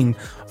feeding.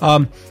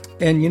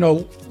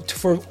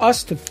 For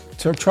us to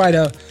try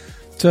to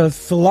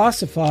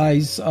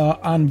philosophize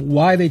on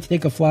why they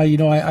take a fly,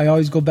 I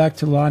always go back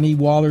to Lonnie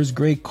Waller's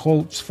great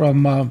quotes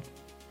from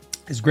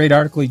his great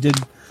article he did,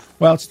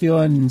 Wild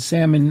Steelhead and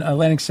Salmon,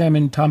 Atlantic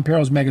Salmon, Tom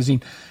Perro's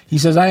magazine. He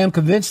says, I am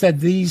convinced that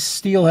these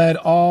steelhead,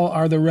 all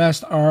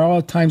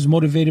at times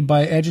motivated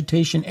by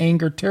agitation,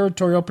 anger,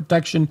 territorial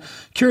protection,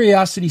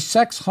 curiosity,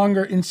 sex,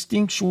 hunger,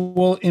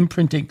 instinctual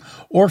imprinting,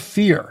 or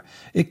fear.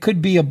 It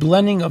could be a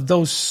blending of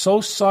those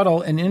so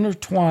subtle and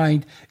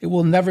intertwined it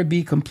will never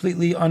be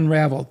completely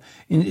unraveled.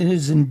 It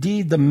is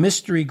indeed the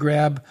mystery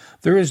grab.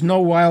 There is no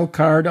wild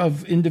card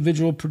of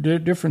individual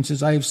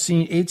differences. I have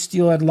seen 8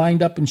 steelhead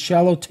lined up in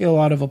shallow tail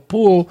out of a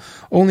pool,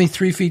 only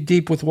 3 feet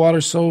deep with water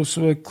so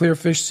a clear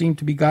fish seemed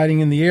to be guiding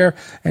in the air,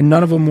 and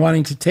none of them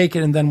wanting to take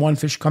it, and then one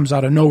fish comes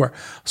out of nowhere.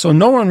 So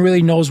no one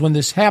really knows when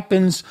this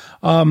happens.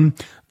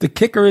 The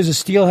kicker is a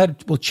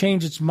steelhead will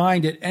change its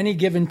mind at any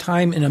given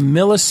time in a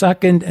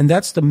millisecond, and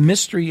that's the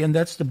mystery and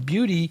that's the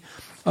beauty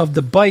of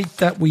the bite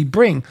that we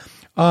bring.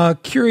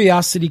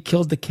 Curiosity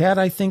killed the cat,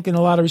 I think, in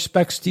a lot of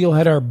respects.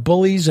 Steelhead are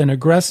bullies and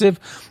aggressive.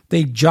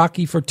 They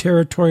jockey for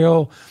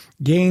territorial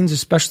gains,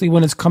 especially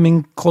when it's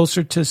coming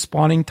closer to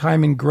spawning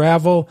time in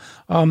gravel.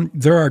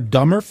 There are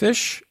dumber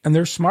fish and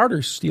there are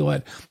smarter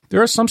steelhead.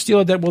 There are some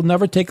steelhead that will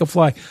never take a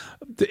fly.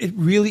 It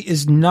really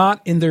is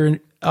not in their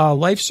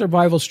life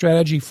survival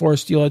strategy for a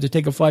steelhead to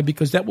take a fly,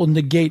 because that will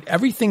negate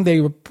everything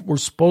they were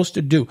supposed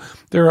to do.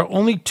 There are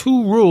only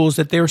 2 rules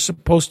that they are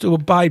supposed to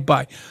abide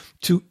by: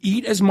 to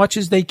eat as much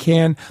as they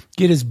can,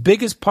 get as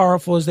big, as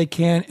powerful as they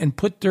can, and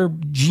put their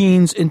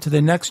genes into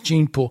the next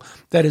gene pool.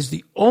 That is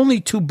the only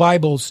 2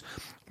 Bibles.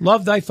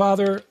 Love thy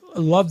father,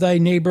 love thy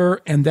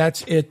neighbor, and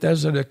that's it.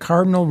 Those are the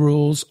cardinal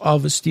rules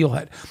of a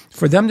steelhead.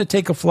 For them to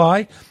take a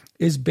fly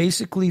is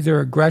basically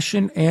their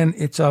aggression, and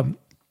it's a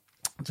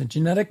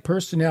genetic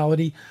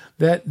personality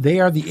that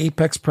they are the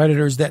apex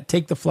predators that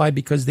take the fly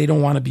because they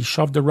don't want to be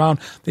shoved around.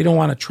 They don't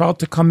want a trout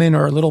to come in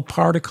or a little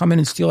par to come in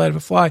and steal out of a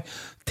fly,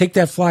 take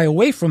that fly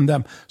away from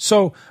them.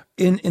 So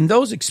in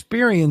those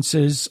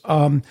experiences,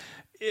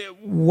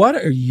 what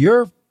are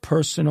your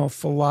personal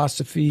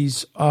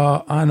philosophies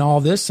on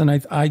all this? And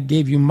I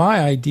gave you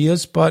my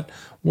ideas, but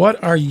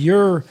what are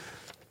your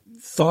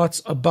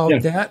thoughts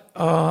about that?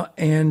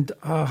 And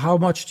how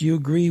much do you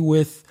agree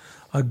with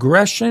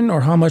aggression, or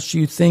how much do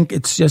you think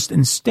it's just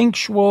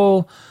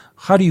instinctual?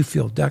 How do you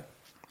feel, Deck?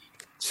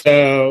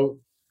 So,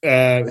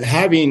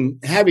 having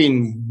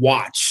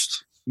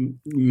watched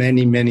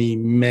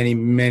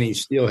many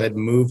steelhead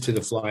move to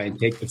the fly and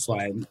take the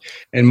fly,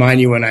 and mind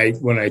you, when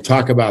I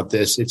talk about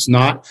this, it's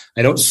not,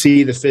 I don't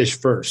see the fish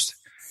first.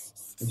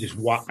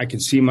 I can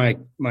see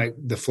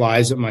the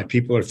flies that my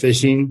people are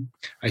fishing.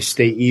 I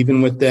stay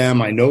even with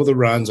them. I know the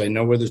runs. I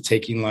know where the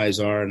taking lies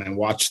are, and I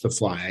watch the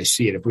fly. I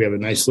see it. If we have a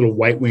nice little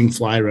white winged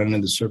fly running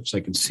on the surface, I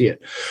can see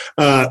it.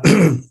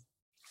 And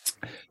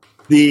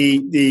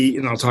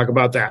I'll talk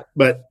about that.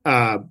 But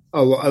I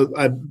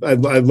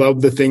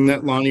love the thing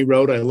that Lonnie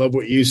wrote. I love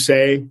what you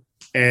say.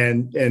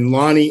 And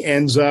Lonnie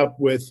ends up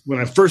with, when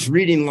I'm first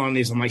reading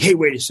Lonnie's, I'm like, hey,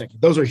 wait a second.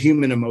 Those are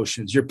human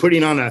emotions. You're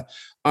putting on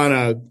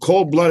a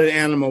cold-blooded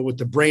animal with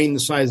the brain the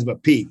size of a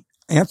pea.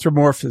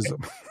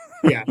 Anthropomorphism.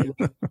 Yeah.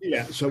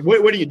 So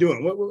what are you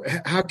doing?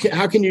 How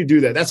can you do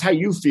that? That's how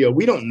you feel.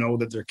 We don't know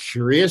that they're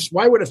curious.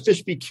 Why would a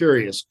fish be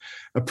curious?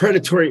 A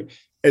predatory.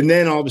 And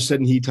then all of a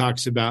sudden he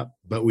talks about,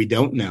 but we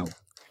don't know.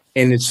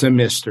 And it's a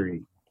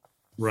mystery.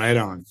 Right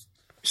on.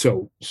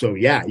 So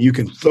yeah, you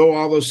can throw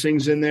all those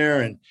things in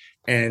there and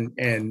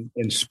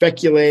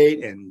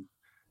speculate and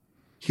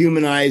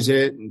humanize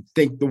it and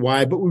think the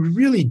why, but we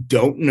really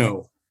don't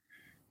know.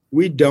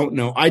 We don't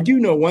know. I do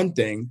know one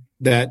thing,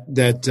 that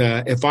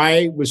if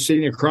I was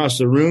sitting across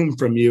the room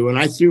from you and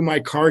I threw my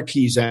car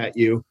keys at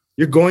you,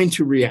 you're going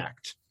to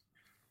react.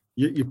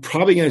 You're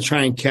probably going to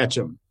try and catch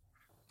them.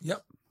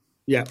 Yep.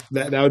 Yeah,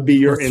 that would be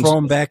your instinct. Throw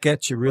them back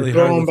at you really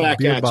hard. Throw them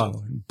back at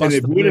you. And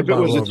even if it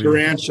was a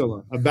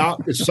tarantula,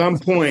 at some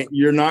point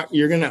you're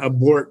going to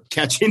abort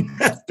catching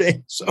that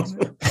thing. So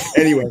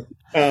anyway,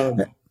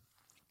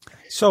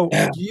 so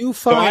do you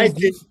find?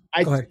 So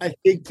I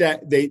think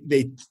that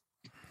they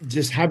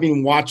just,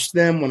 having watched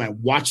them, when I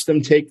watch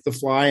them take the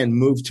fly and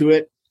move to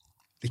it,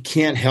 they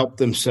can't help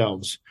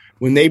themselves.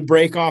 When they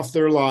break off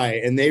their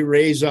lie and they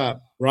raise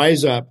up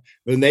rise up,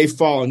 and they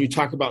fall. And you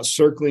talk about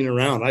circling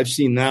around. I've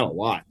seen that a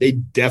lot. They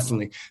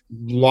definitely,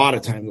 a lot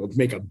of times, will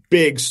make a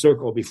big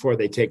circle before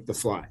they take the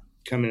fly,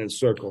 come in a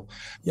circle.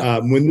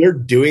 Yep. When they're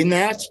doing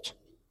that,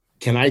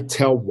 can I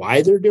tell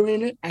why they're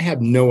doing it? I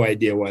have no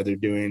idea why they're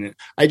doing it.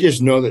 I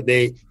just know that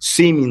they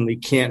seemingly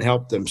can't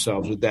help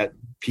themselves with that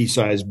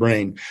pea-sized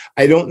brain.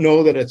 I don't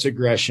know that it's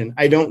aggression.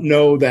 I don't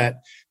know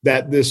that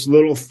this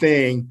little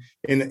thing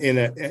in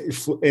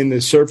the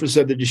surface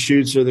of the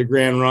Deschutes or the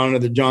Grand Ronde or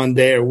the John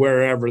Day or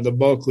wherever, the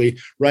Bulkley,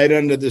 right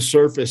under the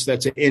surface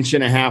that's 1.5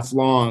 inches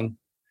long,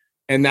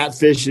 and that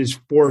fish is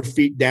 4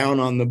 feet down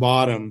on the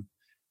bottom.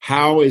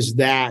 How is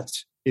that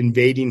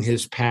invading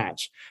his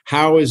patch?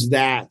 How is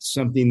that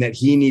something that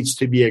he needs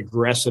to be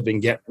aggressive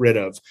and get rid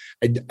of?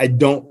 I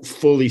don't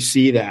fully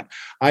see that.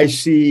 I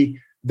see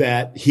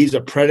that he's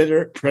a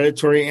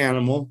predatory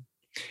animal,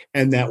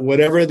 and that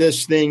whatever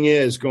this thing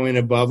is going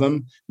above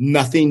him,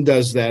 nothing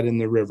does that in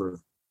the river.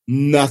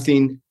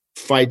 Nothing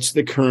fights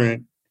the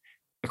current,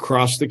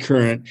 across the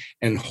current,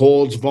 and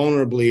holds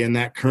vulnerably in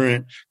that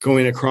current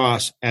going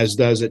across as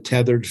does a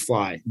tethered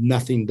fly.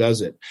 Nothing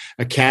does it.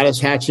 A caddis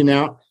hatching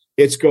out,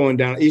 it's going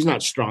down. He's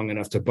not strong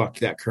enough to buck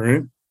that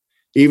current.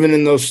 Even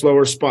in those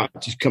slower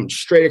spots, he's coming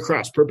straight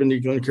across,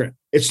 perpendicular to the current.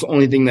 It's the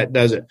only thing that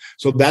does it.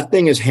 So that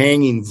thing is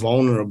hanging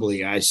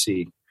vulnerably, I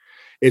see.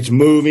 It's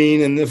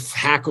moving, and the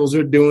hackles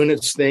are doing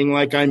its thing,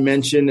 like I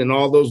mentioned, and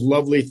all those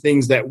lovely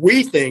things that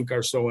we think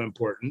are so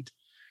important.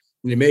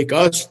 They make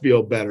us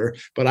feel better.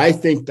 But I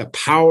think the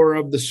power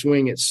of the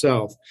swing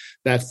itself,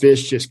 that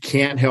fish just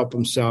can't help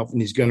himself,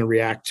 and he's going to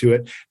react to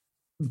it,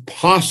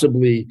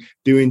 possibly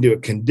due to a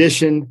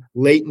conditioned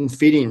latent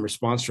feeding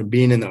response from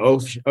being in the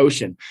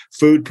ocean.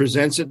 Food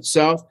presents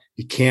itself,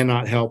 you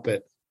cannot help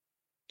it.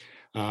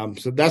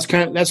 So that's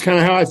kind of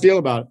how I feel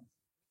about it.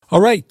 All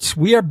right,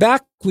 we are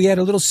back. We had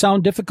a little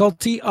sound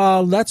difficulty.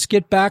 Let's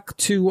get back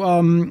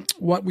to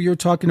what we were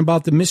talking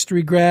about, the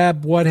mystery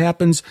grab. What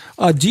happens?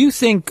 Do you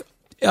think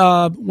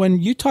when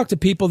you talk to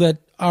people that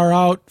are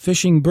out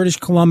fishing British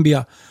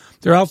Columbia,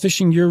 they're out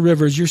fishing your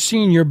rivers, you're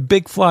seeing your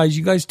big flies.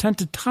 You guys tend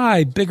to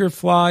tie bigger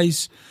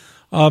flies.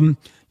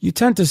 You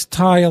tend to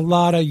tie a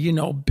lot of,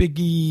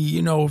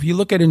 biggie, if you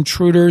look at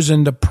intruders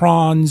and the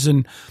prawns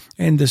and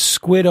the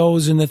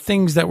squiddos and the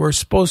things that were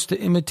supposed to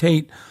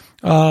imitate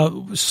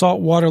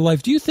saltwater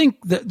life. Do you think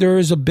that there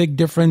is a big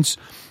difference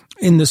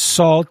in the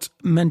salt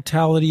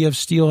mentality of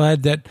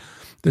steelhead, that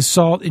the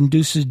salt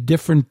induces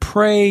different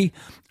prey?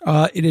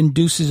 It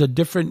induces a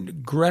different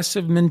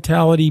aggressive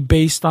mentality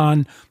based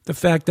on the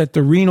fact that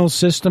the renal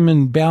system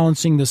and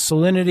balancing the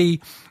salinity,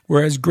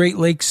 whereas Great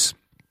Lakes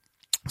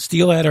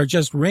steelhead are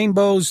just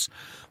rainbows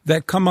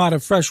that come out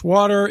of fresh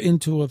water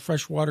into a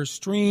freshwater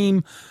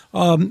stream.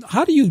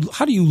 How do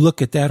you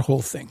look at that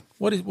whole thing?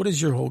 What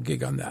is your whole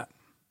gig on that?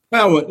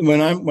 Well,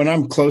 when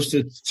I'm close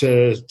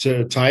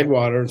to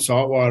tidewater and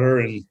saltwater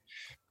and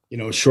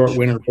short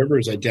winter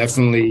rivers, I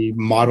definitely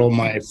model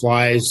my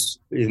flies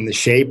in the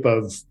shape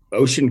of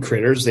ocean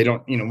critters. They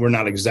don't, we're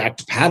not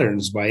exact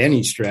patterns by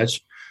any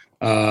stretch.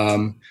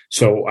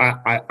 So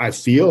I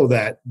feel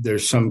that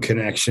there's some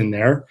connection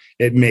there.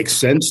 It makes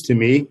sense to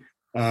me.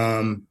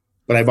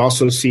 But I've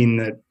also seen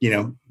that,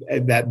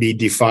 that be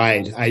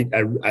defied.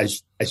 I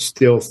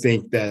still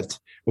think that,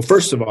 well,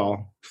 first of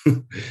all,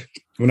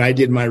 when I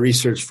did my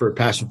research for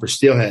Passion for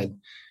Steelhead,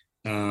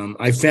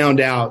 I found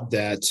out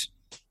that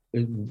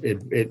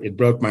it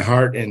broke my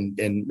heart and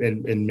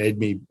made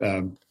me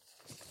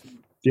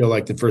feel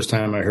like the first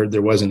time I heard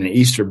there wasn't an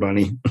Easter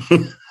bunny,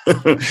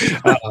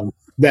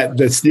 that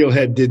the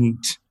steelhead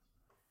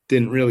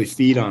didn't really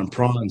feed on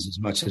prawns as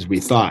much as we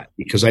thought,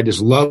 because I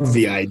just love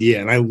the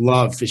idea, and I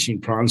love fishing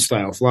prawn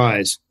style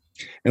flies,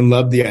 and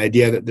love the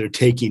idea that they're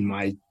taking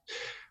my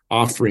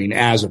offering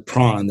as a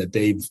prawn that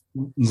they've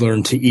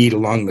learned to eat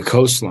along the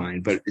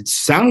coastline. But it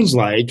sounds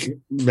like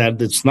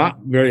that it's not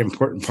a very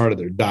important part of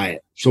their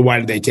diet. So why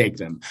do they take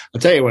them?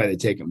 I'll tell you why they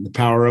take them. The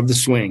power of the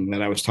swing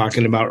that I was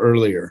talking about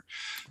earlier.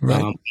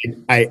 Right.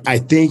 I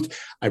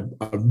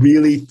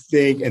really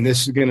think, and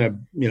this is going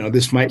to,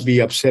 this might be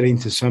upsetting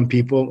to some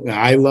people.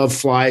 I love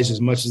flies as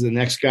much as the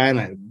next guy, and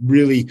I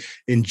really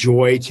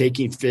enjoy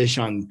taking fish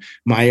on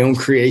my own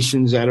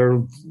creations that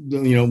are,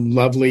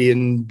 lovely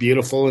and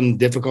beautiful and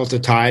difficult to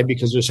tie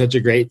because they're such a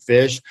great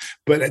fish.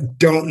 But I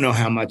don't know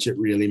how much it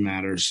really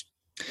matters.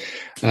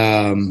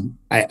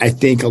 I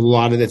think a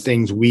lot of the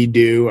things we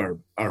do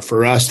are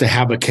for us to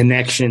have a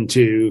connection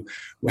to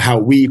how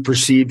we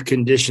perceive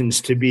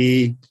conditions to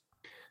be.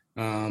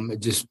 It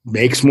just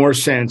makes more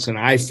sense, and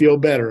I feel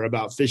better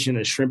about fishing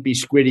a shrimpy,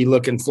 squiddy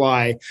looking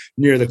fly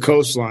near the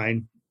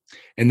coastline.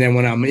 And then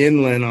when I'm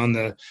inland on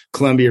the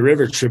Columbia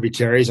River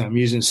tributaries, I'm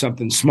using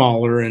something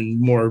smaller and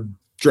more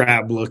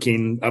drab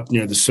looking up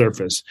near the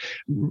surface.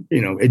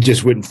 It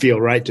just wouldn't feel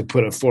right to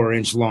put a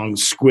 4-inch long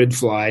squid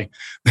fly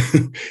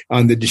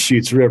on the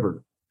Deschutes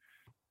River,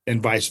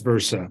 and vice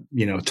versa.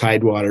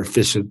 Tidewater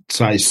fish a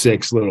size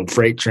 6 little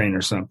freight train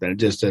or something. It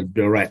just doesn't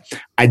feel right.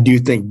 I do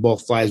think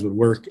both flies would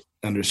work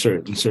under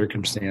certain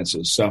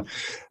circumstances. So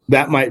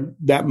that might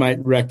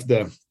wreck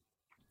the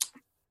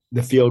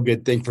the feel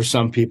good thing for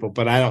some people,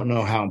 but I don't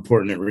know how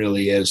important it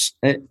really is.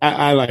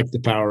 I like the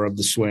power of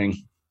the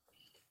swing.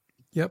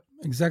 Yep,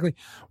 exactly.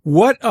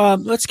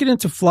 Let's get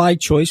into fly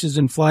choices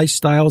and fly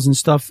styles and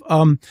stuff.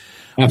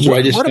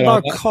 What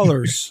about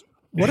colors?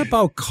 What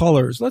about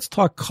colors? Let's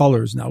talk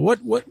colors now.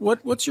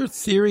 What's your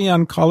theory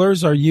on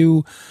colors? Are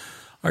you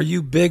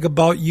big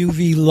about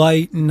UV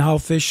light and how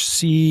fish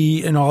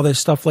see and all this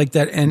stuff like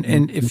that?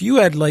 And if you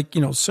had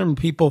certain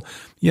people,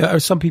 or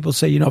some people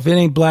say, if it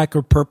ain't black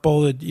or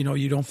purple,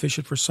 you don't fish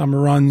it for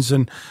summer runs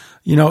and,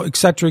 et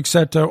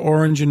cetera,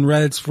 orange and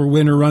reds for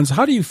winter runs.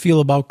 How do you feel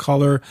about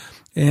color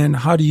and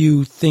how do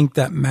you think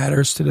that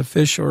matters to the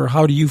fish, or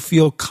how do you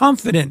feel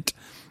confident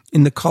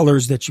in the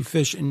colors that you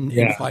fish in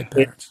fly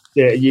patterns?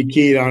 You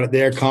keyed on it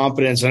there,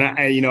 confidence. And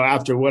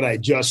after what I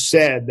just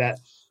said, that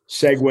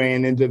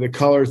segueing into the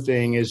color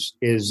thing is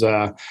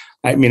I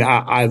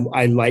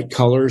like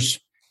colors.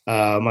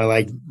 I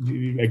like,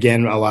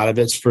 again, a lot of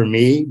it's for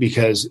me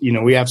because,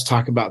 we have to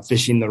talk about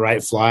fishing the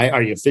right fly.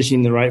 Are you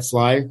fishing the right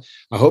fly?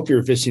 I hope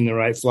you're fishing the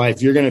right fly.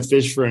 If you're going to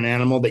fish for an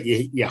animal that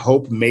you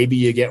hope maybe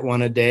you get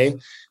one a day,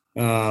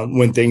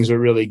 when things are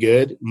really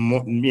good,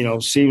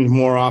 seems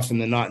more often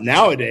than not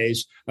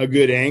nowadays, a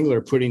good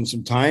angler putting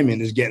some time in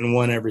is getting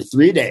one every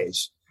 3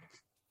 days.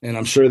 And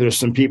I'm sure there's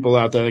some people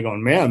out there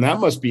going, man,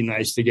 that must be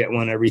nice to get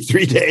one every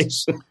 3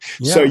 days.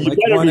 Yeah, so you like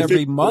better one be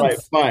every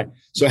month. Right.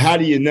 So how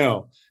do you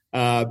know?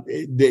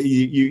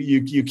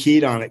 You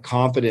keyed on it,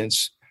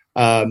 confidence,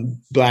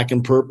 black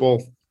and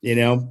purple.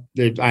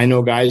 I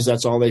know guys,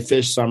 that's all they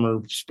fish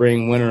summer,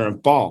 spring, winter,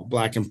 and fall,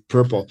 black and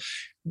purple.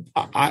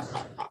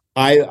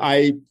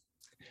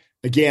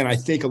 Again, I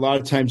think a lot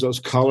of times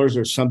those colors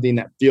are something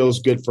that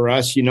feels good for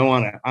us,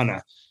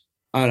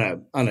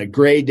 on a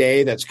gray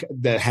day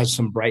that has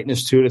some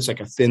brightness to it. It's like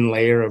a thin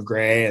layer of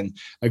gray and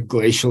a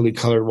glacially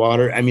colored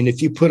water. I mean,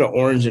 if you put an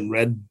orange and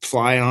red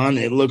fly on,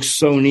 it looks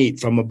so neat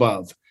from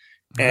above.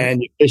 Right.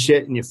 And you fish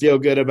it and you feel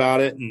good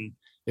about it and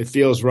it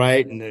feels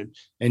right. And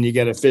you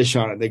get a fish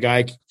on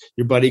it.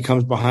 Your buddy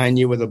comes behind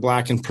you with a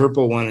black and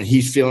purple one and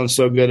he's feeling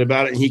so good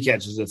about it and he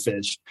catches a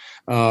fish.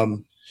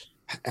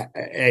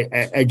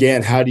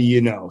 Again, how do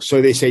you know?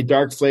 So they say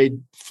dark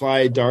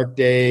fly, dark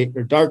day,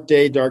 or dark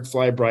day, dark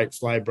fly,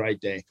 bright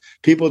day.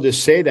 People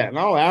just say that. And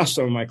I'll ask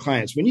some of my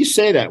clients, when you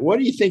say that, what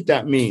do you think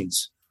that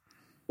means?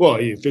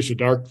 Well, you fish a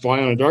dark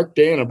fly on a dark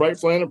day and a bright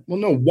fly well,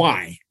 no,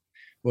 why?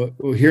 Well,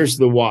 here's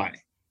the why.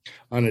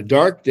 On a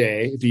dark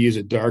day, if you use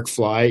a dark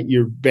fly,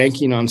 you're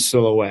banking on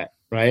silhouette,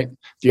 right?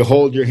 If you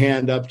hold your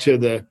hand up to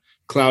the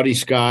cloudy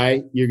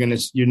sky, you're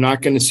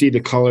not going to see the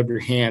color of your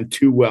hand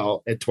too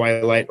well at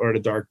twilight or at a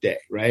dark day,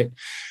 right?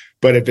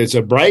 But if it's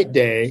a bright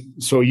day,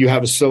 so you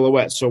have a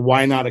silhouette, so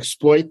why not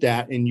exploit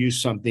that and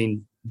use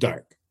something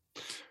dark,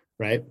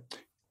 right?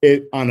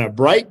 On a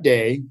bright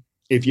day,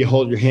 if you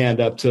hold your hand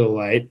up to the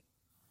light,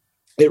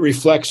 it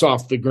reflects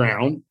off the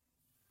ground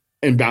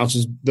and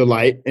bounces the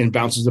light and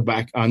bounces it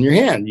back on your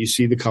hand. You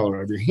see the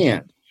color of your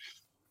hand.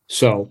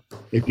 So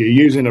if you're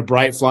using a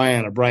bright fly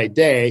on a bright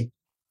day,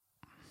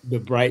 the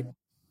bright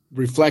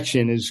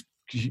reflection is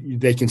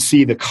they can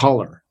see the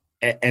color.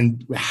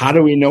 And how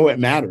do we know it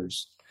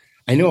matters?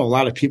 I know a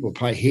lot of people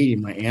probably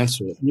hating my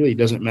answer. It really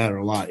doesn't matter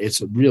a lot.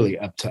 It's really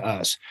up to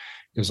us.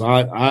 Because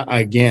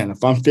again,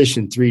 if I'm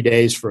fishing 3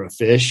 days for a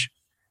fish,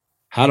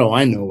 how do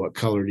I know what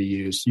color to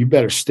use? You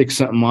better stick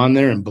something on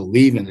there and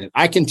believe in it.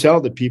 I can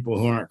tell the people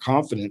who aren't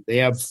confident, they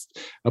have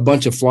a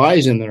bunch of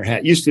flies in their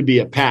hat. Used to be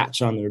a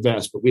patch on their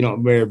vest, but we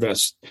don't wear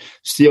vest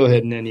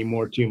steelhead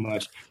anymore too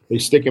much. They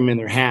stick them in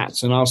their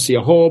hats, and I'll see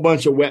a whole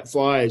bunch of wet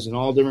flies and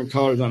all different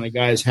colors on a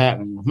guy's hat.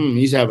 And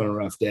he's having a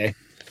rough day.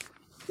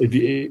 If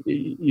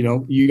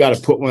you got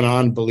to put one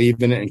on,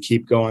 believe in it, and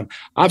keep going.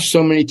 I've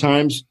so many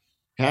times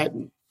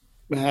had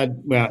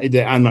I'm not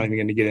even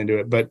going to get into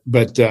it, but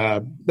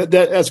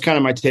that's kind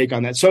of my take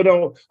on that.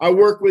 So I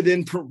work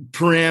within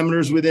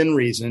parameters, within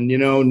reason,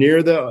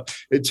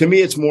 to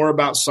me, it's more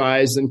about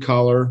size than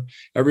color.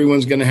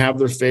 Everyone's going to have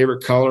their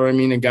favorite color. I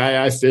mean, a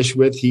guy I fish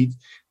with, he'll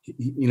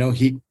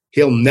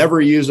never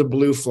use a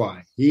blue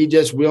fly. He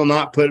just will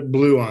not put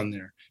blue on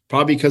there.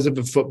 Probably because of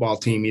a football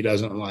team he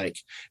doesn't like.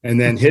 And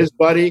then his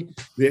buddy,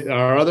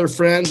 our other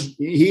friend,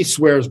 he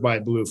swears by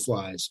blue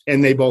flies,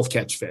 and they both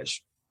catch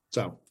fish.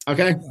 So,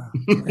 okay.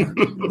 Yeah.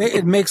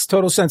 It makes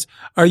total sense.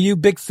 Are you a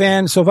big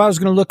fan? So if I was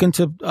going to look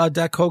into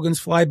Dak Hogan's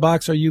fly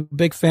box, are you a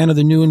big fan of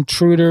the new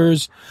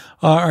intruders?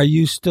 Are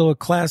you still a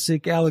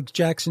classic Alex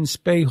Jackson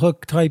spay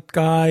hook type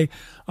guy?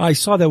 I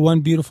saw that one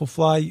beautiful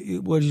fly.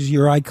 What is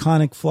your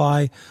iconic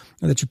fly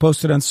that you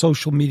posted on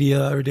social media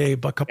the other day,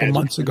 a couple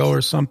months ago or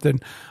something?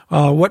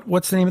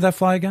 What's the name of that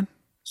fly again?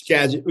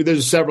 Skagit.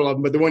 There's several of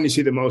them, but the one you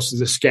see the most is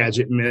the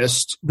Skagit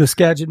Mist. The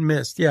Skagit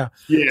Mist, yeah.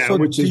 Yeah. So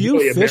do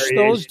you fish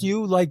those? Do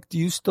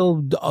you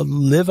still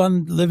live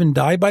and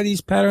die by these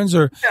patterns,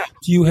 or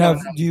do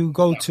you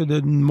go to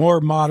the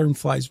more modern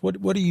flies? What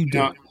do you do?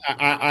 No,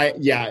 I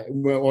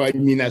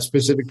mean that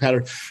specific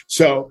pattern.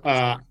 So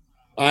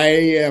I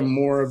am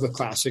more of the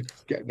classic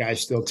guy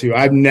still too.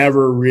 I've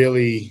never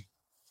really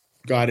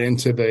got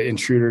into the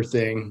intruder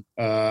thing.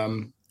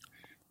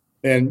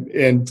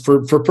 and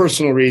for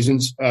personal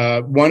reasons.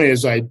 One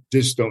is I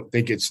just don't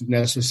think it's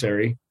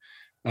necessary.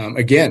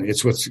 Again,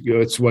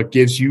 it's what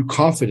gives you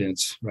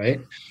confidence, right?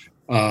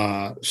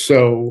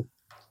 So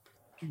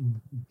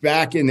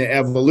back in the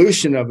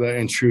evolution of the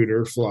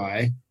intruder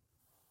fly,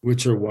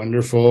 which are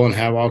wonderful and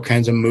have all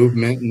kinds of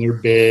movement and they're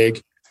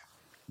big,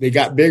 they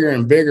got bigger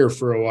and bigger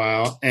for a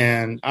while.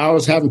 And I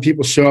was having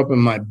people show up in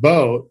my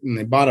boat and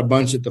they bought a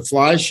bunch at the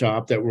fly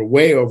shop that were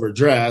way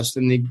overdressed.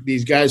 And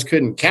these guys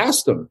couldn't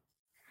cast them,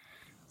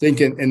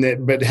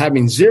 but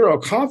having zero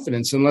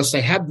confidence unless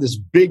they had this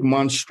big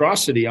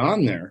monstrosity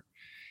on there.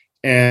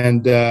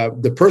 And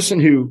the person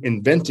who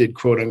invented,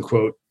 quote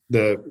unquote,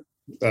 the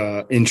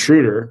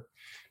intruder,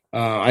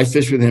 I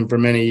fished with him for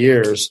many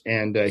years,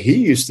 and he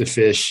used to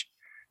fish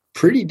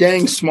pretty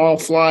dang small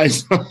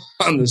flies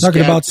on the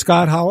Talking about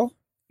Scott Howell?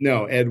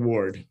 No, Ed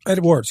Ward. Ed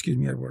Ward,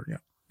 yeah.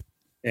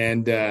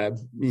 And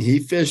he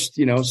fished,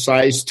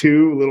 size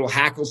 2, little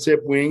hackle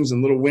tip wings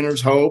and little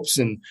winter's hopes,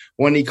 and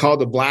one he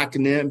called the black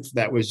nymph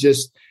that was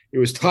just, it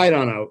was tied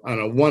on a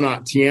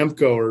 1/0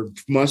 Tiemco or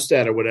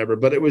Mustad or whatever,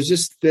 but it was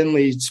just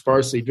thinly,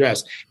 sparsely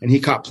dressed, and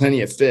he caught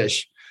plenty of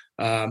fish.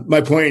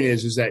 My point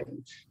is that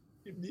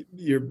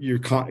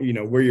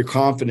where your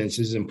confidence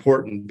is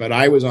important. But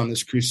I was on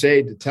this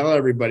crusade to tell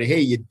everybody, hey,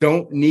 you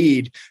don't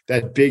need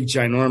that big,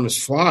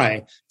 ginormous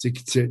fly to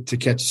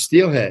catch a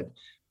steelhead.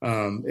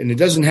 And it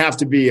doesn't have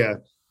to be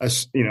a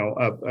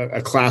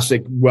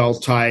classic,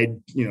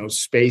 well-tied,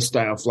 space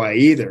style fly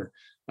either.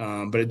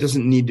 But it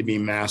doesn't need to be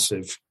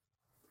massive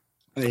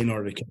in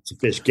order to catch a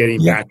fish.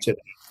 Getting back to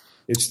that,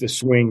 it's the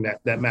swing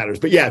that matters.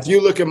 But yeah, if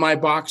you look at my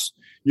box,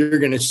 you're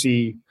going to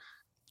see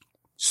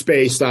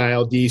space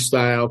style, D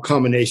style,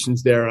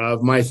 combinations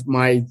thereof. My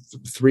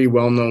 3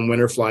 well-known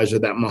winter flies are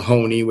that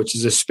Mahoney, which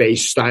is a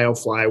space style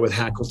fly with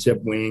hackle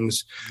tip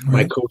wings, right.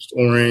 My Coast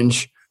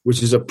Orange,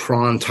 which is a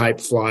prawn type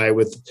fly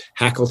with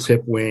hackle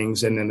tip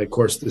wings, and then of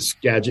course the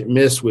Skagit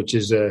Miss, which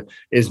is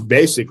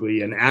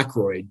basically an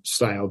Ackroyd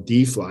style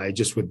D fly,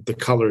 just with the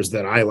colors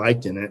that I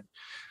liked in it.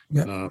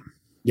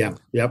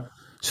 Yep.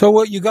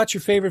 So you got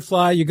your favorite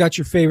fly, you got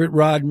your favorite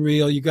rod and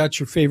reel, you got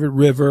your favorite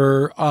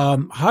river.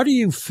 How do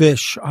you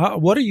fish?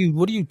 What do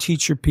you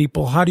teach your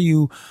people? How do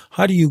you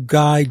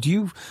guide?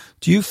 Do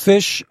you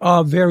fish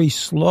very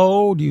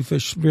slow? Do you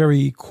fish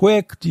very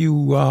quick? Do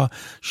you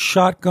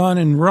shotgun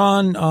and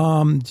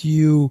run? Do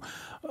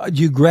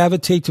you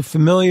gravitate to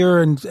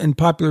familiar and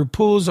popular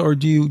pools, or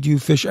do you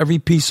fish every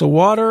piece of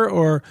water,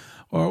 or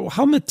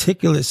how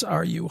meticulous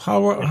are you?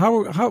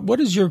 What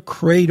is your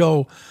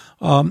credo?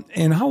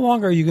 And how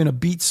long are you going to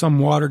beat some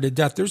water to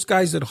death? There's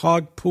guys that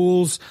hog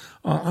pools.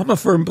 I'm a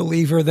firm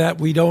believer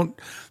that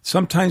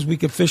sometimes we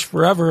could fish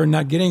forever and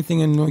not get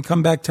anything, and we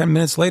come back 10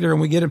 minutes later and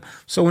we get him.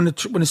 So when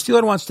a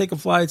steelhead wants to take a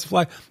fly, it's a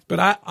fly.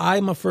 But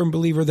I'm a firm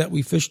believer that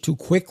we fish too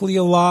quickly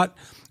a lot.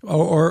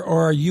 Or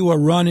are you a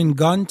run and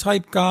gun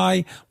type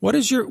guy? What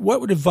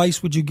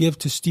advice would you give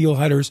to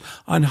steelheaders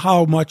on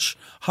how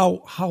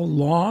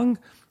long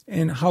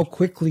and how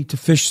quickly to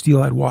fish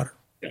steelhead water?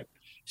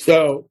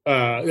 So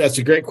that's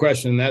a great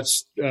question.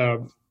 That's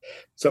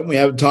something we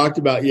haven't talked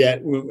about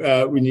yet.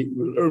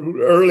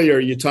 Earlier,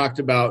 you talked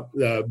about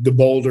the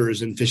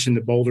boulders and fishing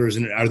the boulders,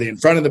 and are they in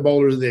front of the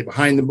boulders? Are they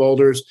behind the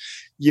boulders?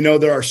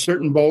 There are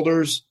certain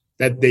boulders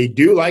that they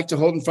do like to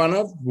hold in front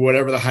of,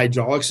 whatever the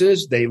hydraulics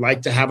is. They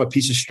like to have a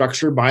piece of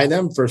structure by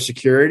them for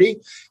security.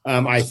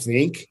 I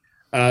think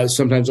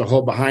sometimes they'll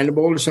hold behind the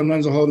boulder,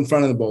 sometimes they'll hold in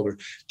front of the boulder.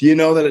 Do you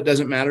know that it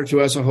doesn't matter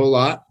to us a whole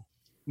lot?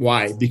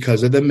 Why?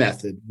 Because of the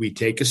method. We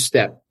take a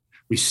step.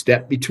 We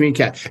step between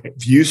casts.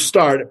 If you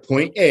start at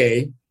point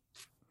A,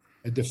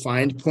 a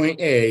defined point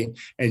A,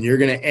 and you're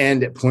going to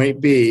end at point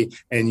B,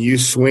 and you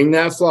swing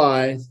that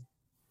fly,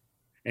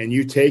 and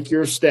you take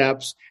your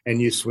steps,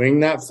 and you swing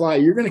that fly,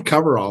 you're going to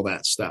cover all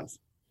that stuff,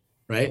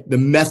 right? The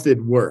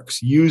method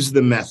works. Use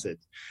the method.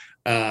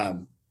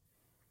 Now,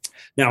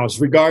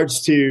 as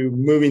regards to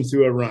moving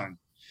through a run,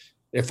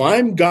 if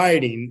I'm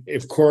guiding,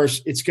 of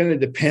course, it's going to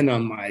depend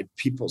on my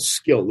people's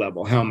skill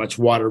level, how much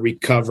water we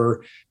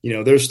cover.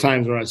 There's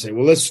times where I say,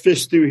 well, let's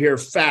fish through here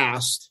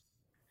fast,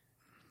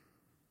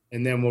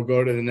 and then we'll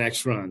go to the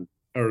next run.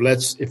 Or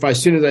as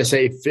soon as I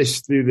say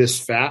fish through this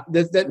fast,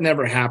 that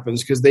never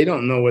happens because they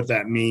don't know what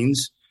that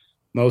means,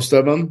 most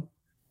of them,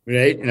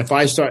 right? And if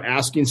I start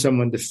asking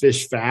someone to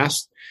fish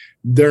fast,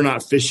 they're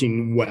not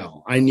fishing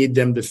well. I need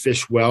them to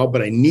fish well,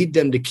 but I need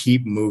them to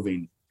keep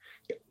moving.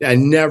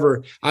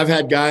 I've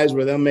had guys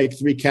where they'll make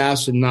 3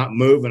 casts and not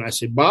move. And I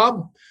say,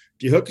 Bob,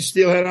 if you hook a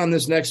steelhead on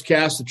this next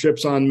cast, the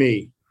trip's on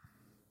me.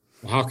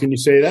 Well, how can you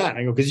say that?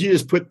 I go, because you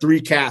just put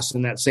 3 casts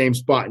in that same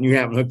spot and you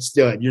haven't hooked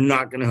steelhead. You're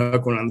not going to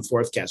hook one on the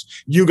 4th cast.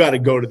 You got to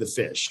go to the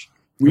fish.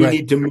 We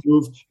need to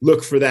move,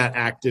 look for that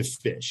active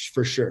fish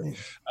for sure.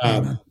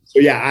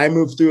 I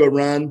move through a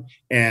run,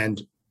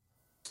 and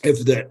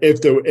if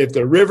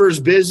the river's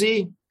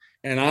busy,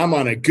 and I'm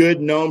on a good,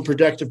 known,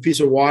 productive piece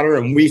of water,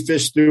 and we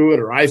fish through it,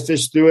 or I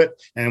fish through it,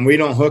 and we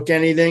don't hook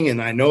anything,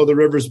 and I know the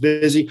river's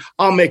busy,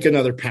 I'll make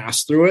another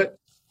pass through it,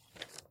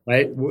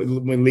 right?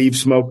 We leave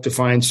smoke to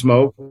find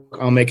smoke.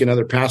 I'll make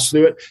another pass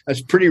through it.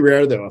 That's pretty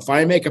rare, though. If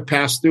I make a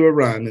pass through a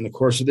run in the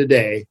course of the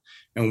day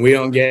and we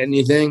don't get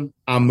anything,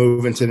 I'm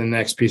moving to the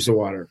next piece of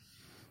water.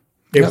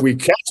 If we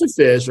catch a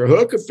fish or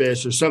hook a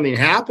fish or something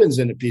happens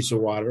in a piece of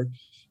water,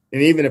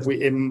 and even if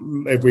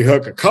we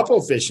hook a couple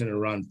of fish in a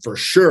run, for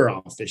sure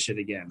I'll fish it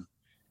again.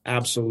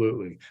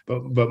 Absolutely.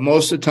 But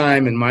most of the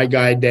time in my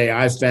guide day,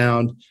 I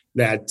found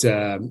that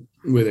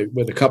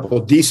with a couple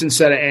of decent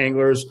set of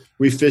anglers,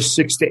 we fish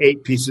 6 to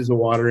 8 pieces of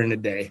water in a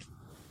day.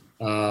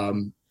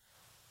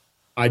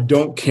 I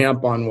don't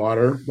camp on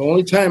water. The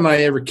only time I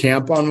ever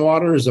camp on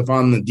water is if I'm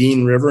on the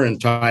Dean River in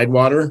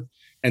tidewater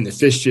and the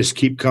fish just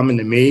keep coming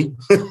to me,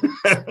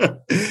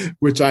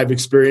 which I've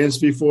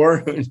experienced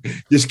before.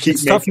 Just keep.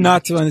 It's tough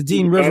not to on the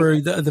Dean River.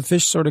 The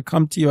fish sort of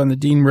come to you on the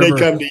Dean River.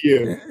 They come to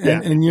you,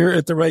 and you're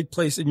at the right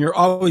place, and you're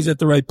always at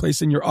the right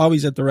place, and you're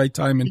always at the right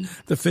time, and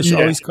the fish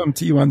always come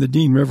to you on the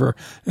Dean River.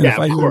 And if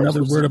I hear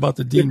another word about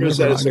the Dean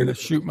River, I'm going to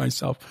shoot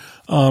myself.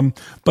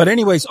 But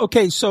anyways,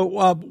 okay. So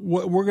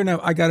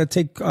I got to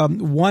take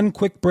one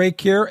quick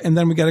break here, and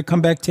then we got to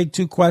come back, take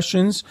 2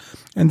 questions.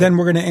 And then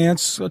we're going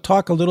to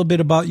talk a little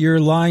bit about your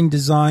line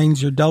designs,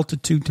 your Delta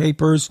 2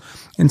 tapers,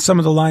 and some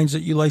of the lines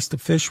that you like to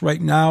fish right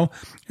now.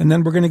 And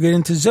then we're going to get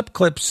into zip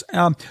clips.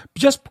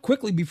 Just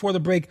quickly before the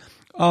break,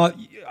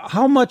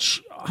 how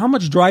much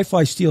dry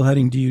fly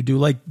steelheading do you do?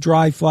 Like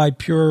dry fly,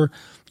 pure,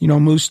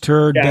 moose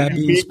turd,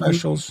 dabby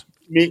specials?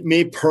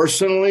 Me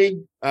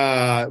personally,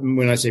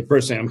 when I say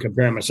personally, I'm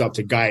comparing myself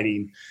to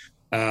guiding.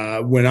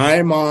 When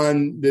I'm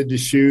on the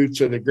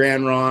Deschutes or the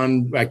Grand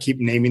Ronde, I keep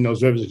naming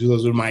those rivers because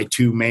those are my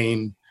 2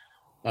 main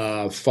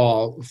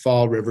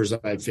fall rivers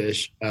that I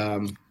fish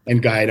and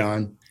guide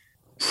on.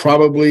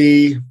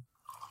 Probably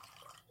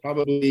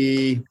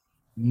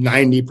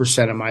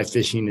 90% of my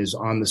fishing is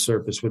on the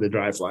surface with a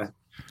dry fly,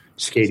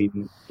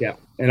 skating. Yeah,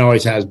 and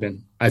always has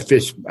been.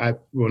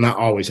 Not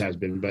always has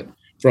been, but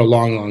for a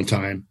long, long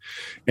time.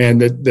 And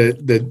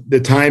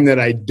the time that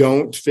I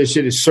don't fish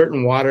it is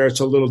certain water. It's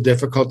a little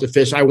difficult to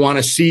fish. I want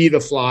to see the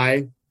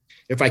fly.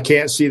 If I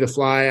can't see the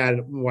fly,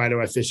 why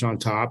do I fish on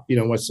top?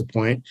 What's the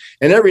point?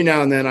 And every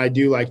now and then I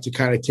do like to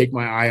kind of take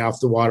my eye off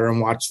the water and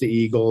watch the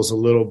eagles a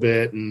little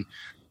bit and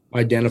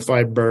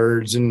identify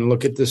birds and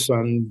look at the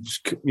sun,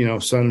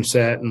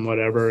 sunset and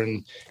whatever.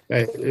 And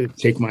I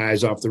take my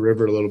eyes off the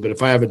river a little bit.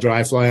 If I have a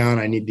dry fly on,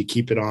 I need to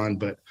keep it on.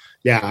 But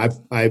yeah,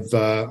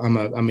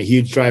 I'm a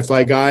huge dry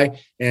fly guy,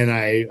 and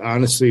I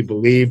honestly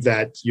believe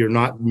that you're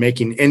not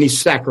making any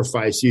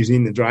sacrifice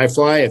using the dry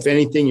fly. If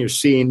anything, you're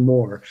seeing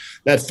more.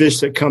 That fish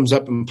that comes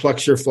up and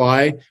plucks your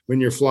fly when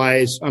your fly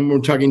is, we're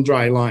talking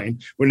dry line,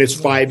 when it's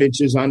 5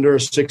 inches under or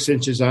 6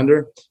 inches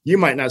under, you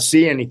might not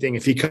see anything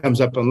if he comes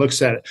up and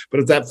looks at it. But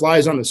if that fly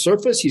is on the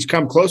surface, he's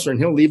come closer and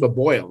he'll leave a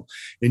boil.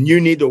 And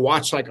you need to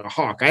watch like a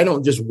hawk. I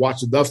don't just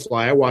watch the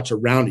fly, I watch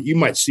around it. You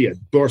might see a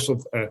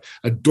dorsal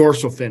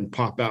fin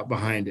pop out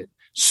behind it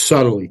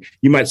subtly.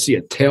 You might see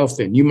a tail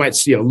fin. You might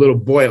see a little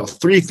boil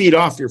 3 feet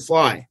off your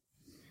fly.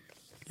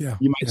 Yeah,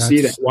 you might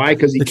see that. Why?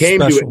 Because he came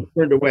special. To it and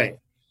turned away.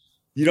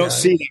 You don't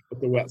see that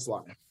with the wet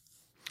fly.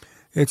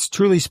 It's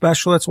truly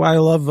special. That's why I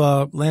love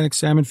Atlantic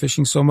salmon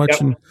fishing so much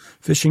and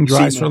fishing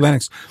dries for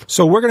Atlantics.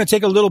 So we're going to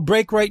take a little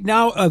break right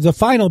now, the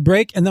final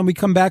break, and then we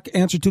come back,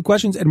 answer 2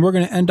 questions, and we're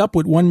going to end up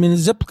with 1-minute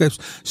zip clips.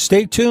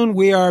 Stay tuned.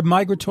 We are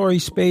Migratory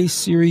Space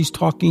Series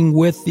talking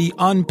with the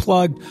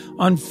unplugged,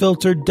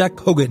 unfiltered Deck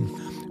Hogan.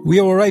 We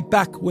are right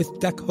back with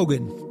Deck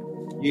Hogan.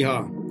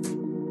 Yeehaw.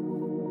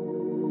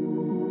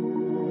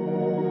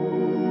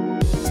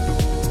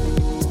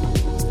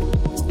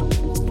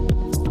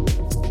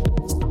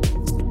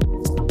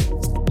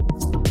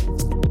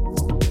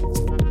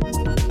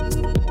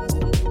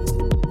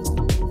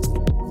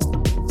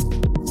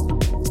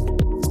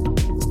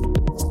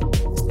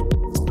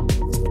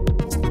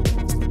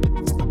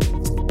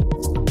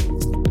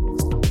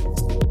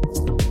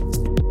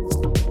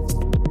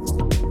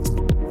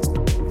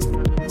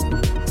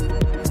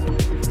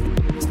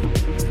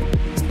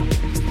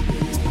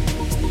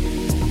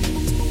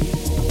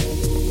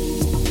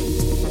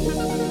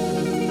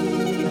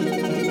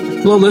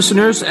 Hello,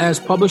 listeners. As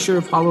publisher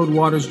of Hollowed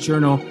Waters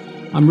Journal,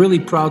 I'm really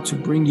proud to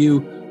bring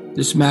you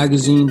this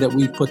magazine that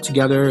we put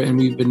together, and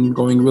we've been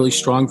going really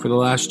strong for the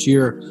last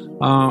year.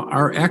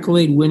 Our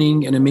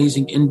accolade-winning and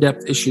amazing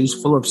in-depth issues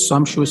full of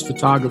sumptuous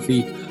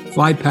photography,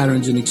 fly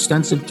patterns, and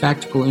extensive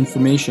tactical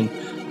information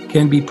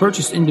can be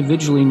purchased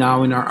individually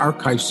now in our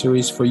archive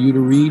series for you to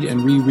read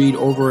and reread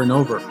over and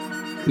over.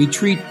 We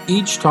treat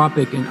each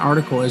topic and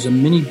article as a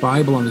mini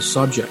Bible on the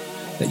subject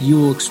that you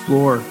will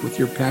explore with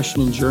your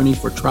passion and journey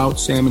for trout,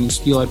 salmon, and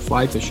steelhead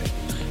fly fishing.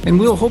 And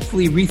we'll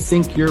hopefully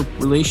rethink your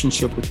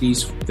relationship with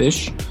these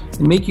fish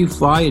and make you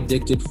fly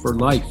addicted for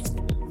life.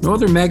 No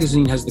other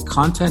magazine has the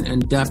content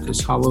and depth as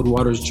Hollowed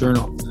Waters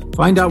Journal.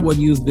 Find out what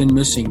you've been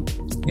missing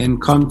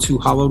and come to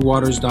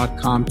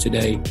hollowedwaters.com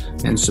today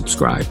and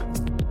subscribe.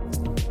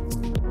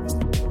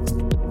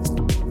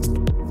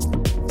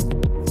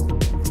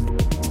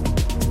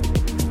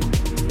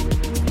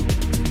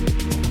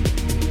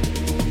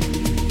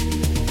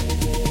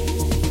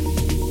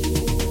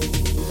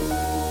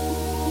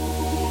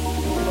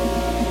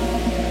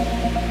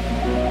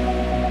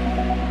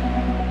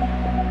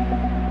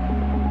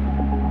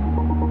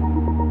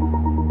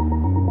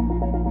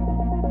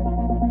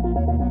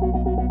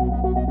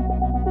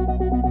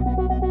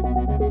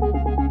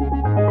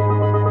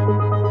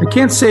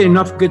 can't say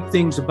enough good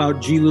things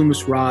about G.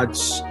 Loomis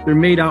rods. They're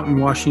made out in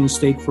Washington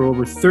State for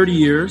over 30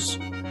 years,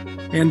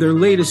 and their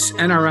latest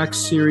NRX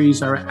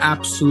series are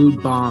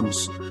absolute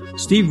bombs.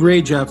 Steve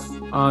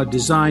Rajeff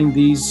designed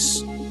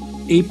these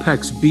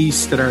Apex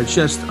beasts that are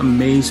just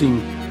amazing.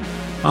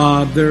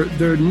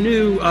 Their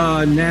new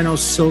Nano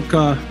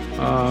Silica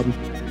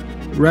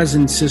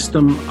resin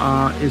system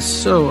is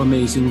so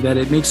amazing that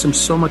it makes them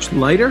so much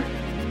lighter,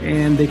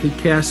 and they could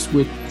cast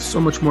with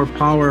so much more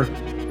power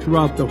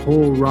throughout the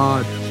whole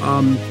rod.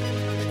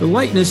 The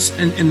lightness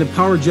and the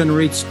power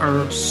generates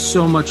are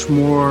so much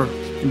more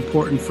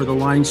important for the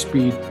line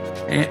speed,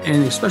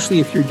 and especially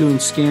if you're doing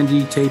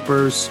Scandi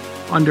tapers,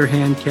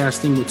 underhand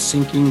casting with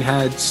sinking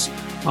heads,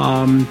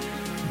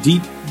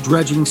 deep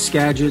dredging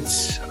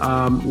Skagits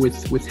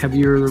with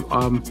heavier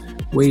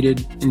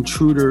weighted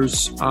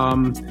intruders.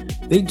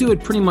 They do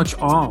it pretty much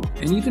all.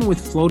 And even with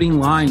floating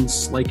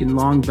lines, like in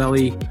long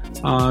belly,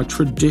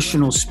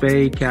 traditional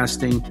spay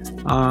casting,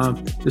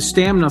 the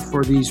stamina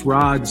for these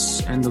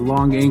rods and the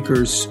long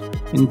anchors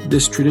in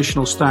this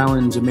traditional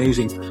styling is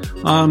amazing.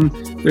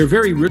 They're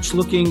very rich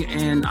looking,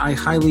 and I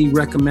highly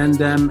recommend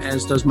them,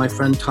 as does my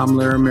friend Tom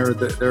Larimer.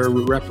 They're a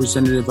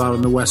representative out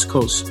on the West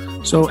Coast.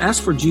 So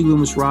ask for G.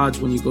 Loomis rods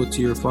when you go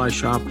to your fly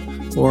shop,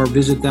 or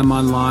visit them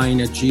online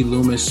at G.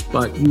 Loomis,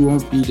 but you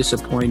won't be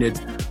disappointed.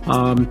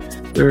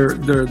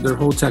 Their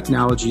whole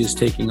technology is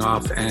taking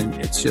off, and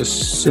it's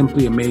just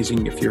simply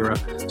amazing. If you're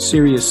a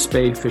serious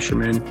spay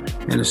fisherman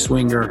and a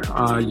swinger,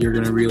 you're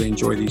going to really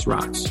enjoy these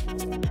rods.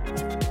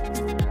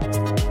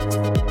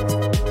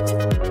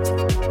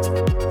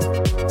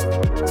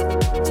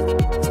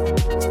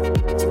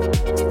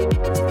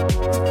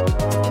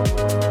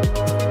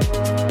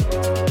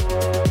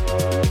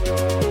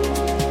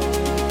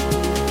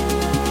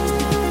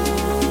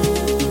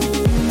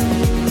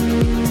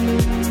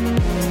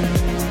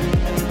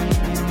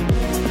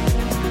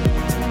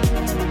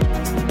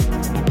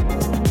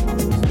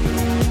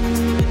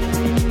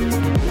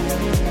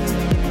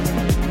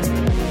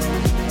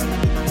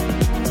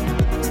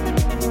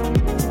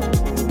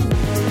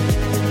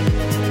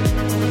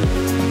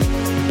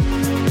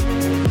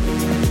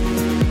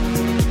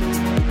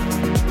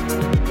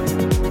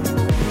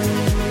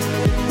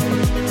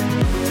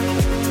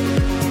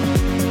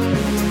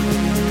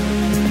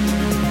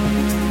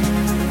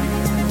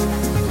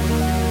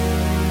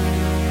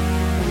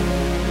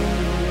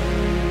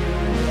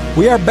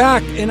 We are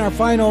back in our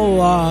final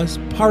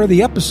part of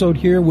the episode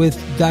here with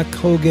Deck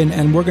Hogan,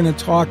 and we're going to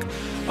talk.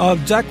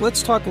 Deck,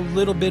 let's talk a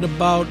little bit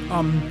about,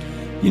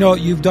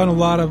 you've done a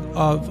lot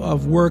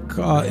of work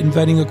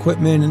inventing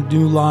equipment and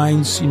new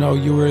lines.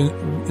 You were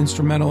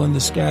instrumental in the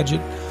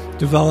Skagit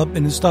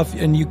development and stuff,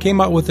 and you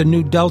came out with a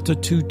new Delta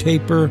 2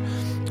 taper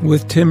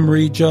with Tim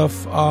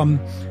Rajeff.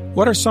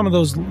 What are some of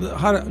those?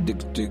 How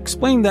to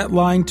explain that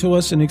line to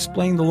us, and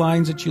explain the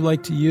lines that you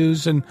like to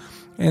use, and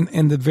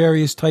the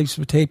various types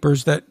of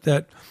tapers that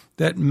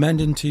mend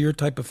into your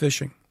type of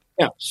fishing.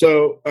 Yeah.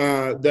 So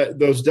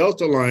those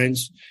Delta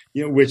lines,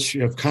 which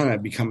have kind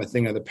of become a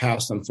thing of the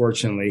past,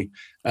 unfortunately,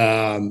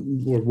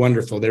 were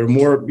wonderful. They were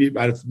more,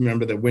 I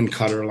remember the wind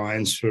cutter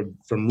lines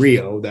from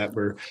Rio that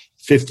were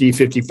 50,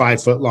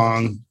 55 foot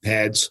long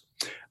heads,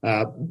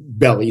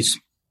 bellies,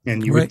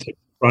 and you would take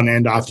the front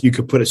end off. You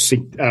could put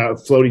a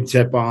floating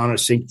tip on, a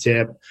sink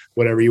tip,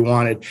 whatever you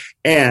wanted.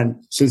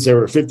 And since they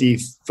were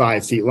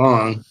 55 feet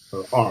long,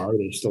 or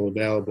they're still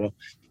available,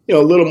 a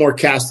little more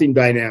casting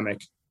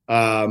dynamic.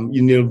 You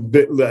need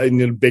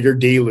a bigger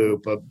D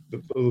loop,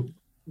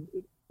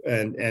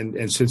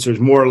 and since there's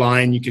more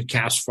line, you could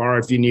cast far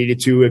if you needed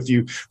to. If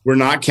you were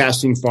not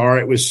casting far,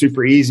 it was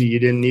super easy. You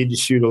didn't need to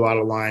shoot a lot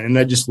of line, and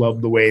I just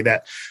loved the way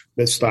that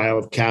style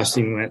of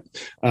casting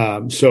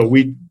went. So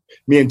me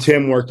and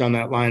Tim worked on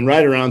that line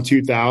right around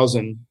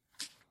 2000.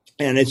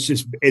 And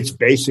it's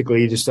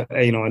basically just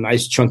a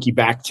nice chunky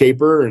back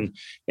taper,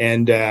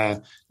 and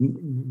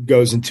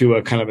goes into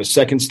a kind of a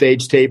second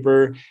stage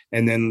taper,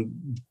 and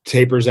then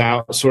tapers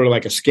out sort of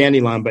like a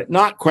Scandi line, but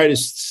not quite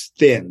as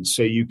thin.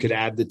 So you could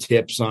add the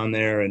tips on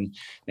there and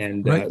a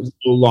little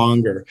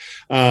longer.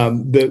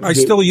 I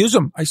still use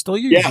them. I still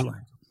use them.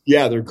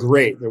 Yeah, they're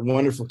great. They're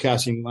wonderful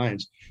casting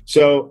lines.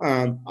 So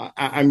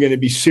I'm going to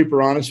be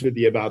super honest with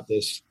you about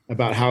this,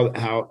 about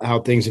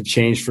how things have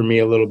changed for me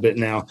a little bit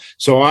now.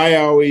 So I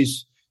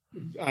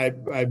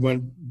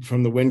went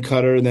from the wind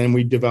cutter, then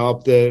we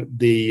developed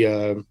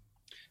the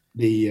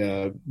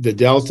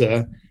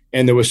Delta,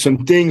 and there was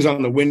some things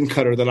on the wind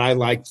cutter that I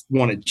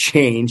wanted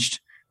changed,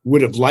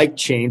 would have liked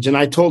change. And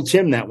I told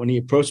Tim that when he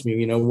approached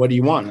me, what do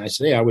you want? And I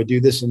said, hey, I would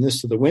do this and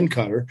this to the wind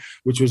cutter,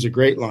 which was a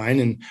great line,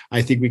 and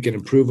I think we can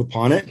improve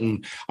upon it.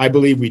 And I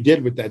believe we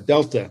did with that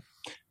Delta.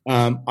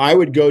 I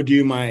would go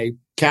do my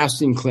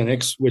casting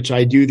clinics, which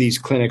I do these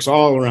clinics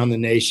all around the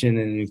nation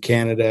and in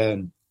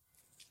Canada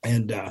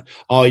and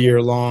all year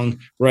long,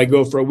 where I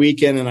go for a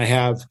weekend, and I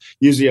have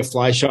usually a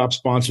fly shop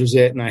sponsors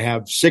it, and I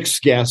have 6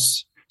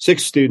 guests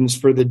 6 students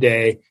for the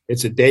day.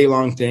 It's a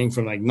day-long thing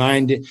from like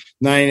 9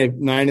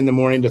 in the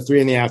morning to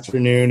 3 in the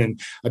afternoon.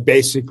 And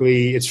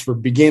basically it's for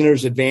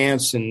beginners,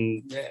 advanced,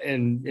 and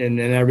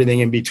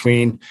everything in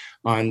between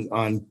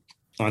on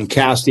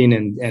casting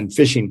and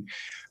fishing.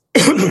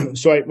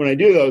 So when I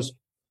do those,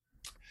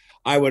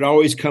 I would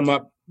always come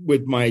up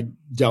with my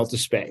Delta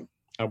Spey.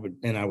 I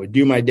would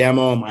do my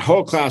demo and my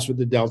whole class with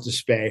the Delta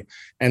Spey.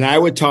 And I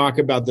would talk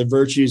about the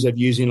virtues of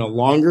using a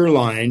longer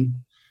line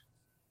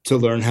to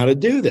learn how to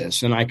do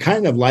this. And I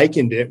kind of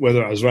likened it,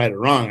 whether I was right or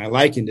wrong, I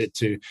likened it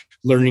to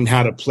learning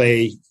how to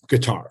play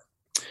guitar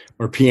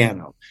or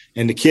piano.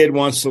 And the kid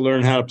wants to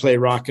learn how to play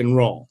rock and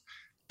roll.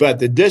 But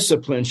the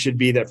discipline should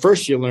be that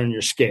first you learn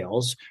your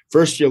scales,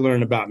 first you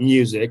learn about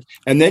music,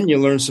 and then you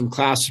learn some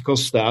classical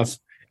stuff.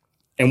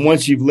 And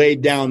once you've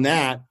laid down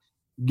that,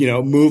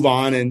 move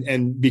on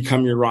and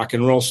become your rock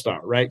and roll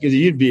star, right? Because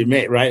you'd be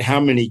amazed, right?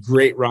 How many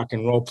great rock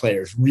and roll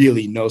players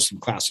really know some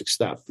classic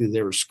stuff because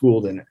they were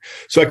schooled in it.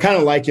 So I kind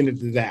of likened it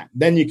to that.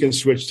 Then you can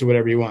switch to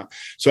whatever you want.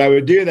 So I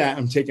would do that.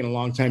 I'm taking a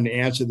long time to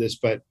answer this,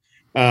 but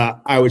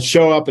I would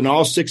show up and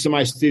all 6 of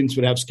my students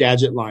would have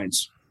Skagit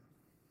lines.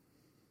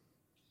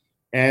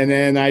 And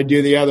then I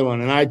do the other one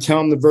and I tell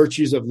them the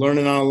virtues of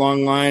learning on a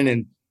long line,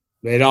 and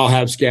they'd all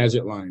have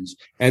Skagit lines.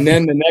 And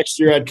then the next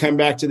year I'd come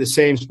back to the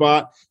same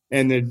spot.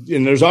 And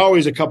there's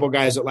always a couple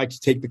guys that like to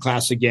take the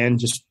class again,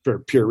 just for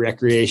pure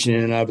recreation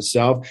in and of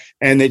itself.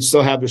 And they'd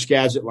still have their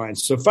Skagit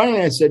lines. So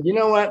finally I said, you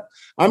know what?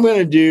 I'm going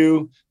to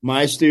do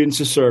my students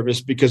a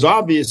service, because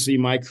obviously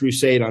my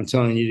crusade on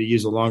telling you to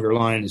use a longer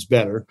line is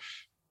better.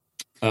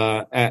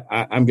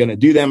 I'm going to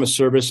do them a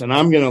service, and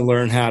I'm going to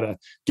learn how to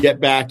get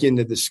back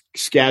into the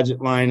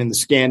Skagit line and the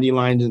Scandi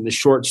lines and the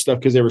short stuff,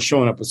 because they were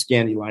showing up with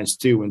Scandi lines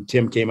too when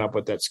Tim came up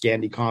with that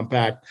Scandi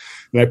compact.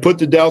 And I put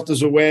the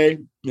Deltas away,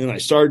 and I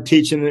started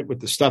teaching it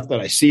with the stuff that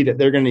I see that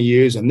they're going to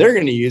use, and they're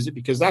going to use it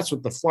because that's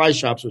what the fly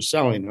shops are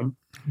selling them.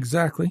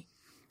 Exactly.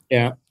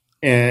 Yeah.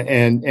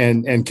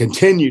 And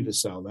continue to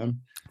sell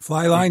them.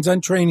 Fly lines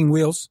on training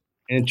wheels.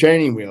 And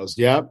training wheels.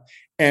 Yep.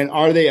 And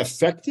are they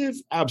effective?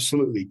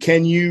 Absolutely.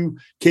 Can you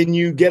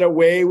get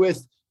away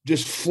with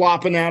just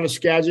flopping out a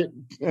Skagit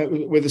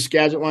with a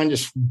Skagit line,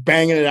 just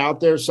banging it out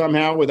there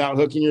somehow without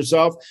hooking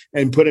yourself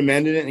and put a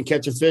mend in it and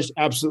catch a fish?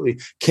 Absolutely.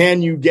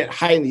 Can you get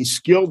highly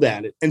skilled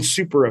at it and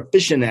super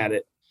efficient at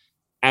it?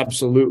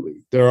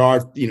 Absolutely. There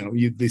are,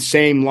 the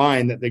same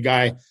line that the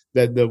guy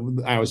that the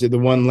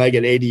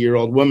one-legged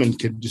 80-year-old woman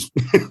could just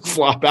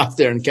flop out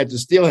there and catch a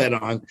steelhead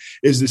on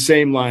is the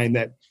same line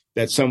that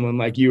someone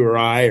like you or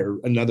I or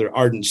another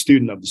ardent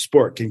student of the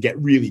sport can get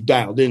really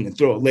dialed in and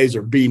throw a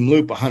laser beam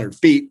loop 100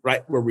 feet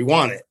right where we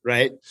want it,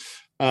 right?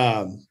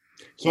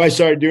 So I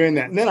started doing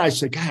that. And then I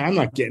said, God, I'm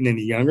not getting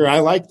any younger. I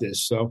like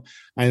this. So,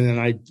 and then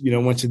I,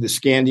 went to the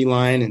Scandi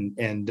line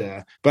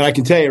but I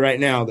can tell you right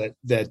now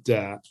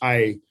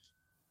that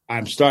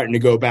I'm starting to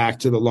go back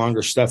to the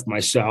longer stuff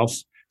myself,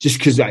 just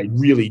because I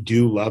really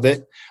do love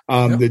it.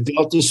 The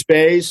Delta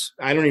Speys,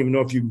 I don't even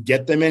know if you can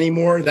get them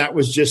anymore. That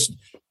was just,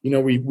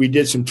 we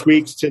did some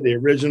tweaks to the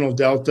original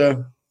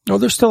Delta. Oh,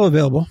 they're still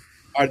available.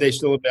 Are they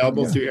still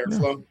available through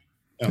Airflow?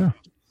 Yeah.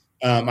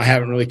 I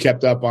haven't really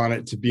kept up on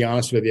it, to be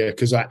honest with you,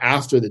 because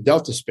after the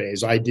Delta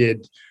Speys, I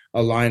did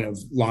a line of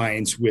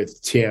lines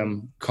with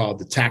Tim called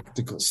the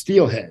Tactical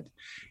Steelhead.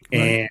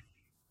 Right.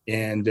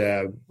 And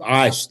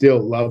I still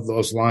love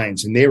those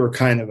lines. And they were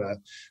kind of a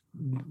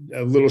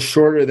little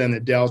shorter than the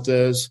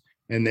Deltas.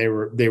 And they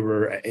were,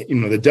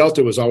 the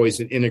Delta was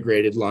always an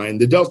integrated line.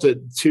 The Delta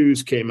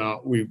 2s came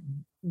out, we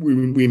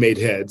made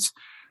heads,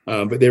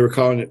 but they were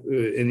calling it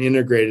an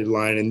integrated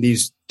line. And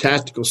these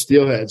tactical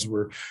steelheads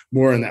were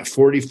more in that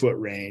 40-foot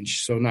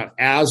range, so not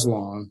as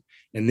long.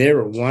 And they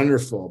were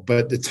wonderful,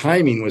 but the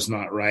timing was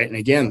not right. And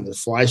again, the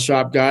fly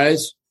shop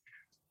guys,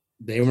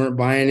 they weren't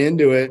buying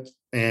into it.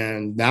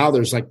 And now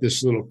there's like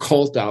this little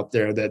cult out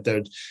there that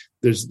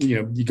there's,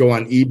 you go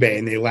on eBay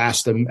and they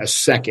last them a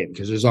second,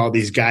 because there's all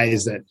these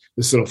guys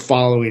this little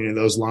following of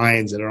those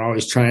lines that are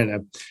always trying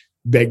to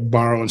beg,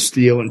 borrow, and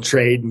steal and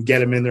trade and get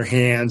them in their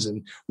hands.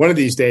 And one of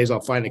these days I'll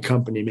find a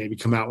company maybe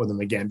come out with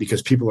them again,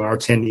 because people are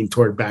tending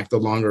toward back the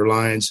longer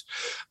lines.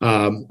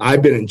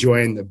 I've been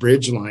enjoying the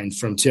bridge line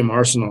from Tim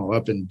Arsenal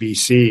up in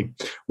BC,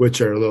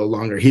 which are a little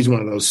longer. He's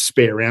one of those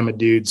Spey-Rama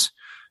dudes.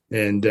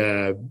 And,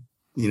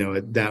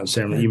 that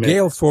ceremony.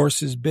 Gale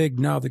Force is big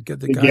now. The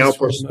Gale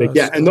Force is big.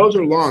 Yeah. And those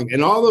are long.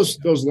 And all those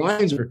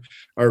lines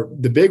are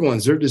the big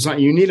ones. They're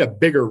designed. You need a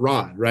bigger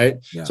rod, right?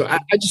 Yeah. So I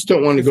just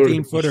don't want to go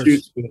to the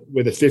shoots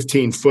with a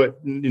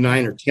 15-foot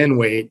 9 or 10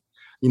 weight.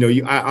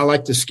 I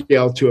like to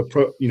scale to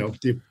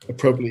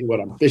appropriately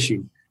what I'm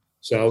fishing.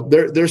 So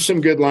there's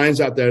some good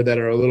lines out there that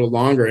are a little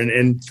longer.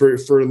 And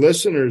for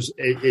listeners,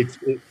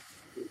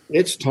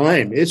 it's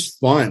time. It's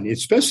fun,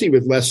 especially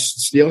with less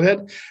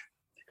steelhead.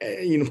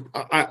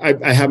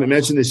 I haven't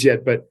mentioned this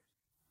yet, but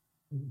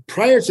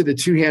prior to the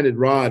two-handed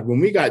rod, when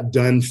we got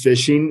done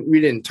fishing,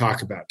 we didn't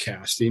talk about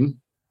casting.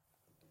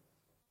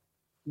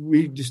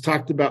 we just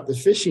talked about the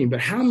fishing, but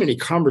how many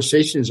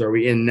conversations are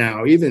we in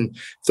now, even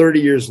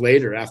 30 years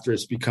later, after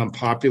it's become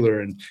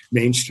popular and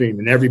mainstream,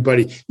 and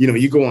everybody,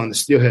 you go on the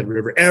Steelhead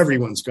River,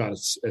 everyone's got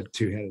a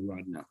two-headed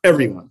rod now,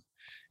 everyone.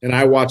 And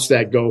I watched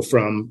that go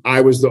from,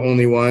 I was the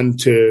only one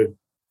to,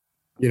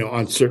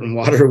 on certain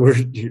water where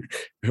to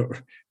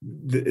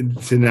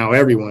now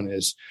everyone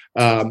is.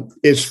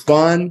 It's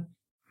fun.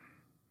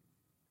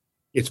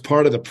 It's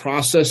part of the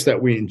process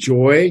that we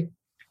enjoy.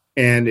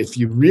 And if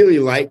you really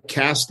like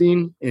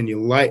casting and you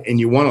want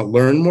to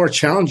learn more,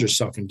 challenge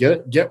yourself and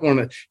get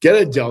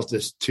a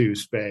Delta 2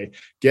 spay,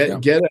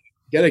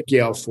 get a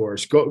Gale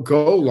Force,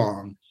 go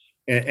long.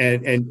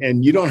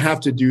 And you don't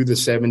have to do the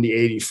 70,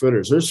 80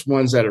 footers. There's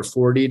ones that are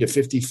 40 to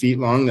 50 feet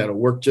long that'll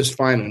work just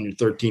fine on your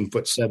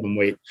 13'7"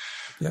 weight.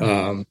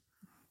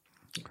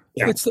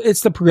 Yeah.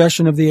 It's the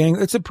progression of the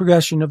angle. It's a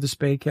progression of the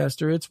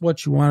spaycaster. It's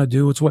what you want to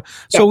do.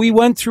 So we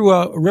went through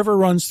a river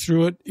runs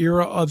through it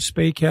era of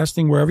spay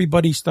casting where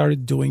everybody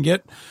started doing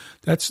it.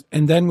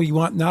 And then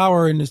now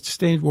we're in a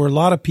stage where a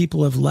lot of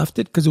people have left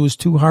it because it was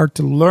too hard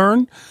to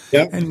learn.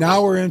 Yep. And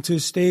now we're into a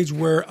stage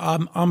where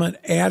I'm an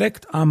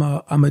addict. I'm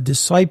a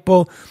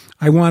disciple.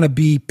 I want to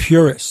be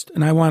purist,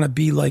 and I want to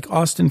be like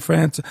Austin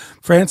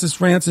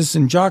Francis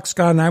and Jock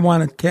Scott, and I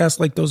want to cast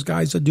like those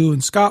guys that do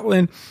in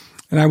Scotland,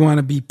 and I want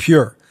to be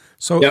pure.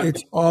 So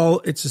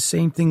it's the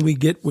same thing we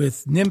get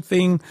with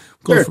nymphing,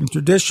 from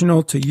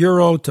traditional to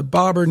Euro to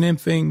bobber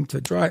nymphing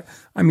to dry.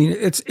 I mean,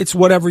 it's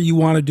whatever you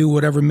want to do,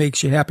 whatever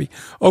makes you happy.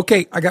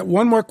 Okay. I got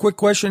one more quick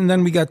question, and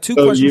then we got two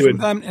questions from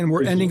them, and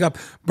we're ending up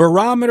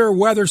barometer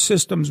weather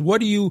systems.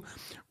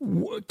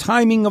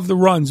 Timing of the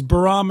runs,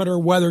 barometer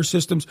weather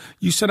systems.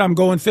 You said I'm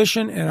going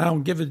fishing and I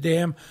don't give a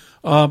damn.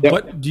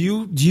 But do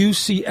you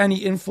see any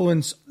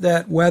influence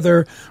that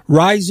weather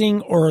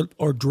rising or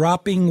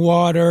dropping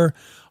water,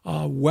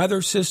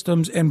 weather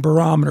systems and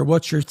barometer?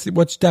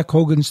 What's Deck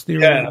Hogan's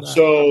theory? Yeah.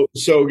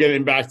 So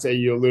getting back to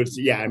you alluded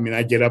to,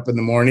 I get up in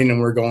the morning and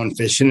we're going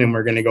fishing and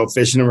we're going to go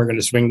fishing and we're going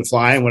to swing the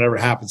fly and whatever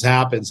happens,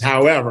 happens.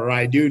 However,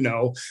 I do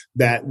know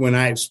that when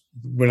I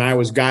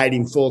was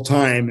guiding full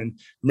time, and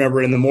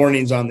remember in the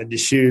mornings on the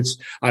Deschutes,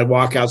 I'd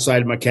walk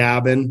outside my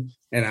cabin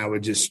and I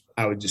would just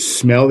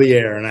smell the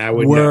air, and I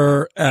would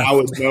know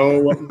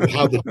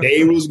how the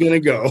day was going to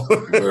go.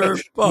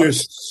 You're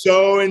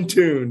so in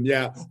tune.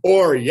 Yeah.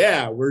 Or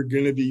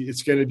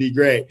it's going to be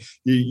great.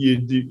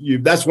 You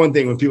that's one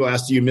thing when people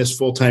ask, do you miss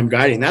full-time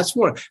guiding? That's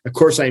one. Of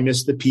course I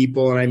miss the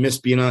people and I miss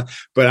being on,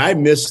 but I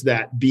miss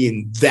that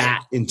being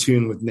that in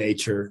tune with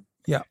nature.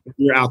 Yeah.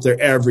 You're out there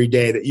every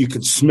day that you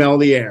can smell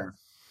the air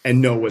and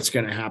know what's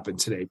going to happen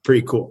today.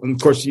 Pretty cool. And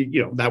of course,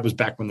 that was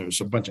back when there was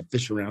a bunch of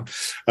fish around.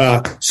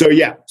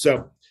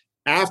 So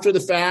after the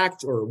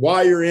fact or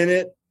while you're in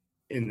it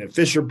and the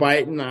fish are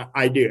biting,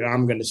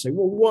 I'm going to say,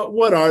 well,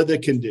 what are the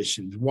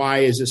conditions? Why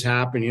is this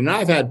happening? And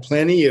I've had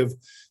plenty of,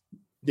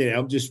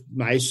 just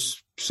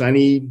nice,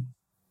 sunny,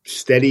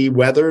 steady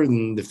weather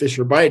and the fish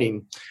are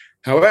biting.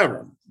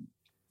 However,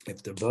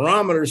 if the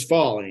barometer's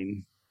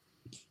falling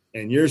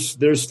and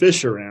there's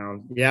fish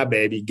around, yeah,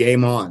 baby,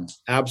 game on.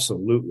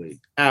 Absolutely.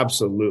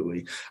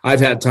 I've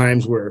had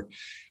times where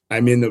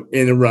I'm in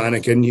the run,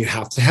 and you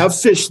have to have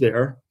fish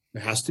there. It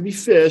has to be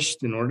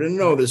fished in order to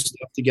know this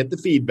stuff, to get the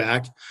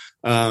feedback.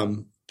 As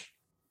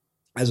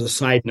a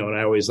side note,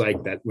 I always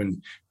like that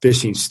when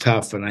fishing's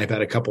tough, and I've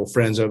had a couple of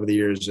friends over the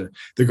years,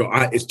 they go,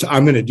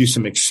 I'm going to do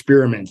some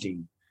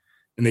experimenting.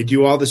 And they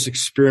do all this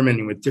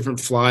experimenting with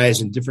different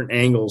flies and different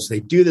angles. They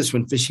do this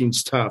when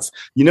fishing's tough.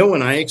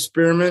 When I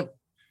experiment,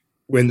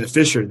 when the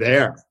fish are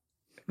there,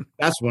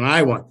 that's when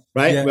I want,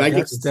 right? Yeah, when I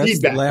get the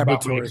feedback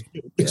about my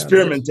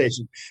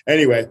experimentation.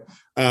 Anyway,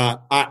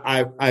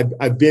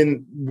 I've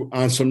been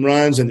on some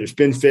runs and there's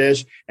been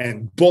fish,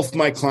 and both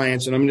my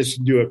clients, and I'm going to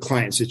do a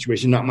client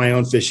situation, not my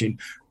own fishing.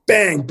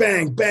 Bang,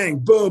 bang, bang,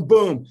 boom,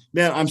 boom.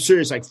 Man, I'm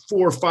serious. Like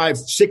 4, 5,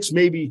 6,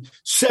 maybe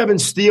 7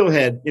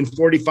 steelhead in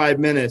 45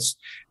 minutes.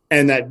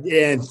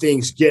 And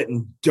things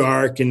getting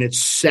dark and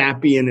it's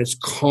sappy and it's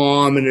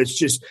calm and it's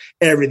just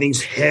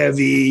everything's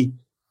heavy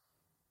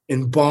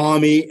and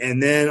balmy,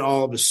 and then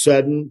all of a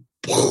sudden,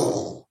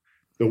 the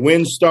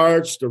wind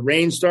starts, the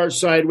rain starts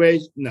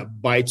sideways, and the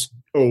bite's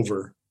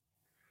over.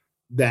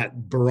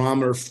 That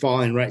barometer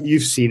falling right.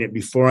 You've seen it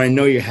before. I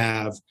know you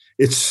have.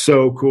 It's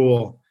so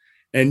cool.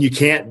 And you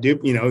can't do,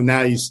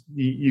 now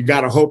you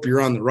got to hope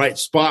you're on the right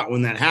spot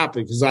when that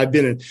happens, because I've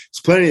been in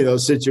plenty of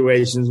those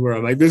situations where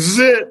I'm like, this is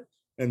it.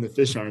 And the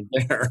fish aren't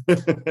there.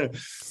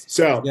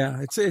 So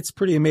yeah, it's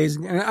pretty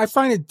amazing. And I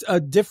find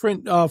it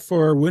different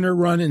for winter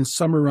run and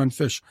summer run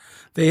fish.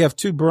 They have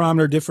 2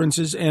 barometer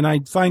differences, and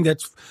I find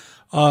that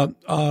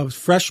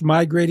fresh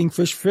migrating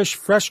fish,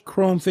 fresh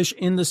chrome fish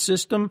in the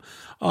system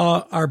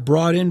are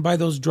brought in by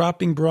those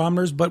dropping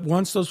barometers. But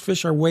once those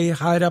fish are way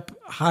high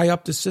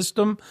up the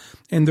system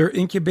and they're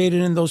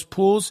incubated in those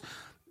pools,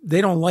 they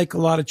don't like a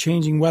lot of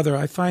changing weather.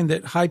 I find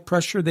that high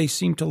pressure they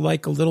seem to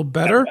like a little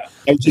better.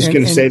 I was just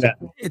going to say that.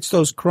 It's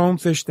those chrome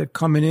fish that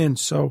coming in.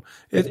 So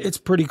it's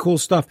pretty cool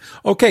stuff.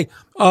 Okay.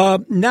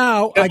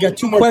 Now I got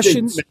 2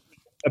 questions.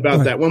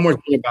 about that. One more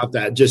thing about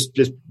that, just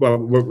well,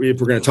 if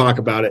we're going to talk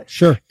about it,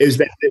 sure, is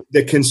that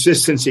the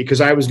consistency.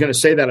 Because I was going to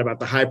say that about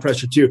the high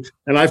pressure too,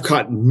 and I've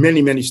caught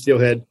many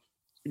steelhead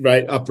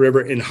right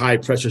upriver in high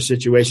pressure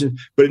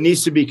situations, but it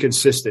needs to be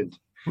consistent.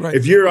 Right.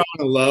 If you're on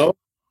a low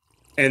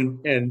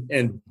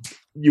and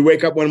you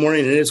wake up one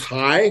morning and it's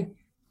high,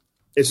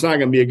 it's not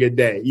going to be a good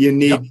day. You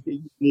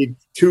need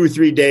 2 or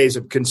 3 days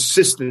of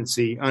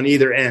consistency on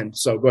either end.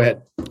 So go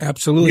ahead.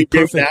 Absolutely.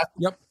 Perfect.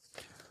 Yep.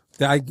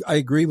 I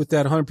agree with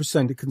that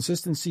 100%. The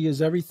consistency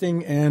is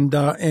everything, and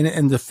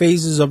the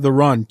phases of the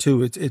run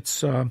too. It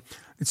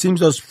seems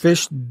those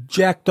fish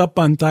jacked up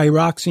on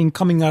thyroxine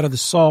coming out of the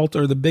salt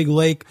or the big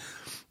lake,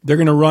 they're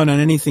going to run on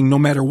anything, no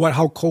matter what,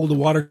 how cold the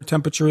water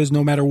temperature is,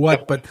 no matter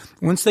what. But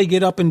once they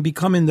get up and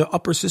become in the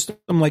upper system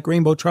like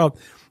rainbow trout,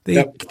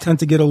 they tend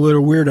to get a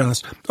little weird on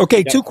us.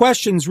 Okay, 2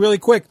 questions really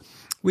quick.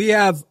 We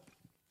have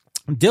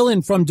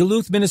Dylan from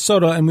Duluth,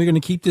 Minnesota, and we're going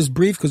to keep this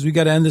brief because we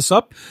got to end this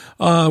up.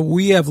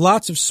 We have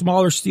lots of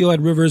smaller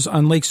steelhead rivers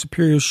on Lake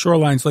Superior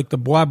shorelines, like the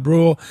Bois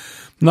Brule,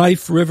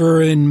 Knife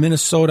River in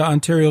Minnesota,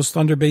 Ontario's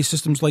Thunder Bay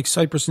systems like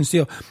Cypress and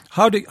Steel.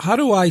 How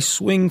do I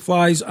swing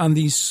flies on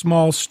these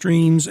small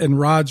streams and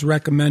rods,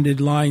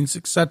 recommended lines,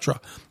 etc.?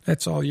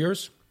 That's all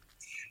yours.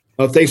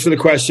 Well, thanks for the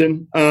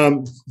question.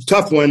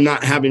 Tough one,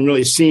 not having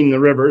really seen the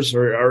rivers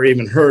or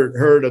even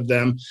heard of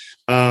them.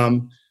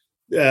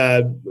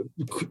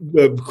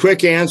 The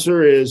quick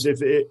answer is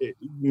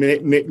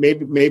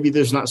maybe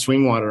there's not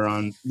swing water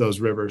on those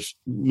rivers.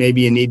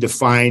 Maybe you need to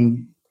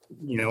find,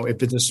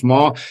 if it's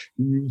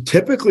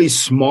typically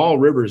small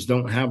rivers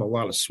don't have a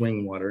lot of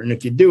swing water. And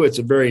if you do, it's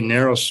a very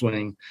narrow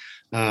swing.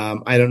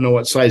 I don't know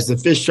what size the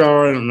fish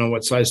are. I don't know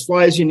what size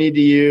flies you need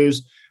to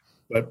use,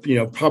 but,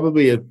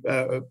 probably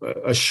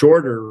a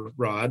shorter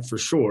rod for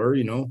sure.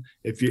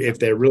 If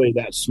they're really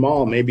that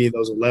small, maybe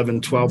those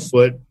 11, 12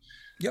 foot,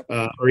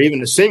 or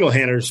even a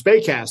single-hander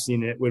spay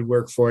casting it would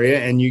work for you.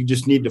 And you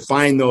just need to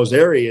find those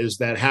areas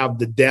that have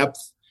the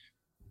depth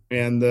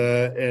and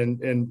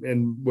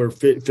where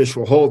fish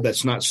will hold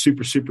that's not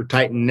super, super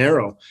tight and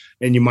narrow.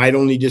 And you might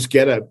only just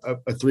get a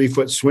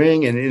 3-foot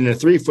swing. And in a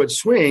 3-foot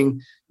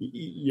swing,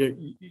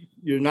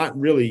 you're not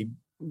really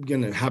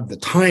going to have the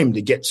time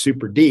to get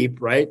super deep,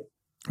 right?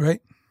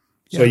 Right.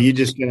 So you're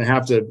gonna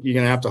have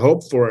to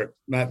hope for it.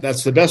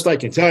 That's the best I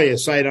can tell you,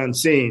 sight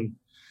unseen.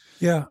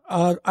 Yeah,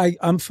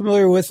 I'm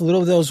familiar with a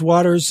little of those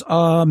waters.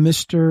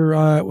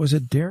 Mr. Was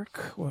it Derek?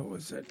 What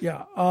was it?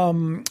 Yeah,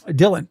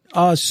 Dylan.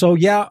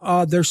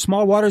 They're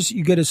small waters.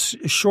 You get a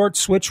short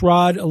switch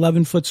rod,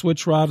 11-foot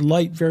switch rod,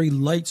 very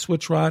light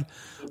switch rod.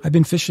 I've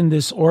been fishing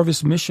this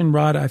Orvis Mission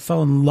rod. I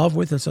fell in love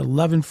with. It's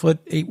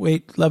 11-foot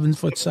 8-weight,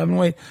 11-foot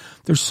 7-weight.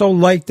 They're so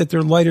light that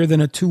they're lighter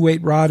than a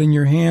 2-weight rod in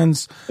your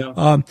hands.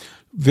 Yeah.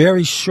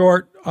 Very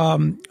short,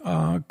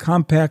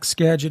 compact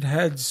Skagit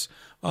heads.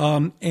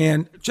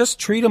 And just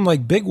treat them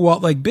like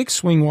big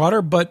swing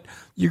water, but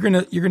you're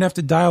gonna have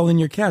to dial in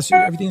your cast.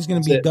 Everything's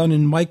gonna be done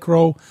in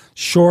micro,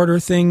 shorter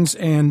things,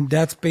 and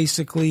that's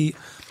basically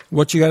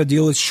what you got to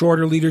deal with.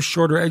 Shorter leaders,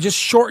 just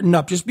shorten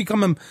up. Just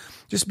become a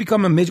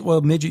midget.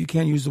 Well, midget, you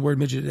can't use the word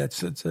midget.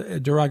 That's a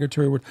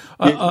derogatory word.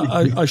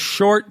 A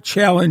short,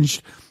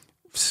 challenged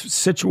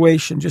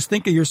situation. Just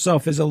think of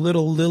yourself as a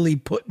little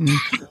Lilliputian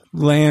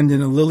land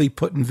in a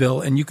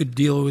Lilliputianville, and you could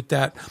deal with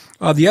that.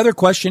 The other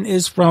question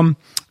is from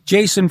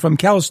Jason from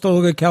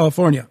Calistoga,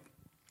 California.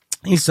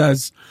 He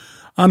says,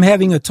 I'm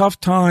having a tough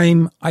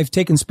time. I've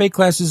taken spay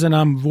classes and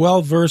I'm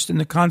well versed in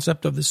the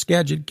concept of the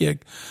Skagit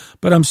gig,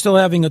 but I'm still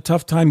having a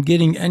tough time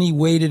getting any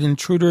weighted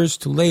intruders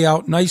to lay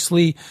out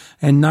nicely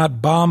and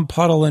not bomb,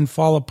 puddle, and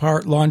fall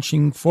apart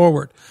launching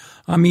forward.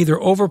 I'm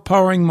either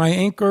overpowering my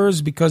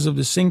anchors because of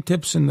the sink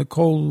tips and the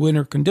cold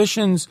winter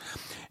conditions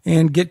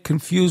and get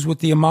confused with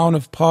the amount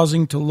of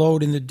pausing to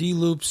load in the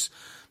D-loops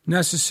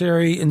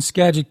necessary in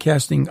Skagit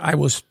casting, I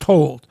was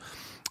told.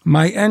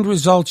 My end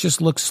result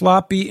just looks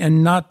sloppy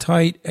and not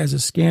tight as a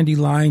Scandi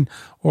line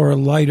or a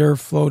lighter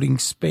floating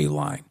spay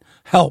line.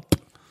 Help.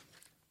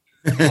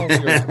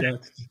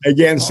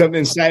 Again,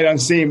 something sight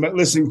unseen. But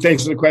listen,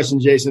 thanks for the question,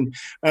 Jason.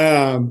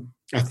 I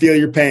feel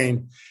your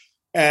pain.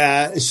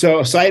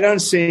 So sight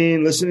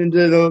unseen, listening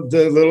to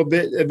the little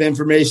bit of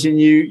information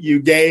you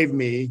gave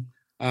me,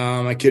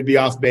 I could be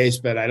off base,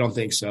 but I don't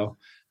think so.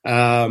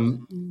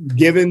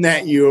 Given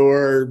that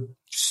your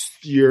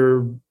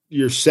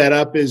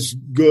setup is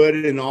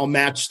good and all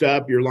matched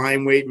up, your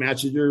line weight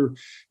matches your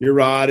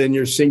rod, and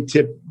your sink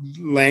tip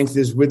length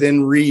is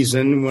within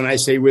reason. When I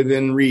say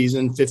within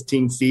reason,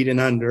 15 feet and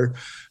under,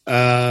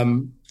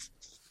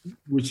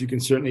 which you can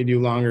certainly do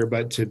longer,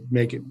 but to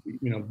make it,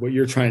 what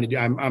you're trying to do,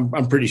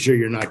 I'm pretty sure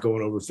you're not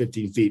going over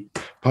 15 feet,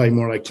 probably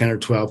more like 10 or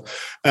 12.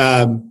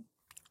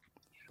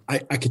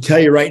 I could tell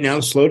you right now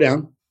to slow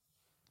down.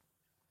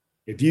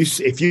 If you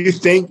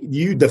think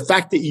the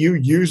fact that you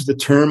use the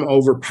term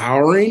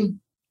overpowering,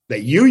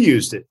 that you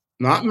used it,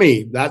 not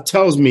me, that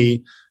tells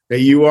me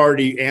that you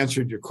already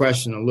answered your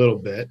question a little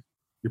bit.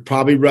 You're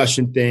probably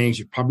rushing things.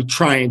 You're probably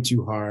trying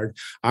too hard.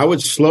 I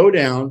would slow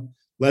down,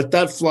 let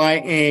that fly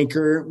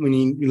anchor. When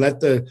you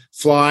let the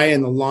fly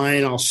and the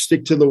line all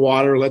stick to the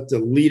water, let the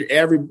lead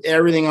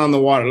everything on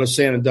the water, let's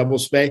say in a double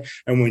spay.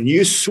 And when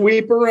you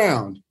sweep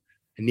around,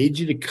 I need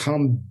you to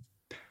come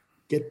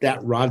get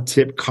that rod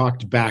tip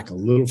cocked back a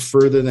little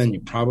further than you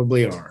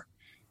probably are.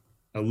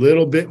 A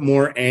little bit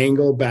more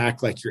angle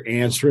back, like you're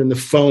answering the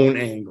phone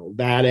angle,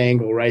 that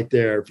angle right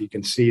there, if you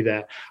can see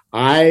that.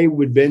 I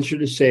would venture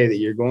to say that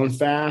you're going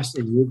fast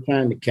and you're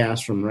trying to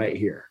cast from right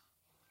here.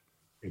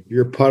 If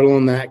you're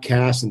puddling that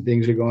cast and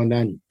things are going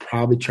down, you're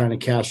probably trying to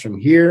cast from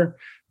here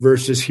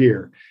versus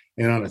here.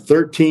 And on a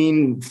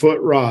 13-foot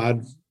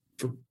rod,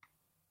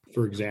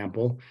 for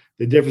example,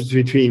 the difference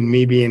between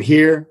me being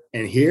here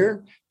and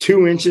here,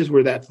 2 inches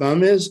where that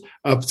thumb is,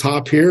 up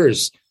top here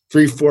is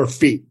 3-4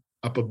 feet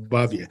up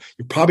above you.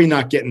 You're probably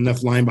not getting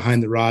enough line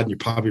behind the rod, and you're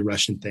probably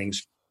rushing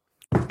things.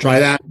 Try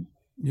that.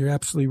 You're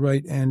absolutely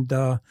right. And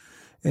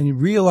you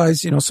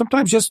realize,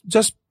 sometimes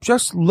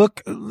just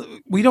look.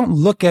 We don't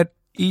look at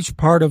each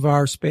part of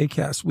our spay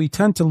cast. We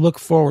tend to look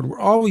forward. We're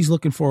always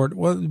looking forward.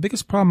 Well, the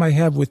biggest problem I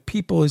have with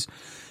people is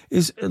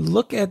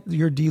look at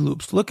your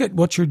D-loops. Look at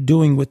what you're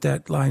doing with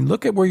that line.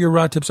 Look at where your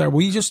rod tips are.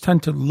 We just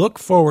tend to look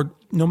forward,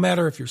 no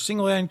matter if you're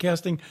single hand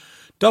casting,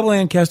 double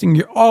hand casting,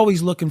 you're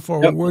always looking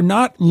forward. Yep. We're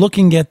not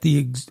looking at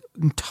the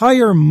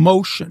entire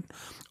motion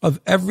of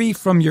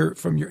from your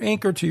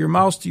anchor to your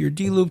mouse to your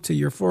D-loop to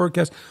your forward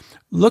cast.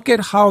 Look at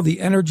how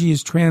the energy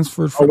is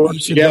transferred from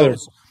each of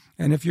those.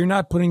 And if you're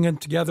not putting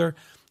it together,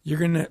 you're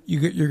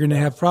gonna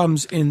have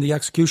problems in the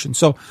execution.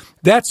 So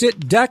that's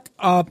it, Deck.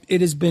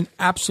 It has been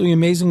absolutely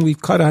amazing.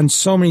 We've cut on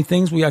so many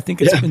things. I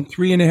think it's been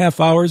 3.5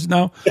 hours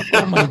now.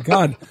 Oh my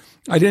God,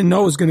 I didn't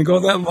know it was going to go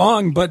that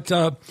long, but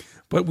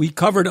we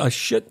covered a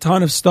shit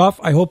ton of stuff.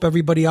 I hope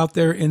everybody out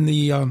there in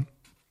the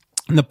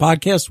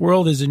podcast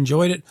world has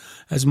enjoyed it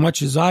as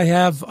much as I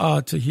have,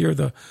 to hear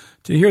the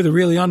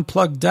really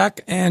unplugged Deck.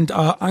 And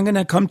I'm going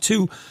to come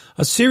to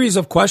a series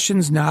of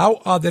questions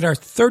now that are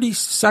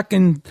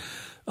 30-second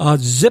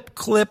zip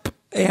clip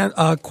and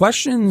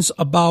questions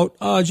about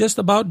just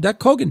about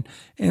Deck Hogan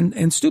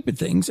and stupid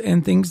things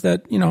and things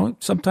that,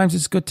 sometimes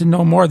it's good to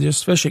know more than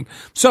just fishing.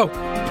 So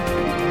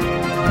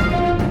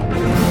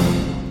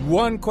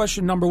one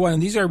question, number one,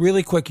 and these are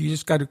really quick. You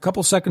just got a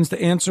couple seconds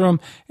to answer them.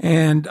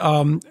 And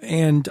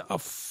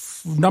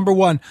number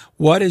one,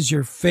 what is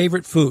your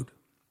favorite food?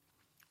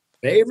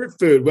 Favorite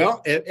food?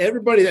 Well,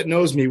 everybody that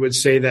knows me would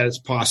say that it's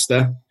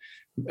pasta.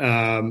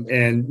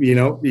 And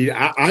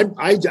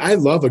I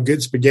love a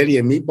good spaghetti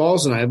and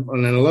meatballs, and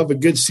I love a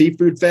good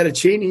seafood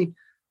fettuccine.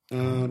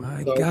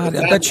 My God,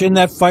 I bet you in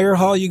that fire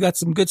hall you got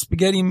some good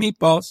spaghetti and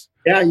meatballs.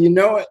 Yeah, you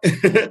know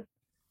it.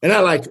 And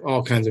I like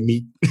all kinds of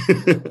meat.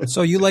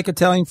 So you like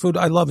Italian food?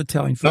 I love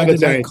Italian food. I did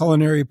my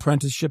culinary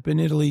apprenticeship in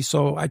Italy,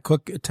 so I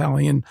cook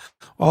Italian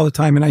all the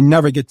time, and I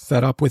never get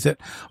fed up with it.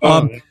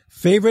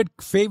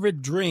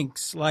 Favorite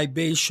drinks,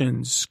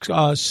 libations,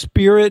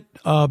 spirit,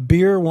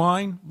 beer,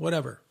 wine,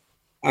 whatever.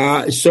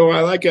 So I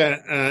like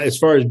as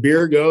far as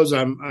beer goes,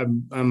 the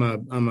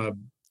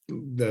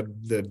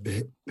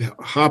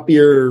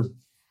hoppier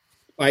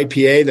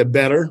IPA, the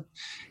better.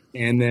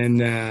 And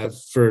then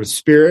for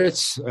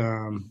spirits,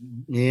 Down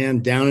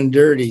and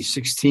Dirty,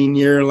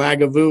 16-year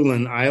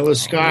Lagavulin, Isla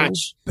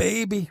Scotch,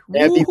 baby,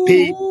 Heavy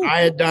Peat,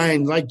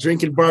 iodine, like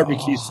drinking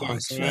barbecue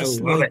sauce.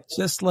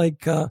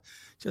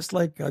 Just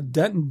like a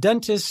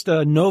dentist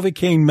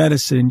Novocaine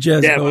medicine,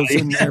 just goes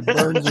in there,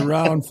 burns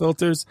around,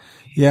 filters.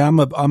 Yeah, I'm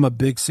a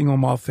big single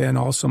malt fan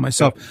also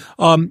myself.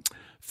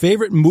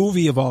 Favorite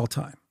movie of all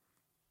time?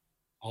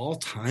 All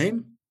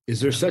time? Is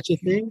there such a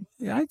thing?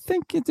 Yeah, I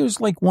think there's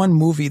like one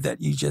movie that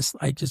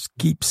I just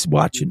keep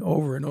watching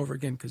over and over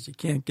again because you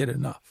can't get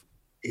enough.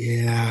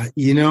 Yeah,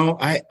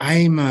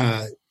 I'm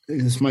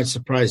this might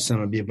surprise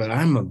some of you, but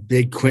I'm a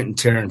big Quentin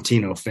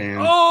Tarantino fan.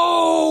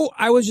 Oh,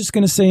 I was just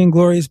going to say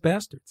Inglourious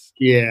Bastards.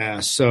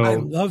 Yeah, so I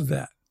love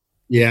that.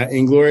 Yeah,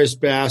 Inglourious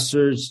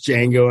Bastards,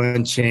 Django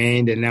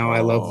Unchained, and now I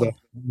love the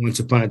Once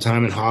Upon a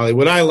Time in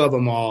Hollywood. I love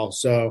them all.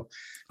 So,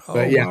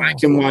 but wow. I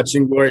can watch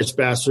Inglourious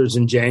Bastards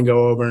and Django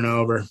over and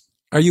over.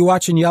 Are you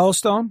watching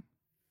Yellowstone?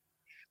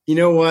 You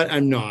know what?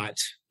 I'm not.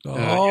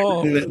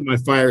 My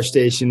fire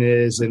station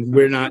is, and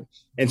we're not.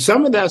 And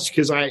some of that's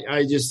because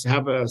I just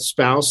have a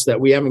spouse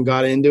that we haven't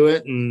got into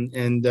it,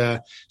 and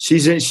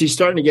she's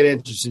starting to get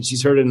interested.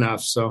 She's heard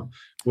enough, so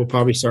we'll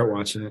probably start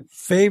watching it.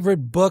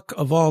 Favorite book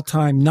of all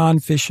time,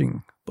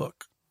 non-fishing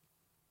book?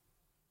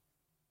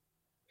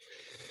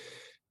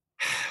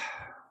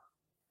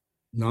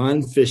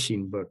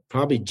 Non-fishing book,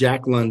 probably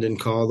Jack London,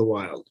 Call of the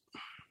Wild.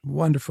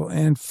 Wonderful.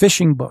 And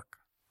fishing book,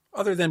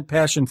 other than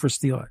Passion for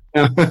Steelhead?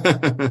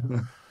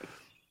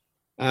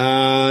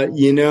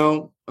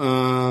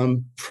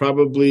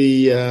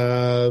 Probably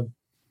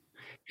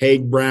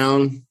Haig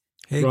Brown.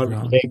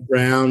 Haig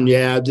Brown.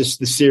 Yeah, just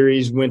the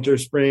series, winter,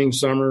 spring,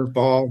 summer,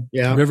 fall.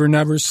 Yeah. River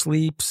Never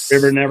Sleeps.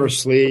 River Never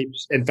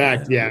Sleeps. In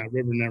fact, River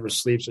Never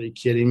Sleeps. Are you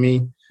kidding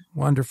me?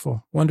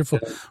 Wonderful. Yeah.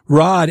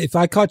 Rod, if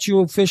I caught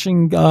you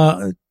fishing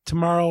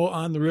tomorrow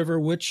on the river,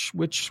 which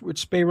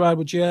spay rod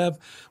would you have?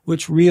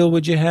 Which reel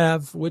would you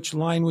have? Which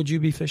line would you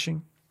be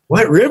fishing?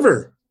 What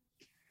river?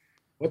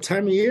 What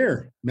time of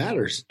year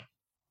matters?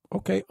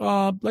 Okay.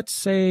 Let's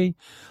say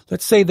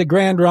the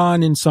Grand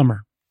Ron in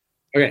summer.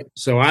 Okay.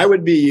 So I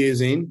would be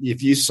using,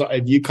 if you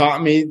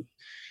caught me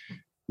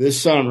this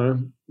summer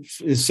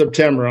in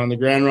September on the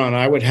Grand Ron,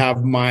 I would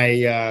have my,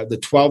 the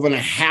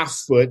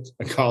 12.5 foot,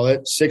 I call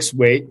it 6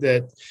 weight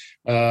that,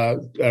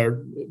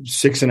 or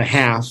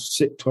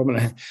 6.5,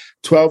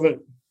 12.5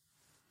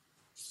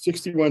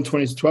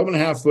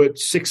 foot,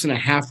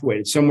 6.5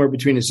 weight, somewhere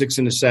between a 6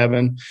 and a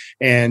 7.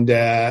 And,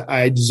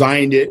 I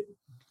designed it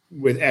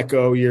with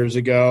Echo years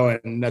ago,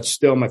 and that's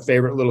still my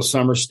favorite little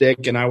summer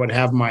stick. And I would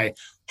have my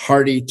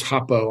Hardy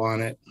Topo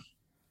on it.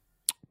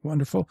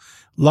 Wonderful.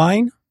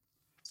 Line?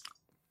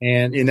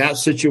 And in that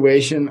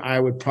situation, I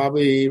would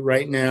probably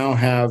right now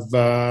have,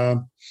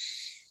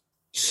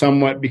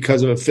 somewhat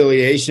because of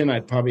affiliation,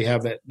 I'd probably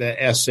have the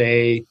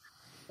SA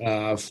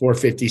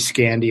 450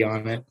 Scandi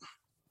on it.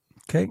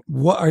 Okay.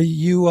 What are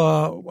you?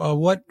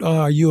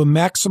 Are you a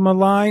Maxima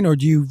line, or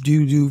do you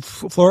do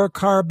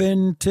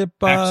fluorocarbon tip?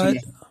 Maxima. Do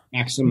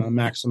you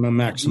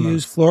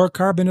use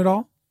fluorocarbon at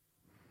all?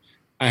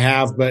 I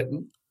have, but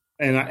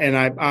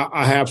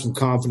I have some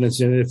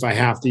confidence in it if I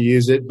have to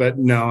use it. But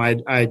no,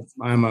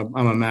 I'm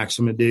a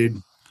Maxima dude.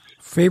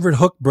 Favorite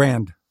hook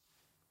brand?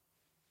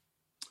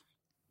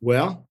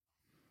 Well,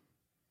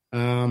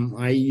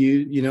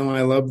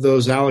 I love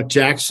those Alec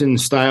Jackson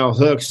style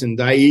hooks, and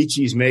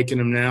Daiichi's making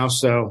them now.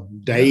 So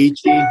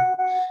Daiichi,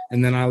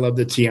 and then I love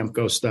the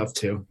Tiemco stuff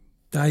too.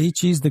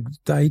 Daiichi's the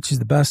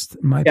best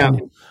in my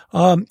opinion.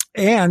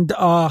 And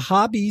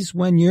hobbies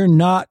when you're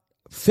not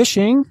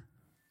fishing.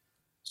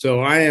 So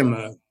I am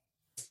a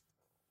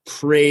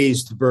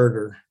crazed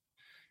birder.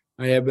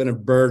 I have been a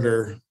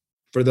birder.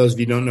 For those of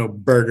you who don't know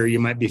birder, you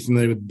might be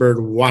familiar with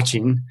bird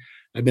watching.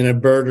 I've been a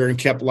birder and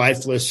kept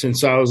lifeless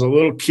since I was a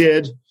little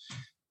kid.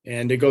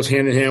 And it goes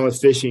hand in hand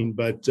with fishing,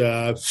 but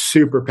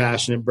super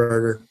passionate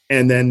birder.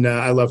 And then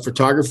I love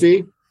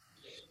photography,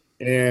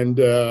 and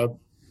I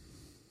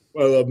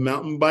love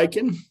mountain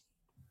biking,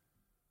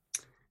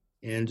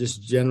 and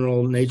just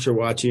general nature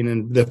watching.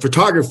 And the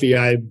photography,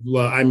 I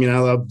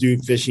love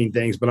doing fishing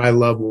things, but I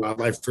love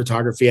wildlife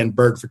photography and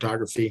bird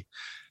photography.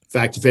 In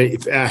fact,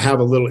 if I have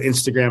a little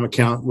Instagram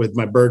account with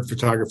my bird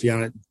photography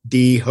on it,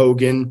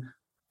 Hogan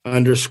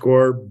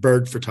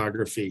 _bird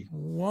photography.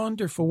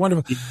 Wonderful.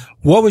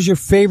 What was your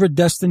favorite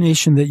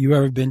destination that you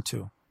ever been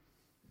to?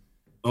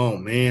 Oh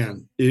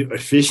man,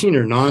 fishing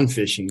or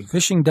non-fishing?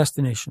 Fishing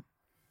destination.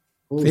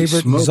 Holy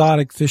favorite smoke.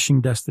 Exotic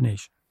fishing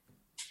destination.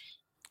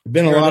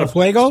 Been a lot of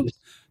Fuego.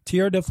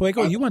 Tierra del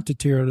Fuego. You went to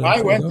Tierra del Fuego.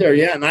 I went there,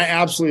 yeah, and I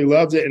absolutely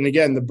loved it. And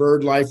again, the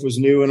bird life was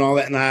new and all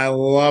that, and I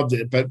loved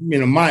it. But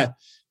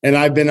and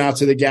I've been out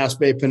to the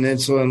Gaspé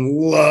Peninsula and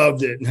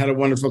loved it and had a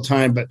wonderful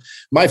time. But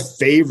my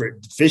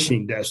favorite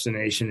fishing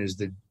destination is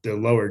the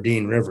Lower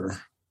Dean River.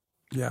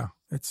 Yeah,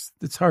 it's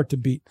hard to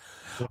beat.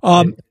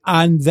 On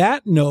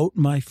that note,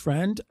 my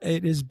friend,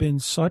 it has been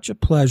such a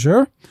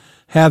pleasure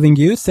having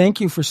you. Thank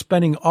you for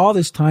spending all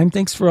this time.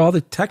 Thanks for all the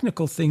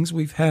technical things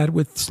we've had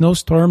with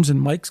snowstorms and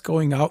mics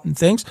going out and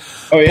things.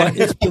 Oh, yeah. But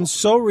it's been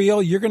so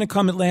real. You're going to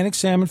come Atlantic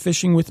salmon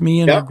fishing with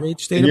me in our great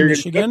state of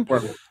Michigan.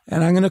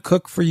 And I'm going to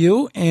cook for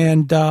you.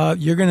 And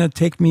you're going to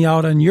take me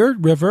out on your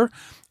river.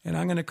 And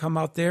I'm going to come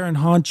out there and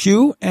haunt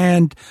you.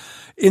 And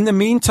in the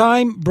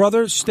meantime,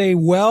 brother, stay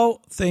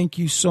well. Thank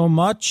you so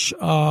much.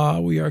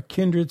 We are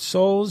kindred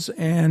souls.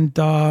 And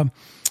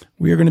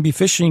we are going to be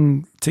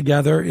fishing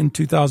together in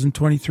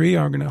 2023.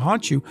 I'm going to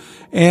haunt you.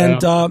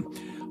 And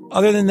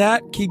other than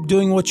that, keep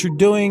doing what you're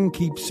doing.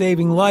 Keep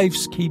saving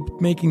lives. Keep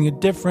making a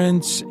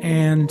difference.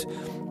 And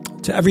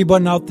to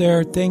everyone out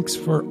there, thanks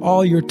for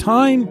all your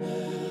time.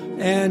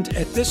 And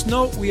at this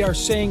note, we are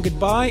saying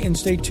goodbye, and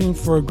stay tuned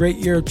for a great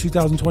year of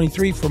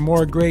 2023 for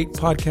more great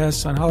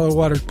podcasts on Hollow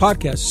Water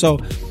Podcast. So,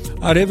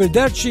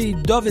 arrivederci,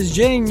 do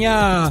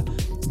widzenia,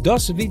 do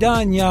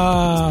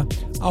svidania,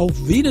 auf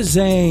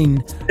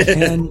Wiedersehen,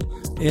 and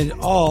in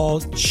all,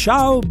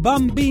 ciao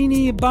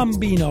bambini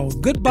bambino.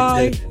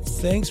 Goodbye.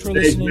 Thanks for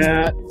listening.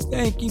 Matt.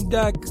 Thank you,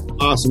 Deck.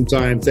 Awesome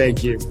time.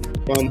 Thank you.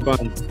 Fun.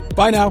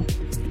 Bye now.